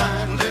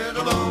 Shine a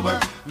little over,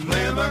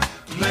 glimmer,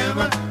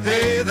 glimmer,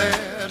 hey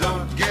there,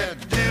 don't get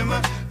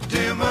dimmer,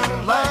 dimmer,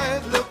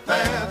 light the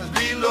path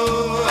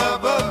below,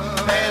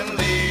 above, and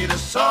lead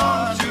us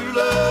on to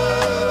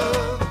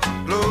love.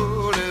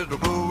 Glow, little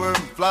blower,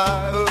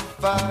 fly a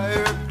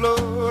fire,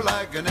 glow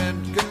like an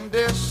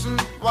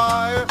incandescent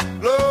wire,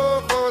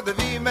 glow for the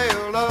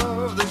female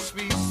of the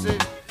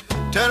species.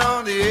 Turn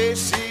on the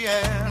AC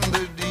and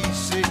the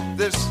DC.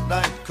 This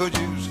night could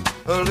use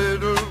a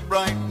little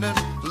brightening.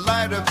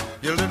 Light up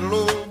your little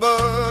old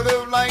bug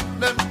of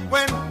lightning.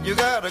 When you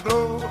gotta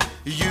glow,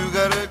 you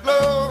gotta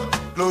glow.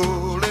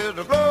 Glow,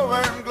 little glow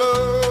and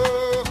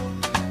glow.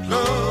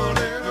 Glow,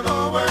 little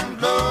glow and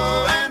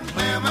glow. And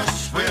glimmer,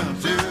 swim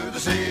to the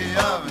sea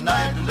of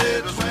night,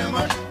 little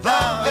swimmer.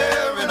 Thou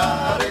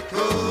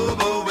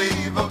aeronautical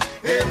weevil,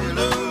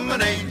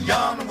 illuminate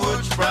yon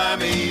woods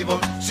primeval.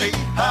 See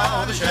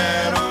how the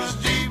shadows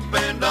deep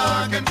and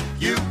darken.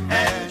 You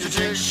and your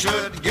chick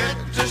should get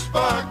to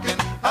sparking.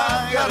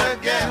 I got a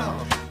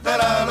gal that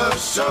I love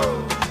so.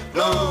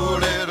 Glow,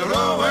 little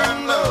glow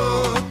and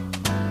glow.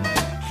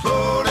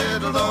 Glow,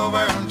 little glow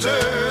and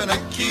turn a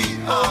key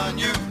on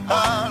you.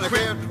 On a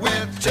crib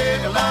with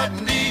tail light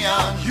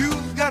neon.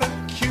 You've got a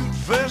cute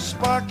first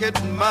pocket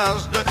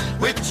Mazda,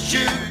 which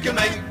you can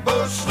make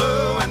both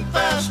slow and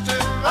faster.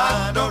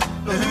 I don't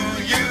know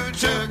who you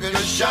took a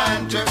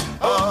shine to,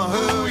 or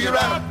who you're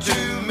out to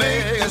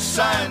make a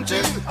sign to.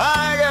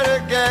 I got a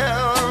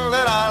gal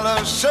that I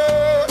love so.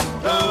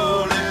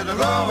 Glow, little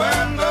glow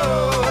and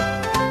glow.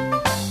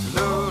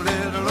 Glow,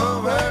 little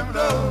glow and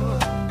glow.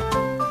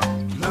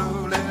 Glow,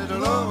 little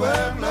glow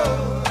and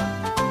glow.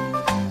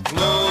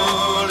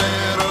 Glow,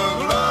 little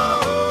glow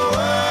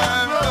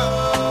and glow.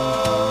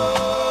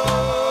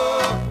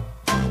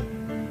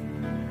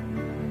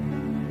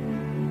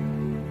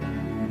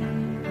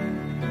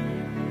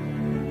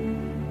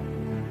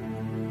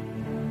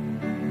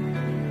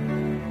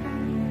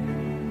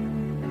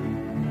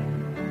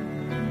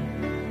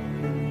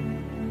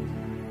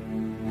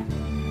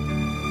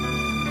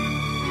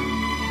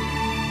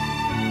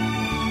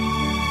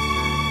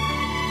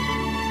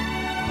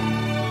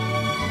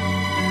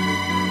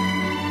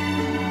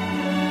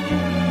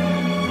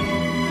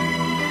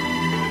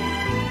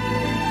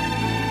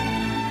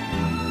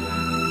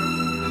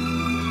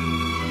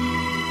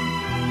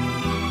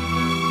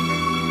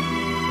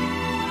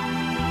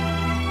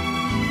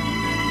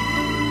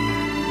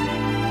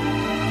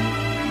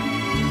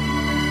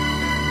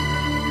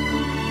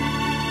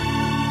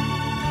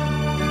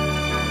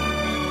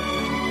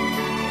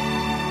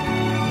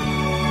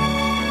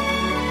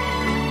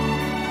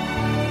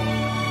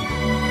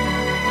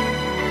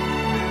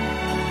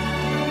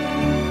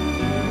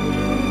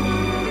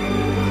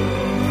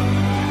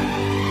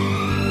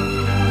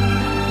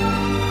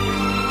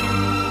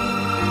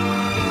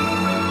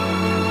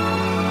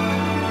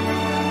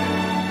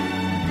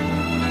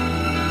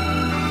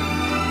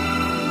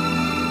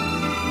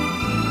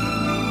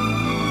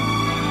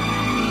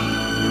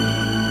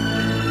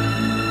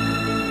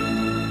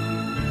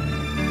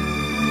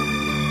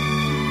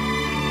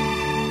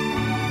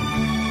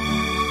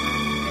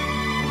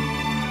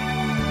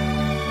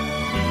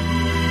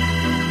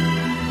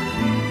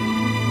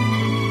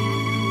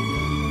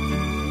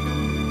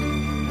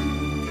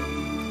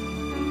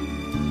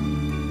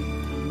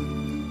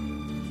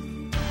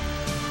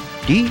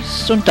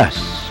 dies und das.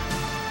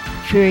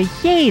 Für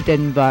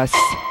jeden was.